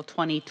effective till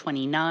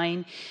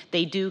 2029.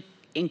 They do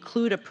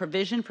include a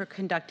provision for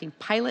conducting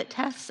pilot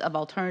tests of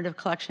alternative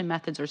collection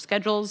methods or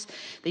schedules.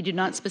 They do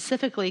not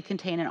specifically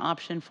contain an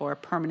option for a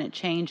permanent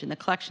change in the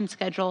collection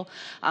schedule.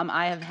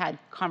 I have had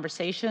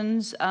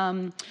conversations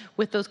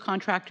with those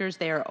contractors.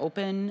 They are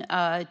open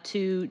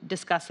to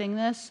discussing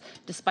this,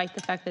 despite the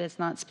fact that it's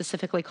not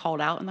specifically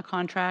called out in the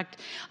contract.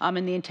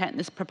 And the intent in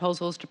this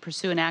proposal is to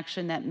pursue an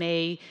action that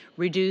may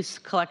reduce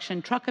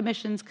collection truck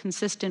emissions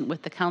consistent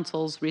with the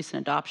council's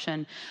recent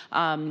adoption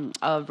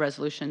of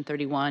Resolution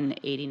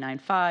 3189.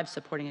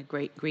 Supporting a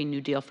great Green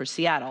New Deal for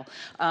Seattle.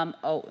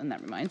 Oh, and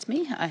that reminds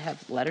me, I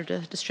have a letter to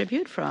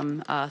distribute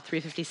from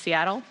 350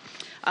 Seattle.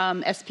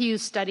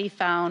 SPU's study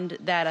found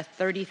that a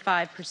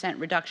 35%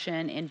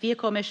 reduction in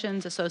vehicle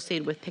emissions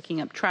associated with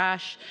picking up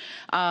trash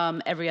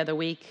every other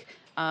week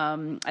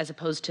as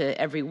opposed to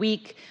every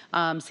week.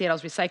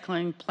 Seattle's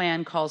recycling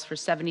plan calls for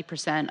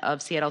 70%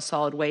 of Seattle's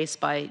solid waste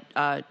by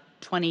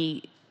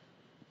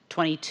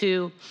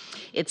 2022.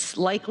 It's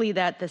likely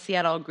that the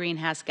Seattle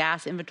greenhouse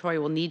gas inventory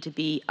will need to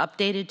be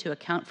updated to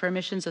account for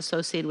emissions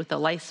associated with the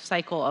life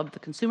cycle of the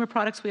consumer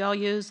products we all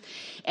use,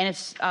 and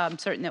it's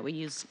certain that we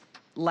use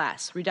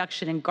less.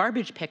 Reduction in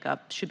garbage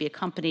pickup should be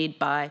accompanied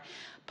by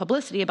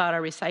publicity about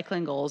our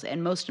recycling goals,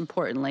 and most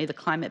importantly, the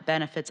climate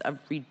benefits of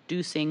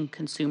reducing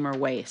consumer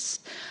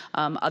waste.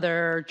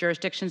 Other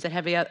jurisdictions that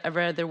have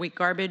every other week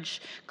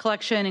garbage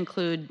collection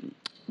include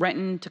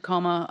Renton,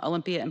 Tacoma,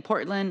 Olympia, and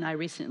Portland. I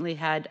recently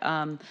had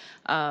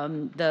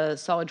the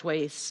solid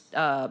waste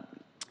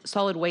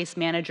solid waste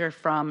manager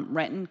from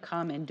Renton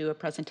come and do a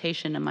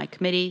presentation in my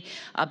committee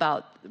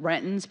about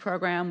Renton's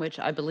program, which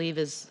I believe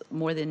is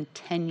more than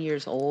 10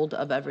 years old,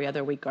 of every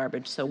other week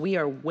garbage. So we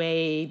are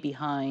way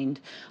behind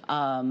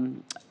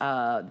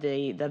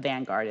the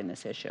vanguard in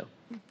this issue.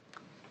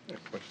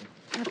 Question.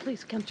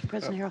 Please, Council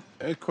President Harrell.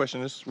 A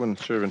question. This one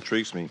sort of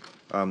intrigues me.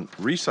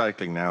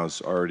 Recycling now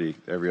is already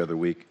every other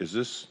week. Is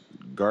this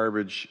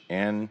garbage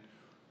and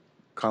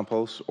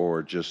compost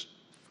or just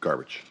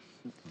garbage?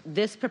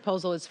 This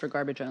proposal is for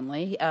garbage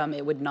only.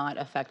 It would not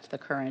affect the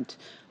current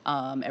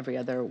every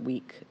other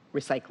week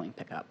recycling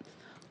pickup.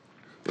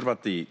 What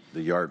about the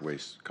yard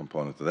waste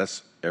component?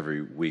 That's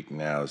every week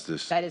now. Is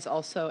this? That is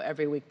also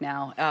every week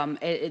now.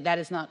 That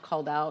is not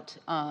called out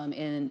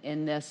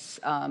in this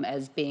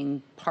as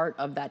being part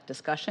of that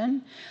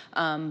discussion,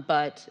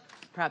 but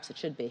perhaps it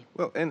should be.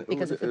 Well, and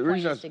because if the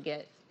point is to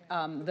get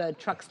the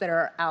trucks that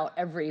are out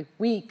every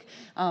week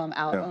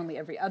out only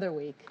every other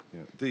week.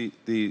 Yeah.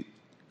 The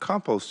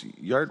compost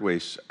yard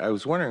waste, I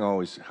was wondering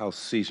always how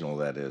seasonal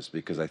that is,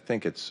 because I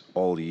think it's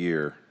all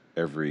year,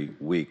 every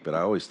week, but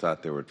I always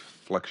thought there were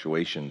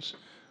fluctuations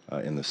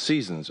in the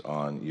seasons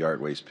on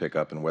yard waste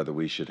pickup and whether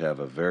we should have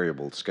a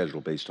variable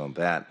schedule based on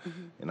that.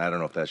 And I don't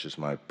know if that's just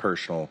my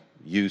personal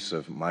use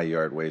of my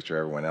yard waste or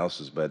everyone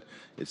else's, but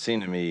it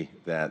seemed to me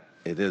that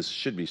it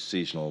should be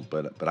seasonal,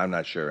 but I'm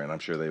not sure, and I'm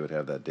sure they would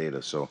have that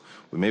data. So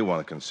we may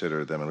want to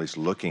consider them at least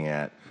looking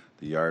at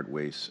the yard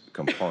waste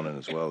component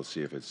as well to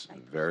see if it's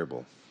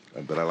variable.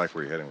 But I like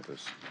where you're heading with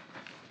this.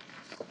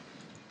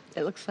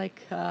 It looks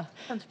like,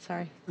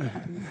 sorry.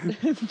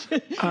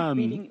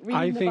 reading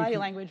the body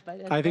language.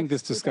 But I think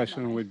this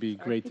discussion would be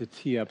great to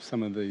tee up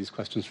some of these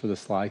questions for the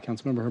slide,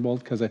 Councilmember Herbold,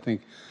 because I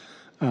think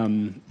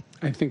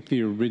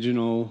the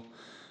original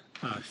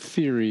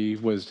theory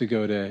was to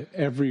go to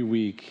every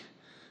week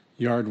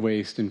yard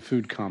waste and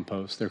food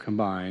compost, they're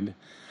combined,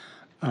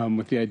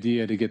 with the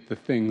idea to get the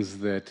things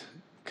that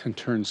can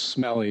turn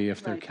smelly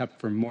if they're kept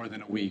for more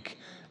than a week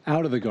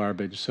out of the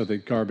garbage, so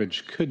that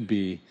garbage could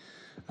be,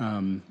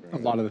 a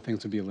lot of the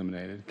things would be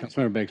eliminated.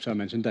 Councilmember Bagshaw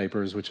mentioned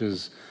diapers, which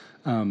is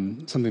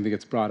something that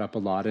gets brought up a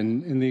lot.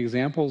 And in the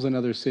examples in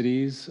other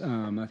cities,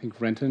 I think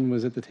Renton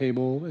was at the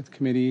table at the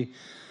committee.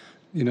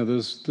 You know,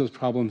 those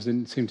problems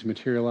didn't seem to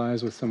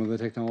materialize with some of the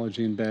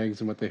technology in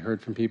bags and what they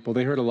heard from people.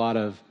 They heard a lot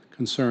of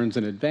concerns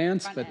in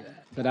advance,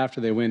 but after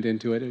they went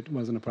into it, it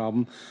wasn't a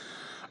problem.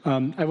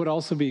 I would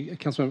also be,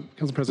 Council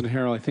President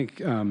Harrell, I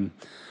think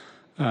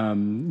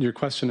your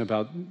question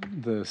about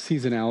the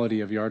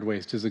seasonality of yard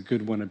waste is a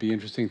good one. It'd be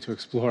interesting to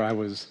explore. I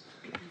was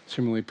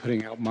similarly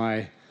putting out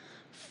my,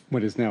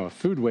 what is now a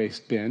food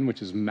waste bin,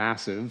 which is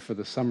massive for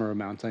the summer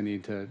amounts I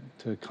need to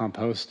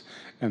compost.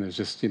 And there's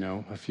just,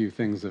 a few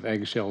things of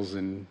eggshells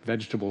and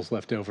vegetables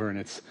left over. And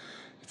it's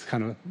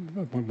kind of,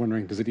 I'm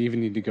wondering, does it even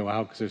need to go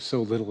out because there's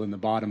so little in the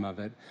bottom of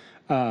it?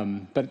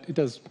 But it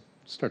does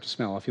start to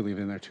smell if you leave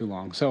it in there too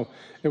long. So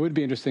it would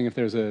be interesting if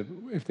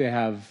if they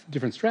have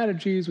different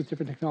strategies with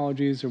different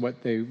technologies or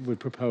what they would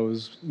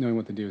propose, knowing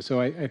what to do.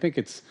 So I think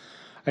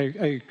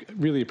I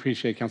really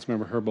appreciate,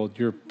 Councilmember Herbold,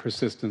 your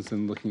persistence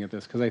in looking at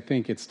this, because I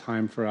think it's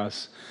time for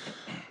us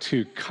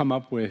to come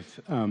up with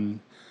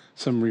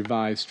some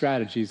revised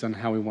strategies on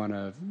how we want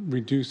to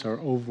reduce our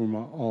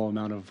overall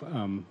amount of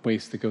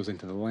waste that goes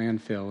into the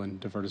landfill and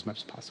divert as much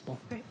as possible.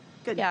 Great.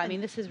 Good. Yeah, I mean,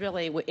 this is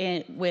really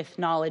with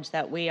knowledge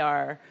that we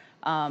are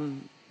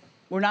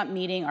we're not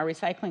meeting our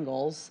recycling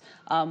goals.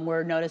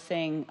 We're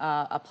noticing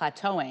a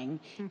plateauing,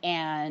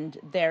 and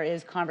there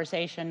is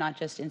conversation not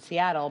just in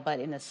Seattle but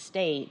in the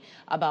state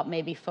about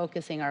maybe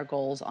focusing our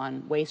goals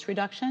on waste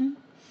reduction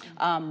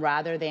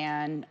rather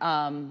than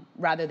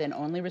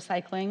only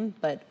recycling,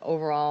 but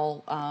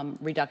overall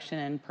reduction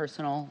in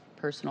personal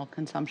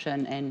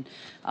consumption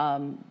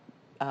and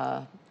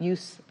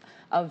use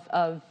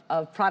of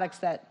products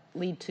that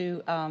lead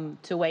to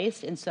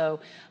waste. And so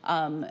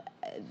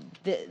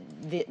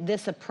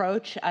this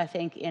approach, I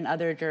think, in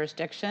other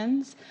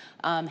jurisdictions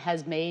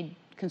has made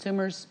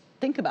consumers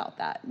think about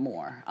that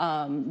more,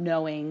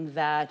 knowing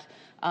that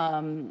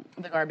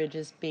the garbage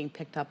is being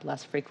picked up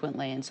less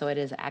frequently, and so it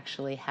has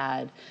actually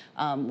had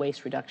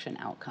waste reduction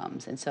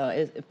outcomes. And so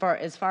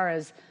as far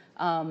as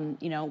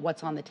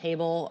what's on the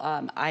table,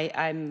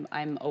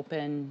 I'm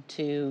open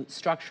to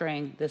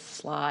structuring this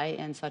slide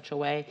in such a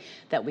way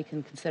that we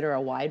can consider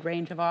a wide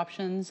range of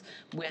options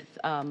with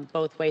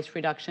both waste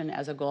reduction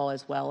as a goal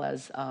as well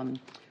as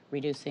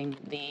reducing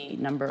the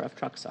number of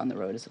trucks on the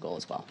road as a goal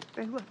as well.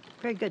 Very well.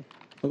 Very good.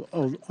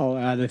 I'll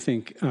add, I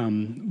think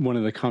one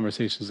of the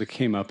conversations that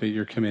came up at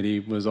your committee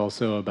was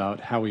also about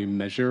how we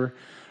measure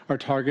our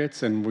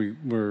targets, and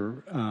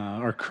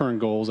our current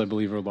goals, I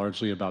believe, are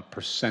largely about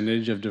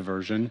percentage of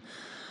diversion.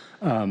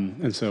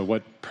 And so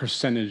what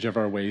percentage of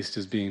our waste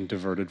is being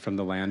diverted from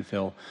the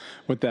landfill.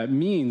 What that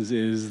means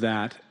is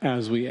that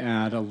as we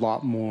add a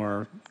lot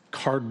more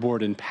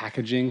cardboard and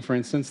packaging, for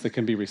instance, that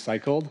can be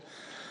recycled,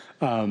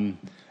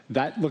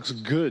 that looks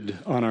good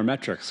on our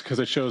metrics because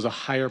it shows a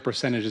higher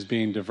percentage is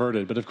being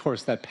diverted. But of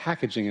course, that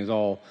packaging is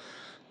all,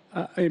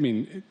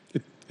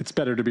 it's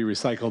better to be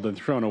recycled than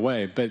thrown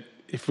away, but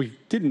if we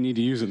didn't need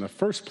to use it in the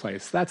first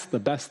place, that's the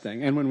best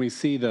thing. And when we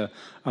see the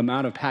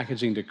amount of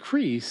packaging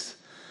decrease,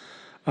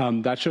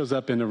 that shows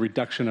up in a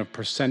reduction of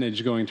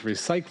percentage going to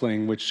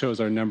recycling, which shows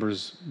our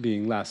numbers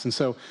being less. And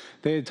so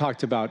they had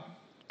talked about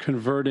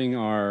converting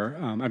our,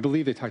 I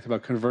believe they talked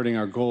about converting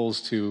our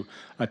goals to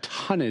a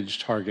tonnage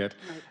target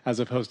as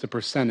opposed to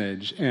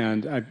percentage.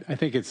 And I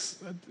think it's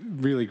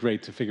really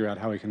great to figure out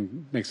how we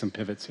can make some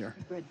pivots here.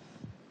 Good.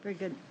 Very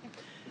good.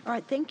 All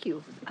right, thank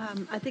you.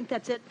 I think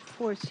that's it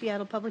for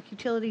Seattle Public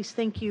Utilities.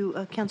 Thank you,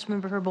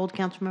 Councilmember Herbold,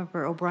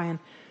 Councilmember O'Brien,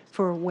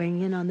 for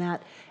weighing in on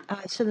that.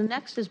 So the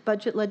next is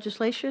budget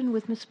legislation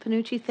with Ms.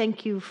 Panucci.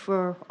 Thank you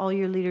for all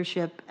your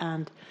leadership,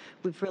 and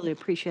we've really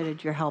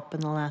appreciated your help in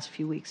the last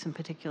few weeks in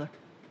particular.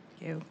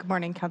 Thank you. Good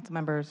morning, council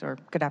members, or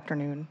good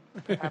afternoon,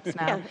 perhaps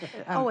now.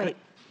 Oh, wait.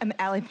 I'm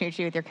Allie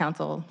Panucci with your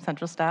council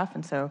central staff,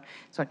 and so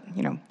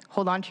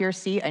hold on to your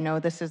seat. I know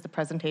this is the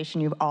presentation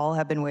you all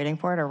have been waiting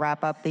for to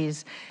wrap up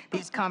these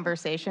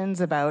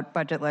conversations about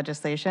budget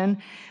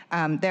legislation.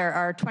 There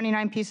are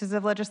 29 pieces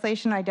of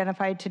legislation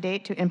identified to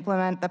date to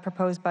implement the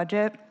proposed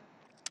budget.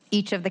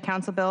 Each of the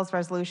council bills,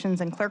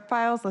 resolutions, and clerk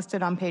files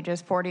listed on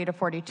pages 40 to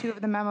 42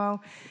 of the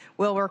memo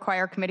will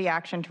require committee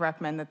action to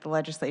recommend that the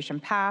legislation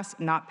pass,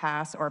 not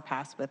pass, or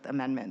pass with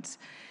amendments.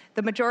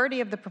 The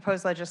majority of the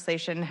proposed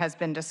legislation has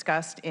been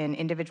discussed in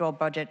individual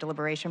budget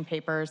deliberation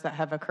papers that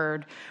have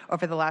occurred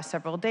over the last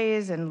several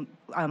days and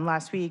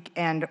last week,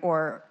 and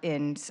or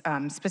in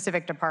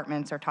specific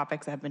departments or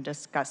topics that have been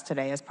discussed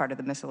today as part of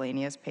the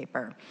miscellaneous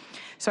paper.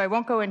 So I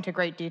won't go into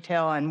great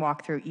detail and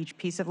walk through each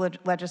piece of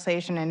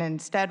legislation, and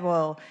instead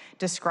will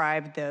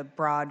describe the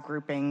broad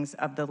groupings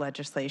of the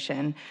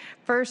legislation.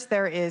 First,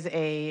 there is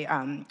a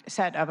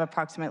set of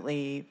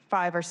approximately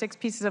 5 or 6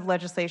 pieces of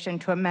legislation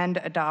to amend,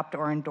 adopt,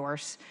 or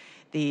endorse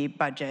the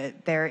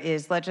budget. There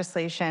is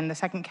legislation, the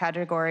second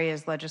category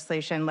is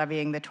legislation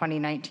levying the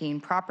 2019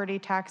 property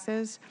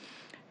taxes,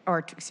 or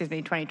excuse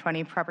me,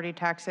 2020 property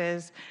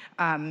taxes.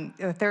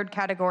 The third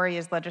category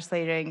is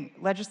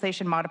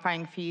legislation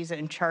modifying fees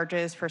and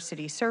charges for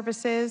city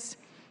services.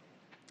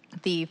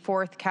 The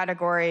fourth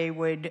category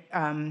would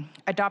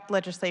adopt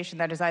legislation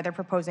that is either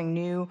proposing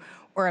new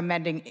or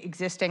amending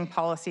existing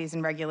policies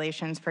and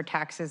regulations for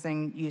taxes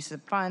and use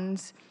of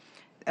funds.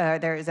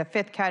 There is a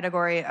fifth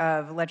category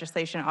of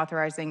legislation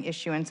authorizing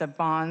issuance of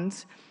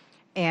bonds,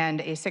 and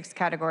a sixth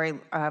category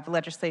of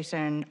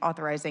legislation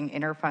authorizing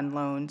interfund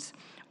loans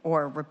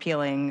or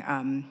repealing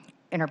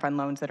interfund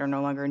loans that are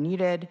no longer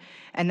needed.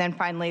 And then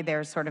finally,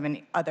 there's sort of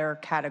an other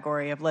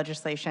category of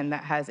legislation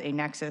that has a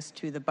nexus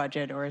to the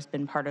budget or has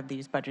been part of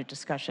these budget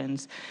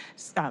discussions.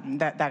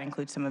 That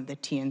includes some of the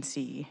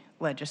TNC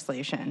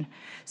legislation.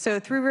 So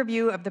through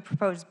review of the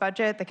proposed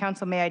budget, the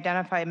council may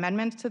identify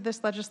amendments to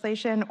this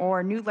legislation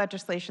or new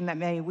legislation that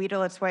may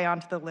wheedle its way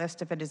onto the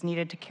list if it is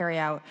needed to carry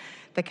out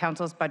the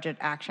council's budget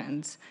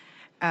actions.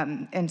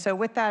 And so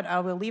with that, I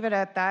will leave it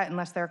at that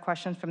unless there are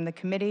questions from the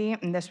committee.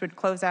 And this would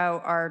close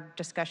out our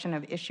discussion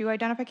of issue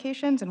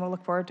identifications, and we'll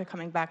look forward to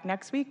coming back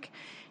next week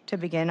to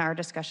begin our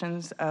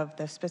discussions of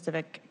the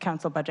specific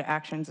council budget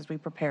actions as we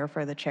prepare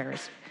for the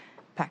chair's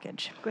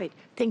package. Great,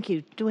 thank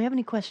you. Do we have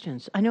any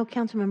questions? I know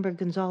Councilmember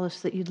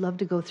Gonzalez that you'd love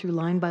to go through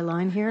line by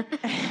line here.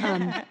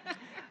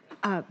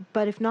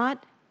 But if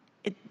not,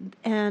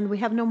 and we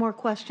have no more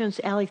questions,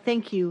 Allie,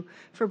 thank you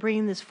for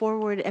bringing this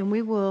forward, and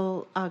we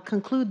will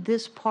conclude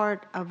this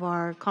part of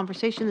our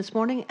conversation this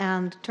morning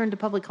and turn to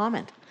public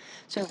comment.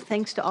 So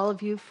thanks to all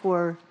of you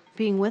for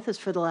being with us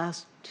for the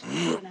last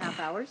 2.5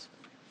 hours.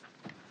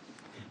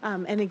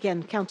 And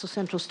again, Council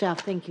Central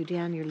staff, thank you,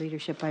 Dan, your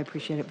leadership, I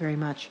appreciate it very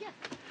much.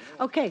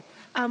 Okay,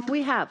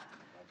 we have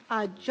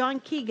John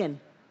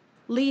Keegan,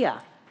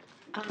 Leah,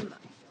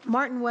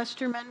 Martin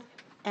Westerman,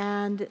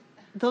 and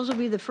those will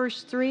be the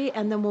first 3,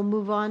 and then we'll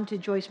move on to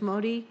Joyce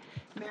Modi,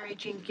 Mary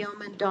Jean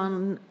Gilman,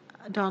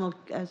 Donald,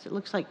 as it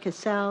looks like,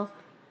 Cassell,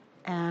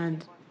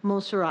 and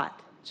Monserrat.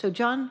 So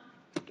John,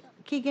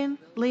 Keegan,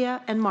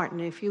 Leah, and Martin,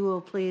 if you will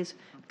please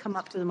come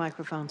up to the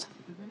microphones.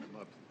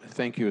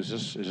 Thank you.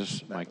 Is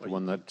this mic the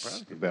one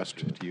that's the best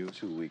to use?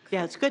 2 weeks.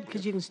 Yeah, it's good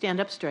because you can stand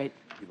up straight.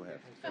 People have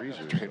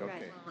freezers. Straight,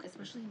 okay.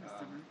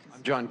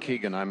 I'm John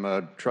Keegan. I'm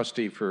a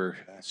trustee for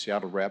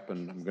Seattle Rep,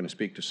 and I'm going to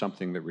speak to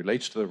something that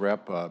relates to the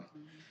Rep.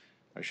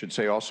 I should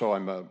say also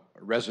I'm a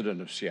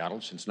resident of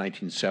Seattle since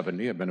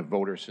 1970. I've been a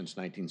voter since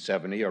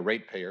 1970, a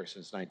ratepayer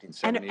since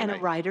 1970. And a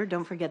rider,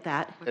 don't forget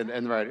that.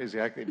 And right,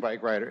 exactly,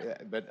 bike rider.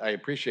 But I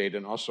appreciate,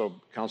 and also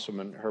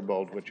Councilman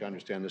Herbold, which I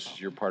understand this is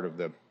your part of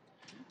the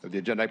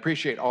agenda. I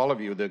appreciate all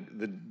of you, the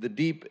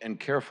deep and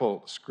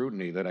careful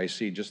scrutiny that I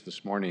see just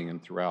this morning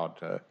and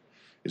throughout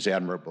is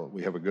admirable.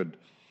 We have a good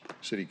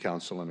city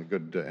council and a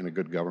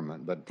good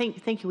government. But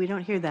thank you. We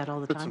don't hear that all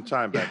the time. Put some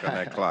time back on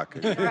that clock.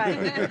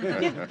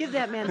 Right. Give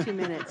that man 2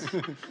 minutes.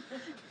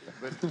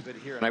 But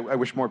here, and I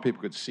wish more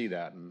people could see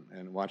that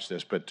and watch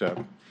this. But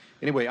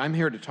anyway, I'm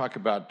here to talk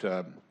about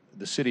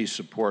the city's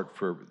support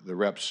for the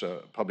Rep's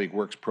Public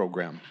Works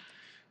program.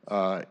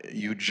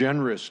 You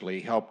generously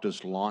helped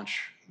us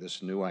launch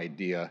this new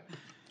idea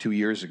 2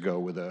 years ago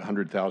with a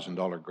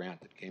 $100,000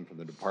 grant that came from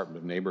the Department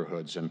of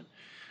Neighborhoods. And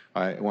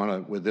I want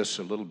to, with this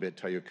a little bit,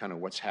 tell you kind of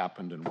what's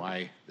happened and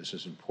why this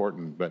is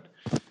important. But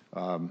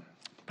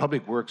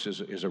Public Works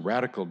is a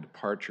radical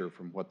departure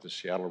from what the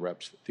Seattle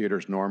Reps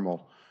Theater's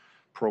normal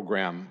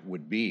program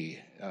would be.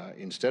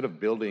 Instead of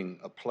building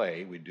a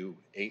play, we do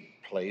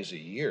 8 plays a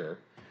year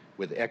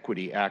with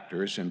equity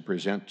actors and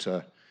present,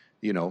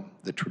 you know,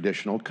 the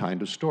traditional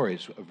kind of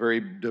stories, a very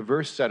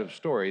diverse set of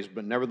stories,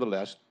 but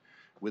nevertheless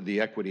with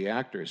the equity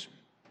actors.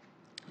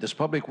 This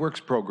Public Works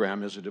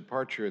program is a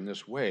departure in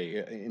this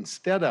way.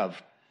 Instead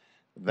of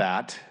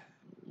that,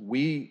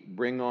 we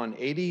bring on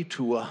 80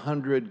 to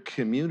 100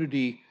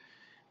 community,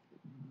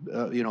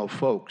 you know,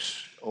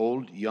 folks,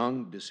 old,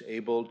 young,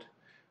 disabled,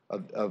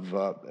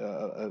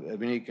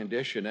 of any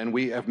condition. And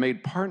we have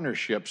made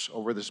partnerships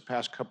over this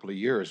past couple of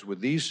years with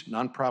these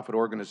nonprofit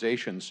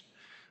organizations,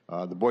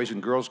 the Boys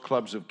and Girls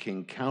Clubs of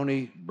King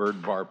County,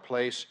 Bird Bar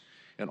Place,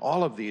 and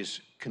all of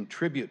these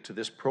contribute to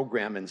this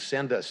program and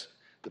send us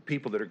the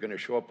people that are going to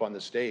show up on the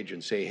stage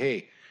and say,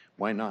 hey,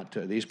 why not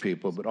these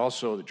people? But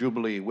also the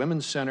Jubilee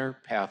Women's Center,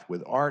 Path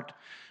with Art,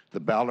 the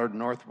Ballard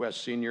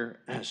Northwest Senior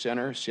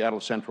Center, Seattle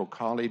Central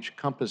College,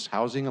 Compass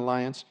Housing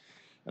Alliance,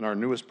 and our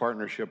newest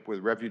partnership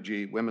with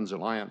Refugee Women's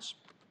Alliance.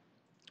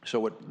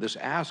 So what this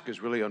ask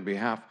is really on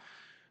behalf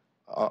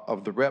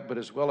of the rep, but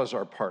as well as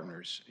our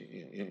partners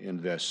in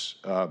this.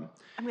 I'm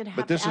going to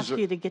have to ask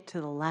you to get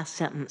to the last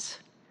sentence.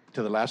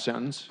 To the last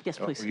sentence? Yes,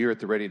 please. You're at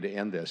the ready to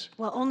end this.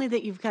 Well, only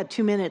that you've got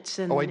 2 minutes.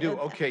 And, oh, I do?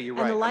 Okay, you're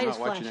right. And the light I'm is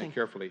not watching flashing. that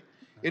carefully.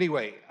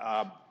 Anyway,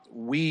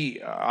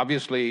 we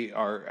obviously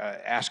are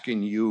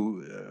asking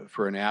you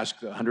for an ask,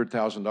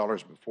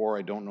 $100,000 before.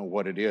 I don't know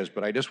what it is,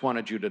 but I just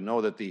wanted you to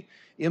know that the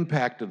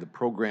impact of the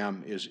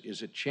program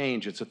is a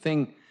change. It's a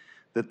thing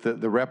that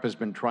the rep has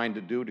been trying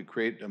to do to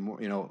create a more,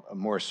 a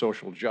more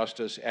social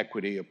justice,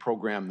 equity, a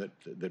program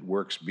that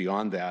works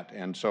beyond that.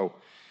 And so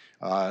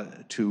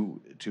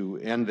to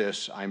end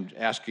this, I'm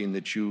asking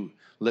that you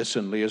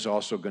listen. Leah's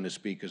also going to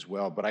speak as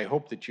well, but I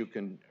hope that you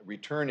can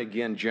return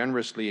again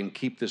generously and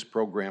keep this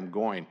program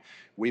going.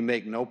 We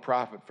make no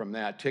profit from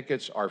that.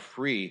 Tickets are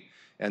free,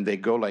 and they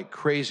go like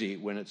crazy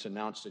when it's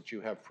announced that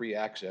you have free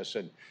access.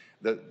 And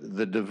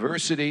the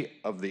diversity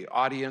of the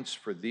audience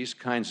for these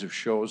kinds of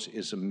shows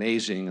is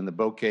amazing, and the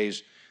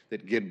bouquets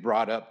that get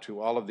brought up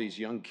to all of these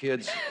young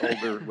kids,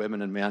 older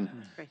women and men,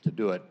 to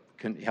do it.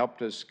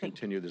 Helped us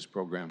continue this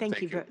program.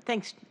 Thank you.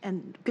 Thanks,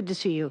 and good to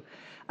see you.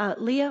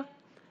 Leah,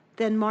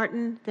 then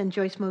Martin, then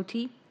Joyce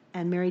Moti,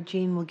 and Mary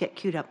Jean will get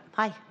queued up.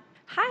 Hi.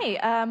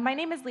 Hi, my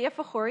name is Leah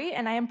Fahori,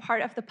 and I am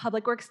part of the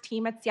Public Works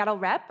team at Seattle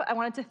Rep. I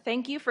wanted to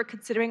thank you for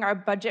considering our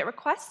budget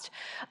request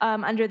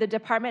under the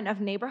Department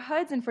of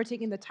Neighborhoods and for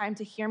taking the time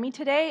to hear me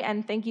today.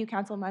 And thank you,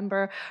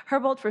 Councilmember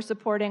Herbold, for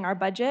supporting our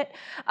budget.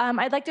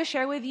 I'd like to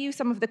share with you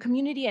some of the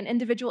community and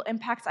individual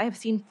impacts I have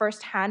seen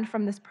firsthand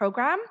from this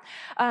program.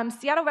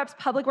 Seattle Rep's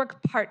Public Works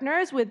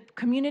partners with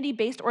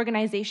community-based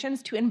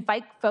organizations to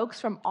invite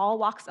folks from all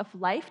walks of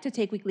life to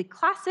take weekly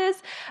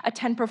classes,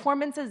 attend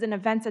performances and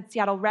events at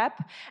Seattle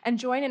Rep,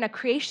 and join in a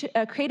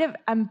creative,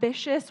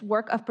 ambitious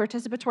work of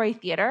participatory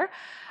theater.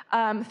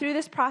 Through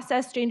this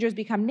process, strangers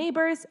become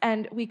neighbors,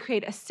 and we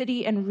create a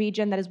city and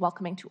region that is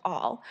welcoming to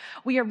all.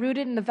 We are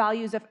rooted in the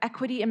values of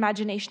equity,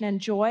 imagination, and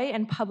joy,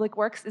 and Public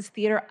Works is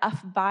theater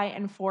of, by,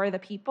 and for the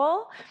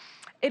people.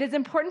 It is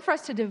important for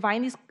us to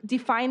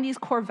define these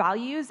core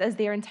values as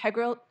they are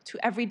integral to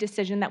every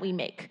decision that we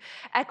make.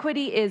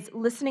 Equity is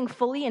listening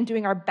fully and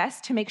doing our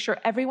best to make sure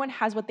everyone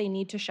has what they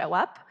need to show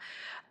up.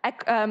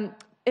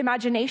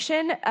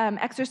 Imagination,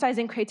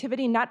 exercising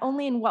creativity, not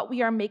only in what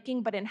we are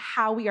making, but in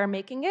how we are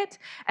making it,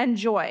 and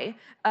joy,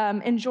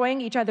 enjoying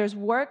each other's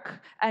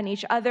work and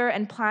each other,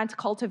 and plan to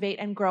cultivate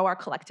and grow our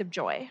collective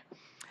joy.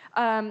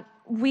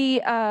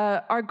 We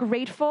are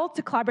grateful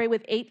to collaborate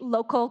with 8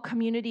 local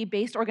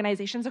community-based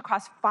organizations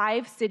across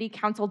 5 city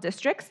council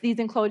districts. These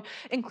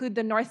include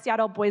the North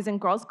Seattle Boys and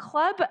Girls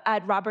Club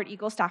at Robert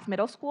Eagle Staff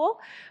Middle School,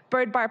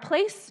 Bird Bar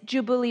Place,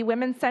 Jubilee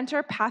Women's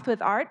Center, Path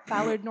with Art,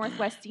 Ballard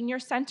Northwest Senior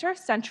Center,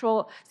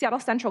 Seattle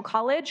Central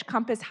College,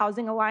 Compass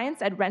Housing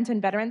Alliance at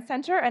Renton Veterans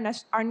Center, and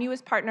our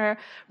newest partner,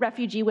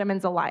 Refugee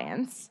Women's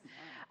Alliance.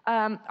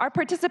 Our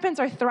participants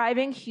are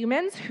thriving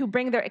humans who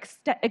bring their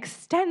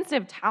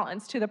extensive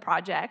talents to the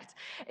project.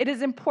 It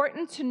is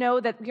important to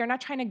know that we are not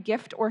trying to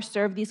gift or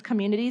serve these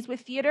communities with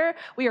theater.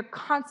 We are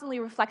constantly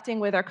reflecting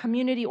with our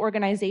community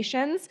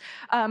organizations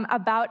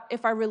about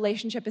if our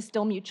relationship is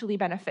still mutually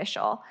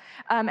beneficial.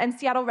 And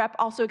Seattle Rep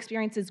also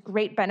experiences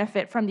great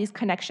benefit from these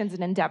connections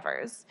and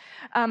endeavors.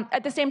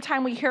 At the same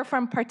time, we hear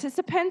from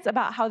participants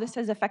about how this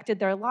has affected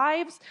their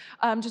lives.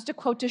 Just a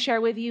quote to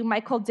share with you,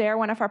 Michael Dare,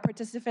 one of our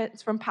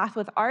participants from Path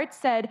with Art,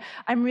 said,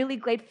 "I'm really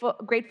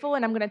grateful,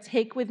 and I'm going to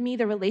take with me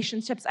the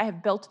relationships I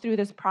have built through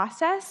this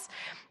process."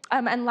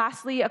 And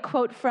lastly, a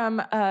quote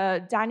from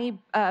Danny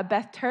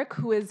Beth Turk,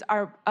 who is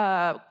our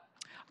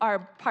our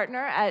partner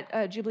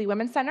at Jubilee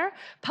Women's Center,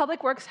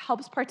 Public Works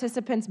helps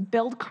participants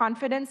build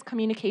confidence,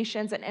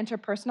 communications, and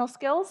interpersonal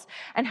skills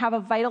and have a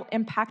vital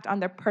impact on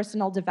their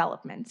personal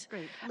development.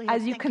 Great. Leah,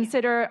 As you thank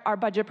consider our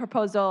budget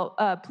proposal,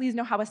 please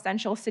know how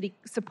essential city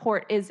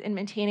support is in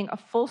maintaining a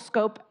full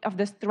scope of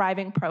this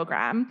thriving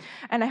program,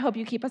 and I hope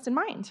you keep us in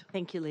mind.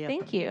 Thank you, Leah.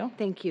 Thank you.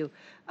 Thank you.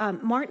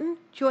 Martin,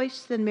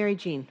 Joyce, then Mary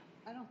Jean.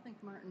 I don't think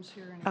Martin's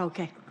here anymore.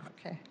 Okay.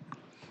 Okay.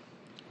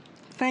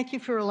 Thank you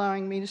for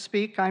allowing me to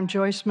speak. I'm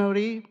Joyce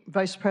Modi,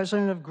 Vice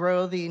President of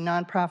GROW, the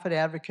nonprofit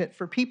advocate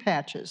for pea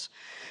patches.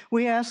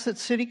 We ask that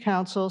City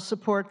Council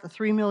support the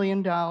 $3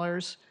 million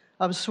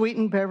of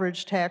sweetened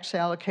beverage tax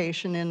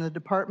allocation in the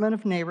Department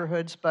of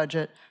Neighborhoods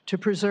budget to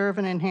preserve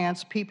and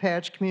enhance pea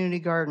patch community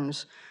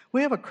gardens.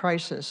 We have a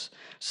crisis.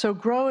 So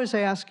GROW is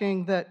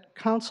asking that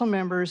council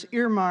members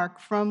earmark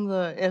from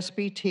the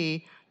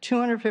SBT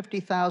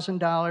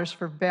 $250,000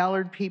 for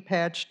Ballard pea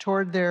patch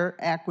toward their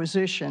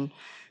acquisition,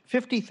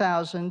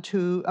 $50,000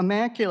 to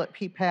Immaculate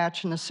Pea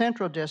Patch in the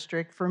Central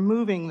District for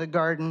moving the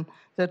garden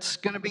that's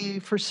going to be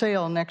for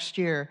sale next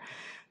year.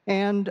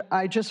 And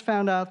I just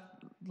found out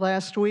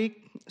last week,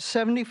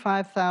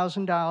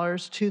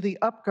 $75,000 to the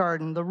Up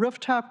Garden, the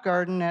rooftop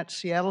garden at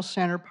Seattle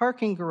Center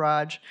parking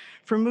garage,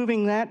 for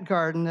moving that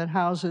garden that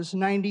houses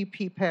 90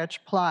 pea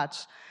patch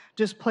plots.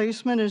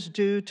 Displacement is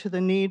due to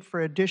the need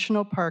for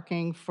additional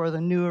parking for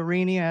the new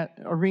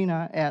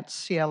arena at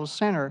Seattle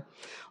Center.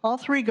 All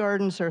three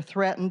gardens are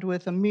threatened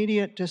with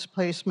immediate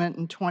displacement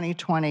in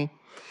 2020.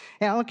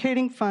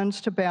 Allocating funds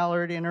to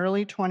Ballard in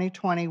early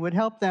 2020 would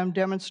help them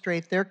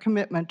demonstrate their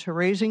commitment to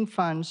raising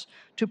funds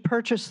to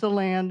purchase the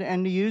land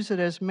and to use it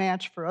as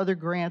match for other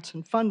grants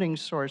and funding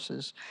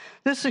sources.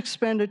 This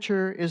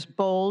expenditure is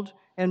bold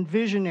and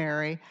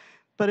visionary,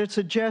 but it's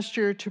a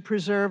gesture to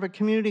preserve a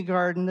community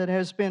garden that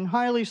has been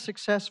highly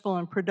successful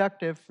and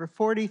productive for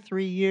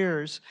 43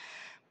 years.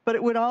 But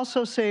it would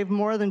also save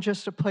more than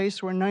just a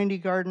place where 90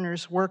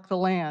 gardeners work the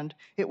land.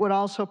 It would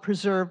also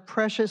preserve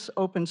precious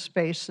open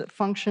space that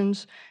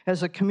functions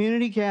as a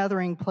community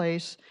gathering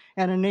place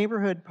and a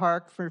neighborhood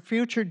park for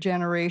future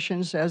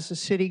generations as the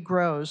city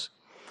grows.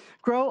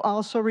 GROW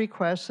also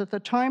requests that the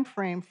time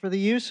frame for the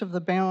use of the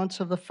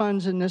balance of the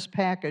funds in this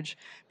package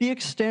be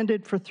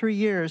extended for 3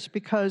 years,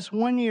 because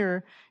 1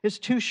 year is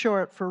too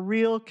short for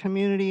real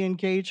community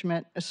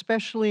engagement,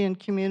 especially in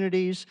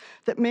communities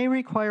that may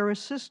require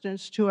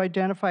assistance to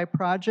identify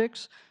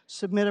projects,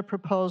 submit a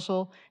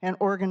proposal, and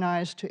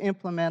organize to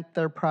implement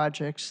their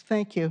projects.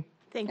 Thank you.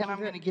 Thank you. And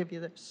I'm going to give you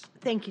this.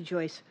 Thank you,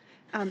 Joyce.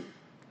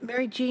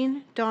 Mary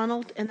Jean,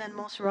 Donald, and then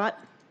Monserrat.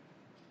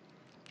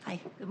 Hi.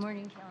 Good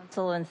morning,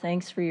 Council, and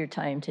thanks for your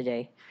time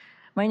today.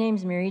 My name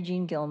is Mary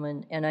Jean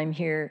Gilman, and I'm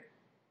here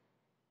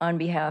on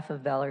behalf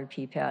of Ballard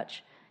Pea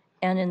Patch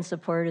and in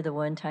support of the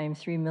one-time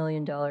 $3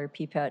 million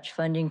Pea Patch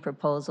funding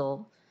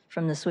proposal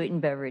from the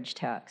sweetened beverage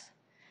tax.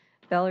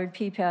 Ballard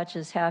Pea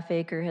Patch's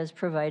half-acre has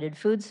provided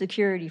food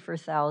security for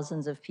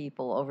thousands of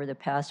people over the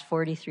past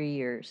 43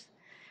 years.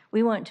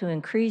 We want to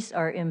increase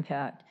our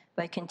impact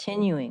by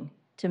continuing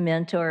to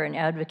mentor and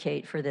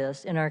advocate for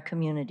this in our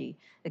community,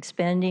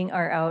 expanding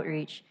our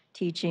outreach,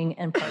 teaching,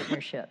 and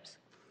partnerships.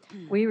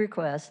 We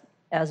request,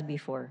 as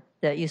before,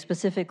 that you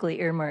specifically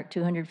earmark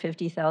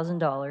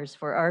 $250,000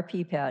 for our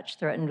pea patch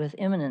threatened with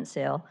imminent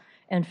sale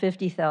and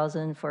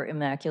 $50,000 for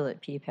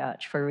Immaculate Pea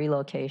Patch for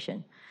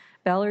relocation.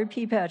 Ballard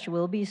Pea Patch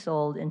will be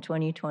sold in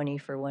 2020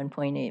 for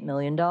 $1.8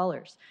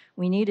 million.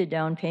 We need a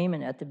down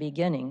payment at the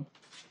beginning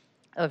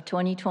of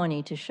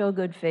 2020 to show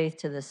good faith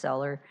to the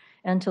seller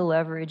and to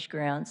leverage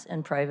grants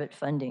and private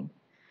funding.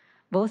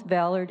 Both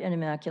Ballard and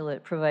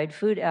Immaculate provide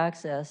food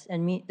access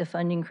and meet the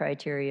funding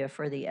criteria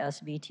for the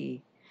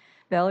SBT.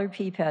 Ballard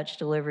Pea Patch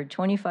delivered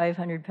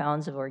 2,500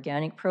 pounds of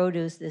organic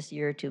produce this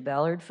year to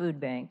Ballard Food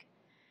Bank,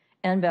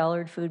 and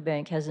Ballard Food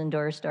Bank has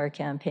endorsed our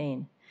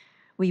campaign.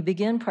 We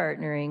begin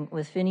partnering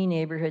with Finney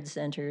Neighborhood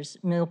Center's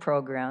meal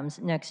programs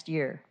next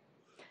year.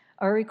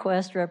 Our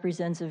request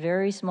represents a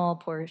very small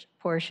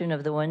portion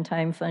of the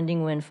one-time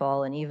funding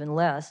windfall and even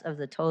less of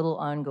the total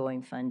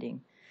ongoing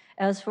funding.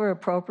 As for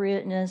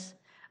appropriateness,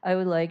 I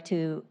would like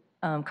to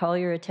call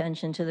your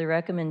attention to the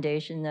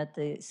recommendation that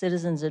the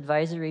Citizens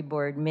Advisory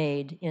Board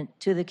made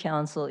to the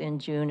Council in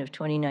June of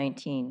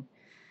 2019.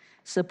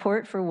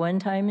 Support for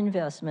one-time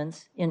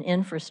investments in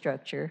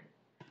infrastructure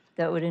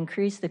that would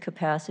increase the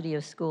capacity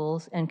of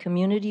schools and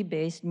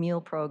community-based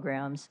meal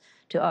programs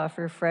to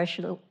offer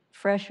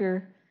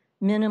fresher,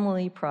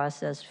 minimally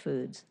processed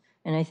foods.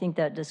 And I think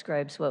that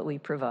describes what we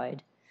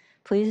provide.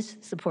 Please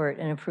support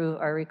and approve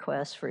our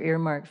request for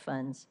earmarked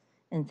funds,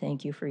 and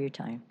thank you for your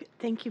time.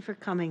 Thank you for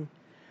coming.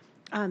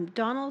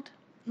 Donald,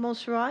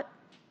 Monserrat?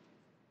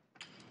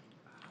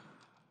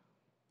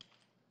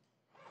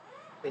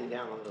 Been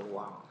down a little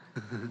while.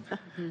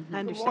 I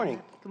understand. Good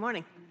morning. Good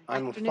morning.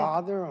 I'm Afternoon. a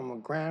father, I'm a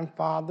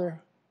grandfather.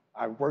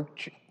 I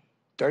worked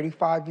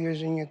 35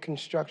 years in your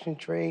construction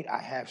trade.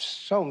 I have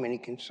so many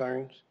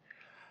concerns.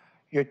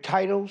 Your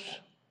titles,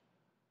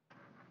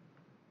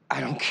 I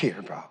don't care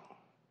about.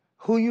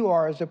 Who you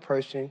are as a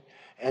person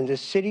and the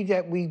city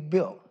that we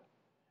built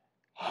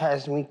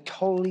has me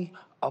totally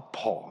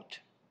appalled.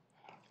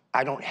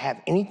 I don't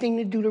have anything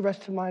to do the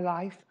rest of my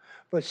life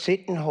but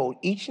sit and hold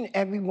each and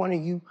every one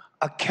of you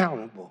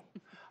accountable.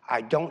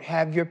 I don't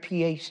have your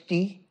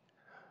PhD,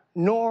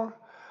 nor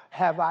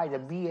have I the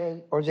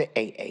BA or the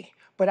AA,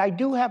 but I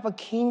do have a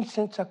keen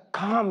sense of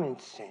common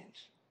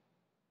sense.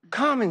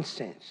 Common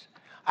sense.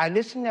 I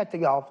listened at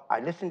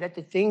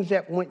the things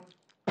that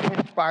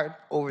transpired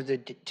over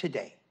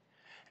today.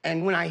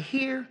 And when I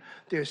hear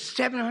there's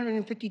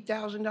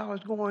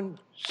 $750,000 going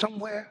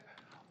somewhere,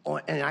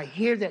 and I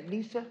hear that,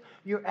 Lisa,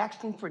 you're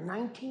asking for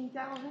 $19,000,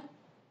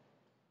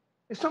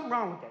 there's something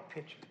wrong with that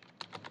picture.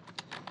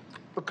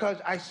 Because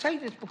I say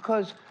this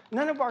because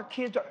none of our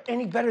kids are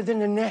any better than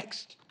the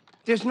next.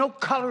 There's no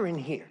color in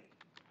here.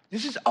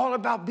 This is all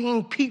about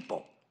being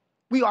people.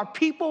 We are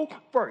people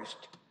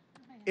first.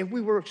 If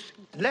we were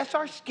less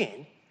our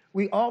skin,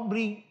 we all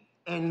bleed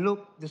and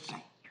look the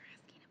same.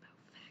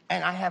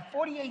 And I have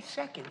 48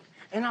 seconds,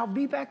 and I'll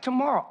be back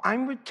tomorrow.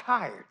 I'm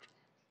retired.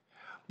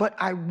 But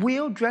I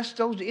will address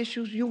those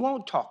issues you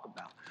won't talk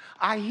about.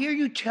 I hear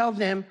you tell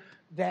them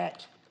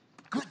that,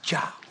 good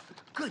job,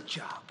 good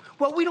job.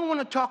 Well, we don't want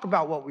to talk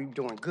about what we're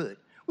doing good.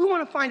 We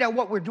want to find out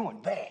what we're doing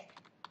bad.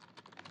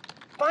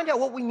 Find out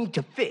what we need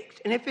to fix.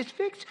 And if it's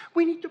fixed,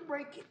 we need to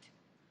break it.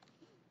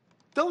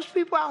 Those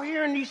people out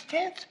here in these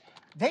tents,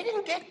 they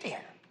didn't get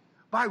there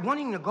by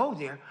wanting to go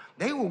there.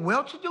 They were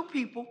well-to-do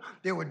people.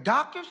 They were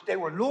doctors. They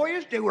were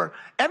lawyers. They were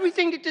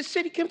everything that this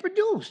city can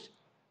produce.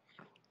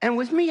 And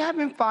with me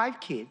having 5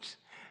 kids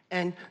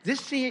and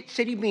this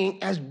city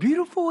being as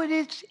beautiful as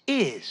it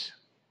is,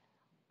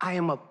 I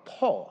am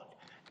appalled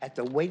at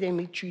the way they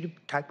may treat a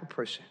type of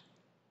person.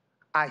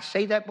 I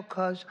say that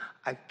because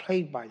I've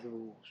played by the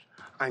rules.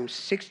 I'm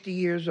 60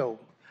 years old,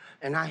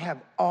 and I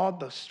have all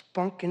the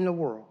spunk in the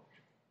world.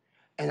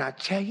 And I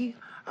tell you,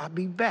 I'll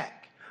be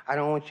back. I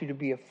don't want you to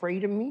be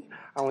afraid of me.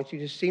 I want you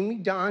to see me.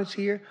 Don's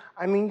here.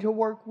 I mean to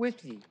work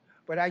with you.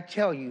 But I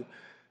tell you,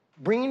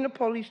 bringing the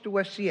police to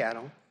West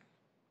Seattle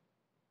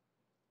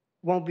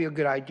won't be a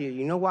good idea.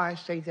 You know why I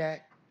say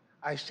that?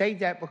 I say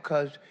that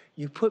because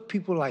you put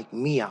people like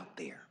me out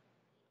there.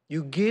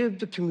 You give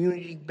the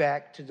community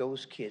back to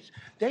those kids.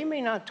 They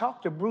may not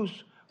talk to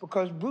Bruce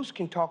because Bruce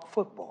can talk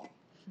football.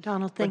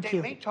 Donald, thank you.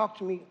 But they may talk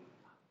to me.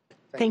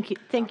 Thank you.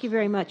 Thank you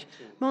very much.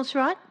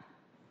 Montserrat?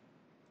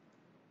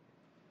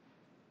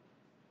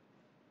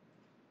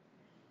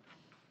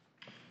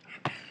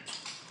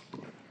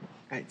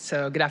 All right,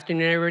 so good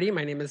afternoon, everybody.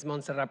 My name is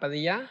Montserrat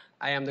Padilla.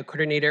 I am the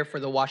coordinator for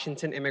the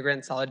Washington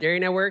Immigrant Solidarity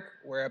Network.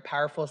 We're a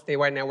powerful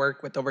statewide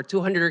network with over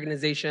 200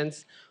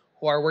 organizations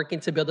who are working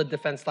to build a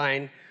defense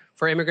line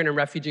for immigrant and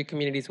refugee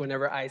communities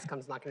whenever ICE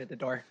comes knocking at the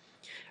door.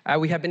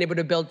 We have been able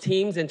to build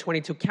teams in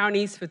 22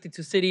 counties,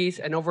 52 cities,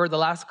 and over the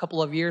last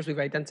couple of years, we've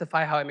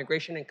identified how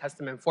immigration and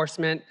custom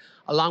enforcement,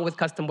 along with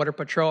Custom Border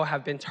Patrol,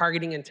 have been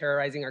targeting and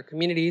terrorizing our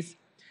communities.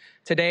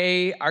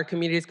 Today, our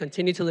communities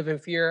continue to live in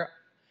fear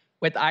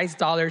with ICE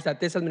dollars that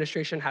this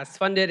administration has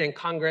funded in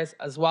Congress,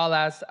 as well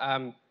as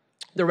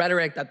the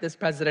rhetoric that this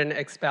president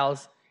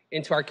expels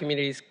into our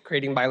communities,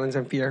 creating violence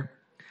and fear.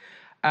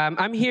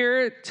 I'm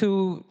here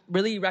to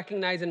really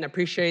recognize and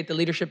appreciate the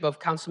leadership of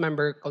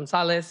Councilmember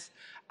Gonzalez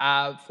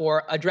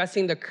for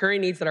addressing the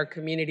current needs that our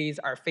communities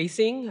are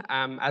facing.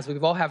 As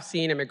we've all have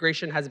seen,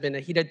 immigration has been a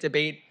heated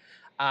debate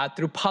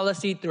through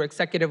policy, through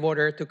executive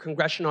order, through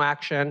congressional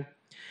action.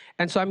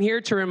 And so I'm here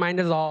to remind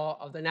us all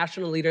of the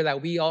national leader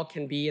that we all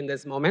can be in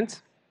this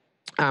moment.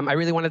 I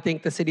really want to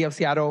thank the city of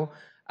Seattle,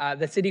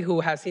 the city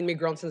who has seen me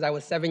grow since I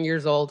was 7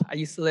 years old. I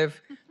used to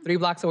live 3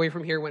 blocks away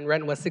from here when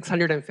rent was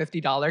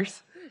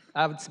 $650.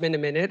 It's been a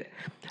minute.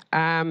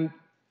 And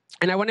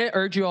I want to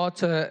urge you all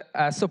to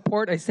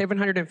support a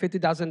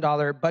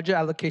 $750,000 budget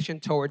allocation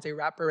towards a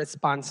rapid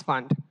response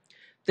fund.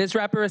 This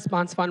rapid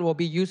response fund will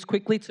be used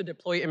quickly to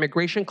deploy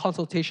immigration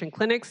consultation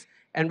clinics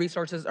and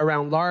resources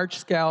around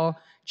large-scale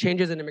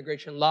changes in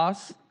immigration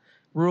laws,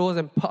 rules,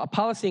 and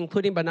policy,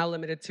 including but not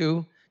limited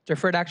to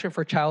deferred action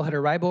for childhood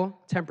arrival,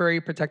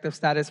 temporary protective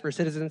status for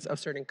citizens of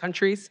certain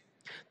countries,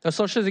 the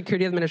Social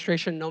Security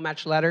Administration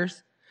no-match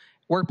letters,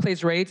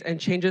 workplace rates, and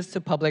changes to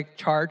public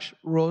charge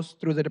rules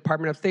through the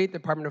Department of State,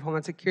 Department of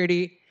Homeland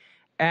Security,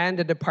 and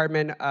the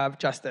Department of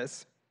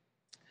Justice.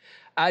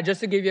 Just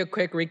to give you a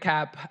quick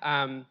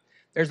recap,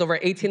 there's over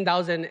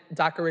 18,000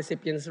 DACA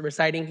recipients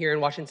residing here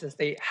in Washington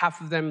State, half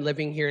of them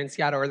living here in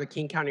Seattle or the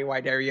King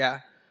County-wide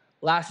area.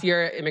 Last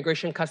year,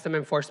 Immigration Custom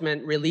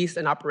Enforcement released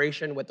an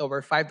operation with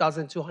over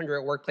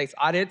 5,200 workplace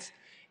audits,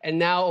 and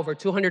now over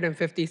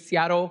 250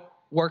 Seattle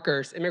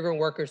workers, immigrant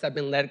workers, have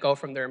been let go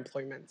from their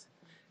employment.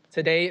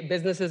 Today,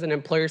 businesses and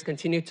employers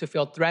continue to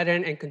feel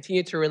threatened and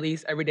continue to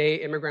release everyday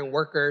immigrant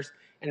workers,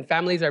 and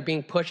families are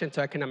being pushed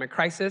into economic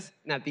crisis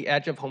and at the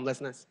edge of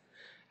homelessness.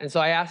 And so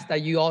I ask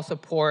that you all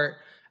support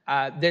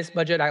this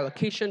budget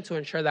allocation to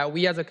ensure that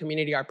we as a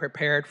community are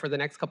prepared for the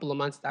next couple of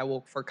months that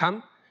will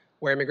come,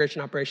 where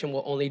immigration operation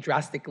will only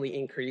drastically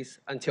increase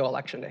until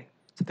Election Day.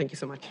 So thank you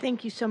so much.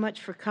 Thank you so much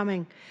for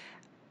coming.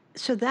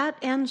 So that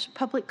ends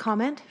public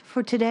comment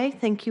for today.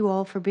 Thank you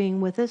all for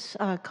being with us.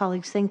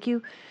 Colleagues, thank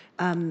you.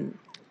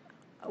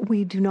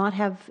 We do not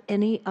have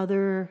any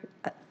other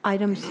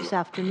items this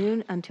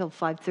afternoon until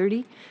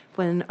 5:30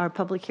 when our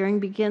public hearing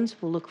begins.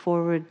 We'll look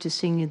forward to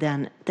seeing you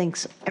then.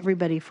 Thanks,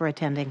 everybody, for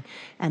attending.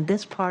 And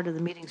this part of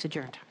the meeting's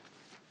adjourned.